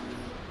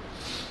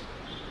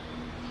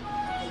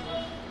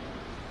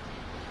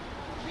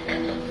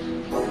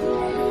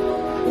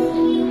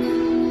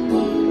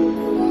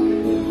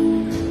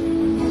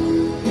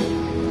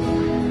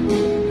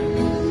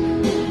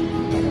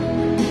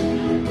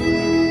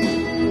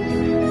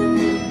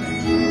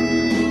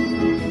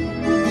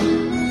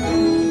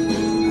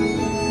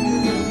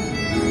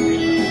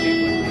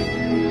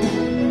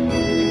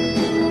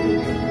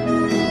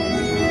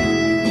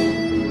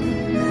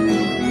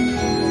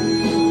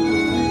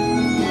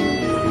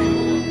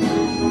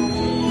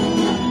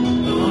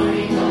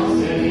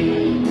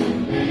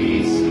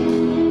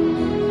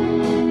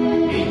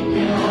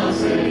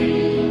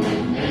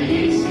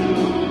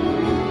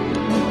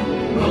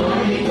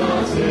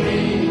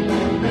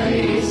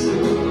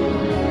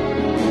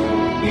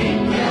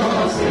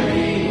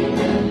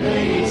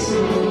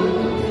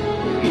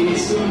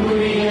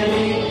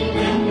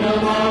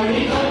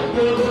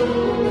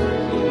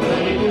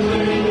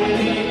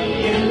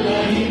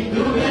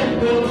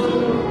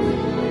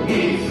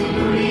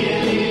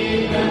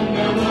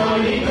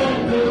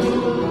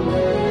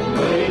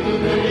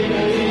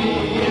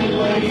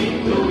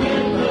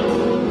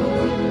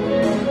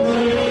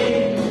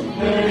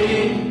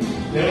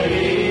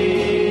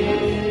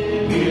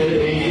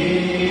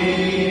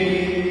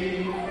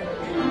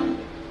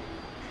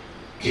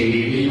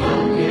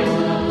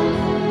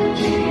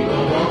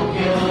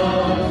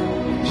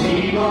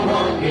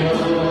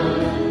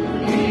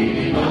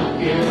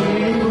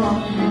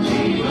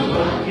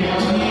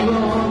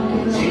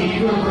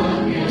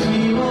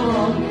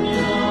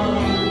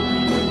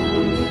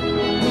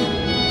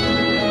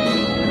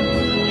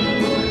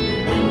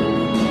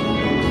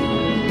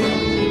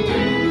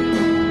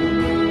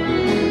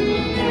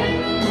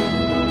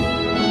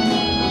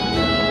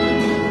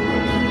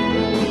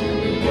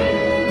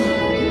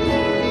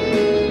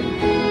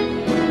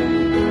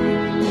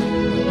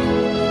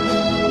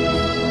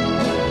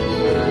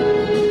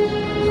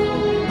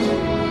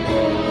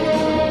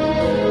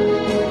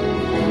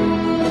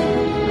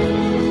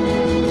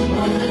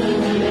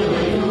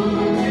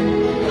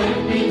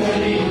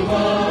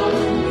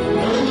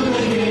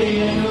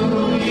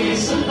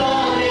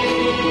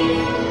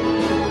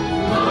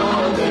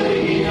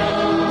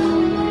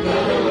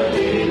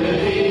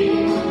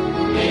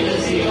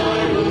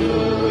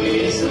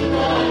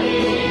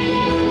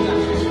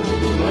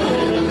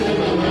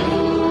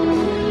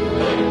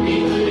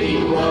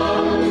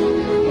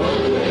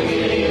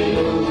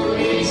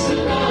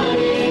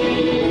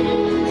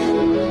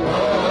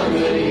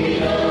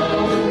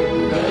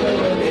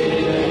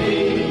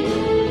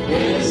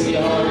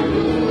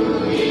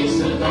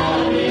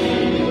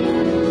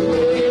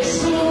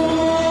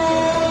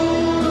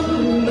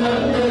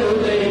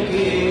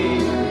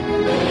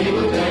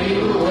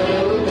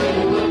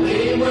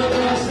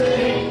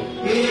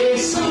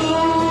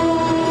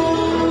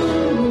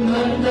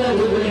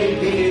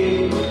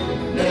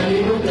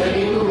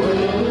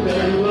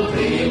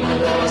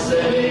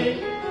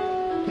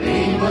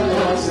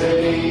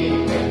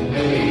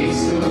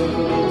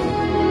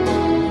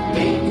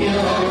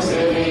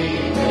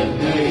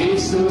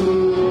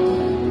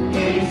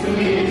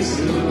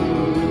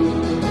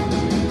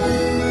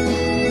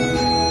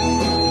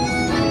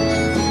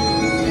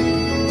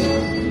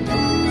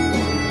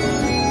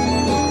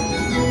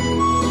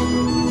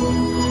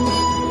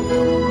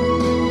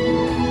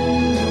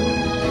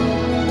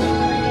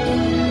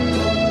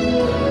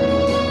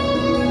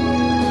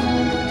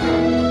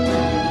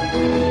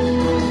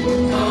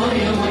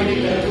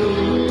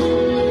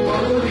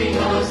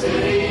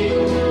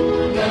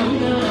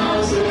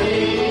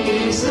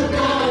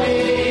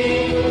 Sare,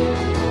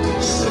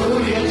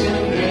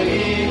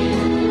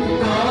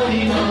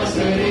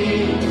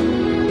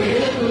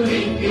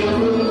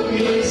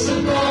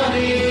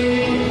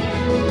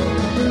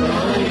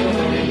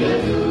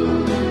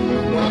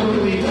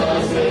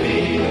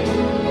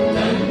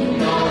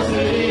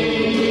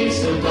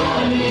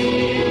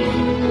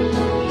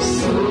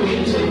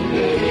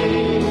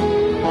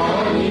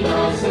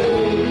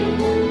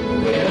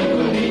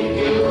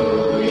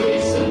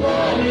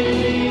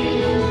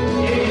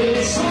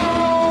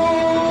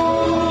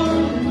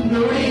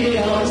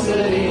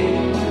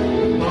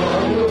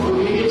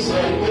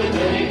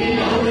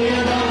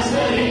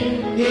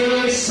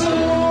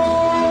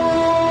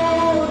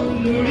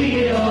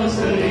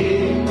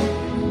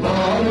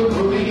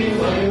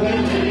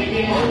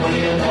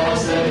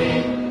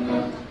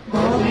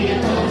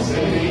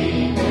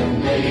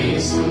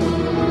 ಯೇಸು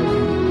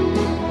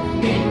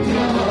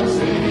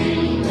ನಿತ್ಯಾಸರಿ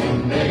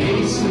ನನ್ನ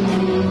ಯೇಸು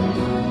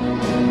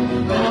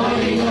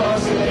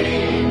ಕಾಳಿದಾಸರಿ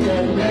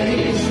ನನ್ನ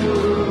ಯೇಸು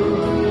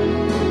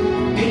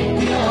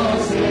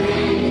ನಿತ್ಯಾಸರಿ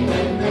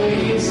ನನ್ನ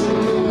ಯೇಸು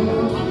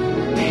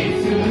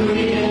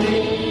ನುಡಿಯಲಿ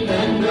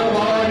ನನ್ನ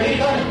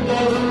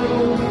ವಾಡಿಗಂತರು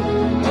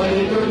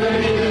ಮರೆತು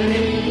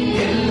ನಡೆದಲಿ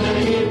ಎಲ್ಲ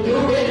ಎದ್ದು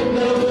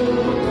ಎಂದರು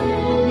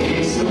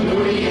ಯೇಸು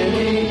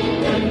ನುಡಿಯಲಿ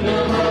ನನ್ನ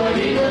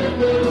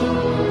ವಾಡಿಗಂತರು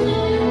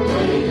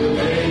ಮರೆತು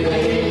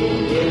ನಡೆದಲಿ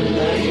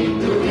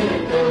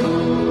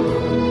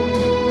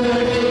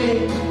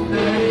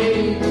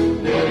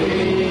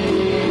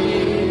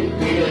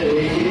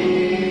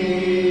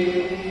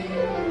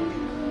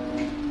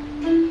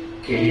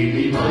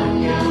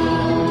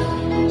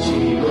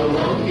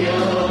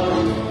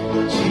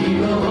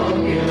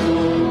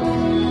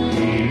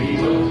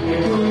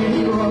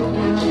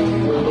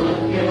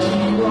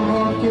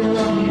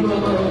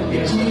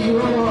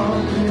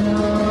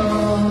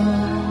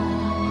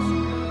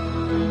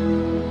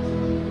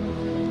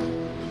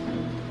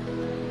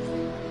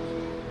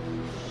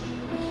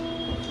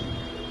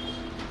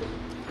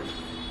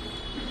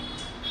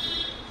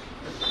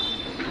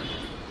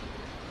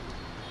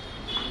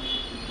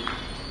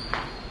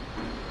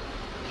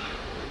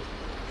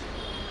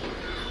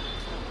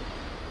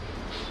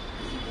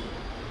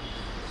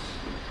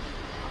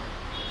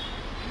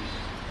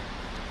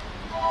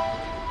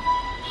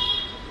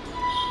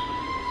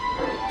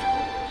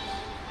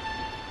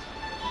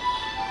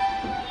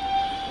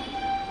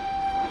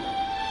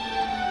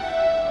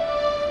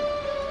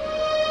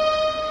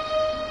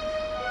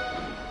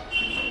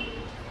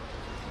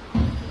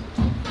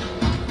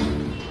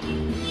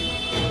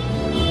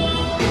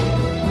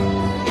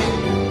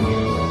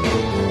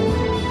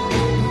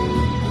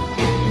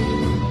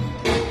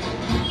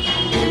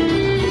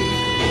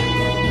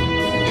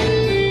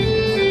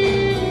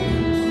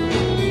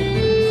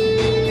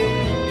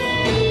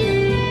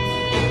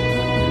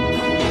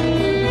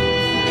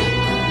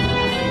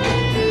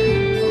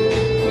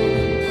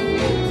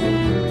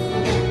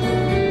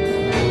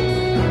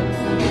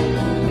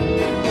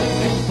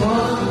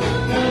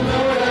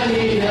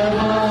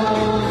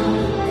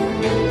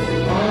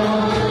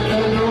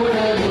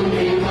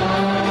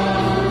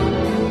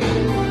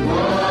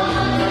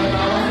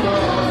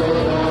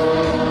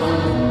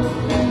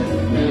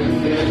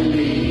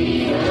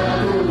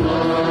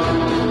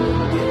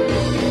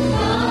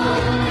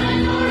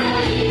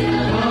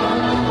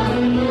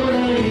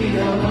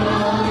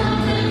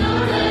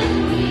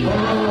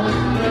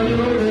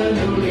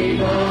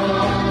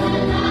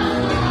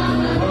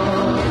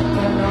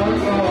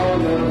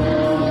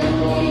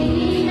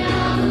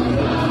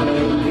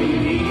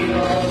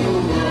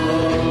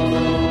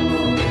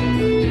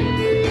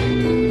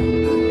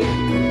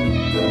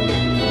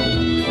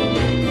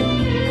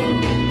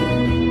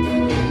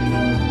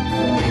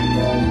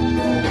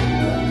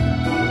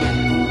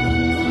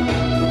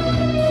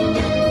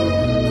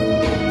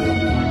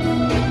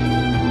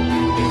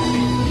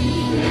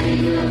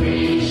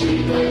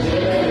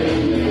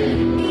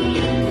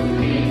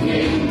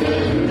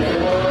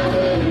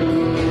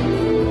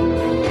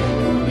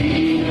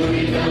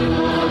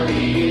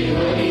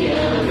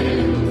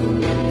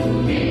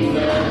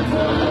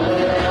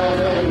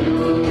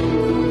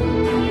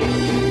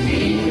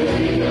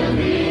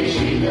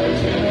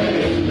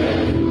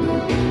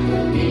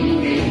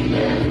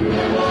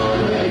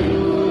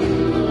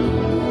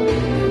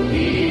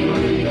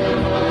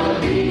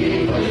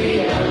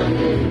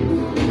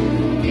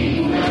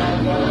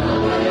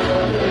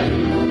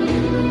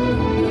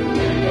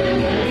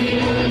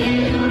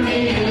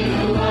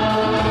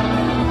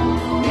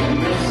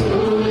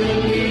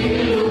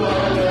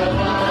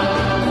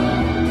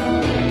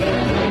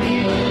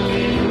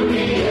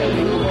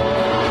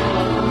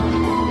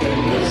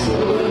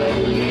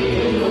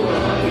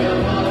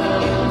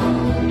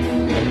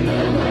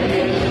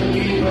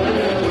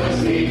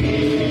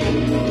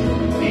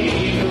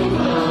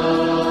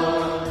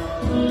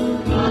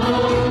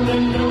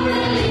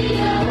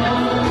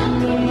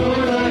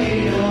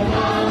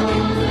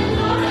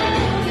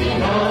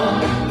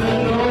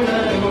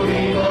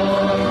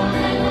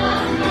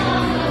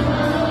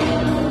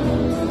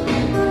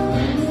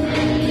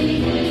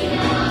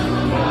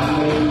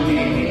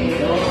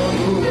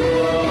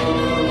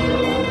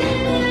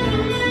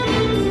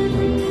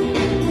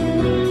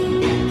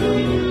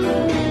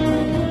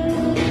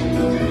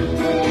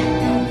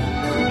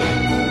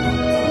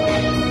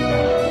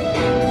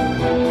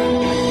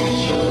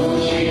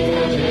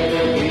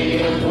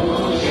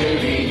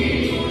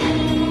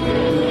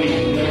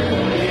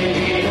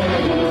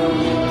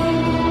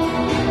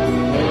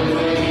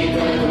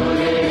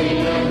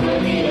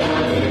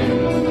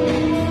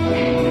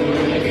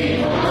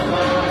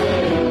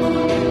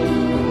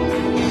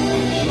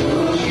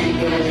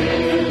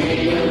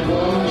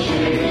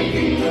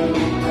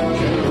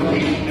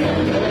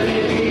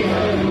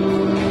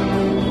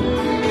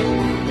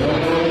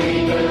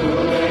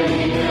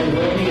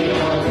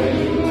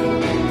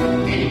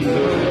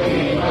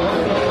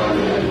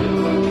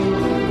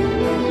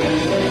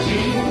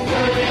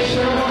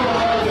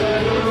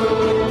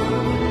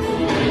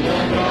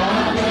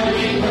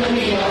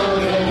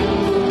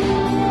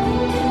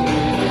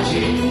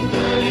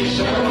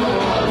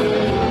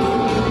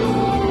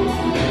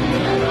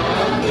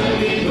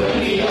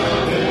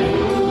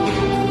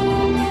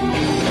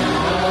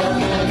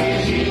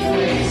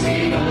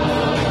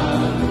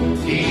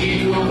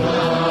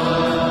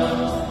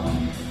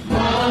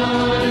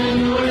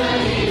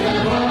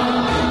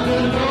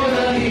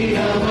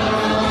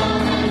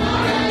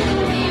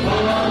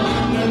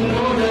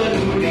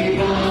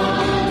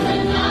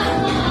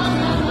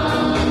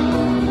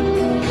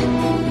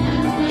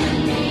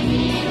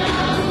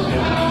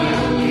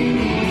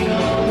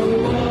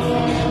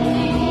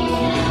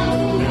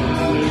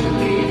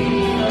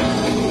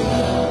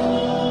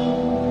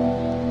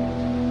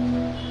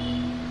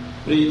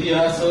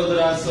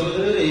ಸಹೋದರ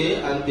ಸಹೋದರರೇ,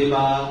 ಅಂತಿಮ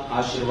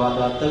ಆಶೀರ್ವಾದ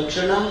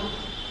ತಕ್ಷಣ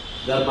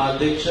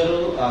ಧರ್ಮಾಧ್ಯಕ್ಷರು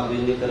ಹಾಗೂ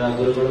ಇನ್ನಿತರ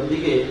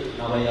ಗುರುಗಳೊಂದಿಗೆ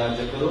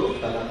ನವಯಾಜಕರು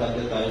ತನ್ನ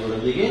ತಂದೆ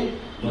ತಾಯಿಗಳೊಂದಿಗೆ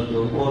ಒಂದು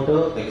ಫೋಟೋ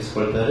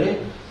ತೆಗೆಸಿಕೊಳ್ತಾರೆ.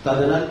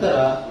 ತದನಂತರ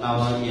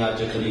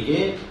ನವಯಾಜಕರಿಗೆ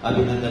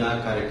ಅಭಿನಂದನಾ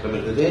ಕಾರ್ಯಕ್ರಮ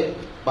ಇರ್ತದೆ.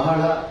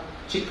 ಬಹಳ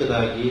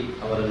ಚಿಕ್ಕದಾಗಿ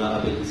ಅವರನ್ನು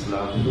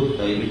ಅಭಿನಂದಿಸಲಾಗುವುದು.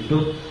 ದಯವಿಟ್ಟು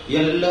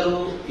ಎಲ್ಲರೂ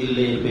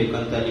ಇಲ್ಲೇ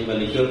ಇರಬೇಕಂತ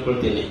ನಿಮ್ಮಲ್ಲಿ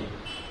ಕೇಳ್ಕೊಳ್ತೇನೆ.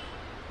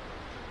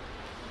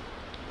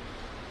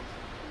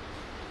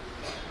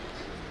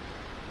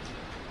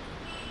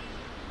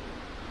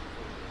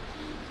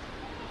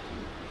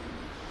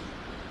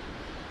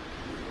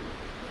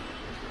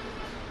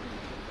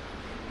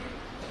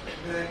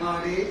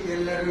 ದಯಮಾಡಿ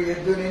ಎಲ್ಲರೂ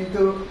ಎದ್ದು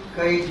ನಿಂತು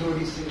ಕೈ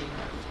ಜೋಡಿಸಿ.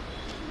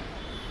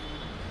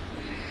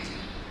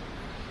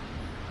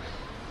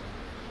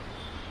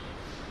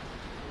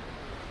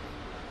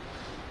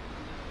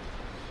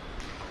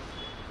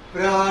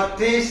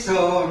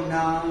 ಪ್ರಾರ್ಥಿಸೋಣ.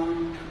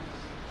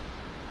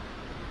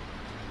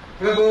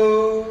 ಪ್ರಭು,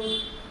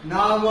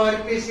 ನಾವು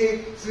ಅರ್ಪಿಸಿ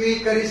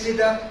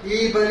ಸ್ವೀಕರಿಸಿದ ಈ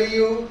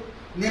ಬಲಿಯು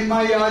ನಿಮ್ಮ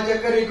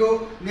ಯಾಜಕರಿಗೂ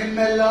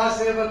ನಿಮ್ಮೆಲ್ಲಾ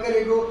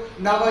ಸೇವಕರಿಗೂ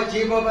ನವ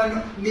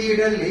ಜೀವವನ್ನು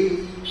ನೀಡಲಿ.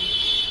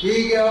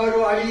 ಹೀಗೆ ಅವರು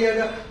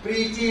ಅಳಿಯದ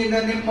ಪ್ರೀತಿಯಿಂದ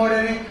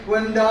ನಿಮ್ಮೊಡನೆ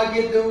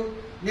ಒಂದಾಗಿದ್ದು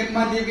ನಿಮ್ಮ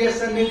ದಿವ್ಯ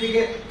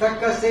ಸನ್ನಿಧಿಗೆ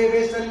ತಕ್ಕ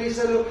ಸೇವೆ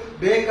ಸಲ್ಲಿಸಲು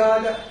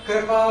ಬೇಕಾದ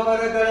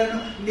ಕೃಪಾವರಗಳನ್ನು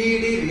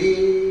ನೀಡಿರಿ.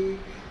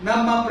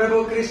 ನಮ್ಮ ಪ್ರಭು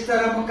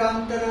ಕ್ರಿಸ್ತರ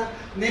ಮುಖಾಂತರ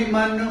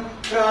ನಿಮ್ಮನ್ನು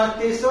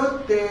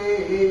ಪ್ರಾರ್ಥಿಸುತ್ತೇವೆ.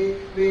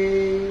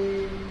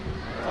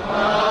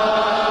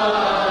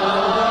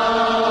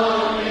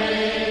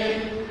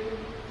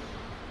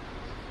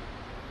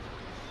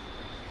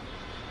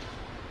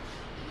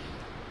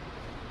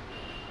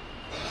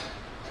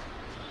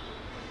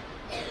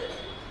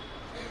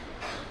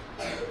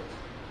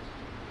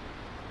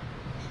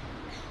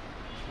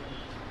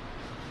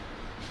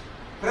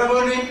 ಪ್ರಭು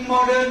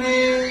ನಿಮ್ಮೊಡನೆ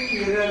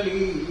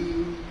ಇರಲಿ.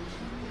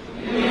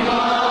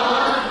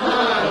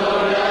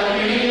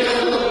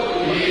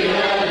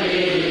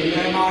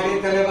 ಮಾಡಿ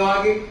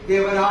ತಲೆವಾಗಿ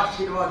ದೇವರ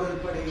ಆಶೀರ್ವಾದ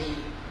ಪಡೆಯಿರಿ.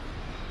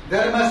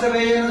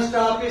 ಧರ್ಮಸಭೆಯನ್ನು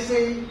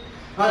ಸ್ಥಾಪಿಸಿ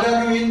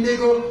ಅದನ್ನು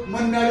ಇಂದಿಗೂ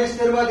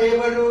ಮುನ್ನಡೆಸಿರುವ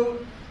ದೇವರು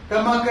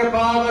ತಮ್ಮ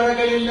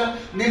ಕೃಪಾವರಗಳಿಂದ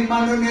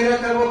ನಿಮ್ಮನ್ನು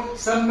ನಿರತವು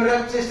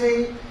ಸಂರಕ್ಷಿಸಿ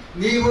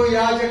ನೀವು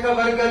ಯಾಜಕ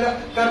ವರ್ಗದ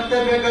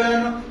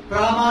ಕರ್ತವ್ಯಗಳನ್ನು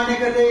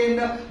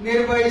ಪ್ರಾಮಾಣಿಕತೆಯಿಂದ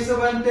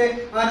ನಿರ್ವಹಿಸುವಂತೆ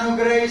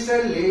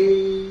ಅನುಗ್ರಹಿಸಲಿ.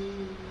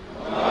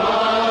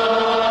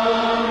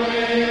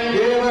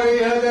 ದೇವರು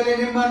ಇಹದಲ್ಲಿ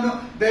ನಿಮ್ಮನ್ನು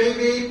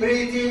ದೈವಿ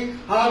ಪ್ರೀತಿ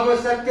ಹಾಗೂ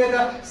ಸತ್ಯದ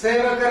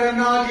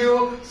ಸೇವಕರನ್ನಾಗಿಯೂ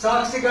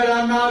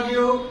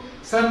ಸಾಕ್ಷಿಗಳನ್ನಾಗಿಯೂ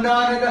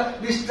ಸಂಧಾನದ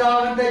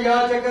ನಿಷ್ಠಾವಂತ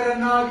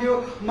ಯಾಜಕರನ್ನಾಗಿಯೂ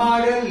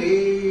ಮಾಡಲಿ.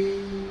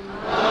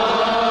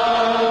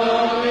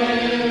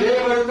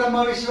 ದೇವರು ತಮ್ಮ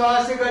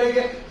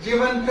ವಿಶ್ವಾಸಿಗಳಿಗೆ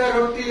ಜೀವಂತ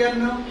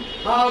ರೊಟ್ಟಿಯನ್ನು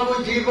ಹಾಗೂ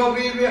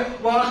ಜೀವವೀವ್ಯ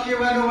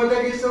ವಾಕ್ಯವನ್ನು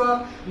ಒದಗಿಸುವ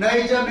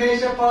ನೈಜ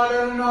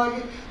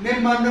ಮೇಷಪಾಲರನ್ನಾಗಿ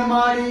ನಿಮ್ಮನ್ನು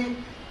ಮಾಡಿ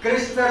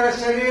ಕ್ರಿಸ್ತರ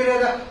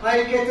ಶರೀರದ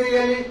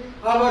ಐಕ್ಯತೆಯಲ್ಲಿ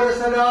ಅವರು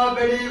ಸದಾ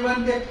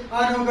ಬೆಳೆಯುವಂತೆ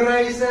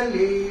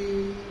ಅನುಗ್ರಹಿಸಲಿ.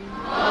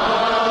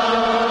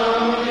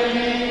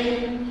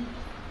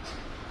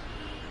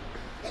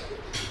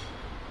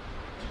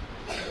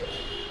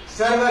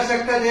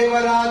 ಸರ್ವಶಕ್ತ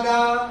ದೇವರಾದ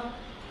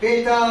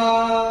ಪಿತಾ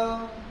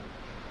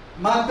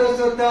ಮತ್ತು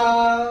ಸುತ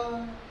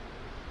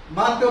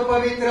ಮತ್ತು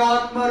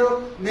ಪವಿತ್ರಾತ್ಮರು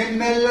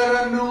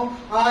ನಿಮ್ಮೆಲ್ಲರನ್ನು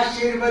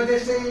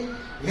ಆಶೀರ್ವದಿಸಿ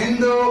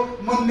ಇಂದು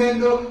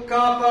ಮುಂದೆಂದು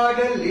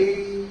ಕಾಪಾಡಲಿ.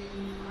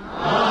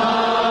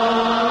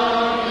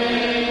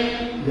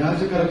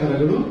 ಯಾಜಕರ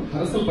ಕರಗಳು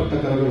ಹರಸಲ್ಪಟ್ಟ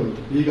ಕರಗಳು.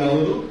 ಈಗ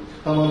ಅವರು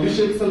ತಮ್ಮ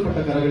ಅಭಿಷೇಕಿಸಲ್ಪಟ್ಟ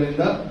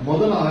ಕರಗಳಿಂದ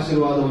ಮೊದಲ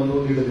ಆಶೀರ್ವಾದವನ್ನು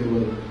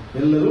ನೀಡಲಿರುವರು.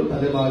 ಎಲ್ಲರೂ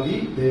ತಲೆಬಾಗಿ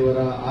ದೇವರ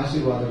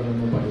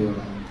ಆಶೀರ್ವಾದಗಳನ್ನು ಪಡೆಯೋಣ.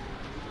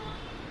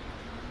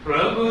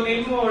 ಪ್ರಭು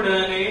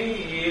ನಿಮ್ಮೊಡನೆ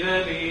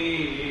ಇರಲಿ.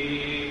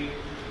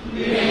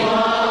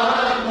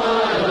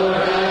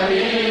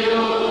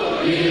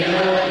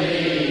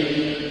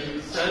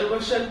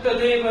 ಸರ್ವಶಕ್ತ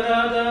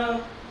ದೇವರಾದ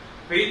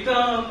ಪಿತಾ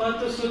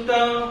ಮತ್ತು ಸುತ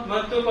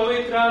ಮತ್ತು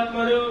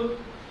ಪವಿತ್ರಾತ್ಮರು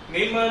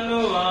ನಿಮ್ಮನ್ನು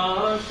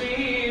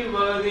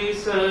ಆಶೀರ್ವದಿಸಲಿ.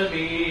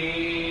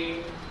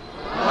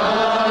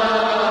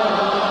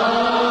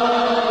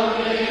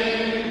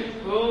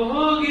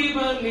 ಹೋಗಿ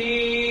ಬನ್ನಿ,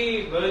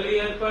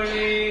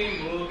 ಬಲಿಯರ್ಪಣೆ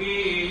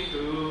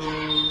ಮುಗೀತು.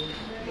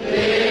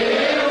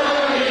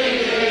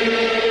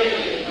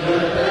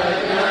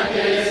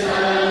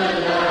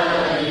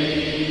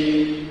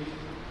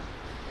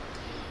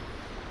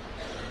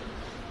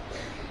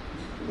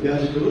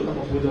 ಯಾಜಕರು ತಮ್ಮ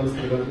ಪೂಜಾ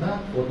ವಸ್ತ್ರಗಳನ್ನ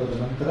ಫೋಟೋದ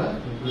ನಂತರ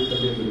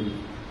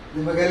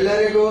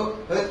ನಿಮಗೆಲ್ಲರಿಗೂ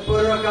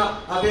ಹೃತ್ಪೂರ್ವಕ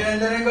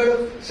ಅಭಿನಂದನೆಗಳು.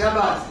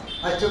 ಶಬಾಸ್.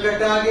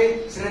 ಅಚ್ಚುಕಟ್ಟಾಗಿ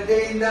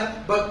ಶ್ರದ್ಧೆಯಿಂದ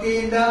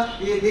ಭಕ್ತಿಯಿಂದ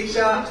ಈ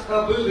ದೀಕ್ಷಾ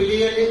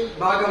ವಿಧಿಯಲ್ಲಿ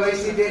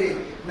ಭಾಗವಹಿಸಿದ್ದೀರಿ.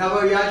 ನಾವು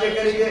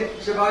ಯಾಜಕರಿಗೆ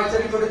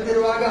ಶುಭಾಶಯ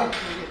ಕೊಡುತ್ತಿರುವಾಗ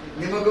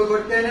ನಿಮಗೂ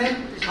ಕೊಡ್ತೇನೆ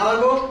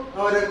ಹಾಗೂ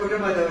ಅವರ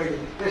ಕುಟುಂಬದವರಿಗೆ.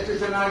 ಎಷ್ಟು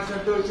ಚೆನ್ನಾಗಿ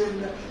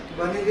ಸಂತೋಷದಿಂದ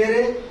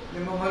ಬಂದಿದ್ದೀರಿ.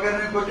 ನಿಮ್ಮ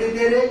ಮಗನನ್ನು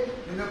ಕೊಟ್ಟಿದ್ದೀರಿ,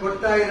 ಇನ್ನು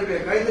ಕೊಡ್ತಾ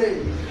ಇರಬೇಕು. ಆಯ್ತು.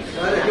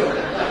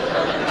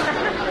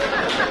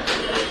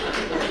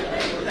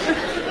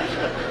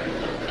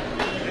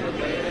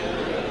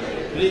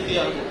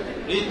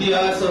 ಪ್ರೀತಿಯ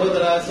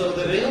ಸಹೋದರ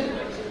ಸಹೋದರಿ,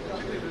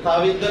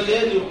 ತಾವಿದ್ದಲ್ಲೇ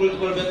ನೀವು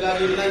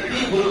ಕುಳಿತುಕೊಳ್ಬೇಕಾಗಿ ವಿನಂತಿ.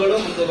 ಗುರುಗಳು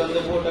ಮುಂದೆ ಬಂದು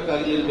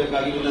ಫೋಟೋಕ್ಕಾಗಿ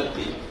ನಿಲ್ಬೇಕಾಗಿ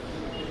ವಿನಂತಿ.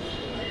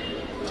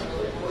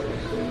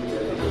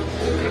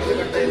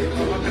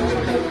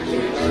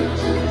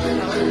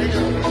 Thank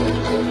you.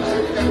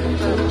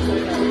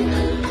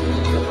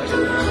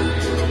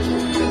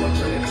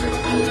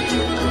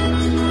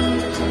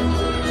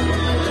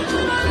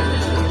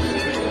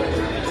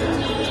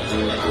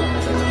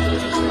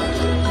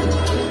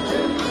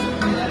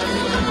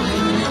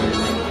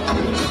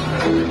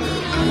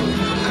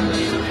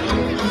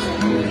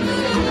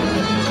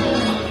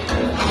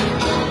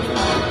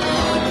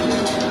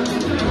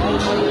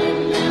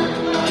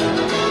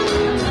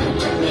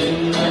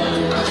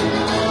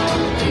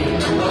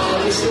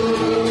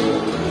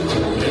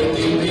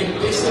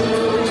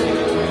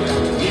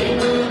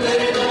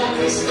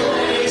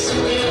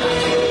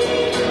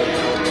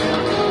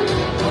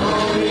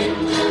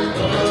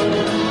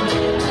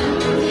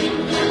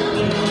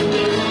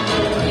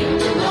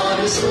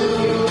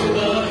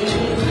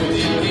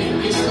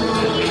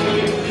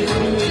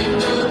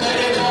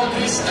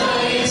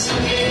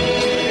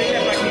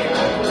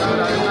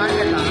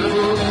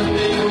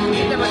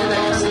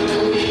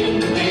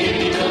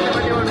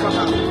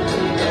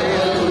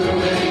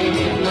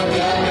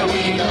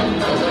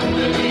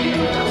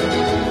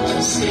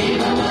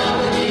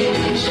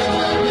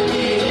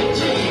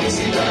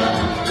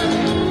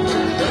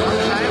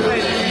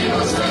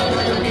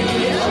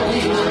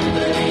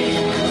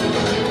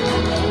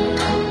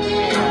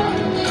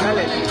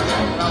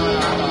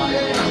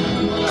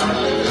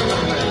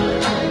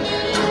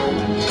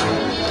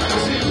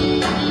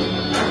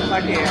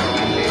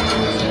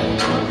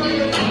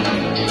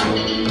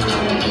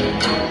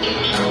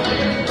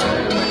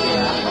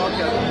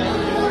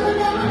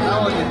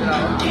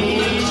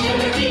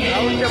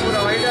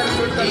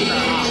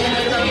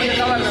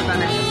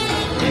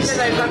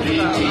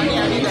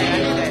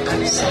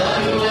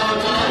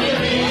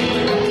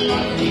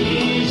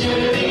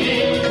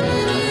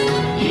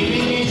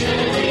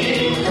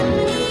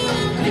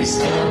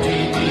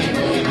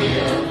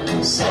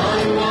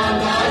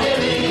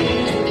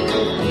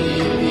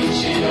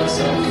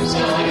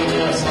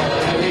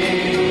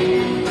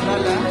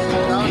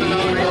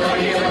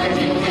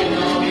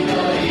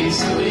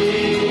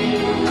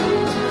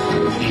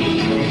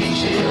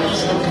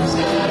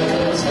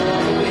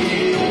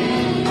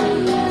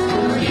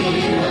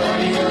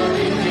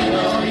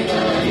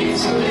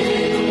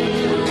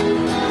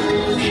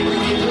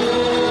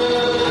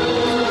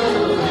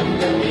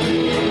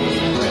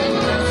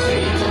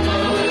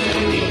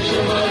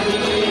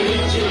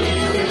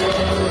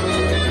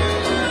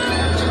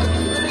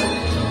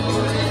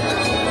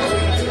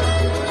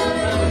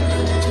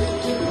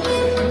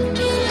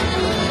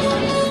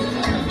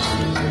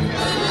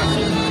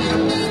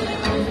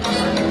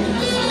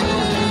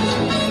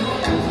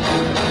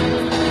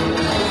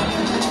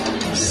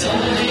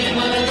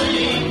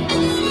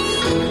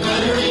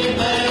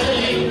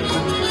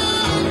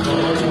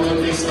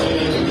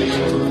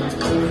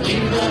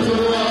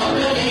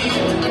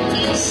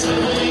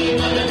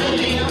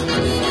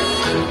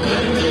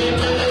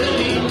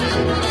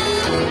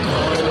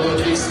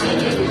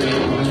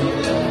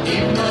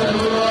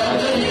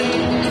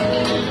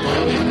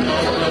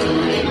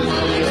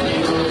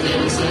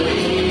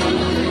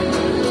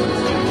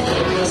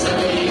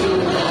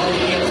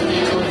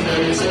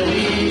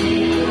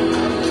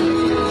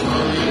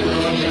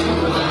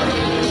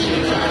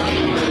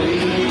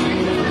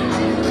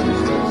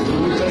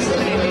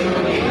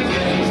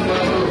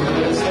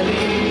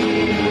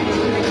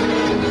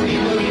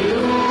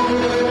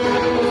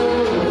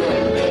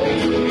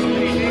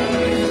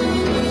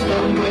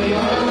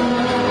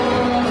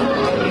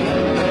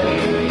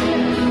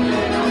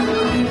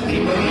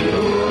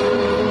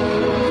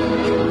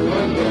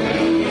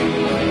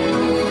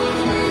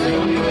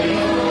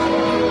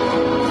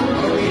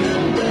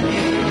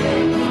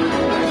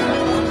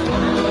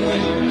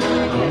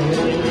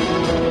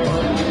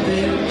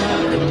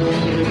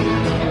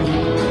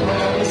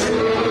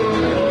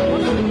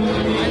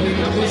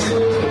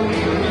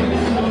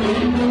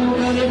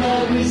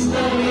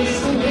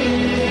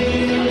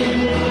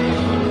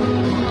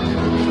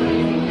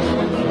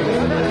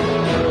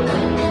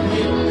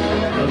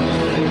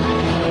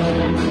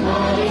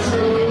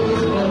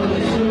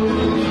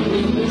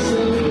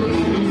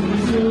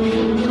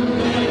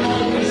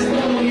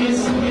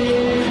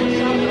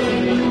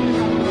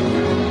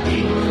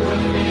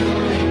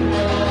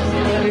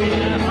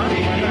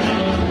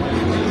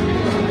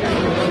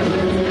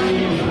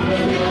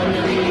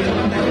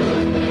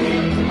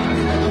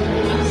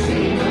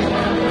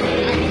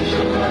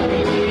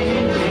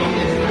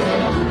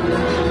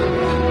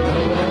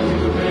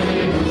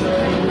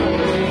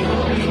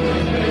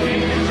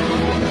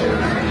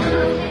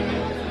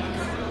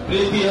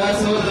 ಪ್ರೀತಿಯ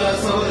ಸಹೋದರ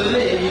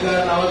ಸಹೋದರರೇ, ಈಗ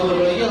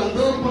ನವಗುರುಗಳಿಗೆ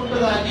ಒಂದು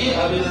ಪುಟ್ಟದಾಗಿ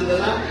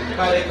ಅಭಿನಂದನಾ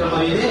ಕಾರ್ಯಕ್ರಮ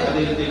ಇದೆ.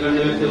 ಅದೇ ರೀತಿ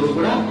ಗಣ್ಯ ವ್ಯಕ್ತಿಗಳು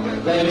ಕೂಡ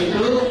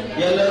ದಯವಿಟ್ಟು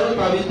ಎಲ್ಲರೂ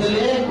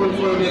ತಾವಿದ್ದಲ್ಲೇ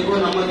ಕುಳಿತುಕೊಳ್ಬೇಕು,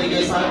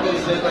 ನಮ್ಮೊಂದಿಗೆ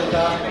ಸಹಕರಿಸಬೇಕಂತ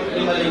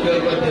ನಿಮ್ಮಲ್ಲಿ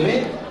ಕೇಳ್ಕೊಳ್ತೇವೆ.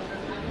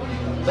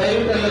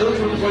 ದಯವಿಟ್ಟು ಎಲ್ಲರೂ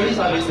ಕುಳಿತುಕೊಳ್ಳಿ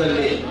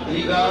ತಾವಿದ್ದಲ್ಲಿ.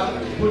 ಈಗ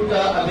ಪುಟ್ಟ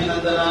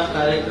ಅಭಿನಂದನಾ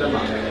ಕಾರ್ಯಕ್ರಮ.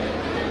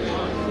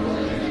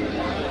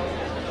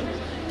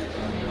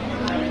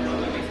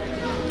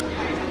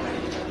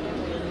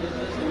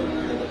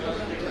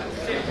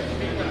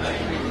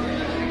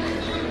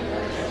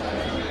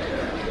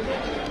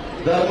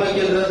 ಧರ್ಮ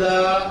ಕೇಂದ್ರದ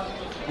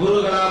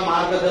ಗುರುಗಳ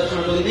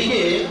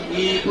ಮಾರ್ಗದರ್ಶನದೊಂದಿಗೆ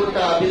ಈ ಪುಟ್ಟ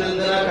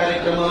ಅಭಿನಂದನಾ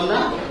ಕಾರ್ಯಕ್ರಮವನ್ನ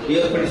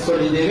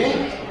ಏರ್ಪಡಿಸಿಕೊಂಡಿದ್ದೇವೆ.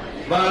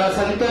 ಬಹಳ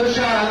ಸಂತೋಷ,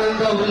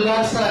 ಆನಂದ,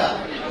 ಉಲ್ಲಾಸ.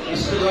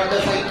 ಇಷ್ಟು ದೊಡ್ಡ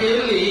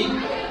ಸಂಖ್ಯೆಯಲ್ಲಿ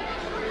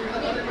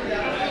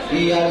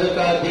ಈ ಯಾಜಕ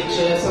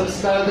ದೀಕ್ಷೆಯ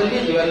ಸಂಸ್ಕಾರದಲ್ಲಿ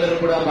ನೀವೆಲ್ಲರೂ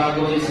ಕೂಡ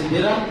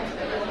ಭಾಗವಹಿಸಿದ್ದೀರಾ.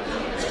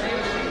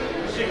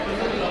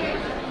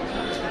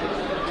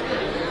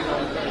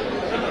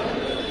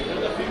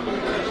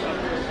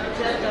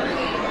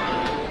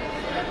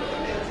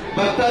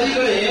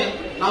 ಭಕ್ತಾದಿಗಳೇ,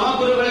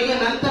 ನವಗುರುಗಳಿಗೆ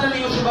ನಂತರ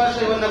ನೀವು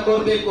ಶುಭಾಶಯವನ್ನ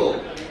ಕೋರಬೇಕು.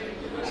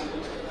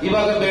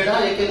 ಇವಾಗ ಬೇಡ,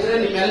 ಏಕೆಂದ್ರೆ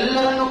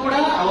ನಿಮ್ಮೆಲ್ಲರನ್ನು ಕೂಡ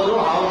ಅವರು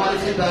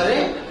ಆಹ್ವಾನಿಸಿದ್ದಾರೆ.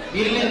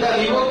 ಇಲ್ಲಿಂದ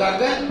ನೀವು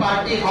ಗಗನ್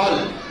ಪಾರ್ಟಿ ಹಾಲ್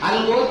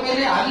ಅಲ್ಲಿ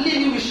ಹೋದ್ಮೇಲೆ ಅಲ್ಲಿ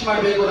ನೀವು ವಿಶ್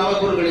ಮಾಡಬೇಕು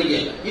ನವಗುರುಗಳಿಗೆ.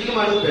 ಇಲ್ಲಿ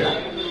ಮಾಡೋದು ಬೇಡ.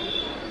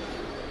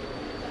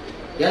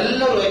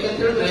 ಎಲ್ಲರೂ, ಯಾಕೆಂತ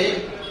ಹೇಳಿದ್ರೆ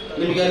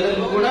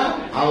ನಿಮಗೆಲ್ಲರಿಗೂ ಕೂಡ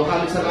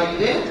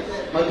ಆಹ್ವಾನಿಸಲಾಗಿದೆ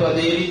ಮತ್ತು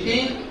ಅದೇ ರೀತಿ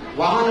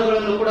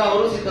ವಾಹನಗಳನ್ನು ಕೂಡ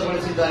ಅವರು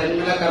ಸಿದ್ಧಗೊಳಿಸಿದ್ದಾರೆ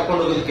ನಿಮ್ಮೆಲ್ಲ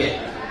ಕರ್ಕೊಂಡು ಹೋಗೋದಕ್ಕೆ.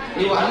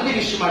 ನೀವು ಅಲ್ಲಿ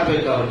ವಿಶ್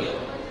ಮಾಡಬೇಕು ಅವರಿಗೆ.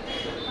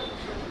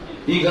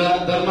 ಈಗ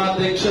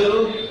ಧರ್ಮಾಧ್ಯಕ್ಷರು,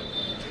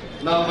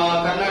 ನಮ್ಮ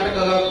ಕರ್ನಾಟಕ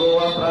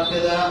ಗೋವಾ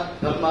ಪ್ರಾಂತ್ಯದ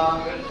ಧರ್ಮ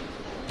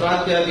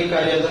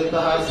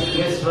ಪ್ರಾಂತ್ಯಾಧಿಕಾರಿಯಾದಂತಹ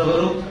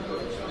ಸಿದ್ದೇಶ್ವರವರು,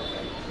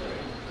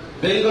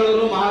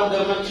 ಬೆಂಗಳೂರು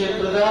ಮಹಾಧರ್ಮ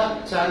ಕ್ಷೇತ್ರದ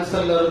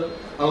ಚಾನ್ಸಲರ್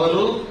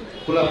ಅವರು,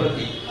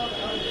 ಕುಲಪತಿ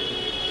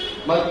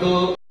ಮತ್ತು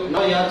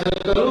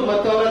ಯಾಜಕರು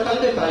ಮತ್ತು ಅವರ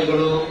ತಂದೆ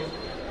ತಾಯಿಗಳು,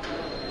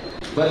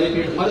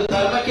 ಬಲಿಪೀಠ ಮತ್ತು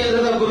ಧರ್ಮ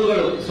ಕೇಂದ್ರದ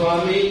ಗುರುಗಳು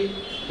ಸ್ವಾಮಿ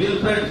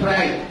ವಿಲ್ಫ್ರೆಡ್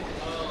ಫ್ರ್ಯಾಂಕ್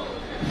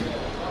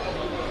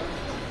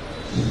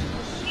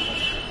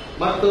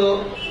ಮತ್ತು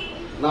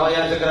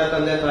ನವಯಾಜಕರ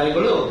ತಂದೆ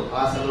ತಾಯಿಗಳು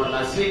ಆಸನವನ್ನ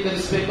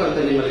ಸ್ವೀಕರಿಸಬೇಕು ಅಂತ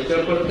ನಿಮ್ಮಲ್ಲಿ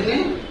ಕೇಳ್ಕೊಳ್ತೀನಿ.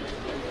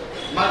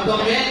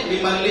 ಮತ್ತೊಮ್ಮೆ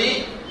ನಿಮ್ಮಲ್ಲಿ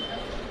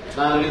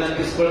ನಾನು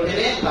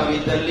ವಿನಂತಿಸಿಕೊಳ್ತೇನೆ,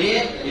 ತಾವಿದ್ದಲ್ಲಿಯೇ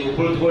ನೀವು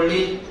ಕುಳಿತುಕೊಳ್ಳಿ,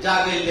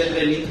 ಜಾಗ ಇದೆ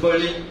ಅಂದ್ರೆ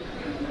ನಿಂತ್ಕೊಳ್ಳಿ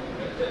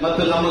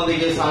ಮತ್ತು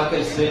ನಮ್ಮೊಂದಿಗೆ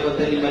ಸಹಕರಿಸಬೇಕು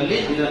ಅಂತ ನಿಮ್ಮಲ್ಲಿ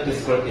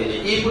ವಿನಂತಿಸಿಕೊಳ್ತೇನೆ.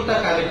 ಈ ಪುಟ್ಟ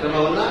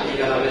ಕಾರ್ಯಕ್ರಮವನ್ನ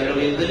ಈಗ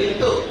ನಾವೆಲ್ಲರೂ ಎದ್ದು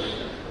ನಿಂತು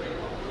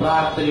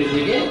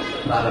ಪ್ರಾರ್ಥನೆಯೊಂದಿಗೆ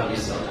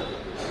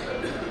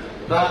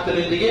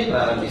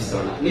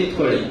ಪ್ರಾರಂಭಿಸೋಣ.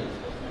 ನಿಂತ್ಕೊಳ್ಳಿ.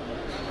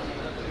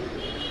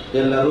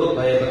 ಎಲ್ಲರೂ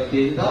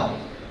ಭಯಭಕ್ತಿಯಿಂದ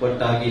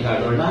ಒಟ್ಟಾಗಿ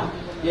ಹಾಡೋಣ.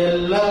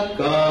 ಎಲ್ಲ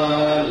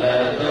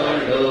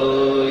ಕಾಲದೊಳು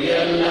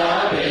ಎಲ್ಲ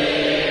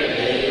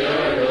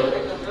ವೇಳೆಯೊಳು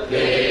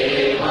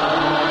ದೇವಾ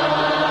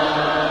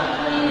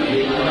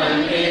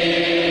ನಿಮ್ಮನ್ನೇ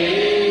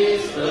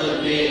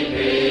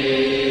ಸ್ತುತಿಪೆ.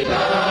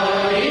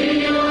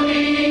 ತಾಯಿಯು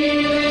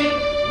ನೀನೇ,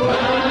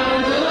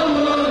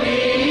 ಬಂಧುವು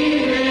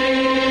ನೀನೇ,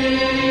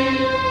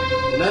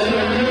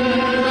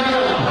 ನನ್ನ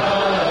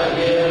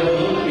ಭಾಗ್ಯವು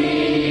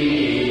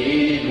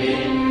ನೀನೇ.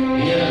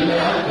 ಎಲ್ಲ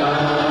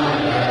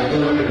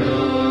ಕಾಲದೊಳು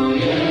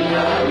ಎಲ್ಲ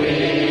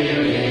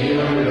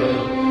ವೇಳೆಯೊಳು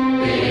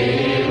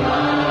ದೇವಾ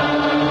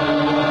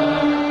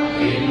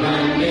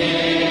ನಿಮ್ಮನ್ನೇ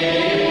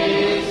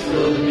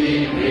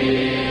ಸ್ತುತಿಪೆ.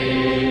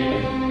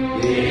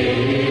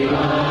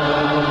 ದೇವಾ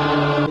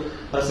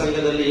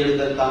ಪ್ರಸಂಗದಲ್ಲಿ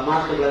ಹೇಳಿದಂತಹ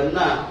ಮಾತುಗಳನ್ನ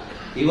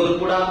ಇವರು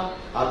ಕೂಡ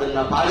ಅದನ್ನ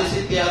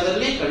ಪಾಲಿಸಿದ್ದೇ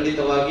ಆದಲ್ಲಿ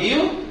ಖಂಡಿತವಾಗಿಯೂ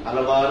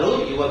ಹಲವಾರು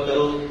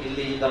ಯುವಕರು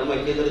ಇಲ್ಲಿ ಧರ್ಮ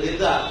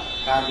ಕೇಂದ್ರದಿಂದ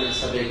ಕಾರ್ಮಿಕ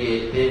ಸಭೆಗೆ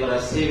ದೇವರ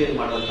ಸೇವೆ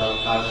ಮಾಡುವಂತಹ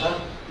ಅವಕಾಶ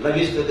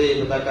ಲಭಿಸುತ್ತದೆ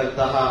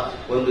ಎಂಬತಕ್ಕಂತಹ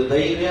ಒಂದು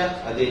ಧೈರ್ಯ,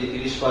 ಅದೇ ರೀತಿ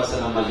ವಿಶ್ವಾಸ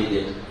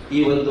ನಮ್ಮಲ್ಲಿದೆ. ಈ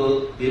ಒಂದು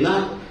ದಿನ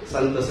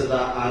ಸಂತಸದ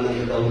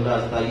ಆನಂದದ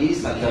ಉಲ್ಲಾಸದ ಈ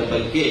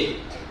ಸಂದರ್ಭಕ್ಕೆ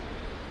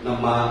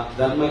ನಮ್ಮ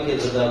ಧರ್ಮ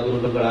ಕೇಂದ್ರದ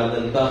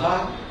ಗುರುಗಳಾದಂತಹ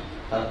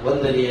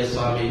ವಂದನೀಯ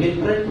ಸ್ವಾಮಿ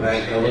ವಿಲ್ಫ್ರೆಡ್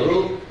ಬ್ರ್ಯಾಂಕ್ ಅವರು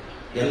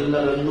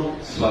ಎಲ್ಲರನ್ನೂ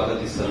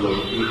ಸ್ವಾಗತಿಸಲು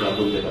ಈಗ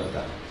ಮುಂದೆ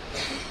ಬರ್ತಾರೆ.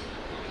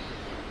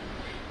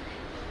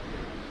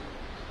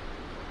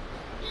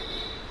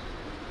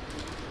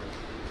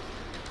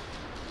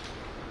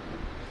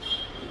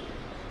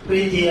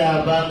 ಪ್ರೀತಿಯ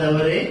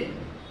ಬಾಂಧವರೇ,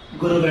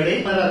 ಗುರುಗಳೇ,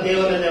 ನನ್ನ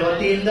ದೇವರದ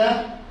ವತಿಯಿಂದ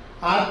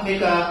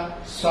ಆತ್ಮಿಕ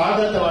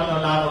ಸ್ವಾಗತವನ್ನು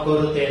ನಾನು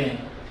ಕೋರುತ್ತೇನೆ.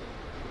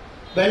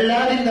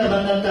 ಬೆಳ್ಳಾರಿಂದ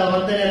ಬಂದಂತಹ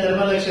ವಂದನೆಯ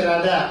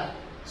ಧರ್ಮದರ್ಶರಾದ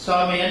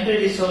ಸ್ವಾಮಿ ಎಂಟ್ರಿ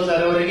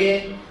ಡಿಸೋಜರ್ ಅವರಿಗೆ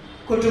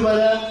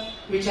ಕುಟುಂಬದ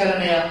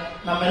ವಿಚಾರಣೆಯ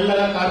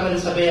ನಮ್ಮೆಲ್ಲರ ಕಾರ್ಮಿಕ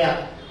ಸಭೆಯ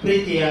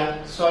ಪ್ರೀತಿಯ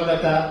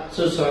ಸ್ವಾಗತ,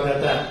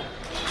 ಸುಸ್ವಾಗತ.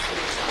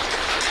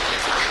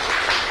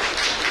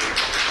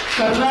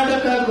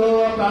 ಕರ್ನಾಟಕ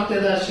ಗೋವಾ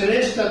ಪ್ರಾಂತ್ಯದ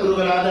ಶ್ರೇಷ್ಠ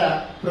ಗುರುಗಳಾದ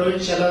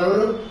ಪ್ರೊವಿನ್ಷಿಯಲ್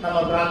ಅವರು, ನಮ್ಮ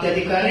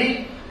ಪ್ರಾಂತ್ಯಾಧಿಕಾರಿ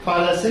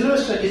ಫಾದರ್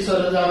ಸಿಲ್ವೆಸ್ಟರ್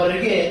ಡಿಸೋಜ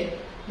ಅವರಿಗೆ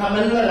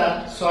ನಮ್ಮೆಲ್ಲರ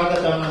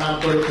ಸ್ವಾಗತವನ್ನು ನಾನು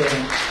ಕೋರುತ್ತೇನೆ.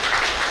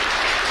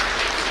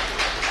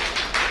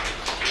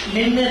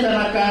 ನಿನ್ನೆ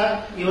ತನಕ,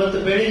 ಇವತ್ತು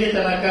ಬೆಳಿಗ್ಗೆ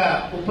ತನಕ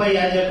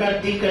ಉಪಯಾಜಕ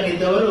ಡೀಕನ್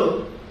ಇದ್ದವರು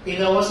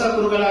ಈಗ ಹೊಸ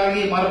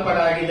ಗುರುಗಳಾಗಿ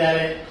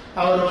ಮಾರ್ಪಾಡಾಗಿದ್ದಾರೆ.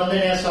 ಅವರು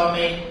ವಂದನೆಯ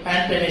ಸ್ವಾಮಿ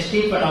ಆಂಟನಿ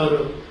ಸ್ಟೀಫನ್ ಅವರು.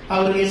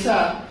 ಅವರಿಗೆ ಸಹ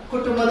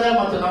ಕುಟುಂಬದ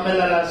ಮತ್ತು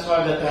ನಮ್ಮೆಲ್ಲರ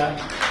ಸ್ವಾಗತ.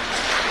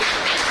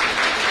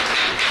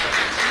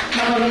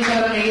 ನಮ್ಮ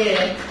ವಿಚಾರಣೆಗೆ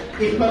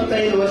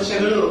 25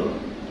 ವರ್ಷಗಳು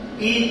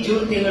ಈ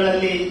ಜೂನ್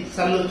ತಿಂಗಳಲ್ಲಿ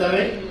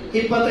ಸಲ್ಲುತ್ತವೆ.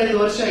 25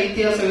 ವರ್ಷ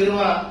ಇತಿಹಾಸವಿರುವ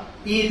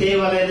ಈ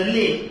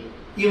ದೇವಾಲಯದಲ್ಲಿ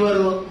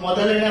ಇವರು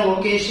ಮೊದಲನೇ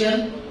ವೊಕೇಶನ್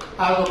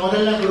ಹಾಗೂ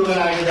ಮೊದಲನೇ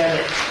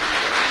ಗುರುಗಳಾಗಿದ್ದಾರೆ.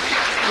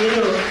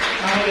 ಇದು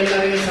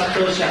ನಮಗೆಲ್ಲರಿಗೆ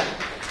ಸಂತೋಷ.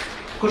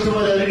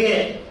 ಕುಟುಂಬದವರಿಗೆ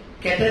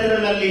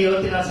ಕೆಥೆಡ್ರಲ್ ಅಲ್ಲಿ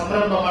ಇವತ್ತಿನ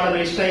ಸಂರಂಭ ಮಾಡಲು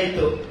ಇಷ್ಟ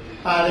ಇತ್ತು.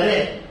 ಆದರೆ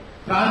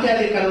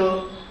ಪ್ರಾಂತ್ಯಾಧಿಕಾರರು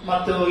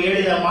ಮತ್ತು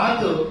ಹೇಳಿದ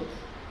ಮಾತು,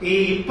 ಈ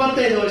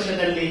 25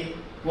 ವರ್ಷದಲ್ಲಿ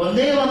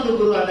ಒಂದೇ ಒಂದು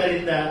ಗುರು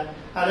ಆದ್ದರಿಂದ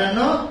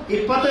ಅದನ್ನು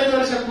 25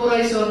 ವರ್ಷ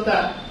ಪೂರೈಸುವಂತ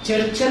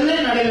ಚರ್ಚಲ್ಲೇ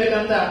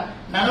ನಡೆಯಬೇಕಂತ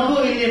ನನಗೂ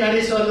ಇಲ್ಲಿ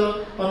ನಡೆಸೋದು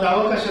ಒಂದು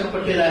ಅವಕಾಶ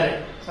ಕೊಟ್ಟಿದ್ದಾರೆ.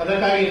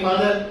 ಅದಕ್ಕಾಗಿ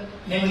ಫಾದರ್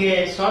ನಿಮಗೆ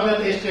ಸ್ವಾಗತ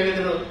ಎಷ್ಟು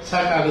ಹೇಳಿದ್ರು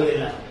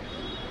ಸಾಕಾಗುವುದಿಲ್ಲ.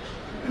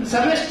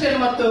 ಸೆಬೆಸ್ಟಿಯನ್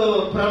ಮತ್ತು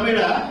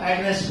ಪ್ರಮಿಳಾ,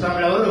 ಆಗ್ನೆಸ್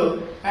ಪ್ರಮಿಳಾ ಅವರು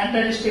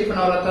ಆಂಟನಿ ಸ್ಟೀಫನ್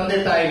ಅವರ ತಂದೆ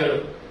ತಾಯಿಗಳು.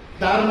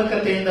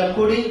 ಧಾರ್ಮಿಕತೆಯಿಂದ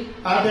ಕೂಡಿ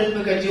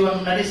ಆಧ್ಯಾತ್ಮಿಕ ಜೀವನ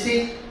ನಡೆಸಿ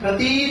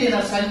ಪ್ರತಿದಿನ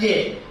ಸಂಜೆ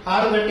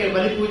 6 ಗಂಟೆ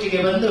ಬಲಿಪೂಜೆಗೆ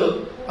ಬಂದು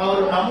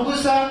ಅವರು ನಮಗೂ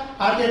ಸಹ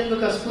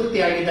ಆಧ್ಯಾತ್ಮಿಕ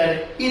ಸ್ಫೂರ್ತಿಯಾಗಿದ್ದಾರೆ.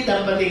 ಈ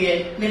ದಂಪತಿಗೆ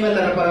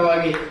ನಿಮ್ಮೆಲ್ಲರ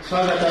ಪರವಾಗಿ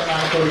ಸ್ವಾಗತ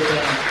ನಾನು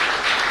ಕೋರುತ್ತೇನೆ.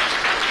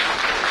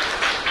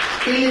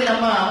 ಇಲ್ಲಿ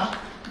ನಮ್ಮ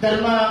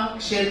ಧರ್ಮ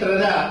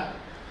ಕ್ಷೇತ್ರದ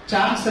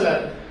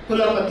ಚಾನ್ಸಲರ್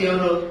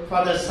ಕುಲಪತಿಯವರು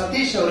ಫಾದರ್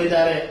ಸತೀಶ್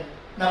ಅವರಿದ್ದಾರೆ.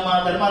 ನಮ್ಮ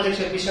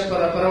ಧರ್ಮಾಧ್ಯಕ್ಷ ಬಿಷಪ್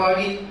ಅವರ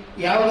ಪರವಾಗಿ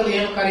ಯಾವಾಗಲೂ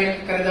ಏನು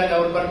ಕಾರ್ಯಕ್ಕೆ ಕರೆದಾಗ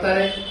ಅವರು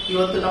ಬರ್ತಾರೆ.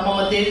 ಇವತ್ತು ನಮ್ಮ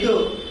ಮಧ್ಯೆ ಇದ್ದು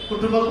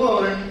ಕುಟುಂಬಕ್ಕೂ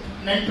ಅವರು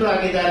ನೆಂಟರು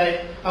ಆಗಿದ್ದಾರೆ.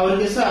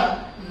 ಅವರಿಗೆ ಸಹ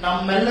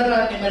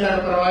ನಿಮ್ಮೆಲ್ಲರ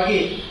ಪರವಾಗಿ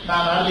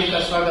ನಾನು ಹಾರ್ದಿಕ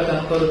ಸ್ವಾಗತ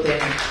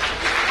ಕೋರುತ್ತೇನೆ.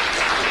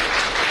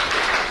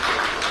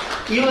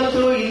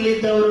 ಇವತ್ತು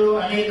ಇಲ್ಲಿದ್ದವರು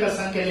ಅನೇಕ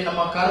ಸಂಖ್ಯೆಯಲ್ಲಿ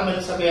ನಮ್ಮ ಕಾರ್ಮಿಕ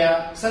ಸಭೆಯ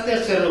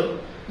ಸದಸ್ಯರು.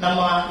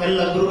 ನಮ್ಮ ಎಲ್ಲ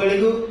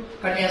ಗುರುಗಳಿಗೂ,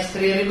 ಕನ್ಯಾ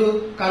ಸ್ತ್ರೀಯರಿಗೂ,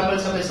 ಕಾರ್ಮಿಕ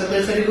ಸಭೆ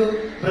ಸದಸ್ಯರಿಗೂ,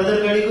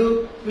 ಬ್ರದರ್ಗಳಿಗೂ,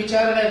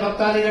 ವಿಚಾರಣೆ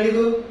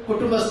ಭಕ್ತಾದಿಗಳಿಗೂ,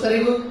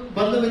 ಕುಟುಂಬಸ್ಥರಿಗೂ,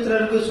 ಬಂಧು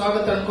ಮಿತ್ರರಿಗೂ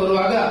ಸ್ವಾಗತ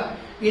ಕೋರುವಾಗ,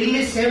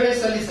 ಇಲ್ಲಿ ಸೇವೆ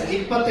ಸಲ್ಲಿಸಲಿ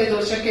 25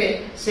 ವರ್ಷಕ್ಕೆ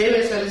ಸೇವೆ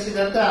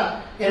ಸಲ್ಲಿಸಿದಂತ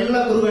ಎಲ್ಲ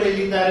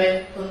ಗುರುಗಳಿಲ್ಲಿದ್ದಾರೆ.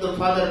 ಒಂದು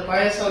ಫಾದರ್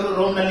ಪಾಯಸ್ ಅವರು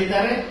ರೋಮ್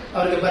ನಲ್ಲಿದ್ದಾರೆ,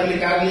 ಅವರಿಗೆ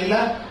ಬರಲಿಕ್ಕೆ ಆಗಲಿಲ್ಲ.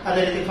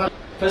 ಅದೇ ರೀತಿ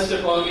First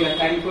of all, we are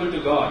thankful to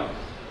God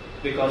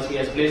because He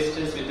has blessed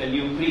us with a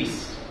new priest.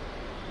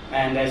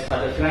 And as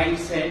Father Frank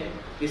said,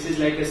 this is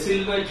like a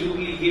silver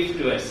jubilee gift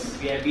to us.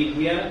 We have been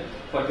here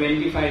for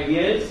 25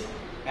 years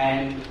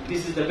and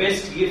this is the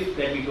best gift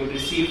that we could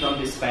receive from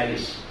this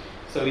parish.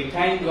 So we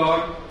thank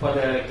God for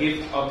the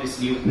gift of this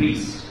new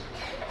priest.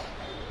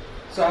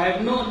 So I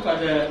have known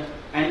Father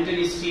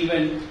Anthony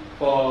Stephen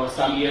for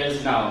some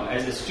years now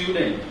as a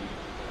student.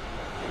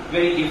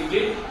 Very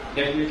gifted,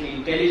 definitely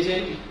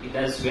intelligent, he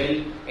does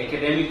well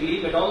academically,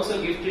 but also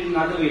gifted in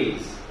other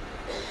ways.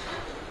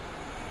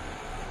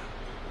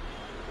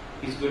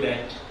 He's good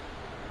at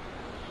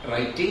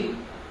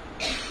writing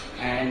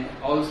and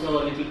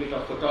also a little bit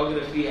of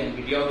photography and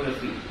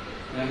videography.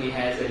 He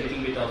has a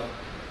little bit of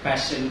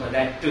passion for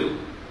that too.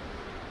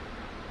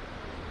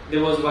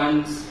 There was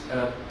once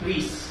a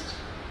priest,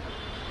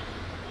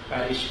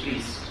 parish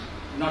priest,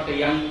 not a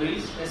young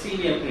priest, a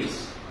senior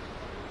priest.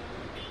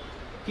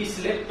 He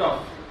slept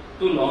off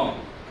too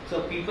long,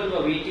 so people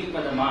were waiting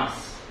for the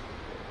mass.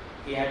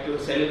 He had to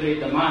celebrate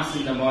the mass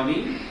in the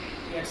morning.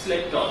 He had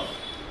slept off.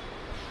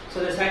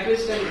 So the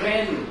sacristan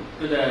ran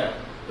to the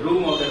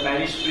room of the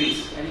parish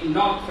priest and he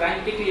knocked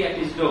frantically at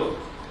his door.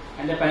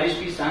 And the parish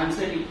priest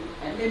answered him.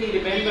 And then he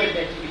remembered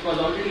that it was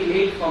already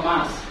late for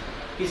mass.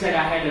 He said,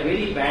 I had a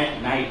very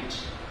bad night.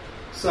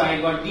 So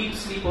I got deep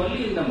sleep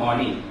only in the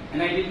morning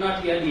and I did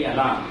not hear the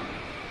alarm.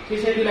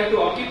 He said, you'll have to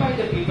occupy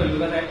the people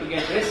because I have to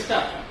get dressed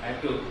up. I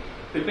have to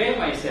prepare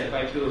myself.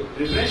 I have to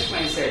refresh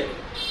myself.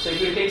 So it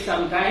will take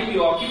some time.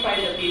 You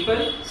occupy the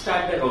people,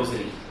 start the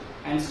rosary.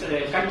 And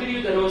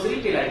continue the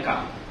rosary till I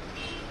come.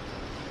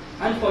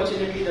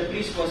 Unfortunately, the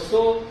priest was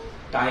so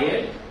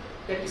tired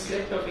that he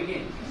slept off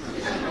again.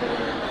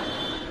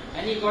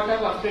 And he got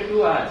up after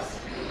 2 hours.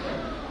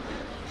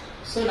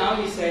 So now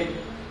he said,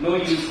 no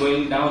use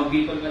going down,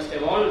 people must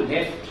have all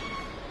left.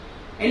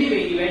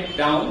 Anyway, he went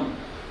down.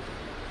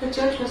 The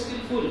church was still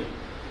full.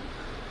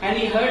 And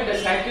he heard the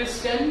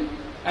sacristan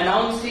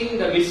announcing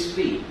the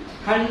mystery.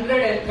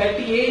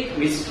 138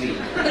 mystery.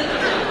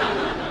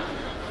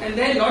 And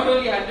then not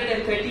only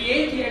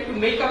 138, he had to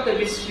make up the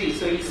mystery.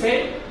 So he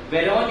said,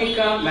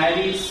 Veronica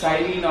marries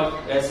Simon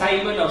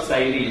of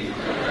Cyrene.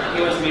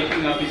 He was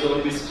making up his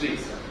own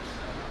mysteries.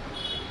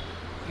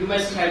 You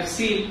must have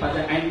seen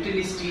Father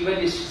Anthony Stephen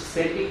is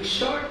sending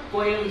short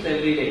poems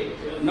every day.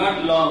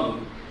 Not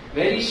long,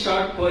 very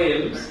short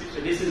poems.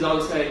 So this is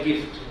also a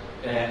gift.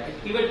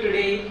 Even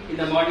today in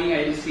the morning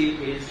I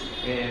received his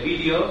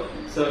video.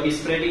 So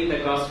he's spreading the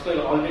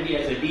gospel already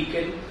as a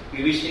deacon.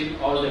 We wish him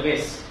all the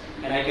best.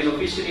 And I can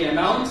officially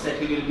announce that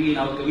he will be in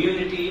our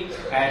community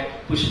at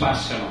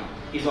Pushpashrama.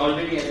 He's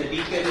already as a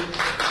deacon.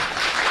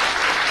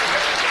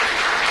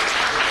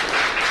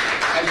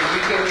 As a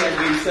deacon he has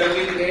been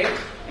serving there,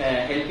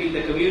 helping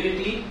the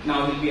community.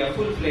 Now he'll be a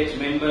full-fledged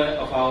member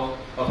of our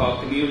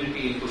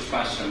community in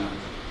Pushpashrama.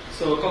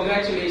 So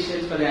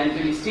congratulations for the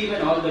Anthony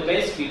Stephen, all the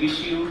best. We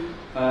wish you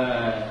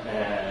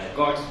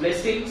God's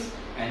blessings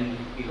and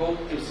we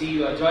hope to see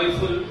you a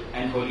joyful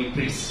and holy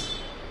priest.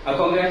 Our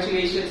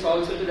congratulations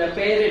also to the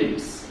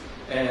parents.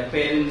 That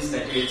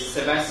is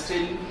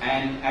Sebastian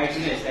and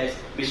Agnes, as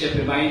Bishop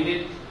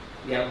reminded.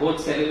 They are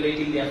both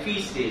celebrating their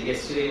feast days.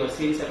 Yesterday was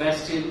Saint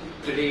Sebastian,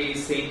 today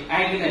is Saint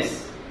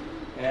Agnes.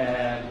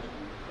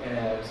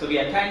 So we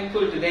are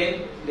thankful to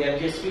them. They have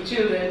just 2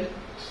 children,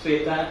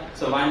 Sweta.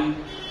 So one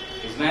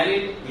is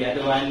married, the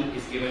other one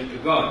is given to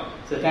God.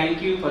 So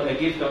thank you for the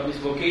gift of this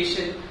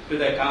vocation to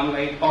the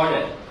Carmelite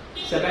order.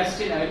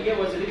 Sebastian earlier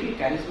was a little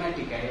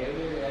charismatic.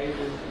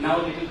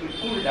 Now a little bit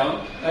cooled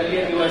down.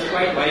 Earlier he was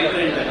quite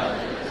vibrant.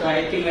 So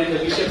I think when the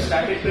bishop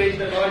started praise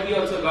the Lord, he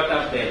also got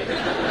up there.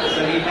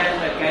 So he has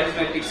that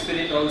charismatic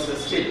spirit also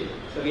still.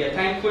 So we are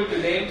thankful to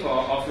them for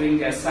offering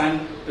their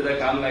son to the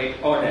Carmelite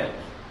order.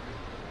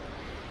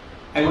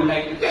 I would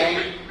like to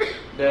thank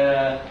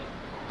the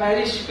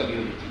parish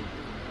community,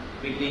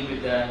 beginning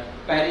with the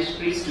parish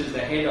priest who is the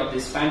head of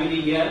this family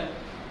here.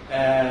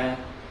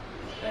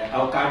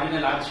 Our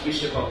Cardinal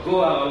Archbishop of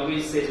Goa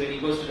always says when he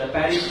goes to the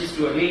parishes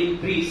to ordain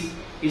priests,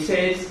 he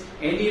says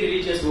any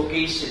religious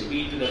vocation,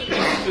 be it to the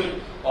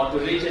priesthood or to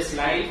religious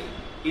life,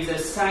 is a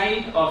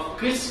sign of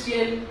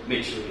Christian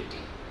maturity.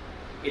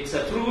 It's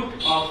a fruit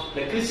of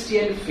the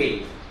Christian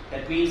faith.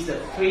 That means the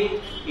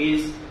faith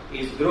is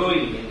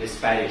growing in this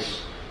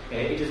parish.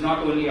 It is not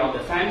only of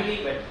the family,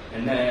 but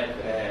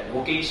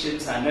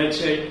vocations are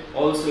nurtured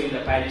also in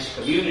the parish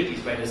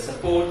communities by the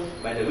support,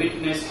 by the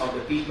witness of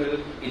the people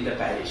in the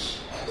parish.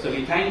 So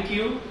we thank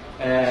you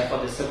for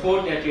the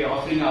support that we are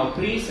offering our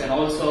priests and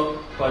also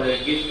for the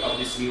gift of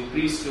this new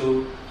priest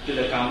to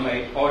the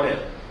Carmelite order.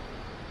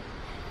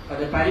 For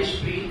the parish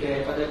priest,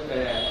 for the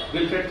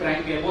Wilfred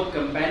Frank, we are both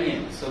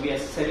companions. So we are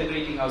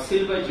celebrating our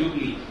silver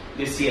jubilee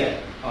this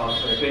year of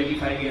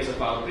 25 years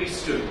of our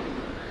priesthood.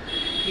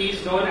 He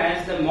is known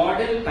as the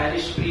model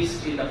parish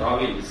priest in the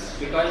province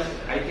because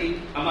I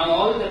think among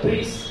all the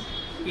priests,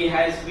 he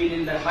has been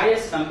in the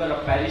highest number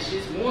of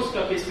parishes. Most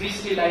of his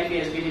priestly life he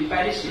has been in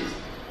parishes.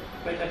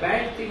 But the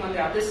bad thing on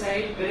the other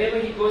side, wherever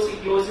he goes, he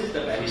closes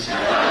the parish. He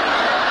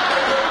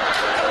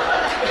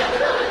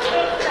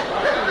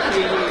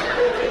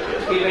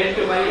went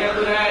to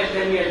Mayapura and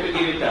then we had to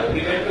give it up.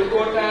 He went to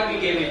Kota, we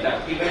gave it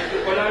up. He went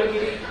to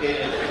Kolalgiri.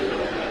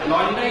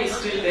 Londa is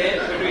still there,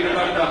 but we do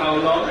not know how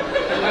long.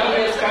 And now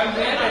he has come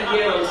here and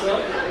here also,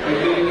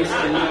 during his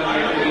tenure, we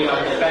have to give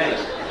up the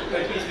parish.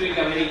 but he's doing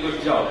a very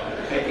good job.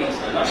 I think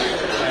so. Not,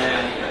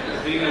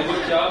 he's doing a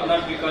good job,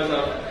 not because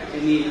of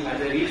any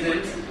other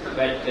reasons,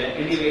 but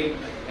anyway,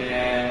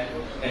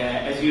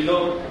 as you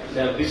know,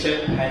 the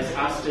bishop has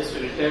asked us to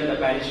return the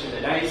parish to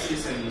the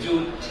diocese, and in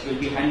June we'll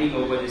be handing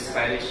over this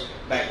parish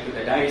back to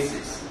the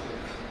diocese.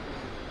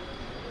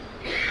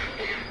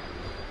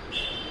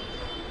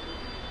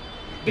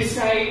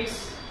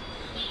 Besides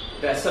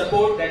the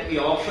support that we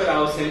offer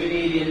our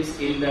seminarians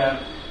in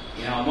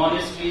our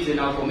monasteries, in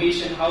our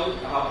formation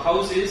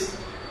houses,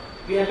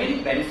 we have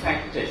many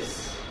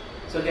benefactors.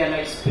 So they are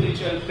like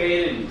spiritual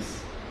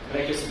parents,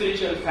 like a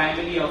spiritual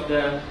family of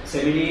the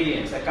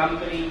seminarians,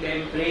 accompanying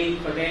them, praying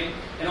for them,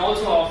 and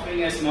also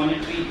offering us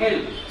monetary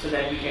help so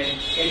that we can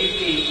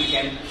educate, we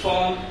can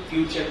form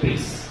future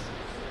priests.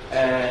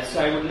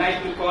 So I would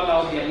like to call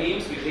out their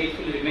names. We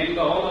gratefully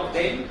remember all of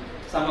them.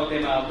 Some of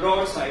them are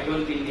abroad, so I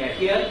don't think they are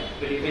here.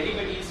 But if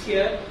anybody is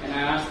here, and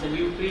I ask the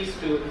new priest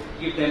to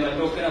give them a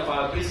token of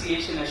our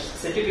appreciation, a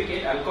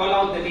certificate, I'll call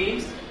out the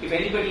names. If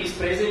anybody is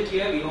present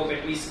here, we hope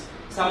at least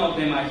some of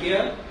them are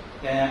here.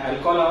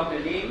 I'll call out the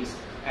names.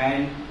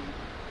 And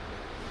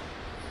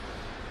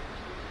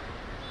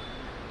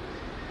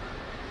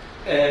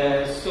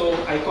so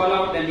I call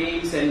out the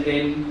names, and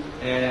then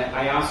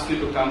I ask you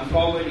to come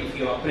forward if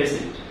you are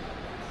present.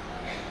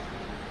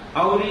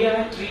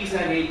 Aurea Teresa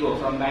Rego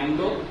from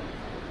Bangalore.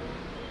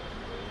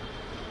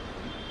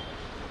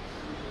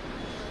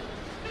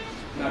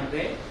 Not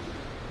there.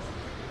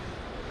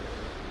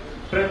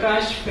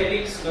 Prakash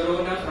Felix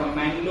Verona from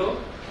Bangalore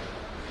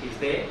is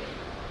there.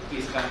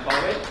 Please come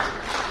forward.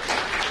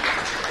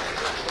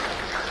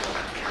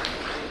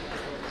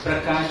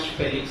 Prakash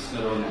Felix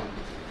Verona.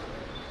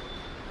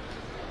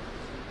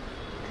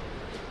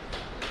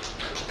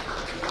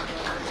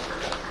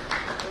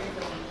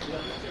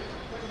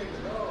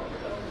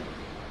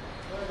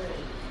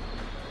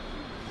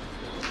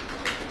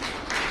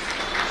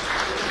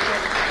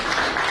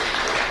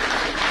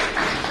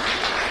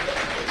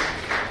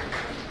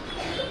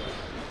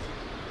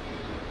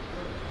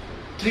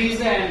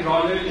 Teresa and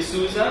Ronald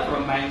D'Souza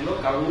from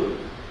Bangalore, Kabul.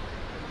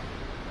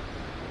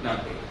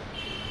 Not there.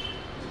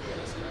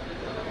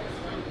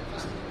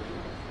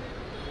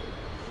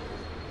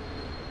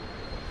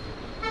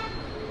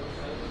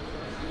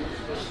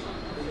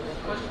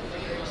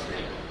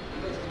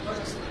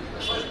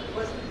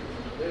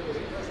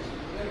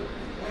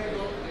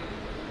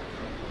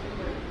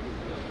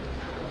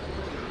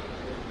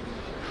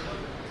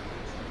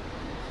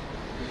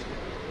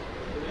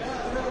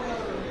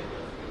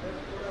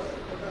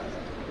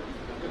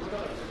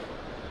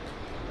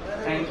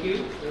 Thank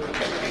you.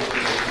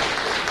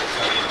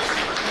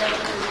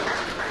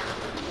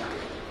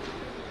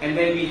 And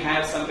then we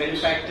have some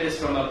benefactors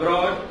from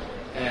abroad,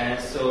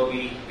 so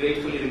we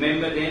gratefully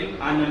remember them.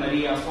 Anna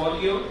Maria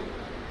Folio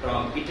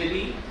from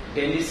Italy,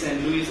 Dennis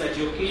and Luisa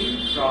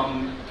Joaquin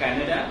from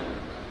Canada,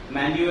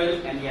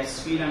 Manuel and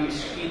Yasmina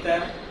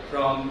Mishkita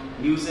from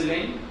New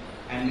Zealand,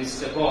 and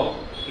Mr. Bob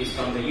is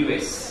from the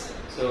US.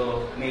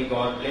 So may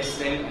God bless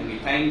them, and we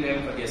thank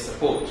them for their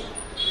support.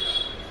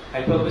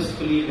 I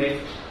purposefully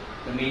left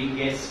the main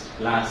guest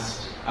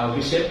last. Our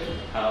bishop,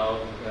 our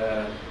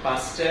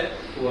pastor,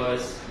 who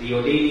was the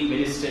ordaining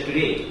minister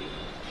today.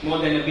 More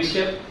than a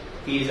bishop,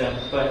 he is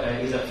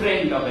a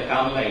friend of the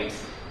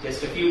Carmelites.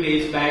 Just a few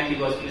days back,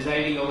 he was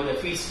presiding over the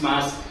feast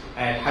mass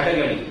at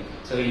Hadagani.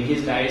 So in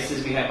his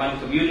diocese, we have one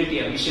community,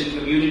 a mission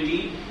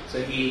community.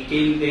 So he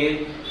came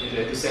there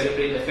to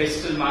celebrate the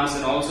festal mass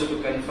and also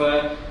to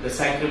confer the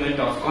sacrament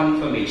of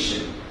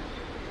confirmation.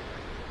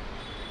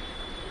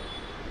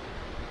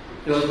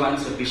 There was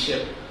once a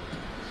bishop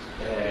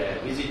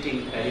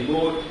visiting a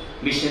remote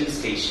mission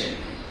station,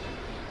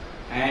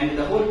 and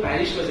the whole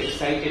parish was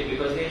excited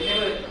because they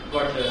never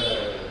got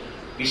a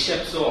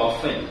bishop so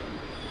often,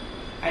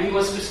 and he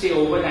was to stay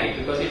overnight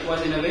because it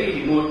was in a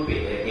very remote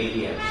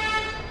area.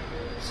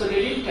 So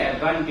they didn't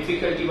have. One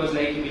difficulty was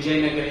like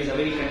Vijayanagar is a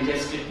very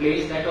congested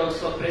place, that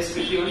also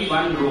presbytery, only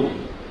one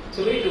room.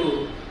 So way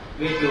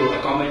to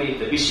accommodate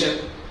the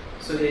bishop.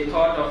 So they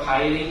thought of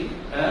hiring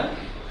a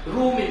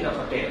room in the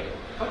hotel,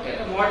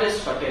 a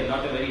modest hotel,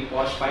 not a very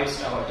posh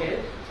 5-star hotel,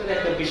 so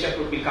that the bishop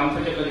would be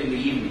comfortable in the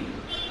evening.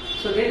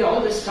 So then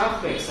all the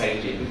staff were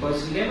excited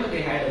because never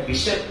they had a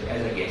bishop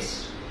as a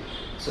guest.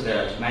 So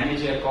the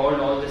manager called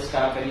all the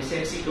staff and he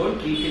said, see, don't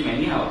treat him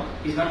anyhow.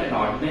 He's not an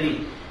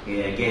ordinary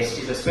guest,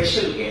 he's a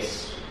special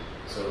guest.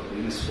 So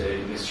we must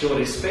show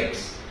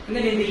respects. And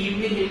then in the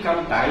evening he'll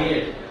come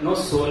tired, no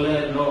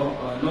solar,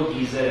 no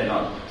geyser and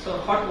all. So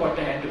hot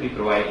water had to be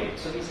provided.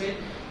 So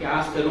he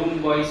asked the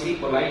room boy, see,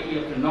 politely you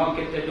have to knock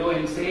at the door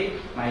and say,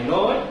 my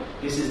lord,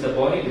 this is the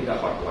boy with the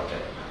hot water.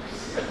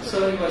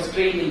 So he was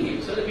training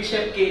him. So the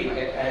bishop came,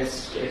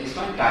 as he's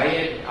not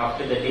tired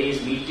after the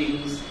day's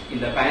meetings in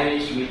the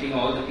parish, meeting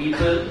all the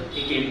people.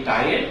 He came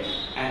tired,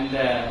 and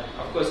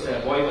of course the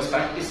boy was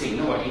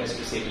practicing what he has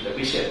to say to the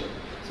bishop.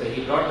 So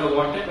he brought the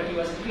water, but he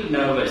was a little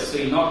nervous. So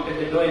he knocked at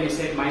the door and he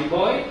said, my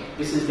boy,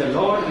 this is the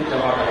Lord with the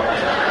hot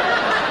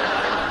water.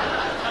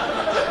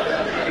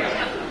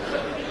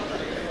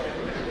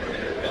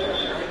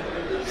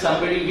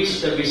 somebody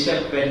wished the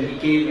bishop when he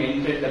came,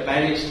 entered the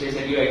parish, they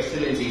said, Your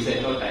Excellency. He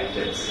said, no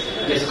titles,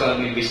 just call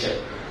me bishop.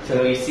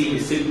 So we see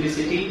his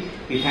simplicity.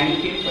 We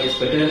thank him for his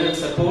paternal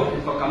support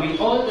and for coming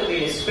all the way,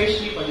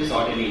 especially for this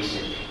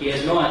ordination. He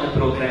has no other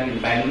program in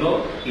Bangalore.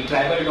 He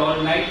travelled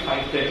all night,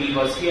 5:30 he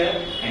was here,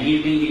 and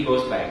evening he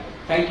goes back.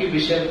 Thank you,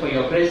 Bishop, for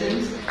your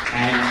presence,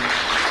 and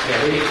we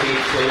are very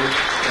grateful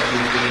that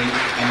you came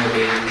and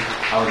obeyed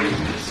our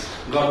duties.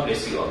 God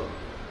bless you all.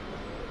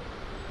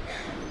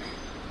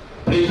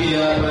 ಪ್ರೀತಿಯ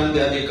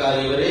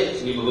ಪ್ರಾಂತ್ಯಾಧಿಕಾರಿಯವರೇ,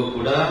 ನಿಮಗೂ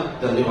ಕೂಡ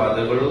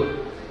ಧನ್ಯವಾದಗಳು.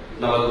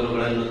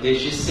 ನವಗುರುಗಳನ್ನು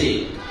ಉದ್ದೇಶಿಸಿ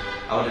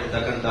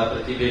ಅವರಿರ್ತಕ್ಕಂಥ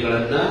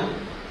ಪ್ರತಿಭೆಗಳನ್ನ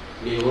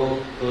ನೀವು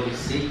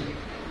ತೋರಿಸಿ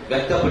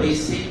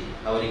ವ್ಯಕ್ತಪಡಿಸಿ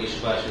ಅವರಿಗೆ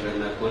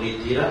ಶುಭಾಶಯಗಳನ್ನ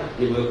ಕೋರಿದ್ದೀರಾ.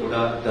 ನಿಮಗೂ ಕೂಡ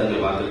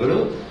ಧನ್ಯವಾದಗಳು.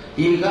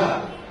 ಈಗ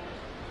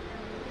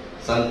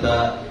ಸಂತ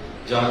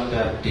ಜಾನ್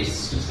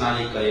ಬ್ಯಾಪ್ಟಿಸ್ಟ್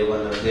ಸ್ನಾನಿಕ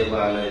ಯವನರ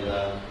ದೇವಾಲಯದ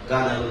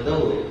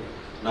ಗಾನವೃಂದವು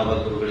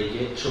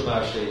ನವಗುರುಗಳಿಗೆ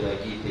ಶುಭಾಶಯದ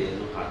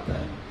ಗೀತೆಯನ್ನು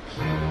ಹಾಡ್ತಾರೆ.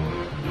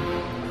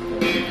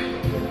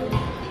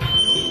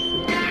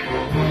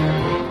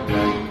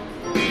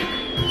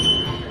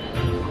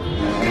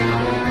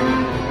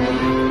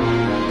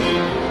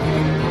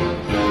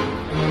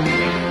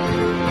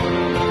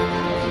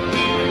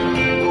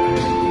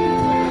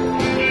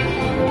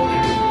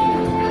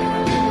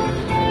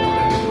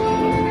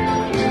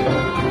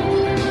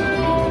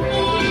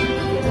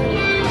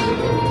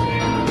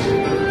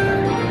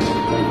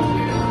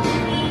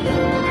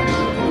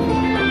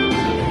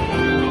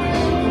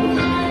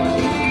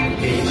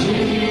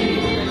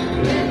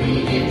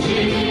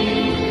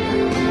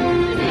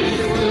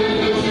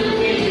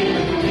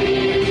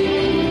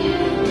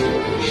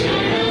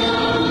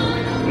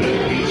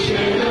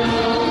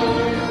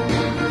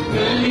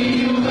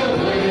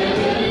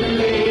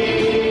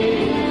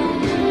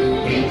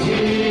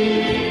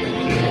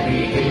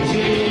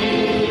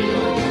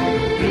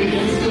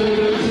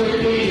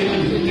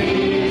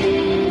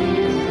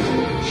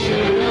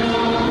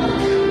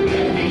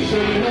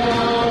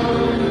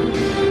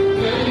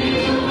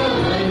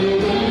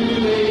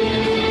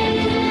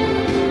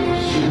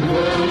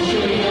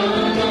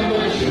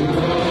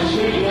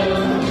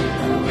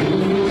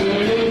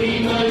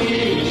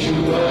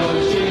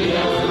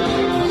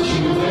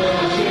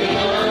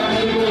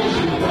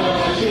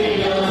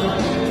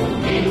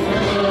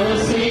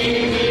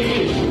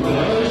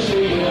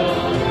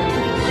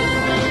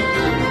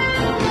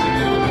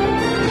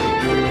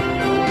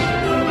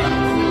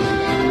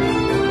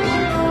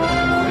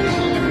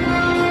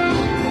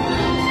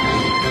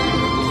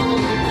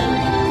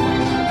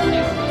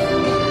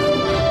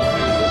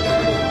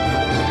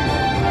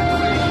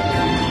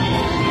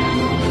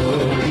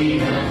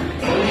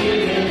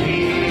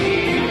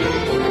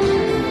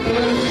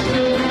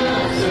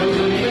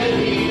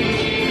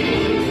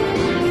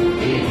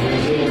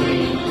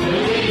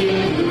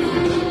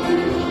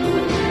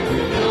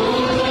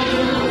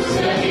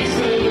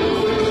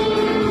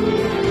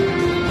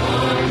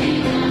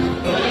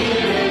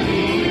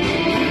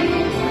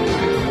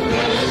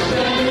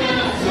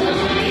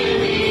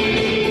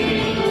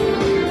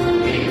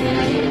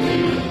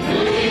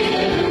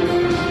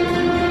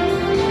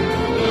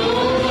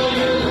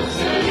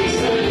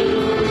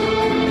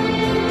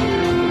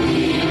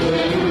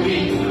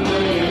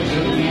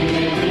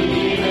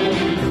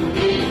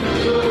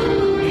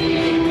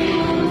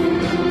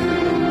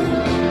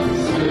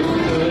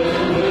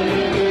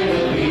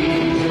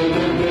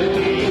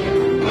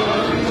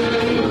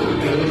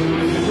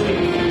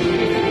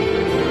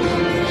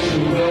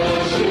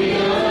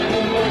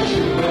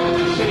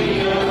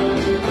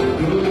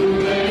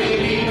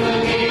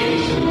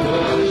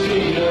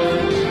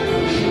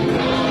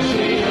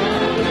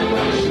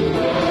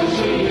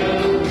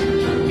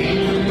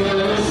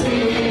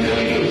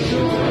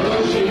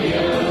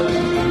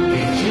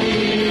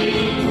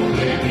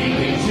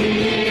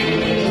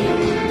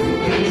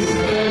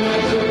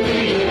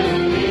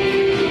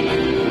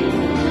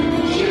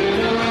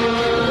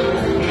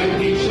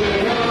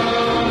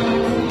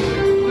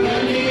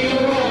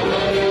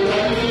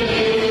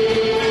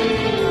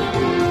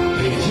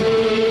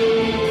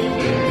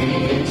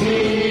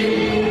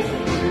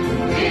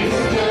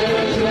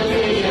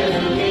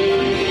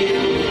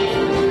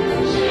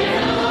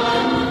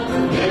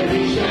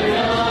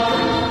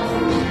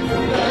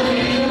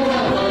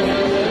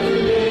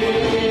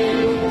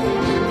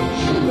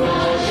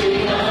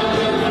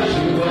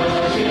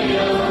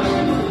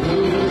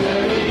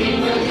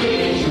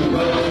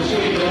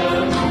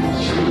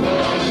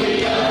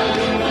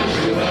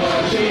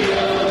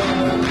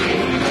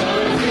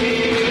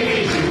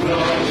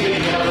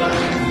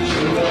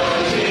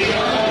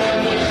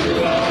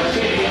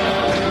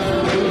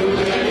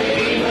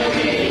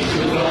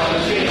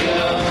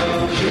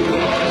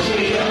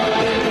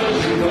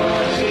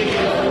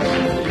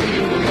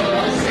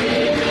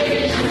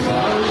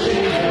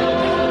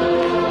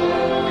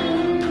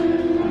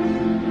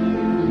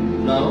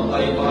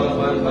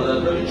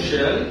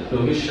 to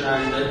wish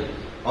and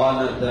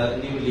honor the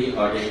newly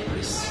ordained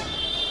priests.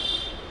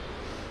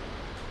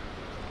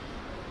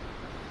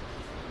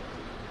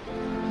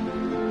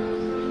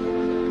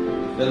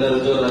 ಎಲ್ಲರೂ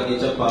ಜೋರಾಗಿ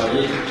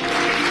ಚಪ್ಪಾಳಿ.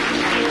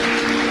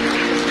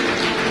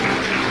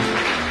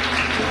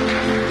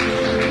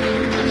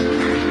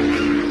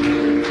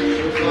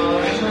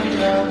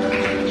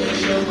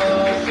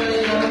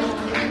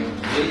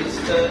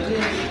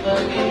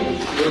 ನಿಮಗೆ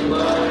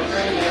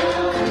ಶುಭಾಶಯ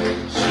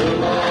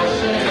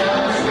ಶುಭಾಶಯ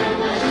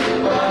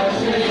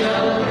ಶುಭಾಶಯ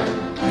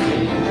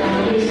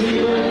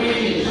ನಿಮಗೆ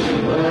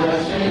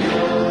ಶುಭಾಶಯ.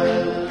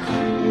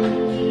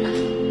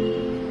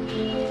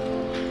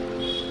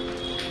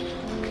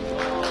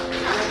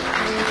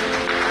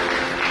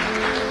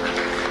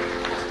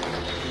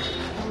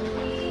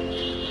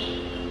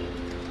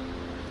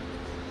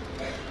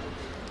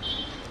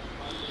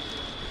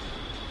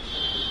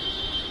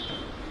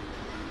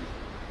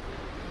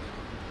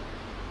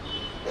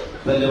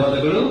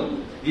 ಧನ್ಯವಾದಗಳು.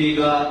 ಈಗ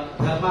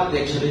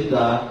ಧರ್ಮಾಧ್ಯಕ್ಷರಿಂದ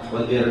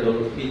ಒಂದೆರಡು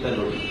ಗೀತ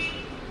ನೋಡಿ.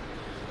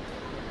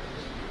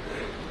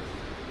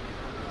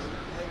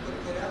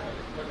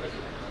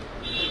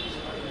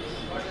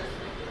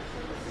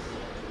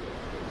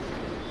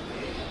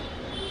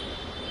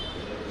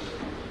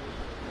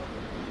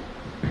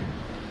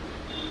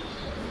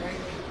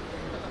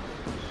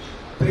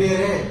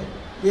 ಪ್ರಿಯರೇ,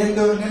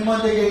 ಎಂದು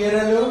ನಿಮ್ಮೊಂದಿಗೆ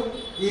ಇರಲು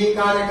ಈ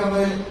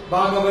ಕಾರ್ಯಕ್ರಮದಲ್ಲಿ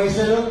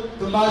ಭಾಗವಹಿಸಲು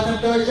ತುಂಬಾ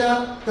ಸಂತೋಷ,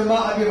 ತುಂಬಾ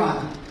ಅಭಿಮಾನ.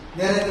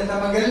 ನೆರೆದ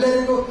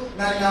ತಮಗೆಲ್ಲರಿಗೂ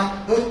ನನ್ನ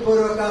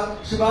ಹೃತ್ಪೂರ್ವಕ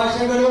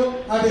ಶುಭಾಶಯಗಳು,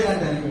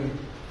 ಅಭಿನಂದನೆಗಳು.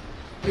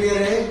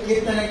 ಪ್ರಿಯರೇ,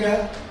 ಕೀರ್ತನೆಗೆ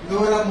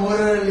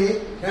 103ರಲ್ಲಿ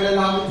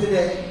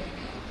ಹೇಳಲಾಗುತ್ತಿದೆ,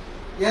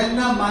 ಎನ್ನ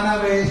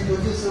ಮನವೇ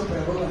ಸ್ತುತಿಸು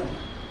ಪ್ರಭುವನ್ನು,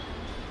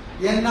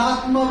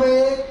 ಎನ್ನಾತ್ಮವೇ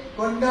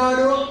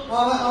ಕೊಂಡಾಡು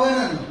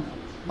ಅವನನ್ನು,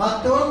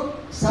 ಮತ್ತು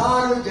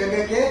ಸಾರು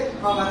ಜಗಕ್ಕೆ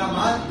ಅವನ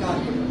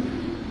ಮಹತ್ಕಾರ್ಯಗಳು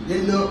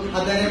ಎಂದು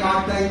ಅದನ್ನೇ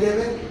ಮಾಡ್ತಾ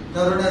ಇದ್ದೇವೆ.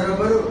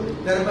 ತರುಣರೊಬ್ಬರು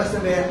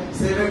ಧರ್ಮಸಭೆಯ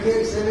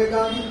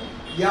ಸೇವೆಗಾಗಿ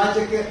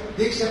ಯಾಜಕ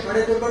ದೀಕ್ಷೆ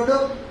ಪಡೆದುಕೊಂಡು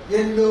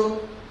ಎಂದು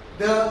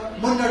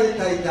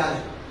ಮುನ್ನಡೆಯುತ್ತಾ ಇದ್ದಾರೆ.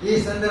 ಈ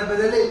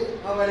ಸಂದರ್ಭದಲ್ಲಿ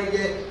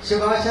ಅವರಿಗೆ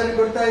ಶುಭಾಶಯ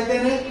ಕೊಡ್ತಾ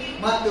ಇದ್ದೇನೆ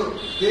ಮತ್ತು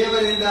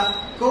ದೇವರಿಂದ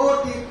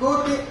ಕೋಟಿ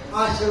ಕೋಟಿ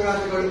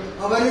ಆಶೀರ್ವಾದಗಳು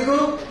ಅವರಿಗೂ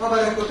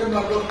ಅವರ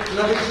ಕುಟುಂಬಕ್ಕೂ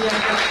ಲಭಿಸಲಿ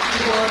ಅಂತ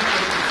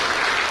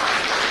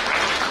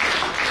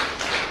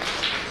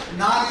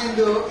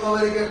ನಾನಿಂದು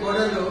ಅವರಿಗೆ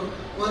ಕೊಡಲು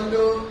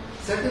ಒಂದು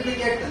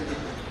ಸರ್ಟಿಫಿಕೇಟ್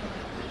ತಂದಿದ್ದೆ.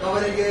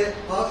 ಅವರಿಗೆ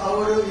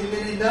ಅವರು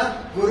ಇಂದಿನಿಂದ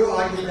ಗುರು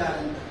ಆಗಿದ್ದಾರೆ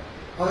ಅಂತ,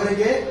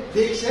 ಅವರಿಗೆ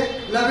ದೀಕ್ಷೆ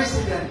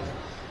ಲಭಿಸಿದೆ ಅಂತ,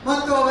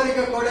 ಮತ್ತು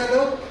ಅವರಿಗೆ ಕೊಡಲು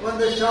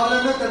ಒಂದು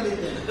ಶಾಲನ್ನು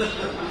ತಂದಿದ್ದೇನೆ.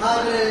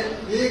 ಆದರೆ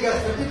ಈಗ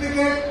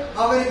ಸರ್ಟಿಫಿಕೇಟ್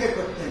ಅವರಿಗೆ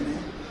ಕೊಡ್ತೇನೆ,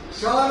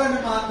 ಶಾಲನ್ನು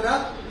ಮಾತ್ರ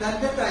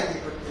ತಂದೆ ತಾಯಿಗೆ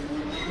ಕೊಡ್ತೇನೆ.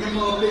 ನಿಮ್ಮ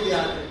ಒಪ್ಪಿಗೆ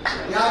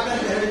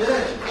ಯಾಕಂತ ಹೇಳಿದ್ರೆ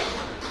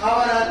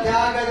ಅವರ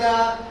ತ್ಯಾಗದ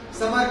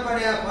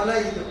ಸಮರ್ಪಣೆಯ ಫಲ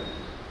ಇದು.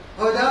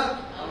 ಹೌದಾ?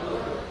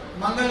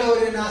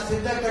 ಮಂಗಳೂರಿನ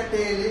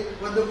ಸಿದ್ದಕಟ್ಟೆಯಲ್ಲಿ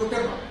ಒಂದು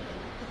ಕುಟುಂಬ,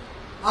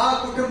 ಆ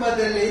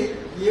ಕುಟುಂಬದಲ್ಲಿ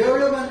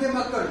 7 ಮಂದಿ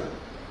ಮಕ್ಕಳು.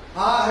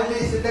 ಆ ಹಳ್ಳಿ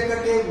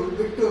ಸಿದ್ದಕಟ್ಟೆ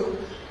ಬಿಟ್ಟು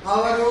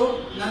ಅವರು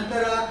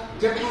ನಂತರ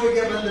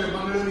ಜಕ್ಕೂರಿಗೆ ಬಂದರು,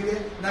 ಮಂಗಳೂರಿಗೆ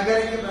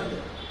ನಗರಕ್ಕೆ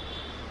ಬಂದರು.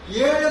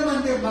 7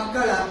 ಮಂದಿ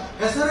ಮಕ್ಕಳ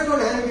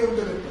ಹೆಸರುಗಳು ಹೆರಿಗೆ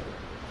ಉಂಟು ಬಿಟ್ಟು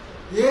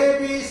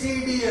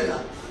ABCD ಅಲ್ಲ,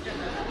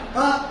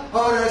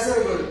 ಅವರ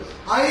ಹೆಸರುಗಳು.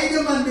 5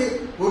 ಮಂದಿ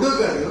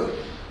ಹುಡುಗರು,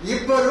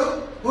 2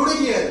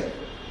 ಹುಡುಗಿಯರು.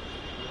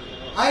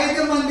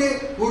 5 ಮಂದಿ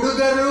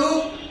ಹುಡುಗರು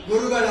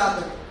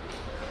ಗುರುಗಳಾದರು,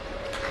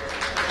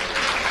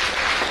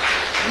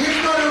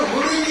 2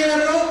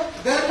 ಹುಡುಗಿಯರು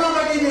ಧರ್ಮ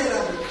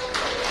ಭಗಿನಿಯರಾದರು.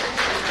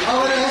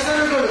 ಅವರ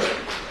ಹೆಸರುಗಳು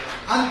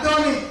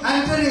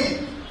Antony,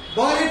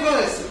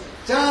 ಬಾರಿಬಸ್,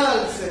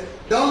 Charles,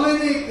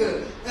 Dominic,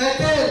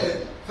 Ethel,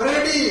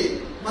 Freddie,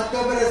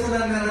 ಮತ್ತೊಬ್ಬರ ಹೆಸರು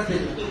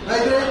ನೆನಪಿಲ್ಲ.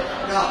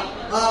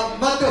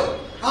 ಮತ್ತು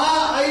ಆ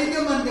 5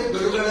 ಮಂದಿ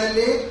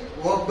ಗುರುಗಳಲ್ಲಿ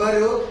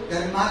ಒಬ್ಬರು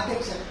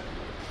ಧರ್ಮಾಧ್ಯಕ್ಷರು,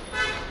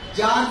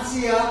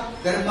 ಝಾನ್ಸಿಯ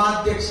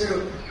ಧರ್ಮಾಧ್ಯಕ್ಷರು,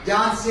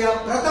 ಝಾನ್ಸಿಯ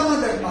ಪ್ರಥಮ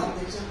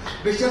ಧರ್ಮಾಧ್ಯಕ್ಷರು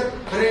ಬಿಷಪ್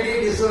ಫ್ರೆಡಿ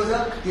ಡಿಸೋಜ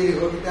ತೀರಿ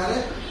ಹೋಗಿದ್ದಾರೆ.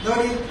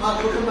 ನೋಡಿ ಆ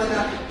ಕುಟುಂಬದ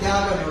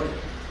ತ್ಯಾಗ ನೋಡಿ.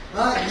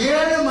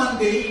 7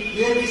 ಮಂದಿ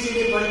ABCD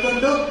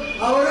ಪಡ್ಕೊಂಡು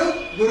ಅವರು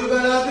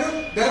ಗುರುಗಳಾದ್ರು,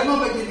 ಧರ್ಮ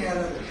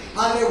ಭಗಿನಿಯರಾದ್ರು.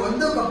 ಆದ್ರೆ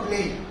ಒಂದು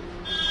ಕಂಪ್ಲೇಂಟ್,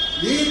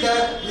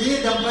 ಈ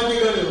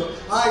ದಂಪತಿಗಳು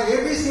ಆ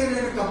ABCD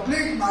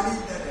ಕಂಪ್ಲೀಟ್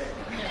ಮಾಡಿದ್ದಾರೆ,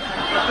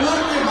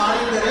 ಪೂರ್ತಿ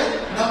ಮಾಡಿದರೆ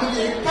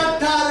ನಮಗೆ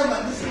 26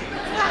 ಮಂದಿ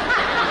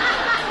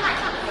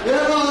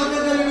ಏನೋ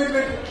ಹಂತದಲ್ಲಿ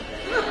ಬಿಡ್ಬೇಕು.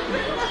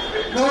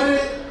 ನೋಡಿ,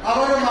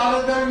 ಅವರು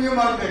ಮಾಡೋದನ್ನು ನೀವು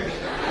ಮಾಡ್ಬೇಕು,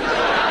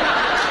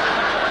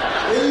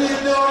 ಇಲ್ಲಿ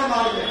ಇದ್ದವರು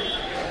ಮಾಡ್ಬೇಕು,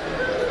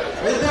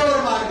 ಇದ್ದವರು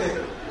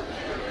ಮಾಡ್ಬೇಕು,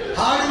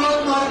 ಹಾರ್ಡ್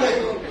ವರ್ಕ್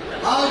ಮಾಡಬೇಕು,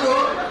 ಹಾಗೂ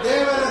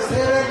ದೇವರ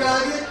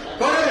ಸೇವೆಗಾಗಿ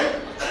ಕೊಡಬೇಕು.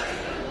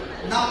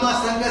 ನಮ್ಮ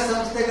ಸಂಘ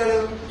ಸಂಸ್ಥೆಗಳು,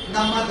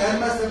 ನಮ್ಮ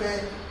ಧರ್ಮಸಭೆ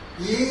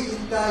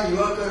ಇಂಥ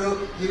ಯುವಕರು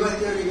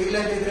ಯುವತಿಯರು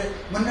ಇಲ್ಲದಿದ್ರೆ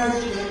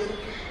ಮುನ್ನಡೆಯುತ್ತೇವೆ.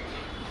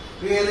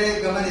 ಬೇರೆ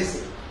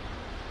ಗಮನಿಸಿ,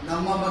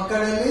 ನಮ್ಮ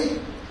ಮಕ್ಕಳಲ್ಲಿ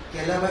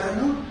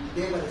ಕೆಲವರನ್ನು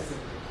ದೇವರ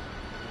ಸೇವೆ,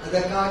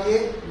 ಅದಕ್ಕಾಗಿ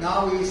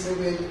ನಾವು ಈ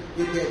ಸೇವೆಯಲ್ಲಿ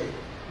ಇದ್ದೇವೆ.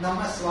 ನಮ್ಮ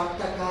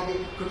ಸ್ವಾರ್ಥಕ್ಕಾಗಿ,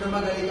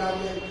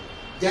 ಕುಟುಂಬಗಳಿಗಾಗಿ,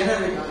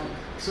 ಜನರಿಗಾಗಿ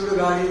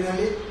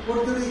ಸುಡುಗಾಡಿನಲ್ಲಿ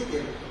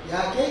ದುಡಿಯುತ್ತೇವೆ.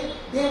 ಯಾಕೆ?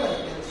 ದೇವರ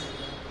ಕೆಲಸ.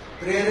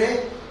 ಪ್ರೇರೆ,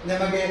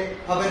 ನಿಮಗೆ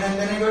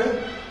ಅಭಿನಂದನೆಗಳು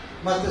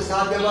ಮತ್ತು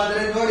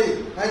ಸಾಧ್ಯವಾದರೆ ನೋಡಿ,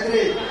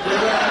 ಆಯ್ತ್ರಿ,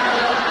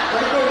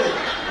 ಪಡ್ಕೊಳ್ಳಿ.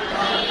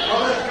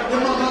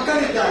 ನಿಮ್ಮ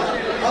ಮಕ್ಕಳಿದ್ದಾರೆ,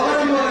 ಅವರ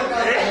ಮೂಲಕ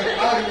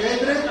ಆಗಲಿ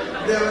ಅಂದ್ರೆ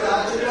ದೇವರ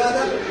ಆಶೀರ್ವಾದ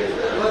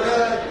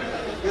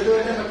ಇದು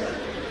ನಿಮಗೆ.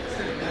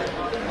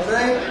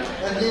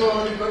 ನೀವು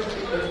ಅವರಿಗೆ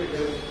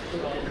ಕೊಟ್ಟಿದ್ದೇವೆ.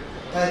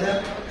 ಆಯ್ತಾ?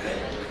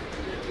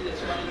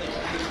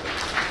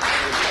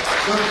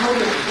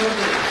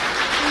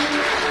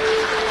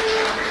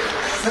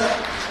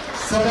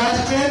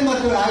 ಸಬಾಸ್ಟಿಯನ್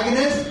ಮತ್ತು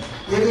ಆಗ್ನೆಸ್,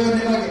 ಇದು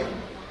ನಿಮಗೆ.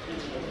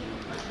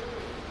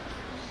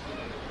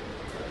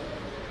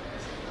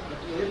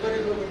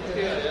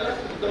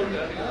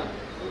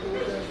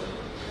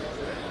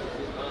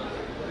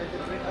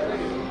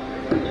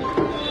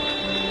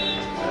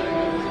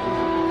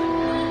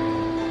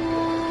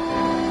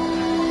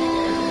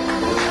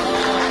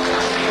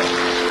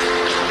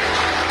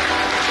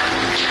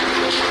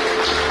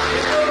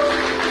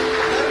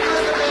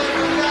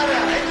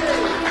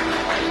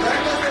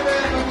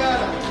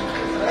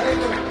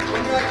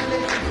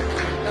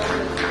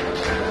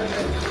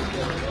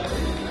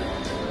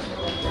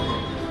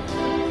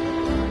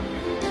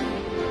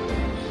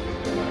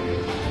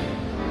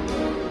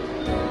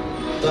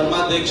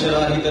 ಧರ್ಮಾಧ್ಯಕ್ಷರ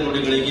ಹಿತ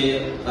ನುಡಿಗಳಿಗೆ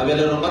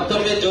ನಾವೆಲ್ಲರೂ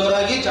ಮತ್ತೊಮ್ಮೆ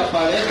ಜೋರಾಗಿ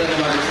ಚಪ್ಪಾಳೆ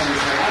ಧನ್ಯವಾದ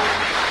ಸಲ್ಲಿಸೋಣ.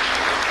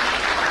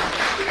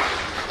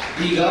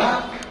 ಈಗ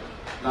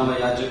ನಮ್ಮ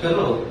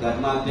ಯಾಜಕರು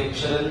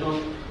ಧರ್ಮಾಧ್ಯಕ್ಷರನ್ನು,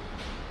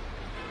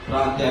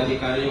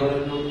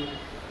 ಪ್ರಾಂತ್ಯಾಧಿಕಾರಿಯವರನ್ನು,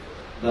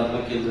 ಧರ್ಮ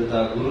ಕೇಂದ್ರದ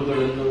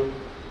ಗುರುಗಳನ್ನು,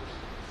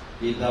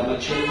 ಈ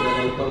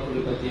ಧರ್ಮಕ್ಷೇತ್ರದ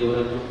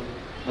ಉಪಕುಲಪತಿಯವರನ್ನು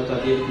ಮತ್ತು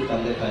ಅದೇ ರೀತಿ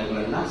ತಂದೆ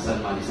ತಾಯಿಗಳನ್ನ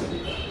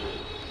ಸನ್ಮಾನಿಸಲಿದ್ದಾರೆ.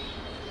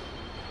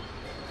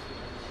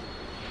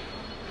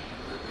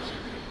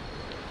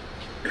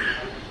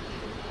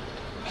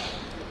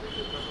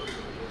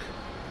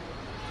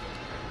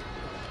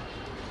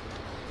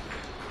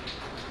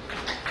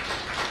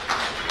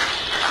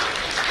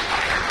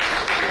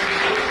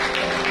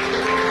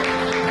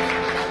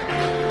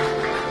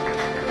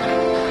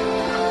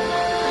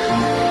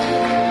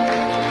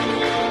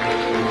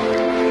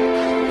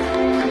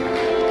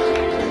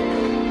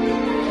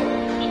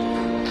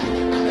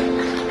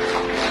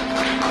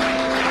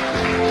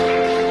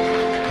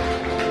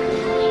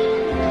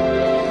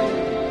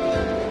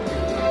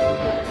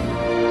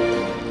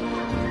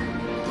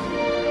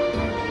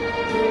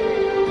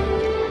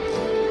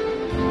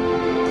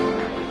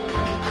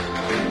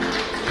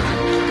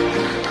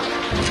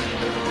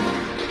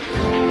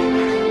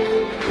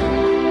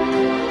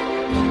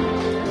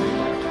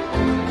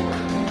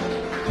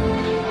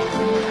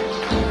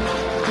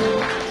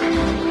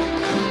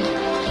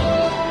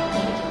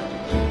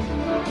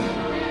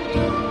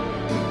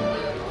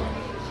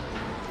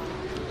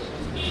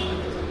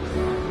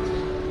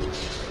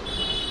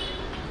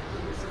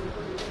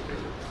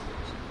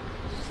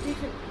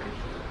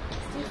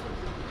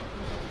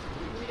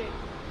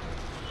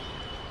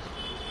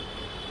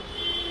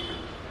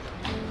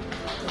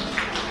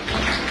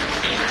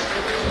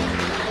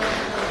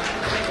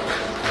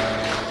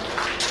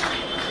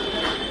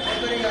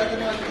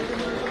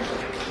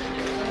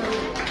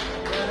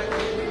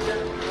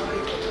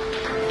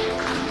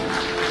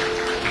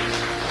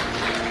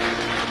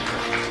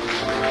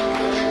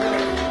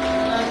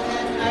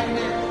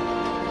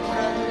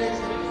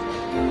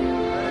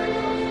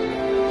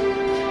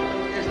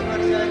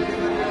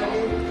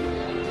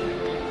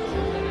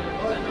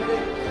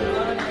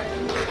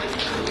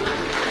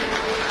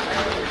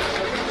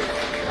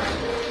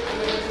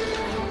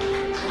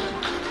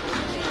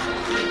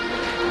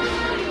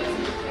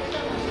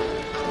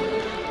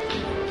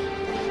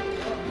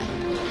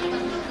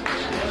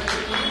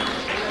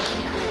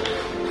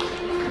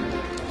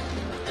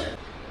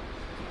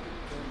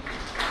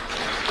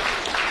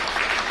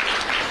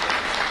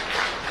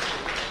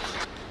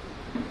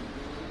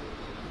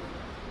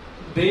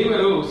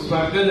 ದೇವರು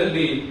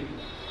ಸ್ವರ್ಗದಲ್ಲಿ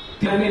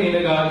ತಾನೇ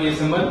ನಿನಗಾಗಿ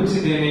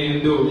ಸಮರ್ಪಿಸಿದ್ದೇನೆ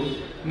ಎಂದು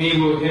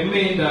ನೀವು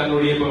ಹೆಮ್ಮೆಯಿಂದ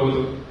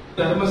ನುಡಿಯಬಹುದು.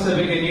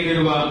 ಧರ್ಮಸಭೆಗೆ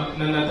ನೀಡಿರುವ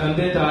ನನ್ನ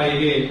ತಂದೆ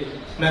ತಾಯಿಗೆ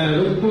ನನ್ನ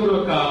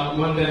ಹೃತ್ಪೂರ್ವಕ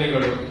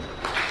ವಂದನೆಗಳು.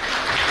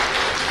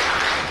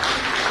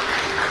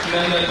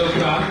 ನನ್ನನ್ನು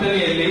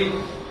ಪ್ರಾರ್ಥನೆಯಲ್ಲಿ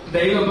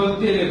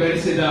ದೈವಭಕ್ತಿಯಲ್ಲಿ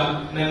ಬೆಳೆಸಿದ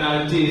ನನ್ನ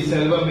ಅಜ್ಜಿ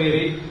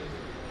ಸೆಲ್ವಮೇರಿ,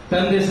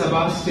 ತಂದೆ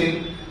ಸಬಾಸ್ಟಿನ್,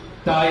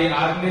 ತಾಯಿ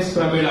ಆಗ್ನೆಸ್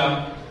ಪ್ರಮೀಳಾ,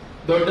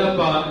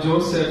 ದೊಡ್ಡಪ್ಪ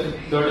ಜೋಸೆಫ್,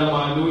 ದೊಡ್ಡಮ್ಮ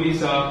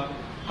ಲೂಯಿಸಾ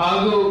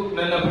ಹಾಗೂ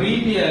ನನ್ನ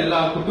ಪ್ರೀತಿಯ ಎಲ್ಲ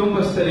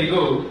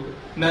ಕುಟುಂಬಸ್ಥರಿಗೂ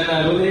ನನ್ನ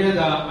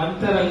ಹೃದಯದ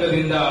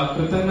ಅಂತರಂಗದಿಂದ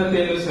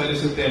ಕೃತಜ್ಞತೆಯನ್ನು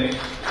ಸಲ್ಲಿಸುತ್ತೇನೆ.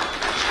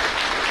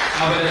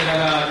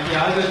 ಅವರೆಲ್ಲರ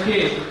ತ್ಯಾಗಕ್ಕೆ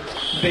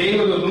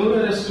ದೇವರು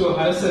 100ರಷ್ಟು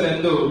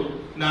ಹರಸಲೆಂದು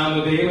ನಾನು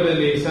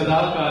ದೇವರಲ್ಲಿ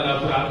ಸದಾಕಾಲ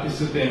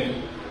ಪ್ರಾರ್ಥಿಸುತ್ತೇನೆ.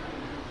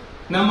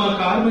 ನಮ್ಮ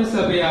ಕಾರ್ಮೆ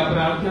ಸಭೆಯ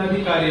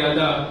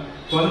ಪ್ರಾಂತ್ಯಾಧಿಕಾರಿಯಾದ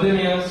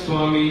ವಂದನೆಯ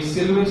ಸ್ವಾಮಿ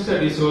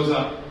ಸಿಲ್ವೆಸ್ಟರ್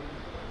ಡಿಸೋಜಾ,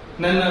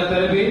 ನನ್ನ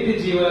ತರಬೇತಿ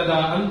ಜೀವನದ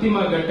ಅಂತಿಮ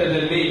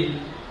ಘಟ್ಟದಲ್ಲಿ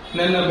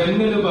ನನ್ನ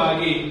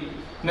ಬೆನ್ನೆಲುಬಾಗಿ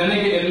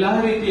ನನಗೆ ಎಲ್ಲಾ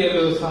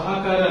ರೀತಿಯಲ್ಲೂ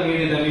ಸಹಕಾರ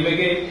ನೀಡಿದ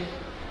ನಿಮಗೆ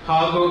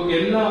ಹಾಗೂ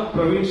ಎಲ್ಲ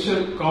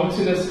ಪ್ರೊವಿನ್ಷಿಯಲ್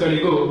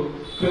ಕೌನ್ಸಿಲರ್ಸ್ಗಳಿಗೂ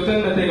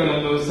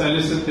ಕೃತಜ್ಞತೆಗಳನ್ನು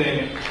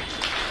ಸಲ್ಲಿಸುತ್ತೇನೆ.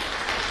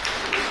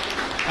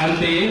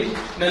 ಅಂತೆಯೇ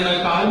ನನ್ನ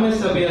ಕಾರ್ಮೆ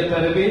ಸಭೆಯ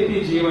ತರಬೇತಿ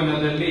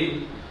ಜೀವನದಲ್ಲಿ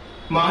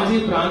ಮಾಜಿ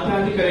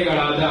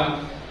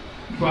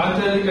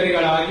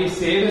ಪ್ರಾಂತ್ಯಾಧಿಕಾರಿಗಳಾಗಿ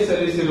ಸೇವೆ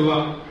ಸಲ್ಲಿಸಿರುವ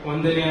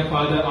ವಂದನೆಯ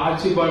father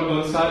ಆರ್ಚಿಬಾಲ್ಡ್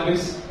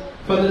Gonsalves,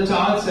 father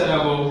Charles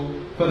Serrao,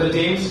 father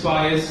James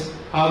Pais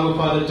ಹಾಗೂ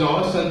ಫಾದರ್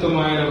ಜಾರ್ಜ್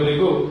ಸಂತುಮಾಯರ್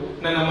ಅವರಿಗೂ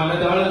ನನ್ನ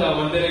ಮನದಾಳದ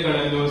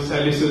ವಂದನೆಗಳನ್ನು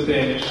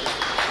ಸಲ್ಲಿಸುತ್ತೇನೆ.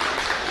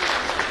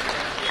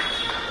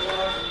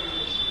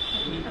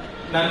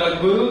 ನನ್ನ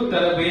ಗುರು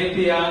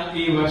ತರಬೇತಿಯ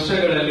ಈ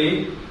ವರ್ಷಗಳಲ್ಲಿ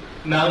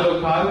ನಾನು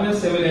ಕಾರ್ಮೆ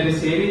ಸೆಮಿನರಿ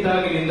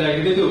ಸೇರಿದಾಗಿನಿಂದ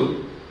ಹಿಡಿದು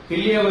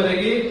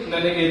ಇಲ್ಲಿಯವರೆಗೆ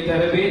ನನಗೆ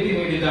ತರಬೇತಿ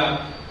ನೀಡಿದ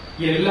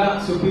ಎಲ್ಲ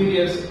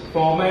ಸುಪೀರಿಯರ್ಸ್,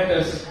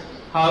 ಫಾರ್ಮ್ಯಾಟರ್ಸ್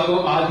ಹಾಗೂ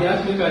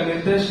ಆಧ್ಯಾತ್ಮಿಕ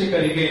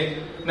ನಿರ್ದೇಶಕರಿಗೆ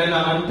ನನ್ನ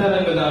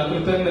ಅಂತರಂಗದ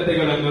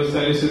ಕೃತಜ್ಞತೆಗಳನ್ನು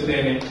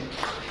ಸಲ್ಲಿಸುತ್ತೇನೆ.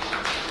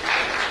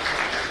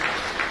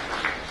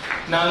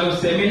 ನಾನು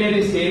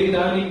ಸೆಮಿನರಿ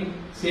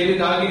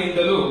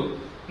ಸೇರಿದಾಗಿನಿಂದಲೂ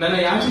ನನ್ನ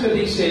ಯಾಚಕ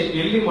ದೀಕ್ಷೆ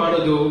ಎಲ್ಲಿ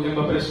ಮಾಡೋದು ಎಂಬ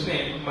ಪ್ರಶ್ನೆ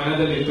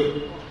ಮನದಲ್ಲಿತ್ತು.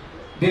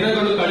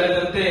 ದಿನಗಳು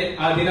ಕಳೆದಂತೆ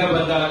ಆ ದಿನ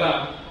ಬಂದಾಗ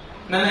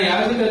ನನ್ನ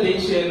ಯಾಚಕ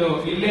ದೀಕ್ಷೆಯನ್ನು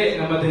ಇಲ್ಲೇ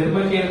ನಮ್ಮ ಧರ್ಮ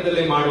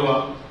ಕೇಂದ್ರದಲ್ಲೇ ಮಾಡುವ,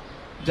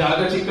 ಜಾಗ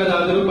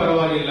ಚಿಕ್ಕದಾದರೂ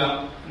ಪರವಾಗಿಲ್ಲ,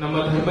 ನಮ್ಮ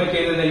ಧರ್ಮ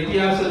ಕೇಂದ್ರದ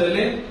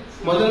ಇತಿಹಾಸದಲ್ಲೇ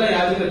ಮೊದಲ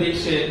ಯಾಚಕ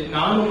ದೀಕ್ಷೆ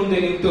ನಾನು ಮುಂದೆ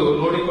ನಿಂತು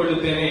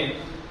ನೋಡಿಕೊಳ್ಳುತ್ತೇನೆ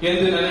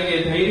ಎಂದು ನನಗೆ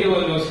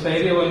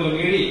ಸ್ಥೈರ್ಯವನ್ನು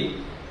ನೀಡಿ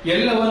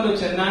ಎಲ್ಲವನ್ನು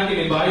ಚೆನ್ನಾಗಿ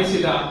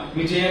ನಿಭಾಯಿಸಿದ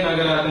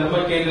ವಿಜಯನಗರ ಧರ್ಮ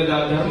ಕೇಂದ್ರದ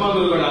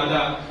ಧರ್ಮಗುರುಗಳಾದ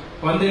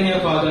ವಂದನೆಯ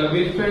ಫಾದರ್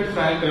ವಿಲ್ಫ್ರೆಡ್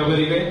ಫ್ರಾಂಕ್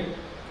ರವರಿಗೆ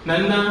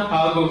ನನ್ನ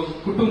ಹಾಗೂ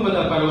ಕುಟುಂಬದ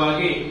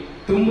ಪರವಾಗಿ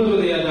ತುಂಬು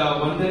ಹೃದಯದ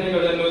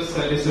ವಂದನೆಗಳನ್ನು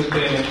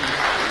ಸಲ್ಲಿಸುತ್ತೇನೆ.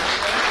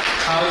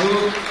 ಹಾಗೂ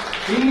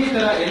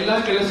ಇನ್ನಿತರ ಎಲ್ಲಾ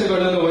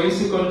ಕೆಲಸಗಳನ್ನು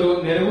ವಹಿಸಿಕೊಂಡು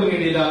ನೆರವು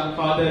ನೀಡಿದ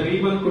ಫಾದರ್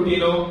ರೀಬನ್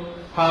ಕುಟಿನೋ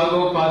ಹಾಗೂ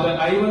ಫಾದರ್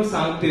ಐವನ್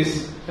ಸಾಂಕ್ತಿಸ್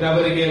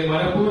ರವರಿಗೆ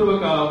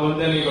ಮನಪೂರ್ವಕ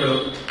ವಂದನೆಗಳು.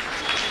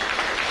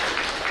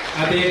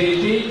 ಅದೇ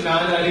ರೀತಿ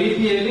ನಾನಾ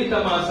ರೀತಿಯಲ್ಲಿ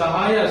ತಮ್ಮ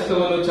ಸಹಾಯ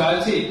ಹಸ್ತವನ್ನು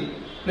ಚಾಚಿ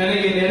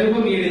ನನಗೆ ನೆರವು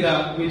ನೀಡಿದ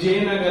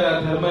ವಿಜಯನಗರ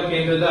ಧರ್ಮ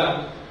ಕೇಂದ್ರದ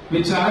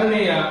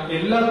ವಿಚಾರಣೆಯ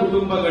ಎಲ್ಲ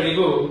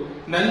ಕುಟುಂಬಗಳಿಗೂ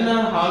ನನ್ನ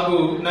ಹಾಗೂ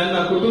ನನ್ನ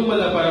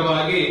ಕುಟುಂಬದ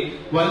ಪರವಾಗಿ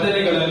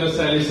ವಂದನೆಗಳನ್ನು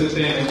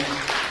ಸಲ್ಲಿಸುತ್ತೇನೆ.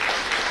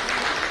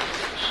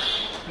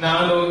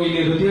 ನಾನು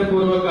ಇಲ್ಲಿ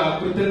ಹೃದಯಪೂರ್ವಕ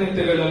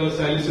ಕೃತಜ್ಞತೆಗಳನ್ನು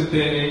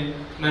ಸಲ್ಲಿಸುತ್ತೇನೆ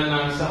ನನ್ನ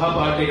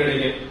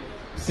ಸಹಪಾಠಿಗಳಿಗೆ,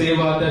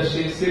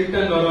 ಸೇವಾದರ್ಶಿ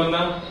ಸಿಲ್ಟನ್ ನೊರೊನ್ನ,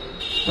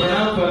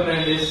 ಪ್ರಣಾಮ್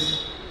ಫರ್ನಾಂಡಿಸ್,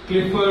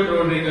 ಕ್ಲಿಫರ್ಡ್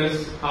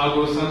ರೋಡ್ರಿಗಸ್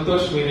ಹಾಗೂ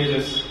ಸಂತೋಷ್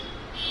ಮಿನೇಜಸ್.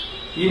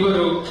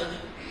 ಇವರು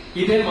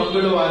ಇದೇ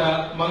ಮಂಗಳವಾರ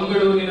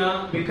ಮಂಗಳೂರಿನ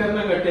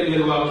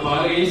ಬಿಕರ್ನಕಟ್ಟೆಯಲ್ಲಿರುವ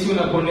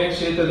ಬಾಲಯೇಸುವಿನ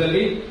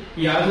ಪುಣ್ಯಕ್ಷೇತ್ರದಲ್ಲಿ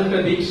ಯಾಜಕ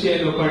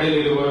ದೀಕ್ಷೆಯನ್ನು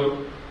ಪಡೆಯಲಿರುವರು.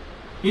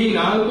 ಈ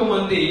 4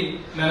 ಮಂದಿ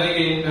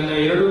ನನಗೆ ನನ್ನ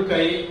 2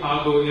 ಕೈ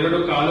ಹಾಗೂ 2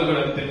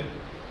 ಕಾಲುಗಳಂತೆ.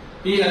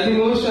 ಈ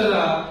 13 ವರ್ಷದ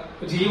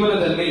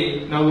ಜೀವನದಲ್ಲಿ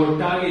ನಾವು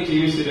ಒಟ್ಟಾಗಿ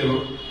ಜೀವಿಸಿದೆವು,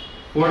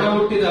 ಒಡ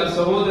ಹುಟ್ಟಿದ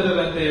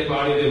ಸಹೋದರರಂತೆ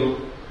ಬಾಳಿದೆವು.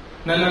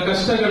 ನನ್ನ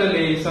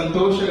ಕಷ್ಟಗಳಲ್ಲಿ,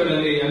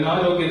 ಸಂತೋಷಗಳಲ್ಲಿ,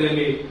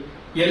 ಅನಾರೋಗ್ಯದಲ್ಲಿ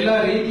ಎಲ್ಲ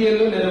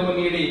ರೀತಿಯಲ್ಲೂ ನೆರವು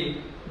ನೀಡಿ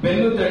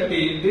ಬೆನ್ನು ತಟ್ಟಿ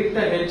ದಿಟ್ಟ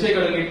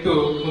ಹೆಜ್ಜೆಗಳನ್ನಿಟ್ಟು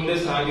ಮುಂದೆ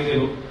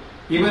ಸಾಗಿದೆವು.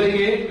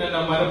 ಇವರಿಗೆ ನನ್ನ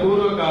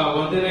ಮನಪೂರ್ವಕ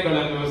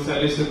ವಂದನೆಗಳನ್ನು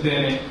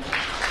ಸಲ್ಲಿಸುತ್ತೇನೆ.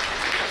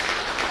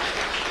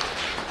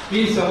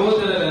 ಈ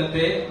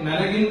ಸಹೋದರರಂತೆ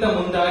ನನಗಿಂತ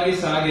ಮುಂದಾಗಿ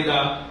ಸಾಗಿದ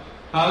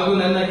ಹಾಗೂ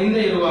ನನ್ನ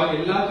ಹಿಂದೆ ಇರುವ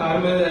ಎಲ್ಲಾ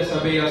ಕಾರ್ಮಿಕ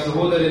ಸಭೆಯ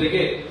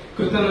ಸಹೋದರರಿಗೆ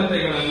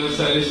ಕೃತಜ್ಞತೆಗಳನ್ನು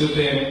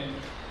ಸಲ್ಲಿಸುತ್ತೇನೆ.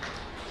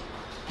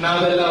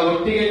 ನಾವೆಲ್ಲ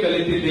ಒಟ್ಟಿಗೆ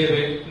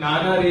ಕಲಿತಿದ್ದೇವೆ,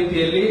 ನಾನಾ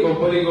ರೀತಿಯಲ್ಲಿ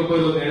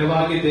ಒಬ್ಬರಿಗೊಬ್ಬರು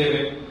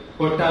ನೆರವಾಗಿದ್ದೇವೆ,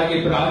 ಒಟ್ಟಾಗಿ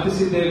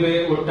ಪ್ರಾರ್ಥಿಸಿದ್ದೇವೆ,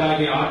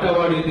 ಒಟ್ಟಾಗಿ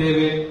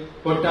ಆಟವಾಡಿದ್ದೇವೆ,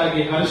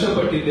 ಒಟ್ಟಾಗಿ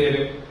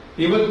ಹರ್ಷಪಟ್ಟಿದ್ದೇವೆ.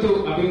 ಇವತ್ತು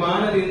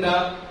ಅಭಿಮಾನದಿಂದ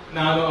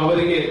ನಾನು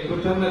ಅವರಿಗೆ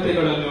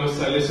ಕೃತಜ್ಞತೆಗಳನ್ನು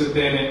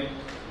ಸಲ್ಲಿಸುತ್ತೇನೆ.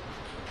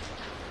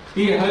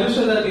 ಈ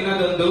ಹರ್ಷದ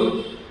ದಿನದಂದು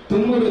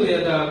ತುಂಬು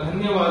ಹೃದಯದ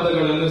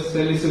ಧನ್ಯವಾದಗಳನ್ನು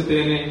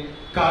ಸಲ್ಲಿಸುತ್ತೇನೆ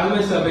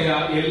ಕಾರ್ಮಿಕ ಸಭೆಯ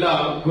ಎಲ್ಲ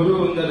ಗುರು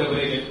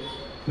ವೃಂದದವರಿಗೆ,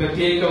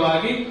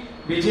 ಪ್ರತ್ಯೇಕವಾಗಿ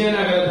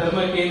ವಿಜಯನಗರ ಧರ್ಮ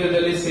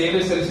ಕೇಂದ್ರದಲ್ಲಿ ಸೇವೆ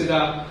ಸಲ್ಲಿಸಿದ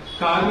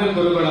ಕಾರ್ಮಿಕ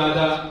ಗುರುಗಳಾದ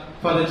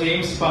father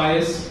James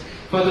Pais,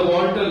 father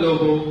Walter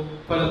Lobo,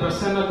 father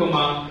Prasanna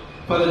Kumar,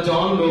 father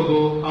John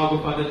Lobo ಹಾಗೂ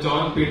ಫಾದರ್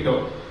ಜಾನ್ ಪೀಟೋ.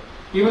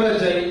 ಇವರ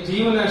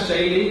ಜೀವನ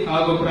ಶೈಲಿ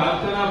ಹಾಗೂ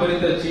ಪ್ರಾರ್ಥನಾ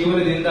ಭರಿತ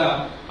ಜೀವನದಿಂದ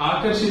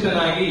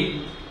ಆಕರ್ಷಿತನಾಗಿ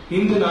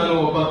ಇಂದು ನಾನು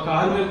ಒಬ್ಬ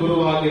ಕಾರ್ಮಿಕ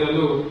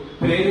ಗುರುವಾಗಿರಲು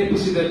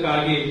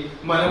ಪ್ರೇರೇಪಿಸಿದ್ದಕ್ಕಾಗಿ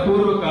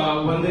ಮನಪೂರ್ವಕ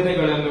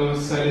ವಂದನೆಗಳನ್ನು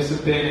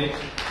ಸಲ್ಲಿಸುತ್ತೇನೆ.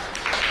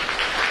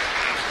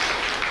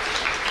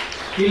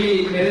 ಇಲ್ಲಿ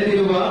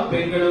ನೆರೆದಿರುವ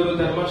ಬೆಂಗಳೂರು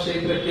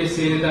ಧರ್ಮಕ್ಷೇತ್ರಕ್ಕೆ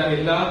ಸೇರಿದ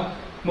ಎಲ್ಲ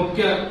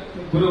ಮುಖ್ಯ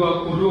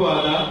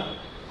ಗುರುವಾದ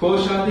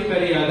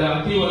ಕೋಶಾಧಿಕಾರಿಯಾದ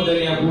ಅತಿ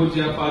ವಂದನೆಯ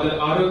ಪೂಜ್ಯ ಫಾದರ್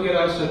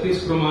ಆರೋಗ್ಯರಾಜ್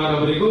ಸತೀಶ್ ಕುಮಾರ್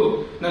ಅವರಿಗೂ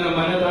ನನ್ನ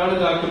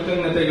ಮನದಾಳದ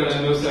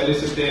ಕೃತಜ್ಞತೆಗಳನ್ನು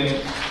ಸಲ್ಲಿಸುತ್ತೇನೆ.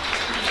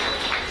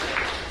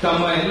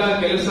 ತಮ್ಮ ಎಲ್ಲ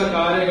ಕೆಲಸ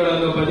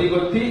ಕಾರ್ಯಗಳನ್ನು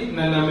ಬದಿಗೊತ್ತಿ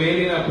ನನ್ನ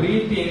ಮೇಲಿನ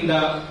ಪ್ರೀತಿಯಿಂದ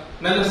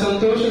ನನ್ನ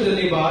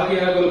ಸಂತೋಷದಲ್ಲಿ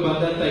ಭಾಗಿಯಾಗಲು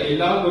ಬಂದಂತ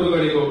ಎಲ್ಲಾ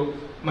ಗುರುಗಳಿಗೂ,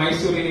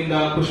 ಮೈಸೂರಿನಿಂದ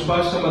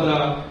ಪುಷ್ಪಾಶ್ರಮದ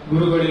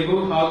ಗುರುಗಳಿಗೂ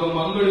ಹಾಗೂ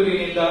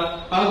ಮಂಗಳೂರಿನಿಂದ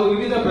ಹಾಗೂ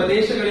ವಿವಿಧ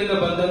ಪ್ರದೇಶಗಳಿಂದ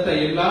ಬಂದಂತ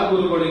ಎಲ್ಲಾ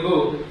ಗುರುಗಳಿಗೂ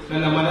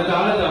ನನ್ನ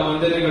ಮನದಾಳದ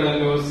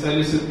ವಂದನೆಗಳನ್ನು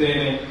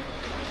ಸಲ್ಲಿಸುತ್ತೇನೆ.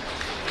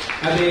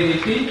 ಅದೇ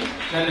ರೀತಿ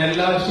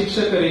ನನ್ನೆಲ್ಲ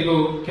ಶಿಕ್ಷಕರಿಗೂ,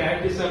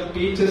 ಕ್ಯಾಟಿಸಮ್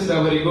ಟೀಚರ್ಸ್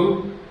ಅವರಿಗೂ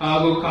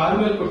ಹಾಗೂ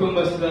ಕಾರ್ಮೆಲ್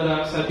ಕುಟುಂಬದ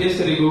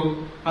ಸದಸ್ಯರಿಗೂ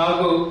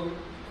ಹಾಗೂ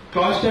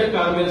ಕ್ಲಾಸ್ಟರ್ಡ್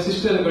ಕಾರ್ಮೆಲ್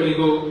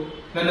ಸಿಸ್ಟರ್ಗಳಿಗೂ,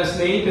 ನನ್ನ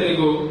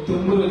ಸ್ನೇಹಿತರಿಗೂ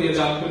ತುಂಬು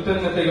ಹೃದಯದ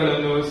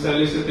ಕೃತಜ್ಞತೆಗಳನ್ನು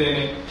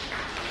ಸಲ್ಲಿಸುತ್ತೇನೆ.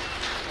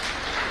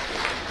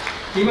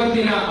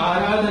 ಇವತ್ತಿನ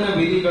ಆರಾಧನಾ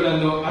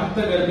ವಿಧಿಗಳನ್ನು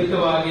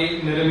ಅರ್ಥಗರ್ಭಿತವಾಗಿ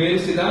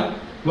ನೆರವೇರಿಸಿದ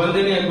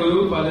ವಂದನೆಯ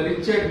ಗುರು ಫಾದರ್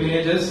ರಿಚರ್ಡ್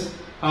ಮಿನೇಜಸ್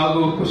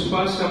ಹಾಗೂ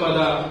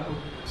ಪುಷ್ಪಾಶ್ರಮದ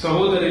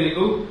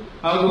ಸಹೋದರರಿಗೂ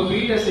ಹಾಗೂ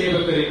ಪೀಠ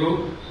ಸೇವಕರಿಗೂ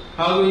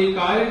ಹಾಗೂ ಈ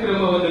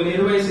ಕಾರ್ಯಕ್ರಮವನ್ನು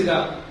ನಿರ್ವಹಿಸಿದ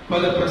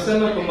ಫಾದರ್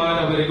ಪ್ರಸನ್ನ ಕುಮಾರ್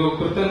ಅವರಿಗೂ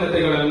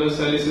ಕೃತಜ್ಞತೆಗಳನ್ನು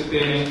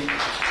ಸಲ್ಲಿಸುತ್ತೇನೆ.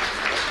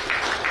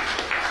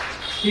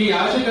 ಈ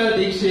ಯಾಚಕ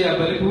ದೀಕ್ಷೆಯ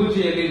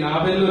ಬಲಿಪೂಜೆಯಲ್ಲಿ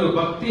ನಾವೆಲ್ಲರೂ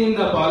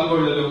ಭಕ್ತಿಯಿಂದ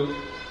ಪಾಲ್ಗೊಳ್ಳಲು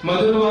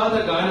ಮಧುರವಾದ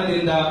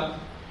ಗಾನದಿಂದ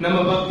ನಮ್ಮ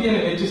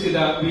ಭಕ್ತಿಯನ್ನು ಹೆಚ್ಚಿಸಿದ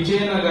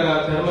ವಿಜಯನಗರ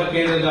ಧರ್ಮ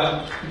ಕೇಂದ್ರದ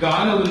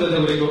ಗಾನ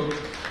ವೃಂದದವರಿಗೂ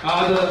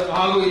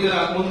ಹಾಗೂ ಇದರ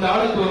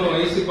ಮುಂದಾಳತ್ವವನ್ನು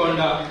ವಹಿಸಿಕೊಂಡ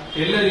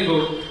ಎಲ್ಲರಿಗೂ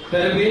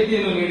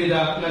ತರಬೇತಿಯನ್ನು ನೀಡಿದ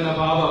ನನ್ನ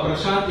ಭಾವ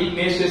ಪ್ರಶಾಂತ್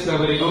ಇಗ್ನೇಷಿಯಸ್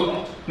ಅವರಿಗೂ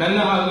ನನ್ನ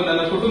ಹಾಗೂ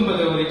ನನ್ನ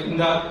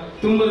ಕುಟುಂಬದವರಿಂದ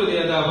ತುಂಬು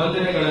ಹೃದಯದ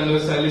ವಂದನೆಗಳನ್ನು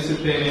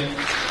ಸಲ್ಲಿಸುತ್ತೇನೆ.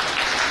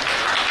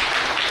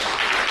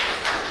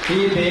 ಈ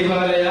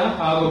ದೇವಾಲಯ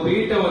ಹಾಗೂ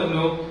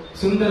ಪೀಠವನ್ನು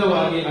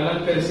ಸುಂದರವಾಗಿ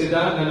ಅಲಂಕರಿಸಿದ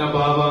ನನ್ನ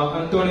ಭಾವ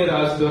ಅಂತೋಣಿ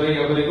ರಾಜ್ ದೊರೆ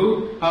ಅವರಿಗೂ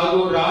ಹಾಗೂ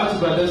ರಾಜ್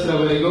ಬ್ರದರ್ಸ್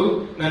ರವರಿಗೂ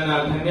ನನ್ನ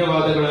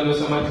ಧನ್ಯವಾದಗಳನ್ನು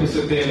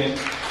ಸಮರ್ಪಿಸುತ್ತೇನೆ.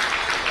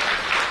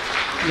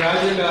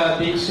 ಯಾಜಕ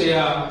ದೀಕ್ಷೆಯ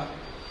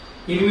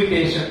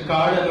ಇನ್ವಿಟೇಷನ್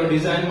ಕಾರ್ಡ್ ಅನ್ನು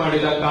ಡಿಸೈನ್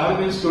ಮಾಡಿದ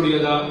ಕಾರ್ಮೆನ್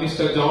ಸ್ಟುಡಿಯೋದ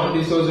ಮಿಸ್ಟರ್ ಜಾನ್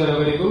ಡಿಸೋಜರ್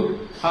ಅವರಿಗೂ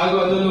ಹಾಗೂ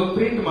ಅದನ್ನು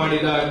ಪ್ರಿಂಟ್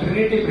ಮಾಡಿದ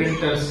ಟ್ರಿನಿಟಿ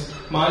ಪ್ರಿಂಟರ್ಸ್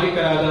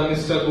ಮಾಲೀಕರಾದ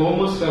ಮಿಸ್ಟರ್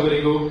ಗೋಮೋಸ್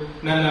ರವರಿಗೂ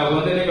ನನ್ನ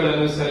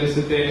ವಂದನೆಗಳನ್ನು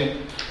ಸಲ್ಲಿಸುತ್ತೇನೆ.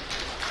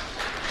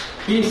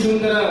 ಈ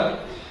ಸುಂದರ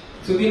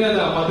ಸುದಿನದ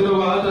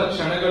ಮಧುರವಾದ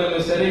ಕ್ಷಣಗಳನ್ನು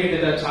ಸೆರೆ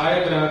ಹಿಡಿದ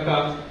ಛಾಯಾಗ್ರಾಹಕ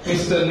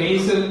ಮಿಸ್ಟರ್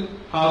ನೇಸಲ್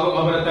ಹಾಗೂ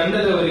ಅವರ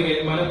ತಂಡದವರಿಗೆ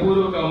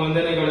ಮನಪೂರ್ವಕ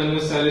ವಂದನೆಗಳನ್ನು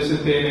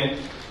ಸಲ್ಲಿಸುತ್ತೇನೆ.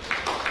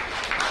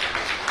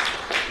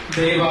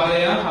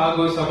 ದೇವಾಲಯ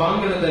ಹಾಗೂ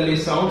ಸಭಾಂಗಣದಲ್ಲಿ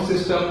ಸೌಂಡ್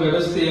ಸಿಸ್ಟಮ್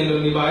ವ್ಯವಸ್ಥೆಯನ್ನು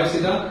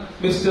ನಿಭಾಯಿಸಿದ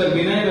ಮಿಸ್ಟರ್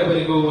ವಿನಯ್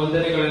ರವರಿಗೂ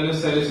ವಂದನೆಗಳನ್ನು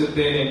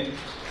ಸಲ್ಲಿಸುತ್ತೇನೆ.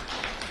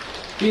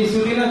 ಈ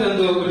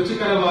ಸುದಿನದಂದು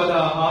ರುಚಿಕರವಾದ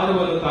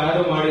ಆಹಾರವನ್ನು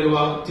ತಯಾರು ಮಾಡಿರುವ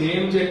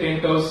ಜೆಎಂಜೆ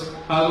ಟೆಂಟ್ ಹೌಸ್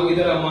ಹಾಗೂ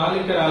ಇದರ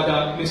ಮಾಲೀಕರಾದ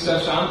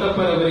ಮಿಸ್ಟರ್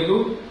ಶಾಂತಪ್ಪರವರಿಗೂ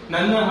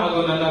ನನ್ನ ಹಾಗೂ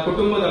ನನ್ನ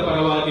ಕುಟುಂಬದ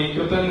ಪರವಾಗಿ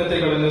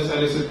ಕೃತಜ್ಞತೆಗಳನ್ನು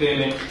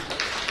ಸಲ್ಲಿಸುತ್ತೇನೆ.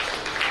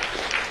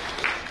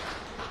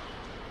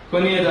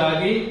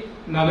 ಕೊನೆಯದಾಗಿ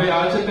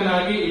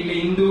ನವಯಾಜಕನಾಗಿ ಇಲ್ಲಿ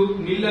ಇಂದು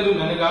ನಿಲ್ಲಲು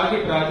ನನಗಾಗಿ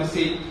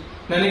ಪ್ರಾರ್ಥಿಸಿ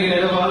ನನಗೆ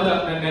ನೆರವಾದ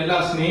ನನ್ನೆಲ್ಲ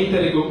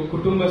ಸ್ನೇಹಿತರಿಗೂ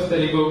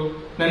ಕುಟುಂಬಸ್ಥರಿಗೂ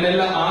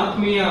ನನ್ನೆಲ್ಲ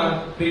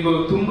ಆತ್ಮೀಯರಿಗೂ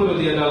ತುಂಬು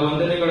ಹೃದಯದ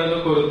ವಂದನೆಗಳನ್ನು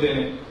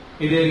ಕೋರುತ್ತೇನೆ.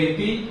 ಇದೇ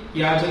ರೀತಿ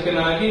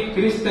ಯಾಜಕನಾಗಿ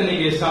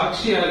ಕ್ರಿಸ್ತನಿಗೆ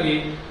ಸಾಕ್ಷಿಯಾಗಿ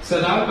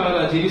ಸದಾಕಾಲ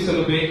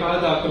ಜೀವಿಸಲು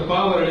ಬೇಕಾದ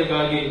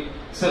ಕೃಪಾವರಳಿಗಾಗಿ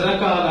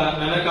ಸದಾಕಾಲ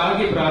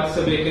ನನಗಾಗಿ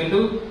ಪ್ರಾರ್ಥಿಸಬೇಕೆಂದು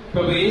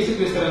ಪ್ರಭು ಯೇಸು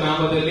ಕ್ರಿಸ್ತರ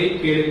ನಾಮದಲ್ಲಿ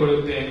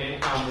ಕೇಳಿಕೊಳ್ಳುತ್ತೇನೆ.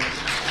 ಆಮೆನ್.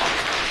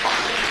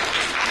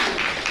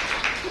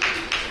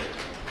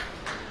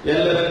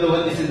 ಎಲ್ಲರನ್ನು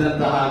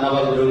ವಂದಿಸಿದಂತಹ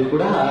ನವಗುರು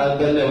ಕೂಡ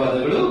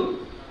ಧನ್ಯವಾದಗಳು.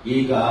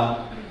 ಈಗ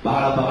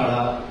ಬಹಳ ಬಹಳ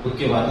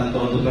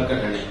ಮುಖ್ಯವಾದಂತಹ ಒಂದು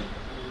ಪ್ರಕಟಣೆ.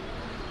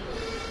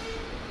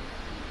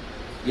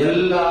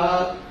 ಎಲ್ಲ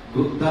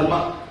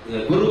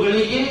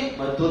ಗುರುಗಳಿಗೆ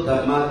ಮತ್ತು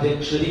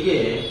ಧರ್ಮಾಧ್ಯಕ್ಷರಿಗೆ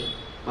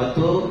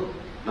ಮತ್ತು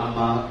ನಮ್ಮ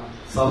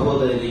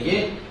ಸಹೋದರರಿಗೆ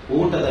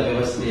ಊಟದ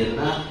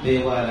ವ್ಯವಸ್ಥೆಯನ್ನ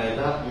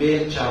ದೇವಾಲಯದ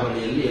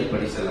ಮೇಲ್ಛಾವಣಿಯಲ್ಲಿ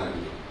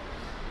ಏರ್ಪಡಿಸಲಾಗಿದೆ.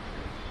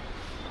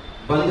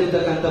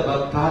 ಬಂದಿರತಕ್ಕಂಥ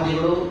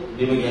ಭಕ್ತಾದಿಗಳು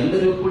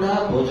ನಿಮಗೆಲ್ಲರಿಗೂ ಕೂಡ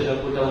ಭೋಜನ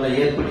ಕೂಟವನ್ನು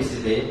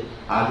ಏರ್ಪಡಿಸಿದೆ.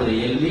 ಆದರೆ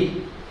ಎಲ್ಲಿ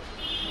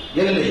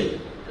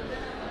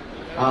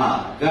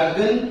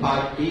ಗಗನ್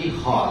ಪಾರ್ಟಿ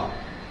ಹಾಲ್,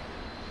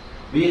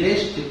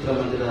 ವೀರೇಶ್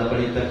ಚಿತ್ರಮಂದಿರದ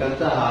ಬಳಿ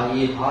ಇರ್ತಕ್ಕಂತಹ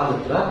ಈ ಹಾಲ್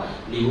ಹತ್ರ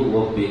ನೀವು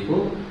ಹೋಗ್ಬೇಕು.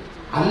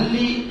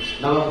 ಅಲ್ಲಿ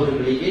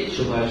ನವಗುರುಗಳಿಗೆ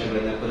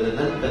ಶುಭಾಶಯಗಳನ್ನು ಬರೆದ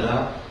ನಂತರ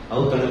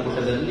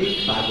ಔತಣಕೂಟದಲ್ಲಿ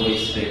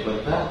ಭಾಗವಹಿಸಬೇಕು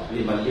ಅಂತ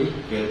ನಿಮ್ಮಲ್ಲಿ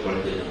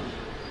ಕೇಳ್ಕೊಳ್ತೇನೆ.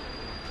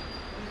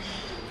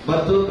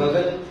 ಮತ್ತು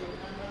ಗಗನ್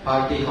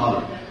ಪಾರ್ಟಿ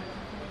ಹಾಲ್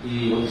ಈ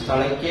ಒಂದು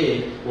ಸ್ಥಳಕ್ಕೆ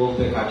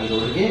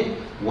ಹೋಗಬೇಕಾಗಿರುವವರಿಗೆ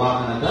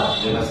ವಾಹನದ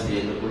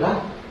ವ್ಯವಸ್ಥೆಯನ್ನು ಕೂಡ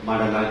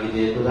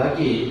ಮಾಡಲಾಗಿದೆ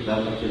ಎಂಬುದಾಗಿ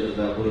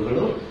ಧರ್ಮಕೇಂದ್ರದ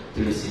ಗುರುಗಳು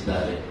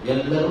ತಿಳಿಸಿದ್ದಾರೆ.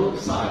 ಎಲ್ಲರೂ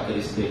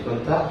ಸಹಕರಿಸಬೇಕು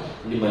ಅಂತ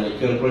ನಿಮ್ಮಲ್ಲಿ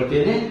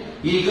ಕೇಳ್ಕೊಳ್ತೇನೆ.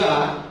 ಈಗ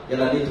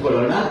ಎಲ್ಲ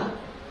ನಿಂತ್ಕೊಳ್ಳೋಣ.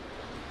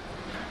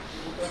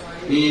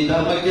 ಈ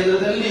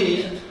ಧರ್ಮಕೇಂದ್ರದಲ್ಲಿ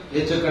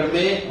ಹೆಚ್ಚು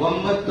ಕಡಿಮೆ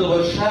 9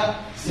 ವರ್ಷ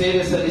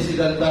ಸೇವೆ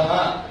ಸಲ್ಲಿಸಿದಂತಹ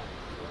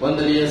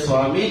ವಂದನೀಯ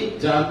ಸ್ವಾಮಿ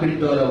ಜಾನ್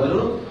ಪಿಂಟೋರ್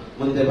ಅವರು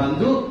ಮುಂದೆ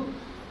ಬಂದು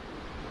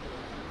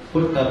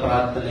ಪುಟ್ಟ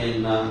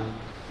ಪ್ರಾರ್ಥನೆಯನ್ನ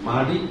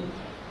ಮಾಡಿ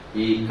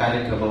ಈ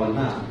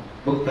ಕಾರ್ಯಕ್ರಮವನ್ನ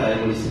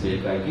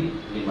ಮುಕ್ತಾಯಗೊಳಿಸಬೇಕಾಗಿ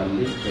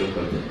ನಿಮ್ಮಲ್ಲಿ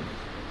ಕೇಳ್ಕೊಳ್ತೇನೆ.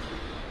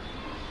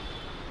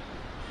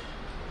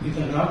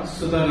 ಇದರ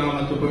ಸುಧನ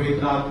ಮತ್ತು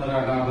ಪವಿತ್ರಾತ್ಮರ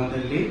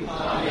ನಾಮದಲ್ಲಿ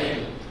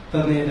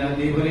ತಂದೆಯ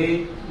ದೇವರೇ,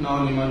 ನಾವು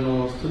ನಿಮ್ಮನ್ನು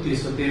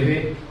ಸ್ತುತಿಸುತ್ತೇವೆ.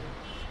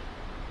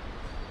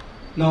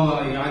 ನವ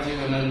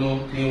ಯಾಜಕನನ್ನು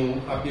ನೀವು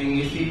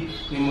ಅಭ್ಯಂಗಿಸಿ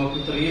ನಿಮ್ಮ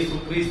ಪುತ್ರ ಯೇಸು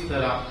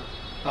ಕ್ರಿಸ್ತರ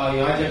ಆ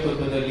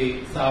ಯಾಜಕತ್ವದಲ್ಲಿ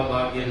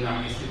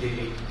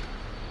ಸಹಭಾಗಿಯನ್ನಾಗಿಸಿದ್ದೀರಿ.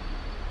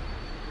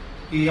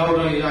 ಈ ಅವರ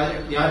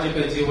ಯಾಜಕ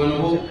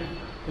ಜೀವನವು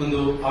ಒಂದು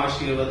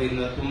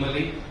ಆಶೀರ್ವಾದದಿಂದ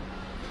ತುಂಬಲಿ.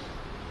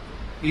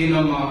 ಈ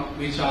ನಮ್ಮ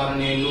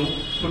ವಿಚಾರಣೆಯನ್ನು,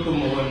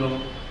 ಕುಟುಂಬವನ್ನು,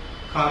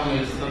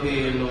 ಕಾರ್ಮೆಲ್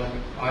ಸಭೆಯನ್ನು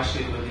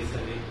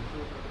ಆಶೀರ್ವದಿಸಲಿ.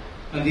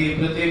 ಅದೇ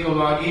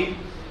ಪ್ರತ್ಯೇಕವಾಗಿ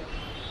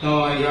ನವ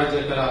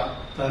ಯಾಜಕರ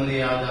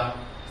ತಂದೆಯಾದ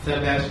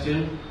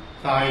ಸೆಬ್ಯಾಸ್ಟಿಯನ್,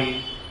 ತಾಯಿ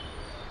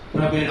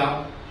ಪ್ರಬೇಡ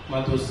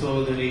ಮತ್ತು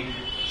ಸಹೋದರಿ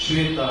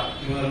ಶ್ವೇತಾ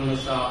ಇವರನ್ನು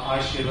ಸಹ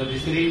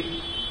ಆಶೀರ್ವದಿಸಿರಿ.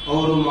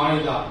 ಅವರು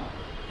ಮಾಡಿದ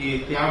ಈ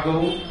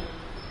ತ್ಯಾಗವು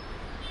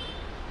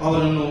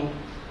ಅವರನ್ನು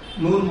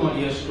 100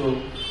 ಮಡಿಯಷ್ಟು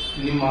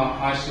ನಿಮ್ಮ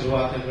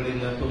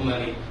ಆಶೀರ್ವಾದಗಳಿಂದ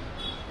ತುಂಬಲಿ.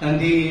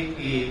 ತಂದೆ,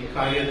 ಈ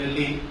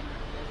ಕಾರ್ಯದಲ್ಲಿ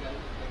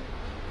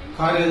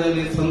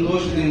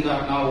ಸಂತೋಷದಿಂದ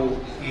ನಾವು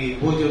ಈ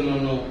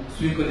ಭೋಜನವನ್ನು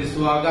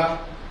ಸ್ವೀಕರಿಸುವಾಗ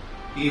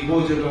ಈ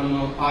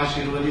ಭೋಜನವನ್ನು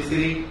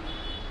ಆಶೀರ್ವದಿಸಿರಿ.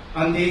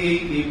 ಅಂತೆಯೇ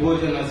ಈ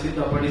ಭೋಜನ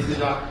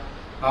ಸಿದ್ಧಪಡಿಸಿದ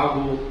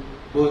ಹಾಗೂ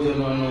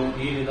ಭೋಜನವನ್ನು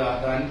ನೀಡಿದ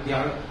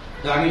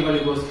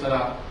ದಾನಿಗಳಿಗೋಸ್ಕರ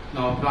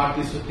ನಾವು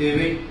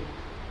ಪ್ರಾರ್ಥಿಸುತ್ತೇವೆ.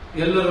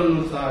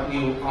 ಎಲ್ಲರನ್ನೂ ಸಹ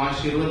ನೀವು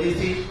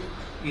ಆಶೀರ್ವದಿಸಿ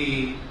ಈ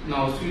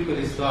ನಾವು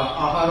ಸ್ವೀಕರಿಸಿದ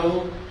ಆಹಾರವು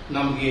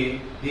ನಮಗೆ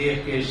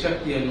ದೇಹಕ್ಕೆ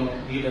ಶಕ್ತಿಯನ್ನು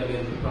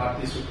ನೀಡಲೆಂದು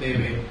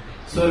ಪ್ರಾರ್ಥಿಸುತ್ತೇವೆ.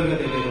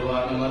 ಸ್ವರ್ಗದಲ್ಲಿರುವ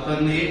ನಮ್ಮ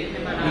ತಂದೆಯೇ,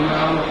 ನಿಮ್ಮ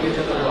ನಾಮ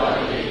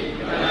ಪೂಜಿತವಾಗಲಿ,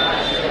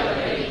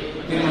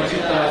 ನಿಮ್ಮ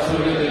ಚಿತ್ತ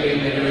ಸ್ವರ್ಗದಲ್ಲಿ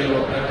ನೆರವೇರುವ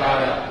ಪ್ರಕಾರ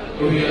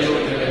ಭೂಮಿಯಲ್ಲೂ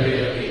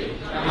ನೆರವೇರಲಿ.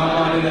 ನಮ್ಮ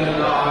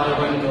ಅನುದಿನದ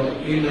ಆಹಾರವನ್ನು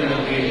ಇಂದು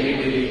ನಮಗೆ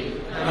ನೀಡಿರಿ.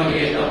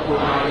 ನಮಗೆ ತಪ್ಪು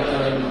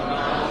ಮಾಡಿದವರನ್ನು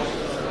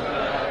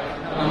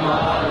ನಮ್ಮ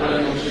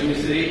ಪಾಪಗಳನ್ನು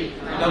ಕ್ಷಮಿಸಿರಿ.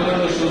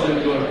 ನಮ್ಮನ್ನು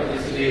ಶೋಧನೆಗೆ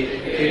ಒಳಪಡಿಸಿರಿ,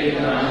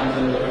 ಕೇಳಿದ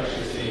ನಮ್ಮನ್ನು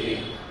ರಕ್ಷಿಸಿರಿ.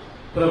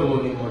 ಪ್ರಭು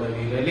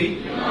ನಿಮ್ಮೊಡನೆ ಇರಲಿ. ಬರಲಿ.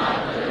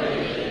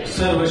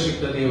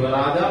 ಸರ್ವಶಕ್ತ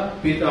ದೇವರಾದ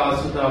ಪಿತಾ,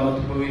 ಸುತ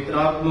ಮತ್ತು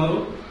ಪವಿತ್ರಾತ್ಮರು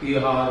ಈ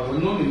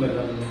ಆಹಾರವನ್ನು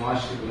ನಿಮ್ಮೆಲ್ಲರನ್ನು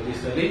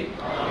ಆಶೀರ್ವದಿಸಲಿ.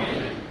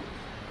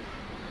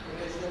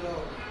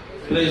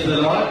 Price the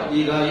lord.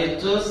 ಈಗ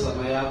ಹೆಚ್ಚು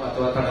ಸಮಯ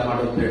ಅಥವಾ ತಡ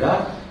ಮಾಡೋದು ಬೇಡ.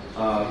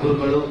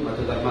 ಗುರುಗಳು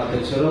ಮತ್ತು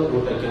ಧರ್ಮಾಧ್ಯಕ್ಷರು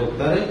ಊಟಕ್ಕೆ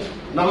ಹೋಗ್ತಾರೆ.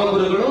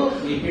 ನವಗುರುಗಳು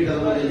ಈ ಪೀಠದ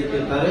ಮೇಲೆ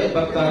ನಿಂತಿರ್ತಾರೆ.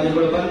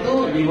 ಭಕ್ತಾದಿಗಳು ಬಂದು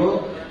ನೀವು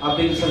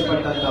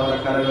ಅಭಿನಯಿಸಲ್ಪಟ್ಟಂತವರ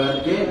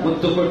ಕರಗಳಿಗೆ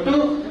ಮುತ್ತು ಕೊಟ್ಟು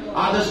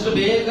ಆದಷ್ಟು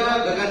ಬೇಗ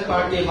ಗಗನ್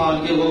ಪಾರ್ಟಿ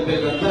ಹಾಲ್ಗೆ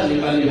ಹೋಗ್ಬೇಕಂತ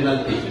ನಿಮ್ಮಲ್ಲಿ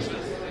ವಿನಂತಿ.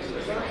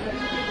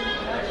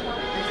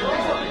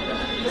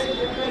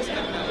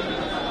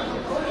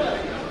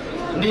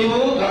 ನೀವು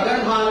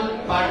ಗಗನ್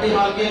ಪಾರ್ಟಿ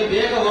ಹಾಲ್ಗೆ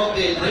ಬೇಗ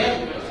ಹೋಗದೆ ಇದ್ರೆ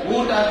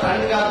ಊಟ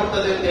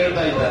ತಣ್ಣಗಾಗ್ಬಿಡ್ತದೆ ಅಂತ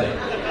ಹೇಳ್ತಾ ಇದ್ದಾರೆ.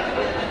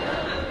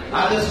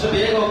 ಆದಷ್ಟು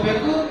ಬೇಗ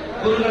ಹೋಗ್ಬೇಕು.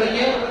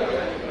 ಗುರುಗಳಿಗೆ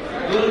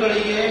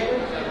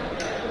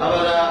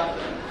ಅವರ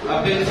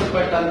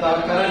ಅಭ್ಯರ್ಥಿಸಲ್ಪಟ್ಟಂತಹ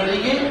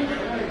ಕರಗಳಿಗೆ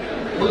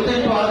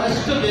ಮುತ್ತಿಟ್ಟು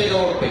ಆದಷ್ಟು ಬೇಗ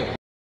ಹೋಗ್ಬೇಕು.